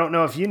 I don't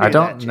know if you knew that, I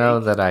don't Jake. know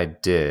that I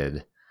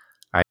did.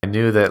 I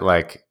knew that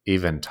like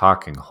even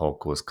talking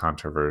Hulk was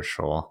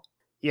controversial.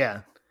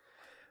 Yeah.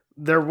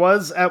 There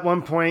was at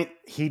one point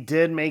he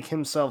did make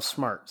himself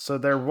smart. So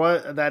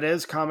that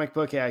is comic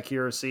book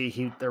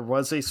accuracy. There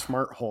was a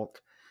Smart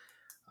Hulk.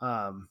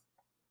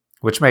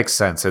 Which makes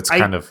sense. It's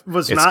kind of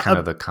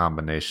the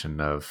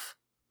combination of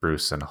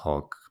Bruce and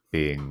Hulk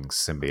being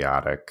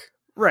symbiotic.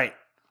 Right.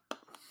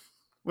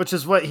 Which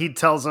is what he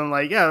tells him,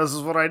 like, yeah, this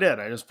is what I did.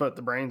 I just put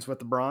the brains with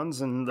the bronze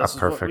and this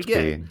is what we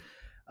get. Being.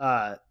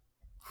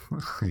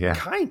 Yeah.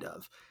 Kind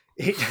of.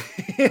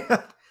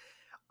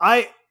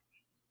 I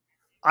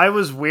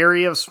was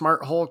wary of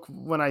Smart Hulk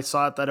when I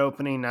saw it that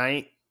opening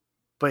night,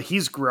 but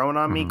he's grown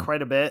on me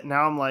quite a bit.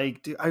 Now I'm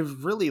like, dude, I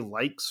really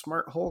like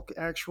Smart Hulk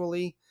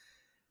actually,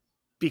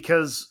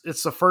 because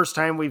it's the first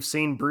time we've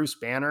seen Bruce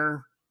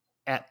Banner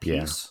at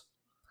peace. Yeah.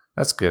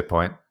 That's a good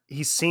point.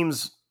 He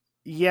seems,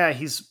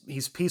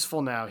 he's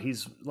peaceful now.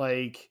 He's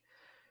like,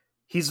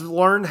 he's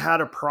learned how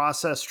to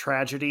process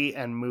tragedy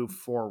and move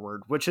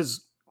forward, which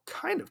is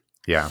kind of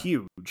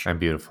huge and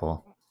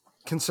beautiful,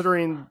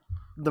 considering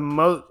the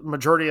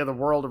majority of the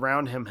world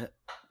around him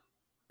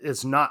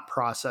is not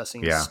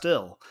processing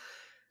still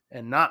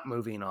and not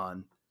moving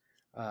on.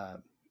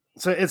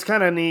 So it's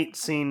kind of neat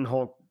seeing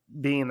Hulk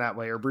being that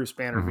way, or Bruce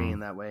Banner being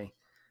that way.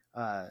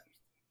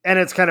 And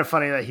it's kind of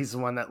funny that he's the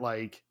one that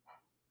like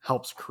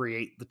helps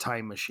create the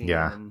time machine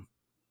and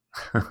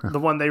the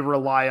one they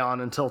rely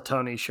on until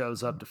Tony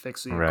shows up to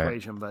fix the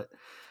equation. But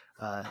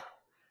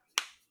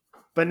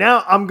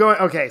now I'm going,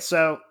 okay,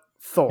 so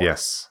Thor.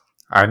 Yes.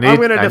 I need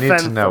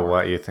to know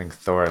what you think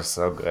Thor is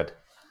so good,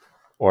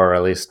 or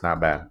at least not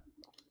bad.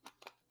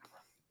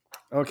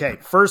 Okay,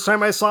 first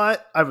time I saw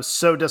it, I was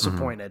so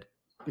disappointed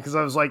because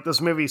I was like,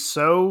 this movie's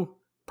so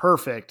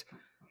perfect.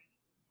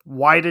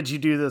 Why did you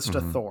do this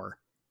to Thor?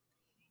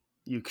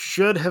 You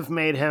should have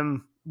made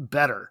him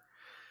better.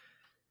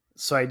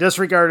 So I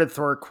disregarded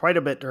Thor quite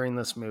a bit during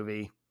this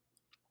movie.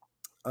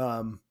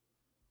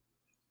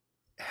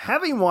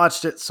 Having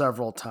watched it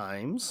several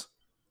times,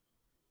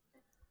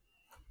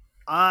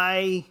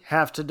 I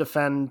have to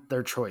defend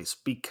their choice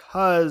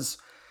because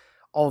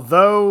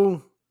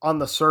although on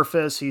the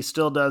surface he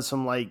still does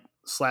some like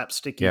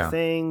slapsticky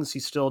things,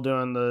 he's still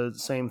doing the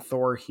same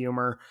Thor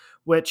humor,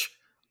 which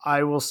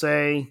I will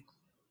say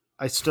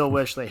I still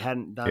wish they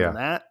hadn't done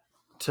that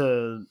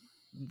to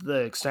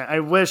the extent.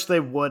 I wish they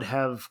would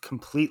have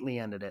completely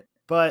ended it,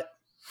 but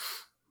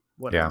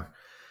whatever.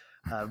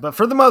 But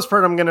for the most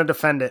part, I'm going to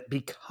defend it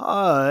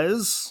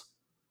because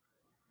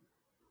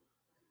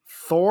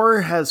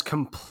Thor has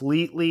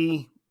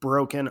completely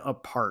broken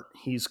apart.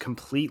 He's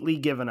completely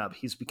given up.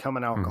 He's become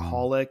an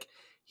alcoholic.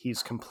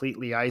 He's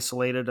completely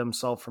isolated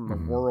himself from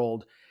the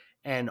world.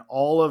 And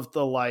all of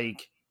the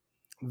like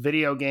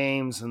video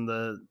games and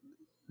the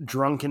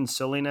drunken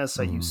silliness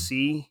that you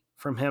see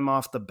from him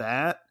off the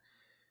bat,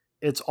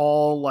 it's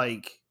all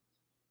like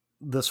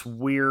this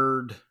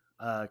weird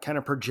kind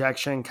of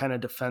projection, kind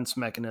of defense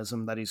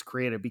mechanism that he's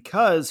created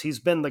because he's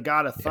been the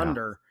god of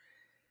thunder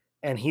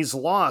and he's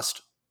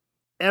lost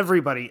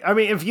everybody. I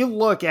mean, if you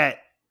look at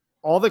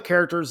all the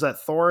characters that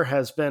Thor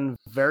has been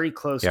very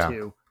close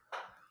to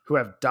who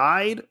have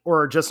died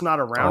or are just not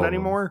around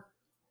anymore,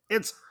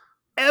 it's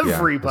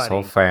everybody. His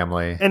whole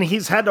family. And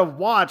he's had to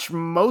watch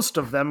most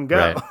of them go.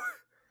 Right.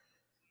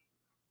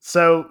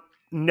 So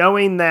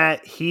knowing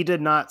that he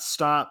did not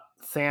stop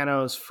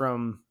Thanos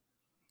from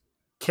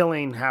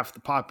killing half the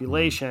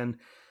population,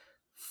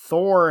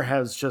 Thor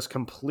has just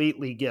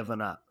completely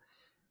given up.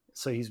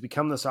 So he's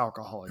become this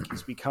alcoholic.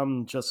 He's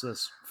become just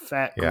this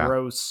fat,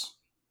 gross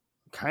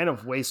kind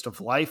of waste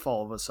of life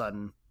all of a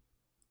sudden.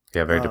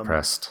 Yeah, very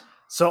depressed.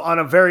 So on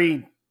a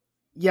very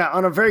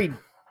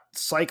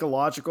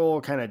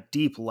psychological kind of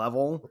deep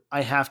level,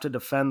 I have to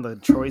defend the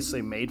choice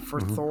they made for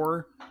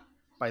Thor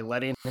by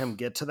letting him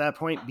get to that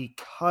point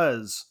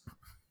because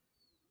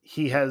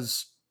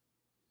he's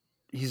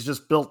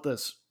just built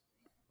this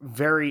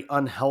very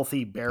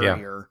unhealthy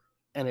barrier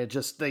and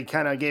they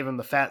kind of gave him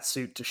the fat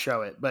suit to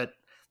show it. But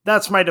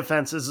that's my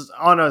defense is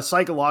on a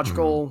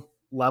psychological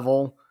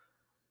level,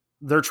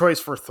 their choice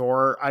for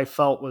Thor, I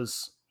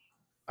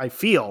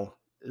feel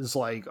is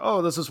like,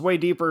 oh, this is way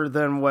deeper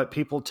than what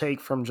people take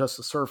from just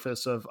the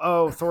surface of,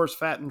 oh, Thor's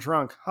fat and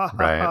drunk. Ha ha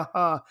ha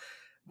ha.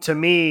 To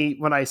me,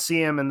 when I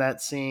see him in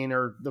that scene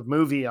or the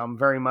movie, I'm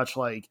very much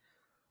like,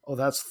 oh,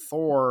 that's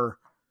Thor,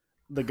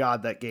 the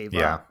god that gave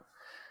up.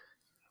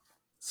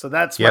 So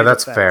that's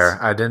that's fair.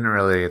 I didn't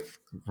really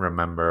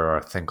remember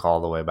or think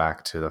all the way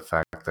back to the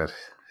fact that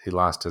he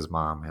lost his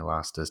mom, he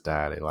lost his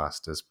dad, he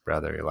lost his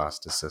brother, he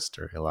lost his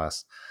sister, he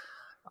lost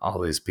all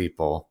these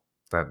people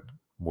that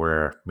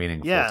were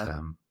meaningful to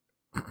him.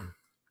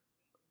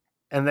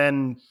 And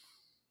then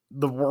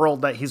the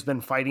world that he's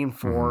been fighting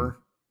for.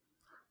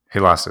 He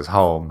lost his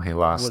home. He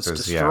lost was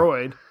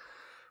destroyed.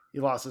 He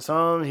lost his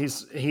home.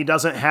 He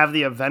doesn't have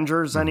the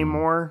Avengers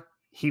anymore.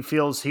 He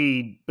feels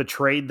he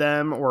betrayed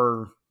them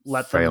or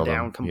let them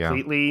down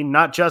completely.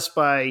 Not just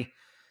by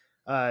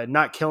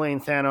not killing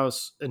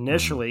Thanos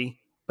initially,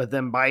 but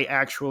then by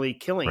actually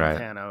killing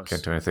Thanos.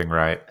 Can't do anything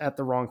right at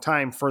the wrong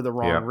time for the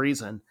wrong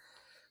reason.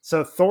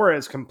 So Thor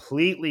has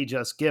completely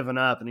just given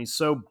up, and he's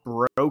so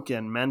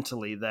broken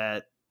mentally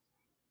that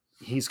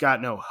he's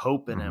got no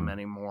hope in him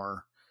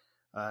anymore.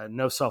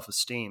 No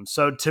self-esteem.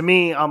 So to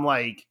me, I'm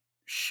like,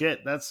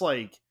 shit, that's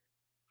like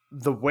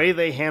the way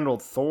they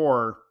handled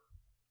Thor.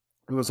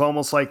 It was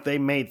almost like they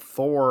made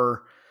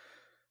Thor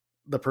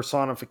the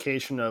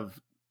personification of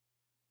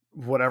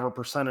whatever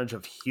percentage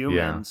of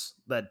humans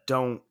that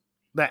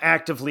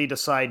actively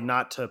decide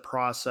not to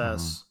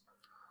process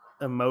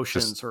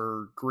emotions just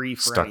or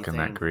grief or anything. Stuck in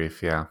that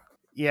grief.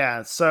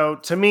 Yeah. So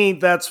to me,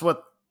 that's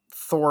what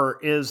Thor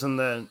is in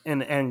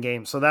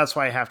Endgame. So that's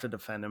why I have to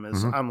defend him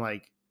is I'm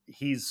like,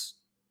 he's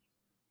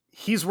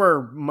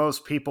where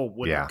most people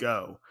would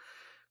go.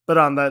 But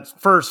on that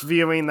first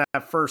viewing,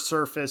 that first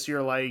surface,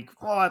 you're like,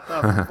 what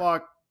the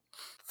fuck?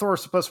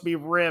 Thor's supposed to be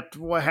ripped.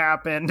 What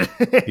happened?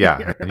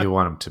 And you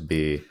want him to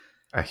be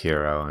a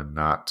hero and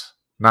not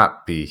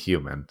be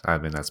human. I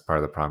mean, that's part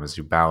of the problem is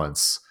you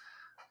balance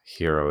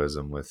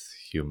heroism with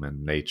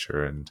human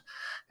nature, and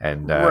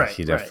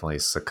he definitely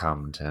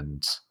succumbed,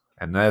 and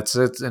it's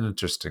an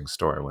interesting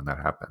story when that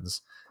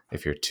happens.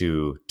 If you're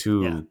too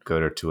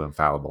good or too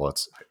infallible,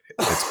 it's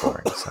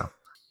boring.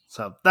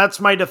 So that's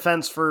my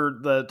defense for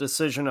the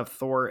decision of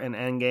Thor in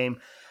Endgame.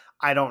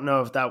 I don't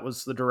know if that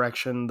was the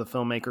direction the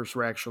filmmakers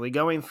were actually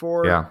going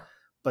for,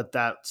 but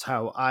that's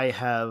how I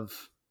have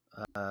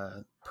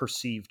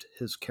perceived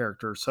his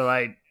character.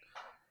 So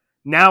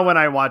now when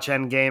I watch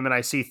Endgame and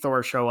I see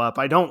Thor show up,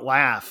 I don't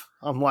laugh.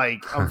 I'm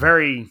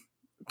very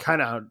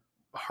kind of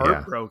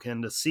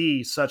heartbroken to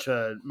see such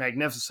a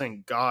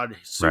magnificent god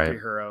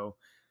superhero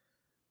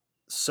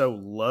so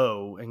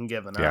low and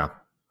given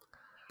up.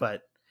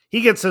 But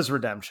he gets his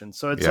redemption,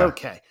 so it's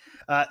okay.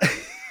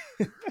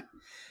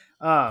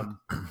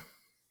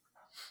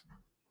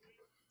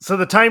 So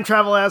the time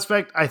travel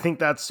aspect, I think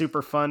that's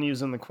super fun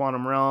using the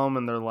quantum realm,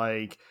 and they're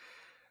like,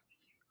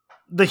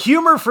 the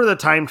humor for the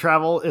time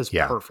travel is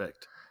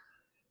perfect.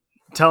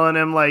 Telling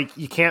him like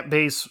you can't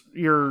base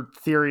your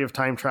theory of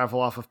time travel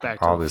off of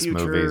Back to the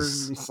Future.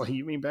 Movies. He's like,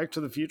 you mean Back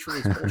to the Future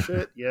is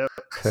bullshit? Yep.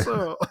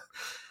 So,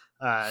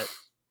 I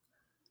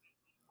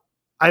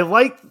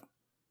liked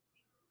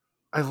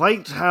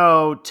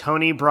how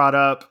Tony brought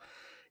up,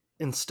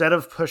 instead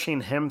of pushing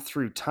him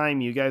through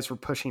time, you guys were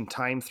pushing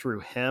time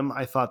through him.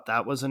 I thought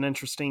that was an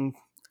interesting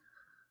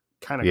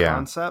kind of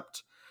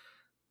concept.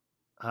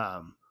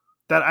 That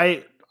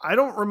I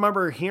don't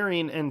remember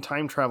hearing in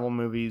time travel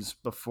movies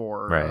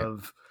before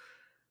of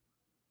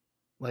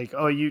like,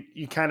 oh, you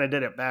kind of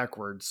did it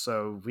backwards,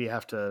 so we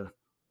have to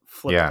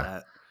flip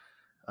that.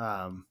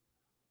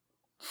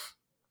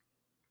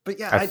 But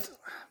yeah,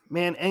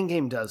 man,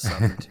 Endgame does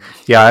something to me.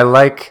 Yeah, I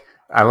like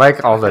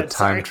all the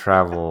time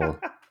travel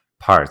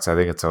parts. I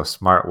think it's a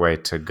smart way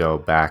to go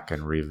back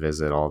and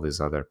revisit all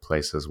these other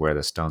places where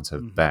the stones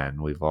have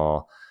been. We've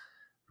all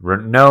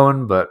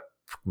known, but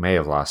may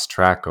have lost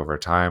track over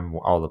time,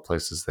 all the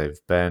places they've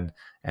been.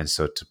 And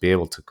so to be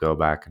able to go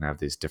back and have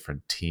these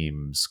different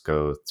teams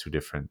go through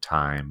different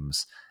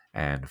times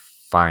and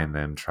find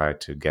them, try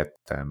to get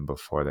them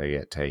before they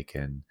get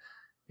taken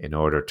in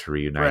order to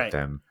reunite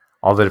them,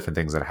 all the different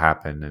things that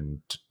happen,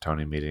 and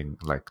Tony meeting,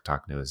 like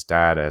talking to his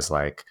dad as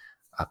like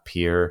a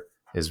peer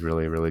is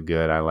really, really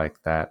good. I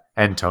like that.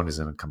 And Tony's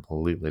in a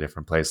completely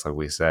different place. Like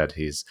we said,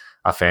 he's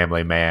a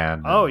family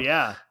man.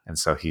 And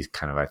so he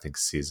kind of, I think,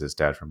 sees his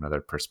dad from another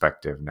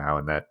perspective now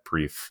in that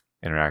brief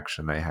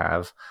interaction they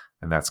have.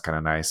 And that's kind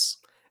of nice.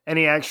 And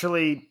he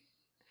actually,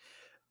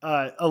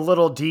 a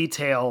little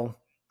detail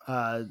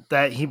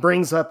that he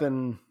brings up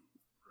in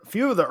a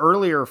few of the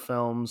earlier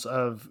films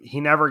of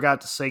he never got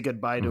to say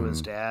goodbye to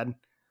his dad.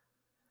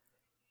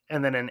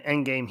 And then in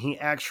Endgame, he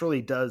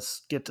actually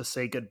does get to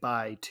say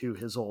goodbye to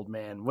his old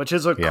man, which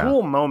is a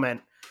cool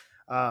moment.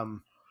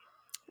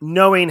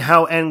 Knowing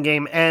how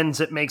Endgame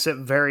ends, it makes it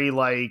very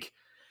like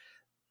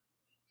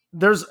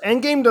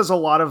Endgame does a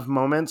lot of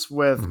moments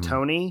with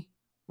Tony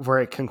where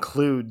it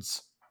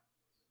concludes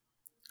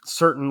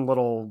certain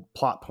little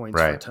plot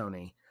points for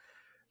Tony,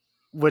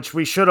 which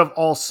we should have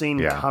all seen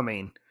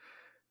coming.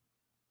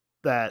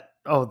 That,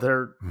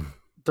 they're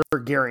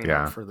gearing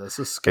up for this.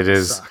 It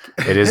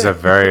is a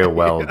very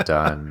well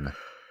done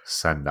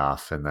send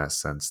off in that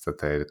sense that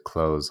they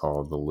close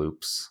all the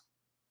loops.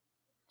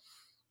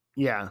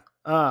 Yeah.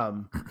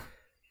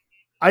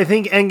 I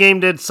think Endgame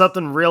did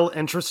something real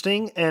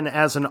interesting, and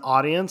as an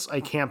audience,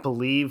 I can't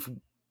believe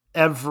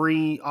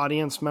every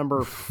audience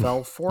member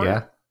fell for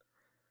it.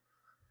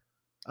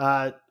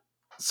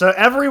 So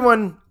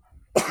everyone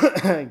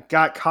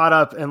got caught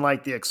up in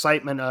like the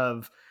excitement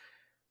of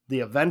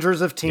the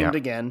Avengers have teamed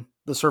again.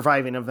 The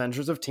surviving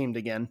Avengers have teamed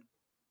again.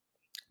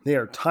 They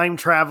are time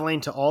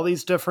traveling to all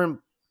these different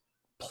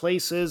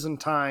places and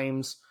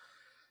times,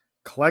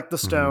 collect the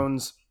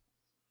stones,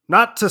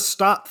 not to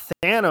stop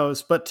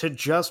Thanos, but to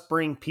just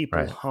bring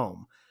people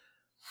home,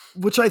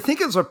 which I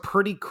think is a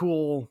pretty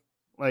cool,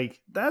 like,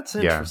 that's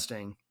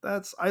interesting.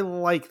 I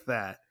like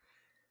that.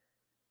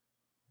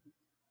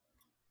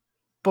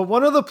 But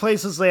one of the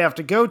places they have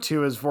to go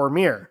to is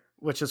Vormir,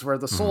 which is where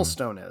the Soul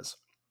Stone is.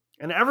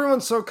 And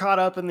everyone's so caught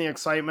up in the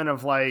excitement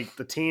of like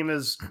the team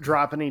is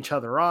dropping each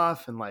other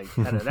off and like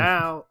headed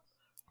out.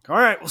 All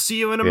right, we'll see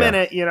you in a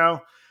minute, you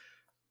know.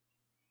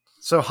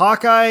 So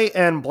Hawkeye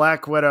and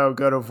Black Widow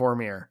go to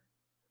Vormir.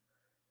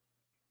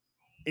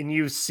 And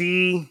you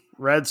see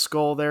Red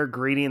Skull there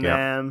greeting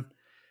them.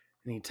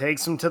 And he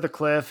takes them to the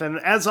cliff.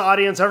 And as the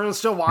audience, everyone's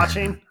still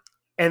watching.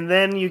 And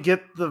then you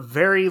get the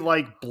very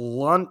like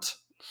blunt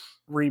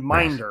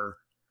reminder.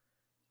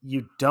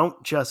 You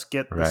don't just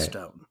get the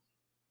stone.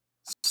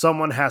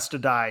 Someone has to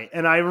die.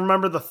 And I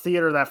remember the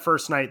theater that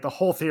first night, the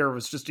whole theater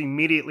was just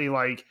immediately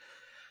like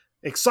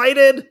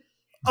excited.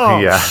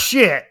 Oh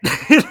shit.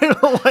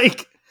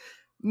 Like,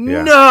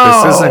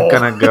 no, this isn't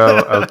gonna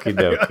go okie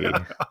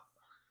dokie.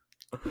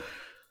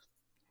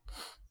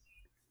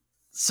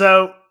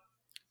 So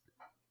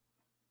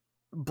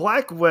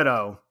Black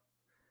Widow,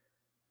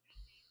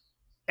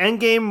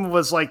 Endgame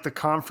was like the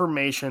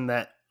confirmation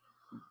that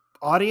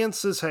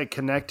audiences had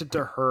connected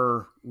to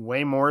her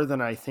way more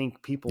than I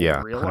think people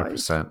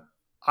realized.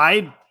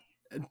 100%.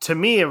 To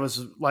me, it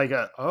was like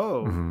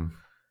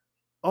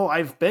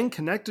I've been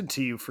connected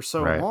to you for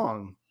so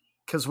long.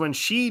 Because when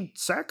she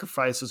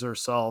sacrifices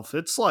herself,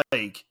 it's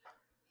like,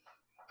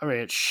 I mean,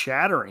 it's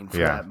shattering for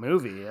that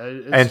movie.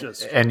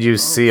 And you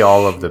see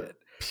all of the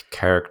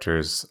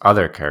characters,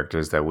 other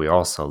characters that we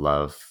also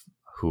love,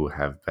 who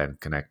have been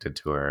connected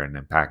to her and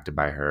impacted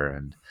by her,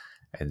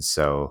 and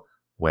so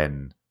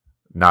when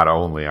not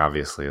only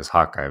obviously is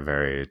Hawkeye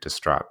very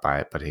distraught by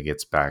it, but he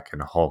gets back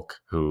in Hulk,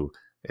 who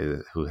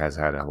has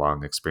had a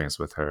long experience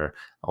with her,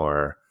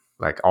 or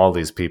like all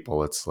these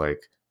people, it's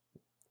like,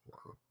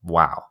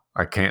 wow,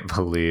 I can't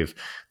believe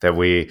that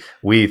we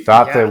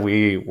thought that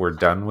we were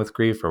done with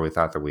grief, or we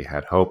thought that we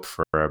had hope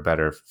for a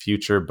better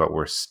future, but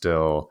we're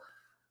still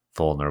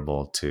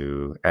vulnerable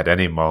to at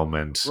any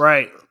moment.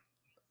 Right.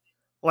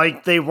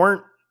 Like they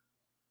weren't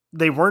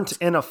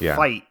in a Yeah.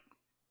 fight,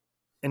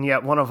 and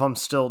yet one of them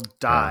still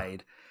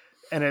died.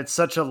 And it's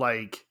such a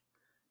like,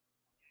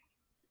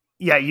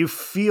 yeah, you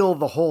feel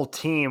the whole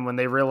team when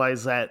they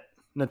realize that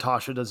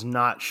Natasha does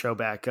not show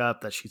back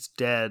up, that she's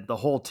dead. The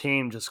whole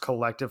team just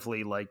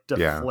collectively like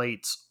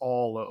deflates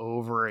all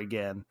over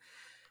again.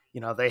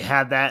 You know, they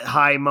had that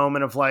high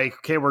moment of like,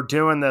 okay, we're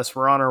doing this,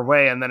 we're on our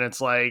way, and then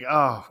it's like,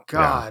 oh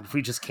God,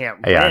 we just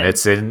can't win. Yeah, and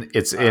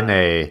it's in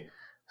a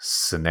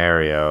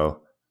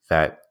scenario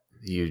that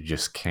you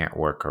just can't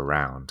work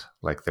around.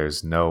 Like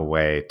there's no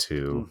way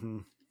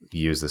to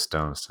use the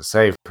stones to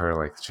save her.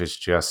 Like she's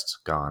just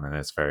gone, and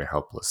it's a very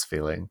helpless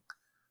feeling.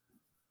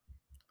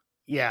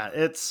 Yeah,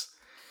 it's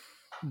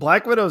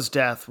Black Widow's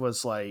death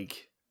was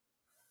like,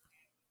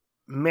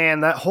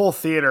 man, that whole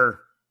theater,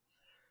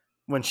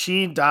 when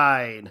she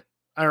died,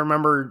 I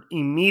remember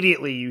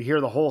immediately you hear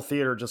the whole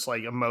theater just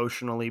like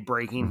emotionally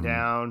breaking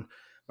down.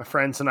 My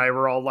friends and I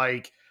were all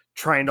like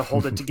trying to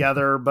hold it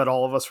together, but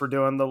all of us were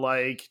doing the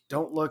like,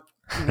 don't look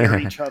near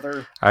each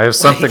other. I have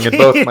something in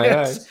both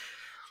my eyes.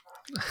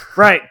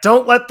 Right.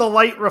 Don't let the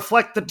light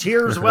reflect the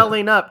tears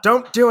welling up.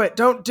 Don't do it.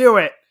 Don't do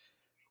it.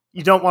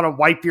 You don't want to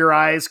wipe your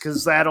eyes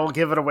because that'll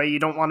give it away. You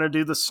don't want to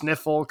do the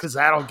sniffle because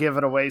that'll give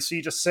it away. So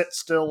you just sit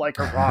still like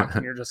a rock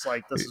and you're just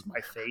like, this is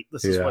my fate.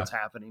 This is what's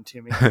happening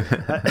to me.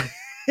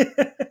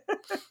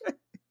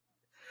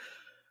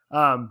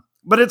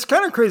 But it's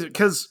kind of crazy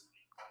because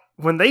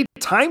when they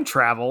time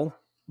travel,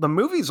 the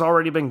movie's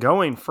already been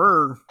going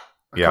for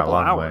a couple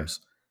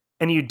hours. Way.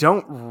 And you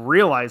don't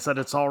realize that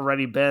it's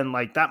already been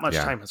like that much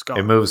time has gone.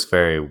 It moves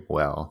very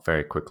well,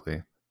 very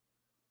quickly.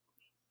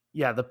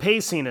 Yeah, the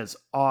pacing is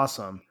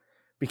awesome.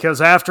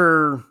 Because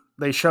after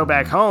they show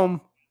back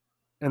home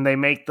and they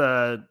make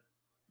the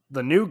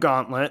new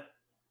gauntlet,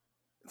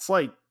 it's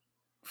like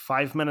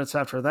 5 minutes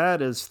after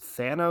that is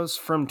Thanos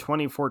from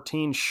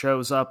 2014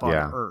 shows up on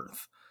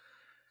Earth.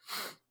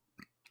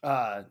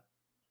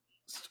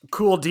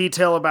 Cool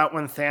detail about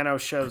when Thanos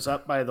shows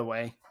up, by the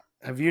way.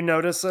 Have you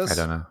noticed this? I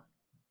don't know.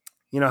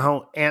 You know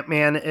how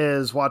Ant-Man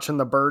is watching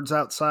the birds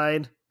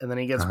outside and then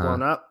he gets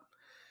blown up?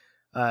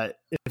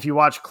 If you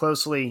watch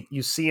closely,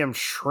 you see him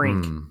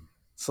shrink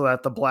so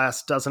that the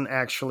blast doesn't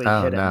actually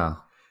hit him. Oh,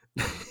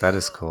 no. That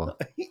is cool.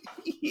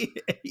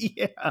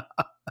 Yeah.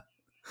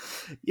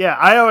 Yeah,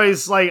 I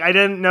always, like, I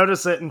didn't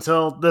notice it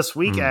until this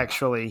week,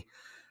 actually.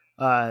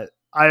 I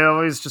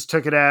always just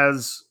took it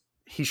as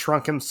he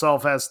shrunk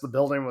himself as the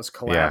building was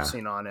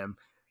collapsing on him.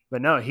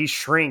 But no, he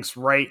shrinks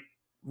right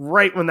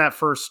when that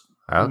first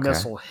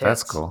missile hits.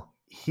 That's cool.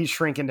 He's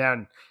shrinking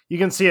down. You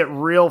can see it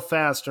real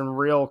fast and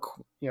real,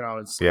 you know,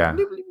 it's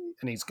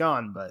and he's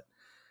gone.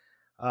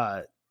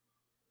 But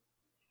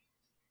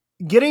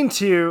getting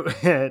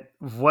to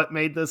what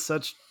made this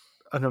such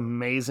an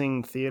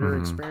amazing theater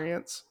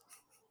experience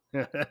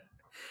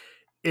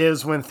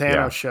is when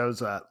Thanos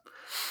shows up.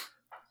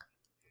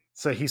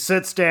 So he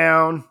sits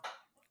down,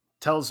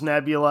 tells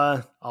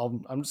Nebula,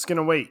 I'm just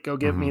gonna wait. Go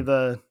get me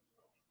the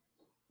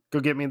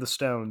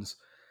stones.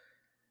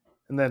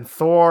 And then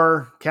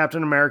Thor,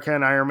 Captain America,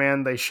 and Iron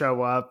Man, they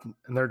show up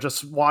and they're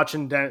just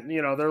watching down,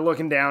 you know, they're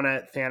looking down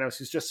at Thanos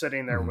who's just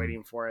sitting there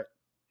waiting for it.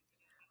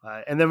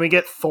 And then we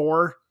get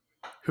Thor,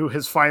 who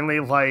has finally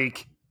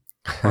like,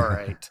 all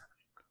right.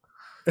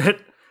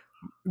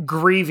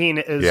 Grieving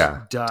is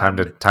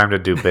done. Time to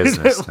do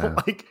business now.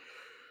 Like,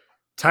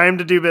 time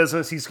to do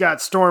business. He's got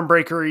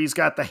Stormbreaker, he's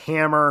got the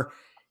hammer,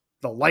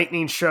 the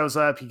lightning shows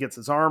up, he gets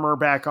his armor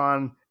back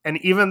on.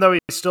 And even though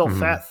he's still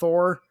Fat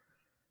Thor,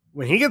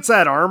 when he gets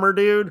that armor,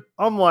 dude,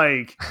 I'm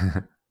like,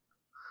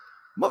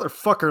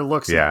 motherfucker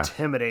looks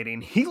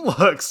intimidating. He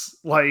looks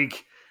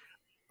like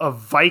a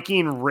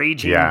Viking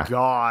raging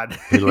god.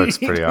 He looks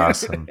pretty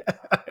awesome.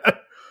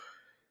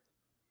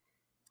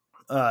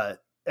 And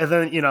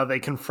then, you know, they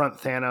confront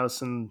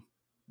Thanos and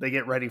they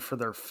get ready for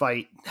their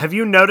fight. Have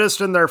you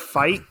noticed in their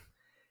fight,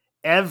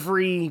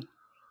 every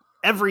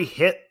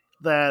hit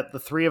that the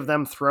three of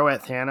them throw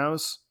at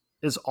Thanos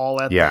is all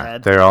at the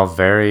head? They're all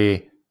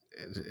very,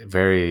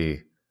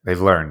 very... They've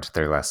learned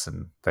their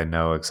lesson. They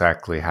know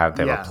exactly how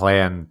they were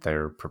planned.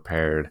 They're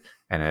prepared,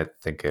 and I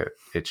think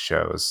it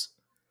shows.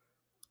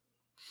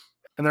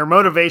 And their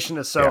motivation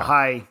is so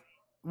high,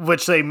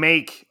 which they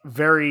make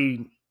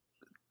very...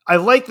 I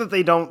like that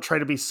they don't try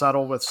to be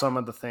subtle with some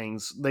of the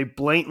things. They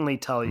blatantly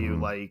tell you,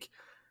 like,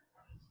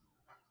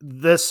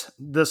 there's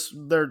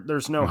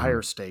no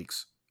higher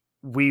stakes.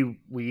 We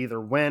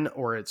either win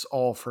or it's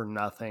all for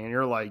nothing. And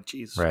you're like,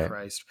 Jesus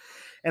Christ.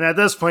 And at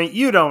this point,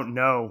 you don't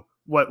know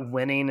what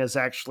winning is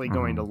actually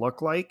going to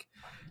look like.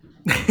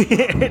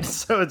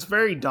 So it's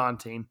very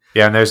daunting.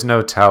 Yeah, and there's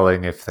no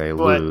telling if they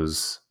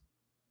lose,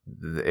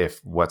 if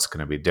what's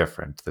going to be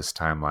different this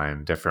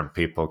timeline. Different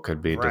people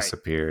could be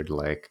disappeared.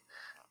 Like,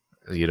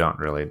 you don't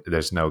really,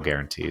 there's no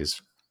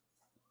guarantees.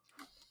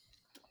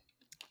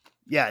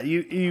 Yeah,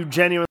 you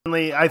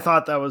genuinely, I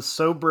thought that was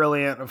so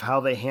brilliant of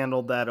how they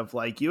handled that, of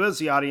like, you as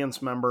the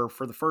audience member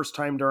for the first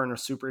time during a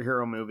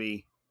superhero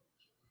movie,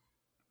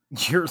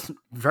 you're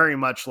very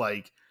much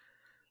like,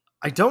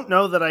 I don't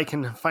know that I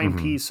can find Mhm.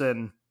 peace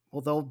in,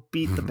 well, they'll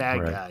beat the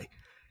bad Right. guy.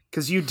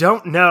 Because you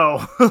don't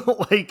know,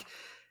 like,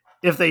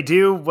 if they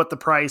do, what the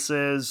price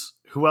is,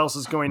 who else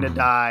is going to Mhm.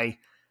 die,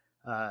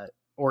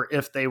 or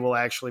if they will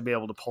actually be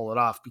able to pull it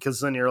off. Because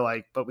then you're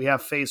like, but we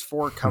have phase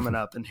 4 coming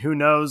up, and who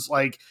knows,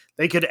 like,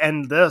 they could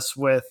end this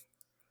with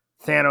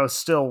Thanos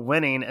still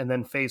winning, and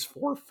then phase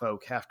 4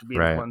 folk have to be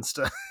the Right. ones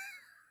to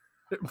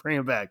bring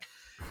it back.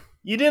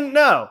 You didn't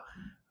know.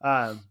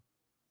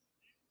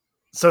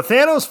 So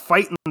Thanos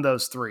fighting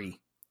those three.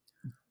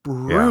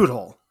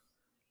 Brutal.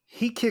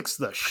 He kicks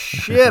the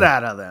shit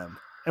out of them.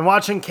 And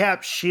watching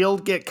Cap's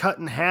shield get cut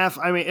in half,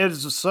 I mean,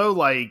 it's just so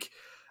like,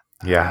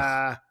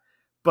 Yeah.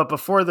 but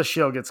before the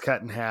shield gets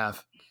cut in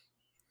half,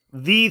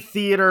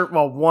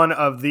 one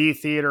of the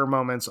theater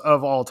moments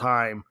of all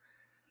time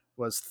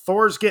was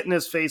Thor's getting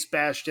his face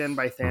bashed in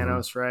by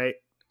Thanos, right?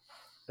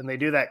 And they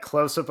do that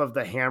close up of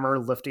the hammer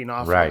lifting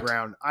off Right. the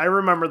ground. I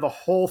remember the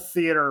whole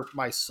theater,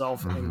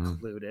 myself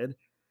included.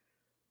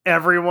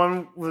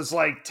 Everyone was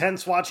like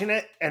tense watching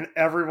it, and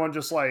everyone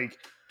just like,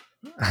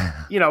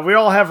 we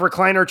all have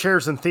recliner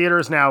chairs in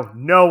theaters now.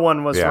 No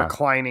one was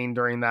reclining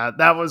during that.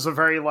 That was a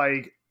very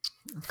like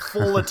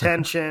full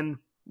attention.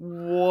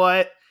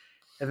 What?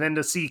 And then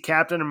to see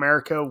Captain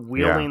America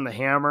wielding the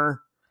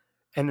hammer.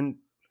 And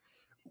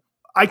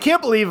I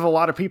can't believe a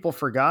lot of people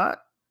forgot,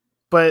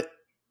 but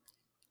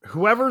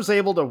whoever's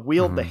able to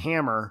wield the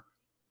hammer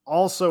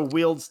also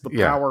wields the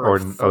power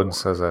of Thor. Odin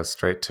says that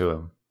straight to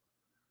him.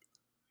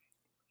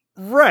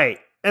 Right.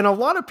 And a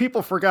lot of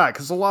people forgot,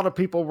 because a lot of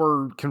people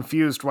were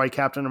confused why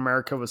Captain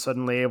America was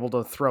suddenly able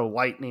to throw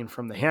lightning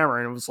from the hammer.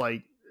 And it was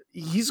like,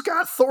 he's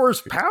got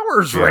Thor's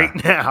powers right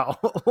now.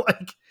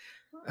 Like,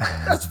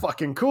 that's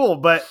fucking cool.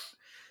 But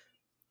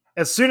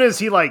as soon as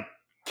he like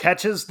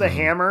catches the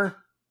hammer,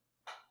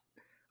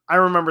 I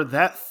remember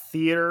that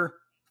theater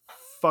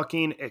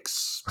fucking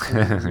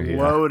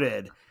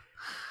exploded.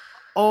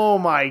 Oh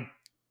my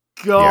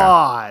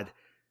God.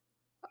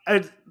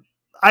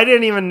 I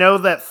didn't even know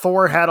that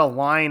Thor had a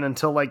line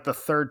until like the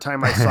third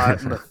time I saw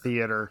it in the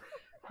theater.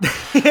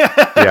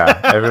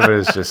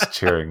 Everybody's just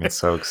cheering. It's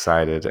so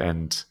excited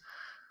and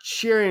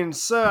cheering.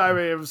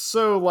 It was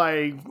so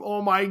like,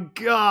 oh my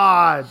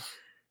God,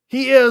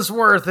 he is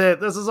worth it.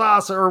 This is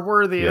awesome. Or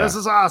worthy. This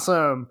is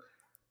awesome.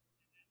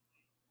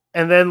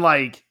 And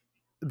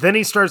then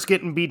he starts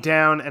getting beat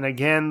down. And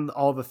again,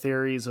 all the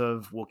theories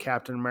of, will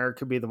Captain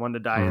America be the one to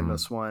die in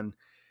this one?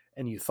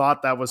 And you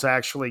thought that was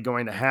actually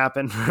going to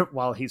happen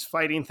while he's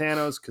fighting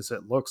Thanos, because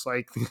it looks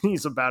like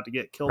he's about to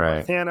get killed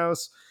by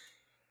Thanos.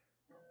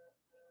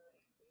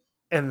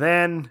 And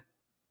then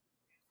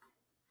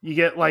you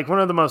get like one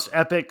of the most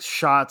epic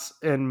shots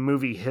in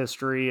movie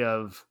history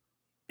of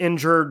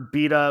injured,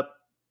 beat up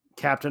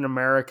Captain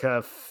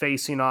America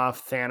facing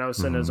off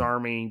Thanos and his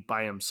army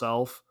by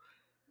himself.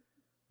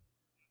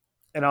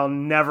 And I'll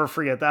never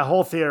forget that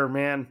whole theater,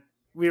 man.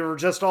 We were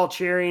just all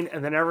cheering,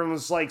 and then everyone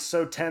was like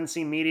so tense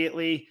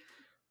immediately.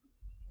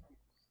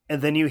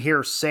 And then you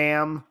hear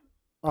Sam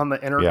on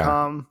the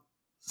intercom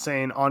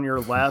saying, "On your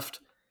left."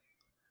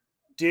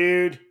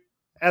 Dude,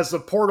 as the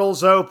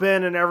portals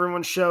open and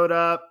everyone showed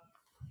up,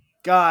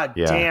 God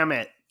damn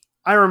it.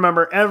 I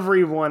remember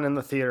everyone in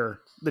the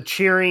theater. The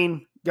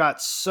cheering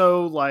got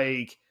so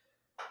like,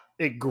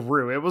 it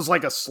grew. It was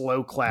like a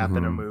slow clap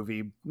in a movie.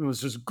 It was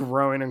just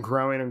growing and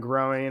growing and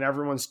growing, and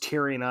everyone's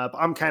tearing up.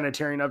 I'm kind of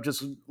tearing up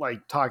just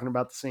like talking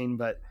about the scene,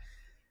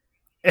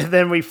 and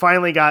then we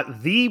finally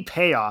got the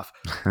payoff.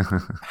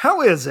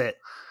 How is it?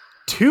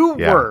 Two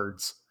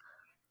words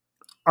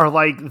are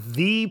like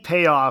the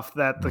payoff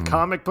that the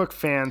comic book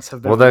fans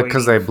have been waiting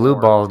because they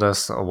blue-balled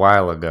us a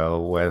while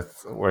ago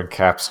where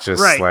Cap's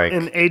just like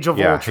in Age of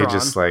Ultron. He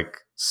just like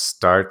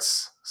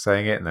starts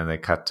saying it, and then they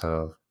cut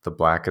to the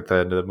black at the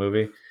end of the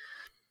movie.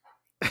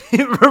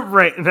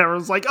 Right, and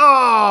everyone's like,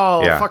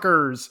 "Oh,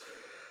 fuckers!"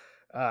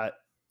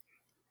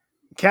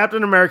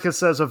 Captain America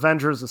says,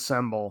 "Avengers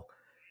assemble."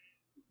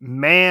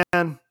 Man,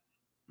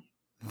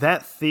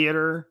 that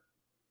theater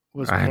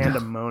was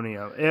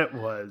pandemonium. It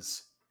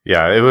was.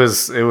 Yeah, it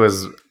was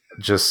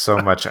just so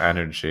much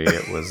energy.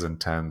 It was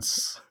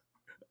intense.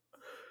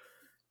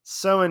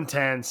 So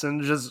intense,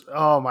 and just,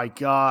 oh my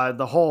God,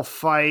 the whole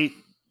fight,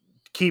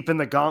 keeping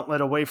the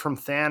gauntlet away from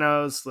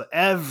Thanos,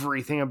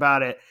 everything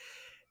about it.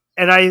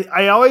 And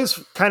I always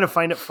kind of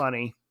find it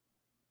funny.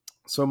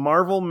 So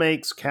Marvel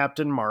makes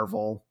Captain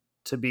Marvel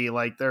to be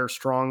like their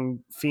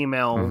strong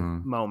female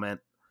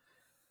moment.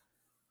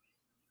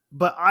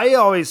 But I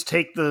always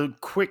take the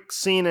quick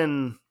scene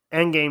in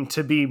Endgame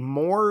to be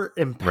more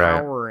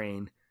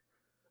empowering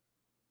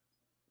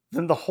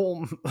than the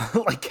whole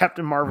like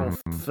Captain Marvel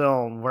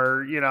film,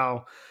 where,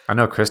 I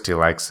know Christy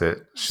likes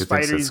it. She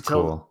thinks it's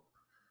cool.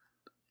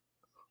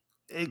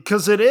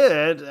 Because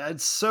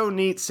it's so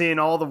neat seeing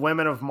all the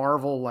women of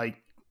Marvel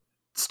like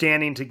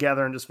standing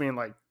together and just being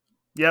like,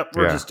 "Yep,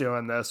 we're just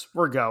doing this.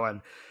 We're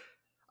going."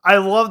 I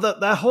love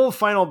that whole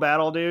final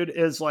battle, dude,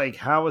 is like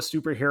how a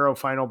superhero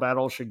final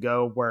battle should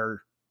go,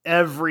 where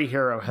every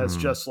hero has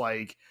just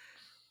like,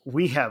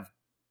 we have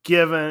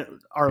given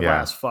our Yeah.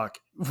 last fuck.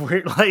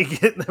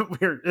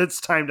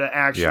 It's time to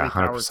actually Yeah,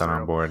 power 100% on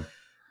through. board.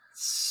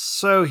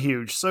 So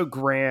huge, so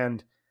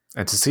grand.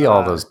 And to see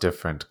all those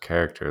different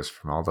characters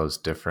from all those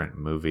different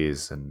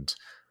movies and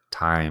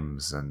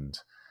times, and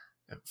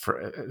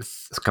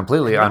it's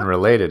completely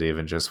unrelated,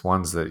 even just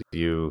ones that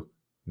you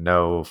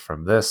know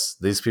from this.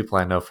 These people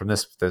I know from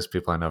this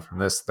people I know from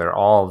this. They're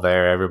all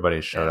there.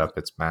 Everybody showed up.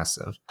 It's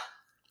massive.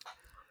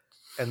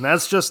 And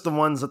that's just the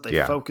ones that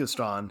they focused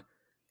on.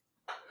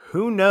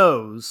 Who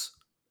knows?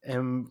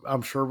 And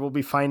I'm sure we'll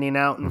be finding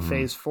out in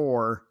phase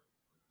 4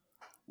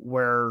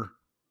 where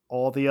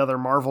all the other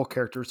Marvel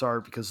characters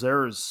are, because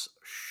there's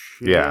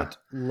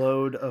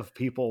load of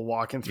people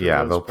walking through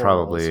those they'll portals.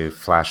 Probably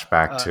flash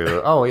back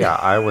to, oh yeah,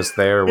 I was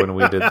there when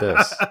we did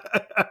this.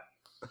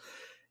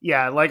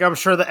 Yeah, like I'm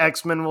sure the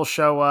X-Men will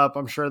show up.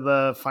 I'm sure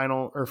the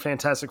final or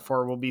Fantastic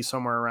Four will be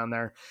somewhere around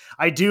there.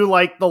 I do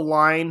like the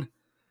line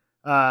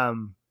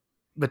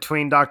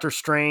between Doctor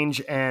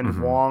Strange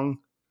and Wong,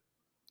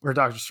 where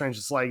Doctor Strange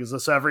is like, is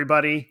this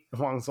everybody?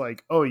 And Wong's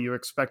like, oh, you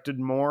expected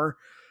more?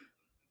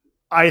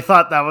 I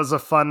thought that was a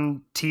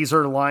fun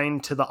teaser line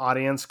to the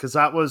audience, because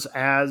that was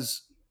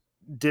as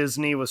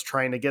Disney was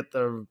trying to get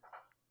the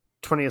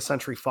 20th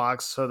Century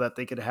Fox so that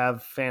they could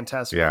have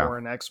Fantastic Four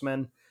and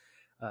X-Men.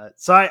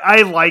 So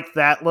I like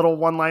that little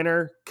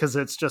one-liner, because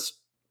it's just,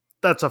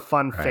 that's a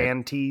fun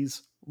fan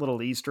tease,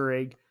 little Easter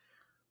egg.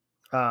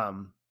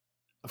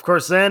 Of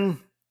course, then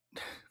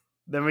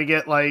we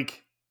get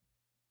like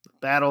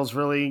battles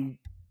really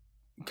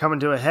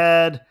coming to a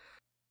head.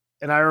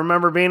 And I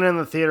remember being in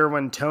the theater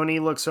when Tony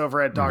looks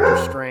over at Doctor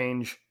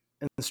Strange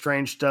and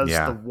Strange does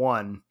the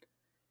one.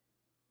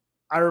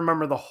 I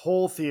remember the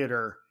whole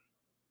theater,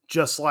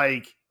 just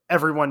like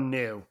everyone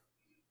knew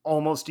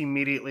almost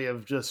immediately,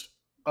 of just,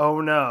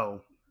 oh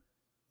no,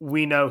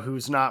 we know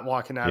who's not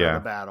walking out of the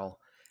battle.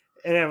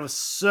 And it was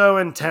so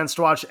intense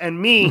to watch.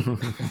 And me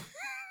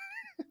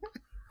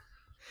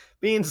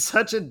being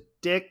such a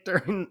dick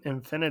during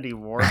Infinity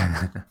War.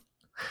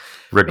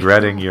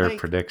 Regretting your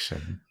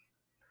prediction.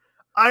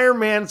 Iron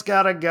Man's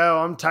gotta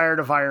go. I'm tired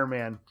of Iron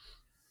Man.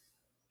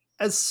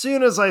 As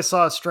soon as I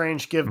saw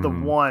Strange give the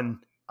one,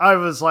 I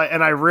was like,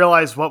 and I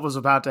realized what was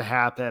about to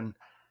happen.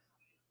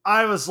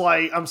 I was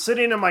like, I'm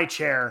sitting in my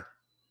chair,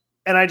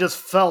 and I just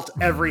felt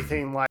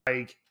everything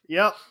like,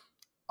 yep,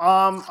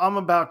 I'm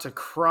about to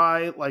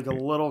cry like a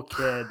little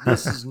kid.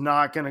 This is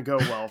not going to go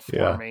well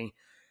for me.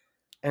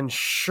 And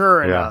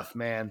sure enough,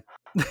 man,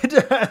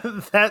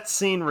 that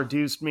scene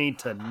reduced me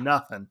to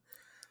nothing.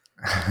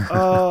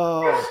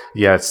 Oh.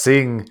 Yeah,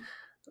 seeing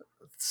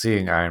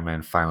Iron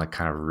Man finally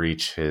kind of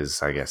reach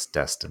his, I guess,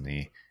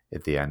 destiny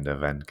at the end of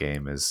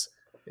Endgame is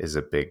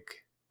a big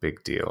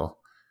deal.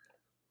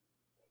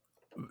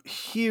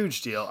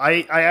 Huge deal.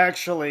 I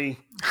actually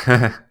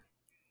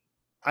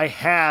I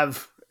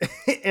have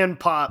in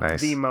Pop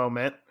the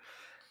moment.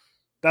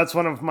 That's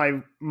one of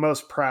my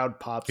most proud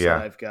Pops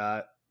that I've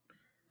got.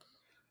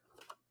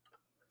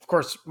 Of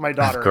course, my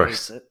daughter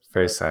hates it.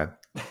 Very sad.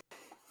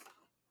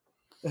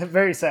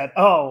 Very sad.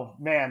 Oh,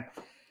 man.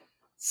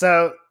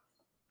 So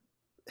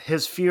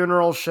his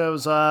funeral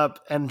shows up,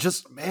 and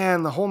just,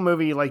 man, the whole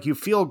movie, like, you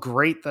feel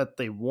great that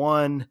they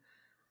won,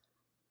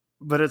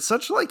 but it's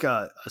such like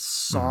a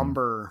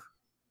somber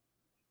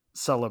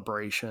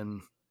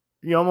celebration.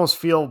 You almost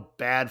feel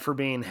bad for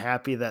being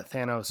happy that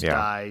Thanos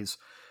dies,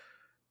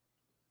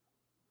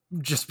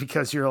 just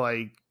because you're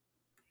like,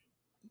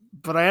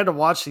 but I had to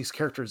watch these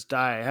characters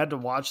die. I had to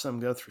watch them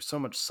go through so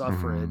much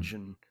suffrage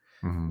and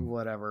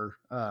whatever.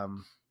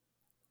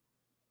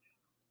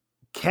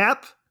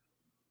 Cap,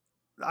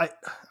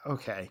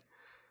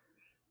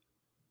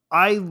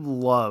 I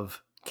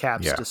love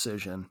Cap's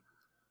decision.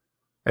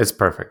 It's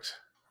perfect.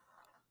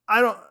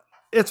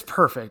 It's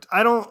perfect.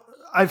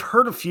 I've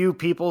heard a few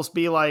people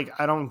be like,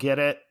 I don't get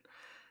it.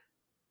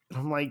 And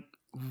I'm like,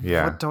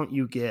 what don't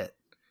you get?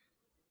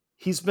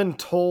 He's been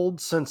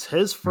told since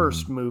his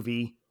first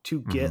movie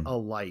to get a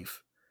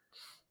life.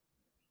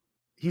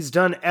 He's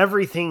done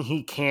everything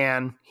he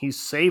can. He's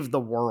saved the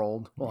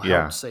world. Well,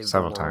 helped save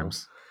several the world.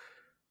 times.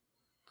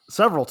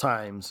 Several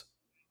times.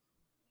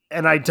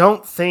 And I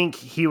don't think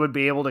he would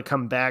be able to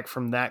come back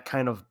from that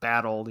kind of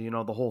battle,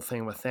 the whole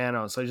thing with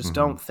Thanos. I just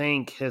don't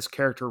think his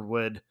character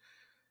would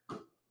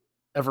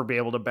ever be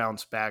able to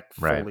bounce back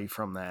fully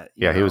from that.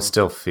 Yeah, he would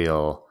still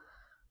feel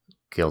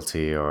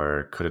guilty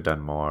or could have done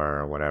more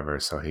or whatever.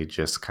 So he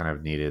just kind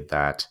of needed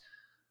that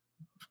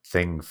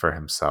thing for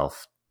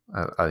himself.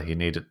 It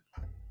needed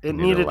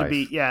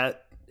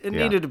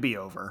to be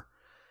over.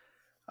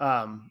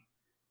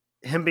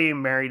 Him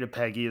being married to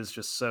Peggy is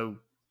just so...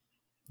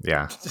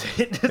 Yeah,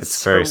 it's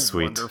so very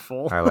sweet.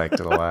 Wonderful. I liked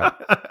it a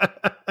lot.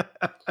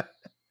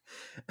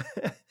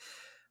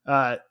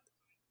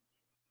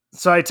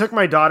 So I took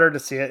my daughter to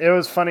see it. It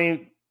was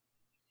funny.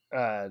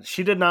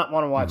 She did not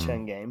want to watch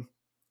Endgame.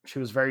 She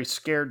was very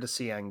scared to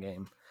see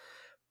Endgame.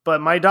 But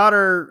my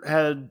daughter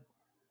had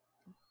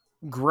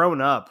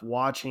grown up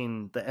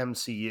watching the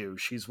MCU.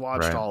 She's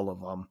watched all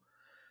of them.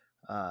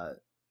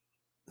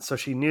 so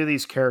she knew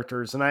these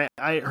characters, and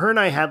her and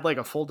I had like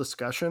a full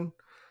discussion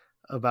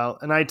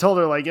about, and I told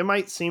her like, it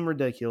might seem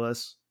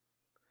ridiculous.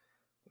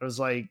 It was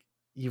like,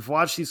 you've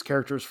watched these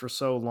characters for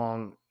so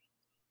long.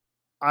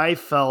 I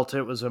felt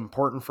it was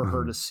important for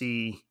her to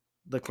see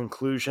the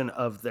conclusion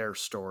of their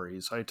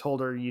stories. I told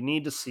her, you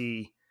need to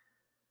see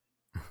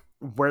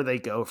where they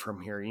go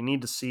from here. You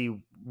need to see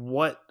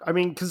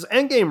because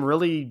Endgame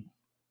really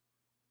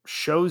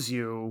shows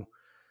you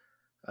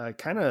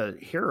kind of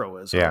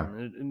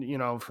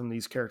heroism, from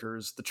these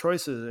characters, the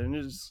choices. And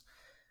it's,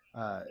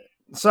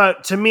 so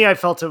to me, I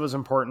felt it was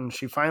important.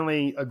 She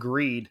finally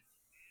agreed,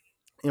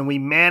 and we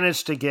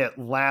managed to get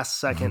last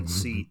second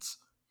seats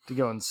to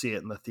go and see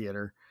it in the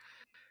theater.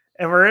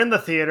 And we're in the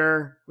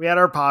theater. We had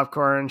our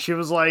popcorn. She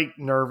was like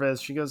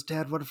nervous. She goes,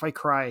 "Dad, what if I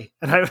cry?"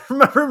 And I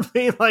remember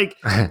being like,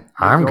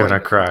 "I'm going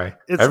to cry.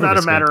 It's not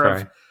a matter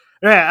of."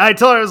 Yeah, I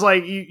told her, I was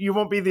like, you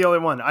won't be the only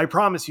one. I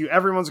promise you,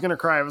 everyone's going to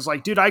cry. I was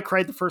like, dude, I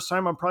cried the first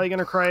time. I'm probably going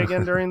to cry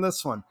again during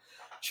this one.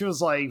 She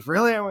was like,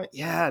 really? I went,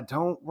 yeah,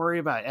 don't worry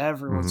about it.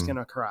 Everyone's going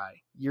to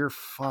cry. You're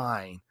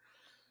fine.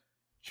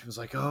 She was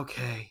like,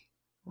 okay,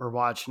 we're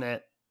watching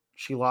it.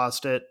 She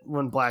lost it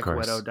when Black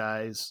Widow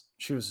dies.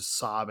 She was just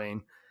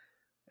sobbing.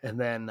 And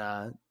then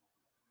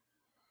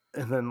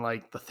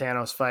like the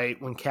Thanos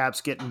fight when Cap's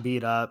getting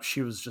beat up,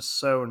 she was just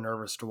so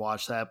nervous to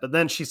watch that. But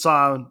then she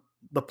saw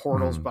the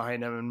portals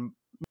behind him,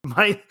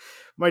 and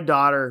my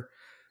daughter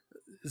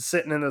is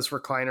sitting in this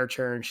recliner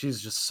chair, and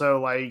she's just so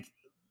like,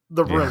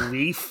 the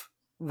relief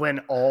when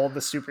all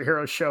the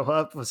superheroes show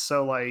up was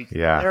so like,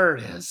 there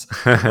it is.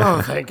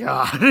 Oh, thank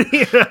God.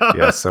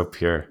 Yeah, so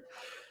pure.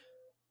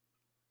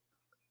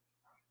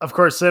 Of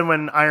course, then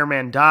when Iron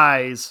Man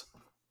dies,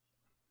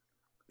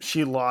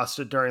 she lost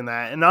it during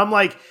that. And I'm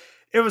like,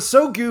 it was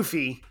so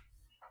goofy.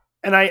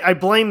 And I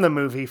blame the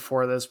movie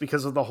for this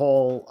because of the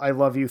whole I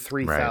love you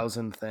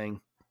 3000 thing.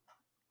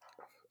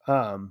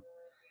 But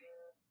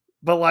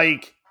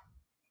like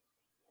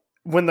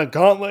when the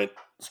gauntlet,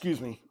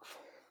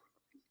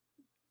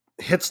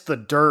 hits the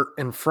dirt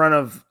in front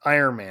of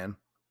Iron Man,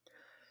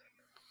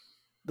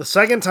 the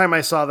second time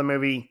I saw the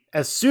movie,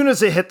 as soon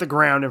as it hit the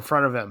ground in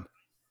front of him,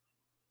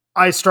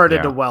 I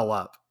started to well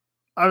up.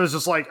 I was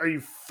just like, are you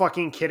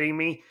fucking kidding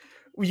me?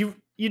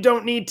 You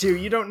don't need to.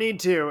 You don't need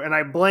to. And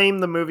I blame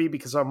the movie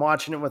because I'm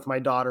watching it with my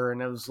daughter,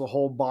 and it was the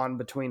whole bond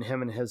between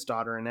him and his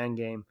daughter in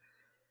Endgame.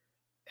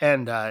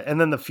 And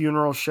then the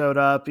funeral showed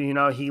up.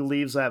 He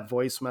leaves that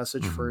voice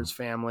message for his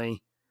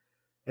family,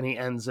 and he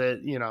ends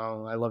it,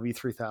 I love you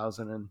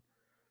 3000. And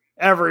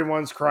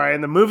everyone's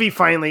crying. The movie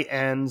finally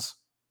ends,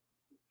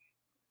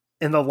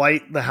 and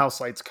the house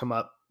lights come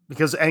up.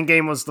 Because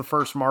Endgame was the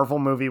first Marvel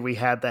movie we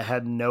had that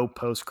had no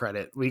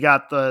post-credit. We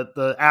got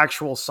the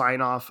actual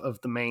sign-off of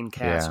the main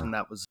cast, and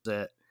that was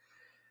it.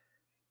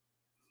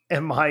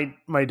 And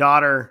my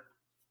daughter,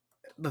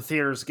 the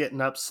theater's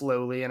getting up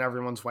slowly, and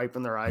everyone's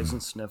wiping their eyes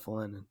and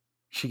sniffling. And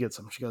she gets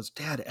them. She goes,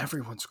 "Dad,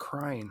 everyone's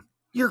crying.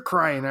 You're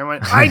crying." I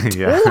went, "I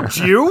told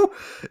you."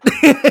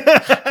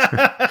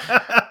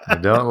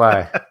 Don't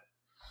lie.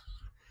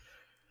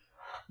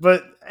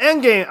 But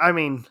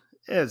Endgame,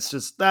 it's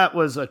just, that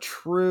was a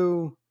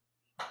true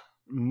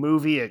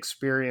movie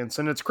experience.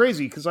 And it's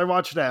crazy because I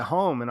watch it at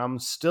home, and I'm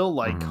still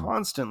like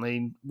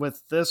constantly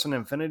with this and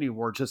Infinity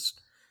War just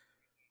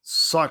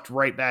sucked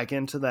right back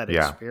into that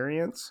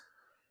experience.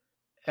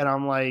 And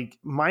I'm like,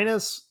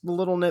 minus the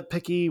little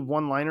nitpicky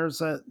one-liners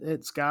that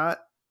it's got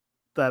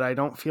that I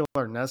don't feel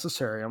are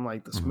necessary, I'm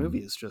like, this movie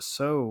is just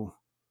so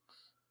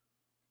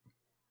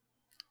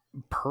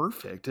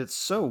perfect. It's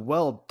so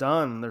well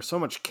done. There's so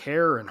much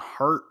care and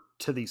heart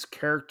to these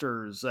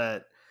characters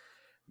that,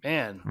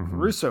 man,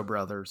 Russo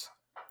brothers,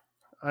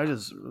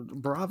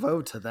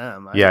 bravo to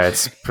them.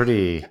 It's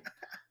pretty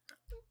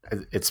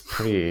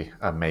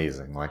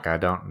amazing. Like, I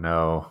don't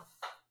know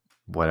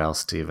what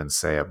else to even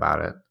say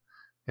about it.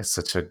 It's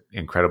such an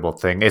incredible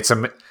thing.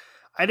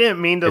 I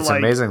didn't mean to. It's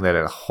amazing that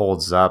it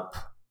holds up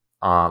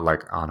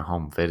on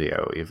home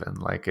video. Even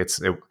like it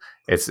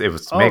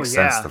makes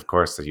sense, of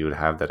course, that you would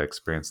have that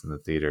experience in the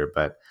theater,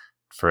 but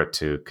for it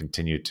to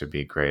continue to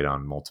be great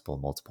on multiple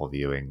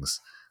viewings,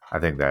 I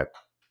think that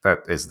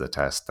is the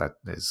test. That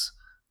is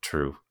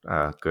true.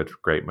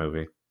 Great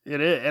movie. It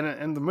is,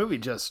 and the movie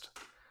just,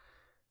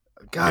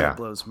 God, it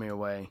blows me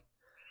away.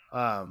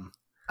 I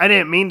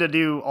didn't mean to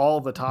do all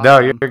the talking. No,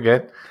 you're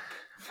good.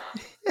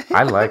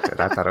 I liked it.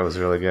 I thought it was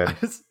really good.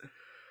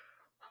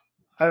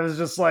 I was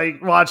just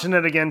like watching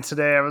it again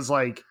today. I was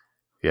like,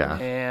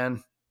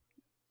 man,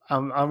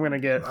 I'm gonna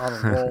get on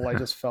a roll. I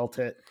just felt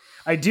it.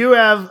 I do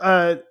have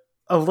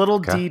a little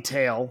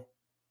detail.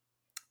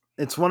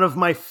 It's one of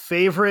my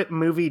favorite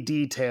movie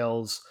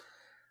details.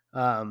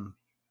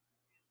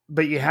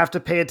 But you have to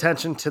pay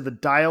attention to the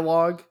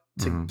dialogue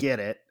to get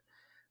it.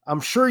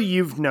 I'm sure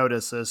you've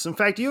noticed this. In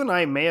fact, you and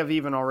I may have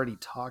even already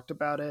talked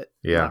about it.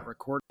 Not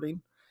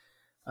recording.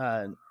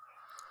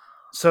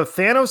 So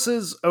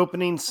Thanos'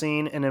 opening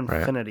scene in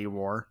Infinity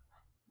War,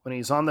 when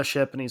he's on the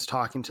ship and he's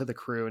talking to the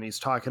crew and he's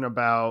talking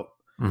about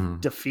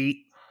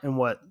defeat and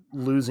what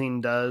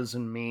losing does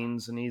and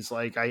means. And he's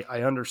like,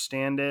 I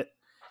understand it.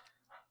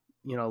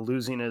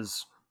 losing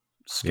is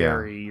Yeah.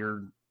 scary,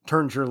 or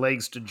turns your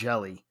legs to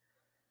jelly.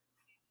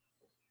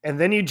 And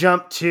then you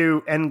jump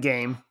to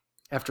Endgame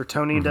after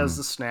Tony does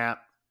the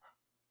snap,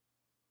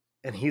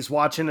 and he's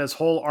watching his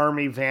whole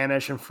army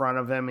vanish in front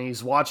of him. And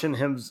he's watching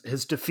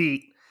his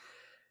defeat.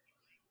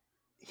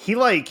 He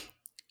like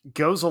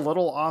goes a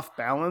little off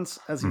balance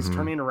as he's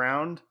turning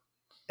around,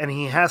 and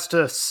he has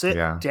to sit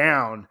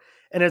down.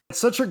 And it's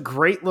such a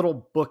great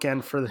little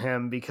bookend for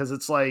him, because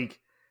it's like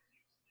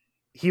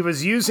he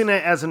was using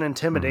it as an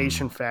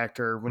intimidation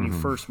factor when you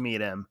first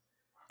meet him.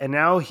 And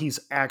now he's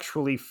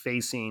actually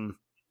facing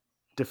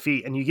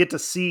defeat, and you get to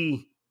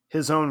see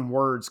his own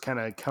words kind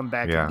of come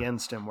back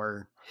against him,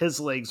 where his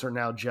legs are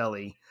now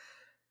jelly.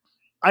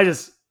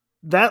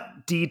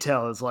 That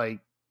detail is like,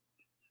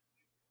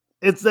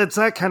 it's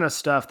that kind of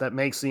stuff that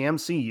makes the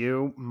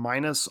MCU,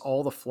 minus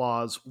all the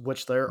flaws,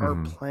 which there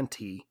are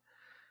plenty.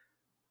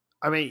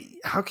 I mean,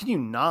 how can you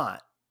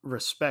not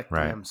respect the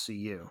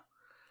MCU?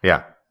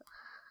 Yeah.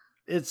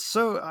 It's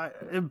so,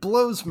 it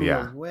blows me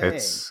away.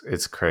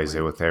 It's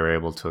crazy what they were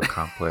able to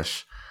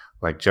accomplish.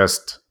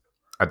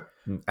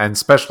 And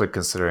especially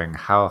considering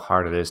how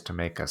hard it is to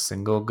make a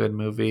single good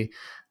movie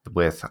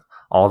with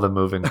all the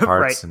moving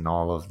parts and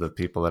all of the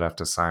people that have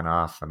to sign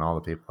off and all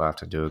the people that have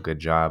to do a good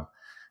job.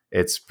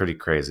 It's pretty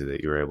crazy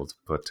that you were able to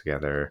put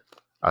together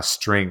a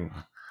string.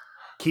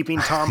 Keeping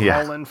Tom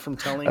Holland from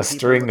telling a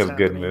string of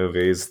good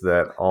movies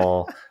that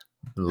all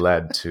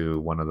led to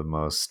one of the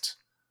most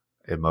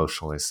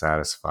emotionally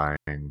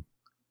satisfying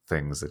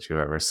things that you've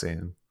ever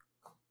seen.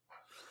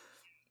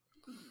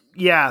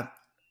 Yeah.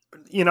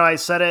 I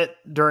said it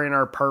during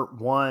our part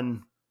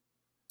 1.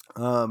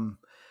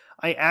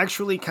 I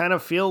actually kind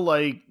of feel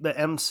like the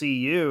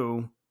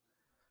MCU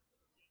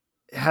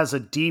has a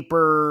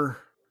deeper,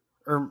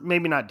 or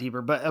maybe not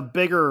deeper, but a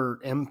bigger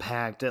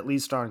impact, at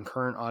least on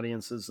current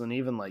audiences, than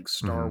even like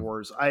Star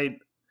Wars.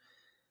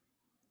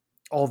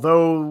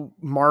 Although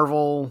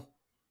Marvel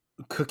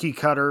cookie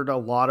cuttered a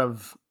lot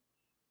of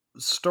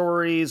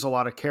stories, a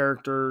lot of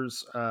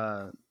characters,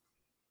 kind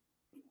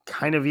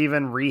of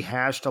even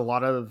rehashed a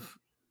lot of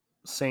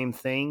same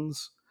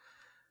things.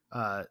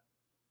 I've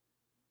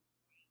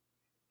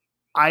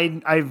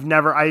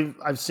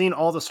seen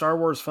all the Star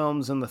Wars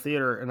films in the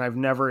theater, and I've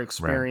never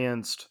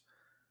experienced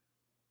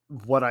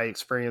what I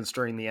experienced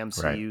during the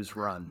MCU's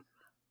run,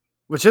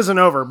 which isn't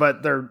over,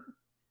 but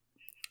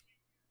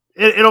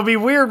it'll be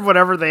weird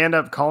whatever they end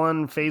up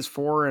calling Phase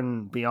 4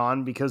 and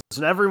beyond, because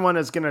everyone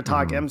is going to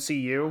talk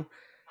MCU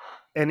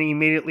and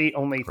immediately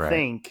only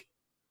think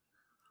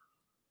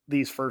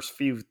these first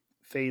few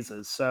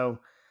phases. So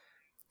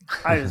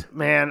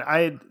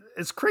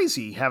it's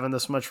crazy having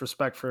this much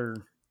respect for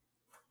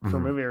a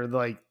movie, or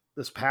like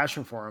this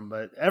passion for him.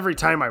 But every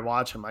time I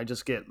watch him, I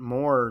just get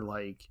more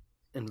like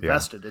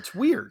invested. It's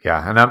weird.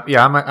 Yeah. And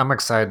I'm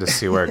excited to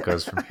see where it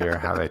goes from here,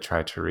 how they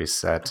try to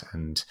reset,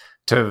 and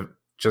to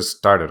just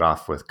start it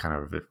off with kind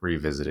of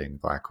revisiting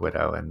Black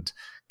Widow and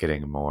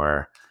getting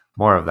more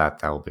of that.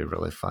 That will be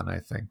really fun, I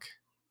think.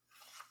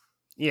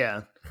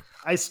 Yeah.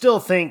 I still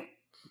think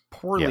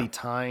poorly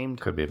timed.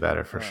 Could be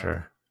better for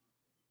sure.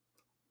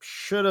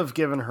 Should have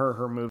given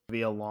her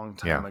movie a long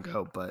time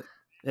ago, but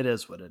it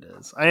is what it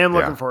is. I am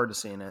looking forward to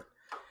seeing it.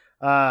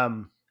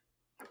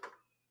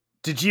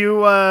 Did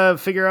you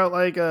figure out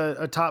like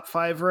a top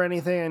 5 or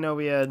anything? I know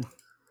we had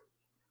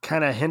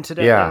kind of hinted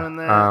at doing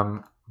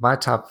that. My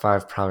top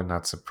 5, probably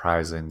not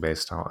surprising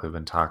based on what we've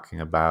been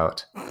talking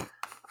about.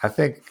 I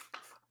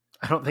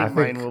don't think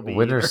mine will be.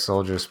 Winter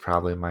Soldier is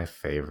probably my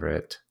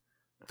favorite.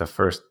 The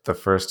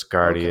first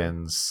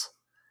Guardians,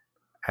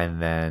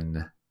 and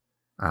then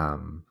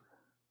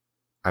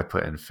I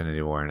put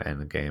Infinity War and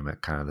Endgame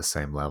at kind of the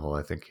same level.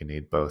 I think you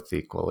need both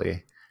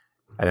equally.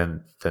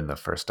 And then the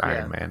first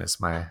Iron Man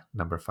is my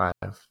number 5.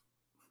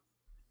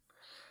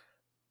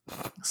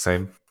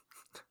 Same.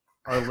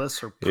 Our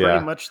lists are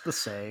pretty much the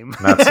same.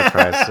 Not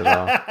surprised at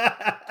all.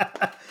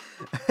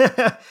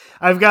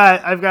 I've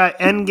got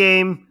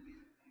Endgame,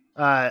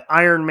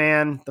 Iron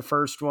Man, the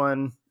first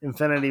one,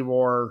 Infinity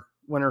War,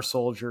 Winter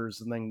Soldiers,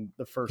 and then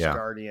the first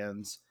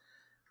Guardians.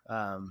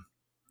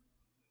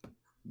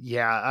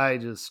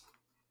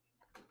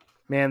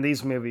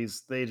 These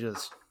movies, the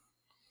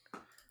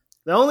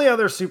only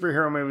other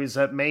superhero movies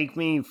that make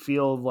me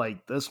feel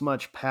like this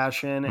much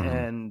passion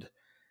and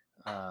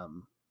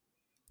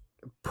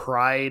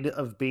pride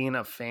of being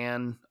a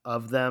fan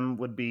of them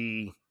would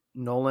be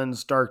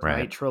Nolan's Dark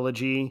Knight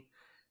trilogy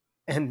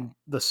and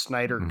the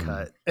Snyder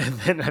cut. And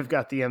then I've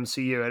got the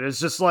MCU. And it's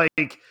just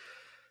like,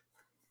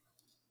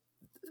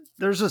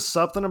 there's just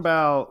something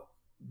about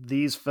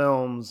these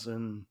films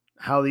and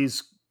how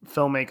these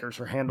filmmakers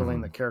are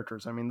handling the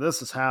characters. I mean,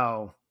 this is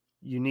how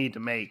you need to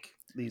make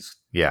these.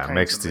 Yeah, it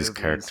makes these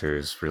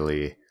characters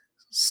really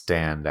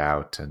stand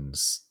out and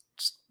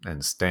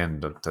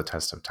stand the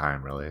test of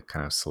time. Really, it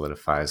kind of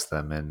solidifies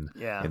them in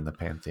the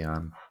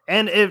pantheon.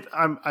 And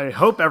I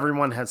hope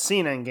everyone has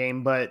seen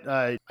Endgame, but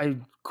I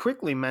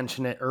quickly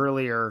mentioned it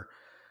earlier.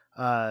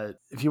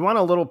 If you want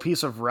a little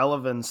piece of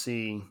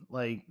relevancy,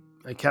 like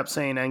I kept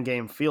saying,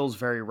 Endgame feels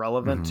very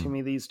relevant to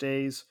me these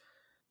days.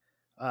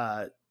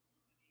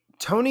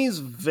 Tony's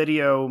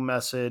video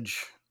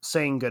message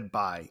saying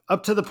goodbye,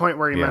 up to the point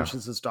where he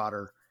mentions his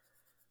daughter.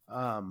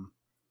 I'm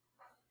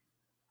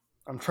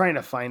trying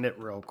to find it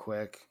real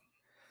quick,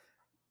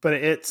 but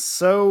it's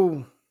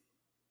so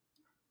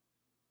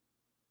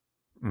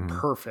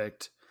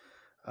perfect,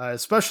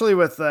 especially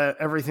with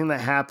everything that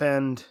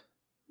happened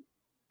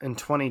in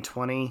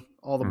 2020,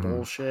 all the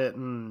bullshit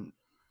and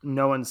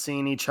no one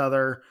seeing each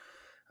other.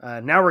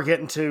 Now we're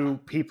getting to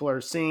people are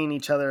seeing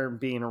each other and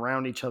being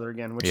around each other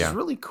again, which is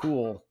really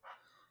cool.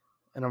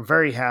 And I'm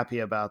very happy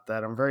about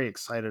that. I'm very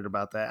excited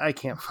about that. I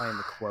can't find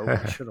the quote.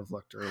 I should have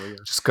looked earlier.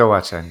 Just go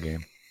watch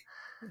Endgame.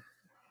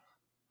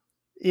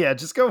 Yeah,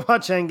 just go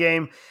watch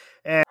Endgame.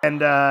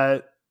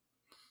 And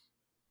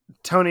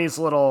Tony's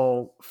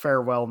little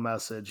farewell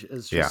message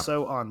is just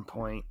so on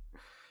point.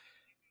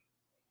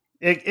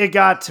 It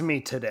got to me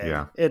today.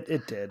 Yeah.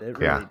 It did. It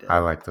really did. I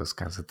like those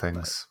kinds of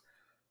things.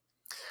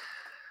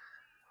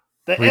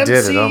 We did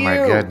it. Oh my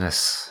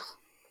goodness.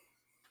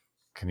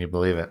 Can you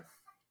believe it?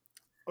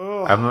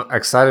 Ugh. I'm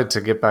excited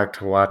to get back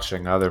to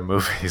watching other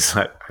movies.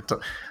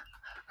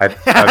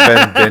 I've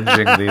been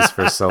binging these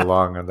for so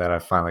long, and that I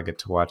finally get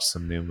to watch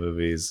some new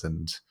movies,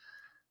 and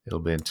it'll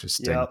be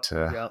interesting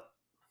to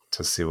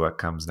see what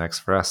comes next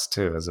for us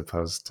too, as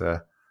opposed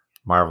to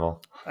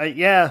Marvel.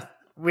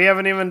 We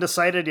haven't even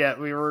decided yet.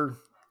 You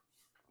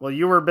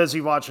were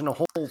busy watching a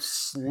whole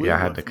slew I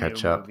had to of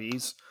catch new up.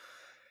 movies.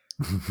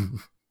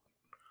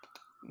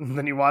 And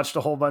then you watched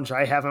a whole bunch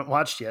I haven't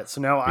watched yet,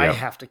 so now I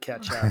have to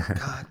catch up.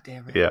 God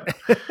damn it. Yeah.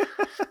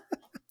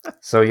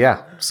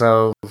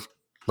 So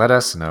let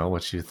us know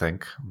what you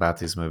think about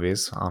these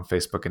movies on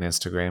Facebook and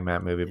Instagram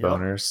at Movie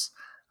Boners,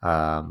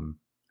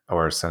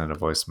 or send in a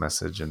voice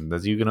message. And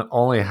you can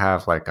only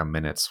have like a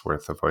minute's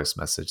worth of voice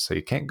message, so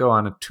you can't go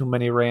on too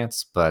many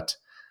rants. But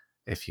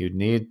if you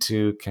need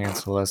to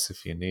cancel us,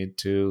 if you need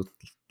to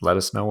let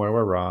us know where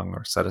we're wrong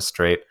or set us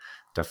straight,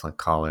 definitely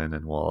call in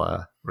and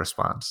we'll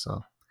respond.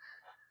 So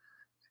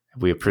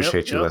we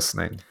appreciate you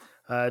listening.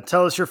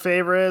 Tell us your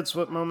favorites,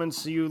 what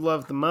moments you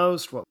loved the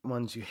most, what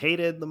ones you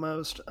hated the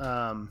most.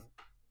 Do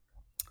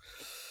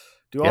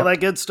all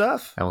that good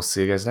stuff. And we'll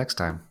see you guys next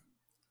time.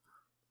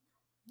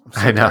 I'm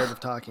so tired of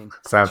talking.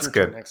 Sounds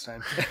good. Next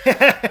time. All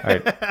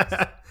right.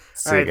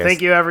 All right.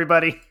 Thank you,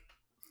 everybody.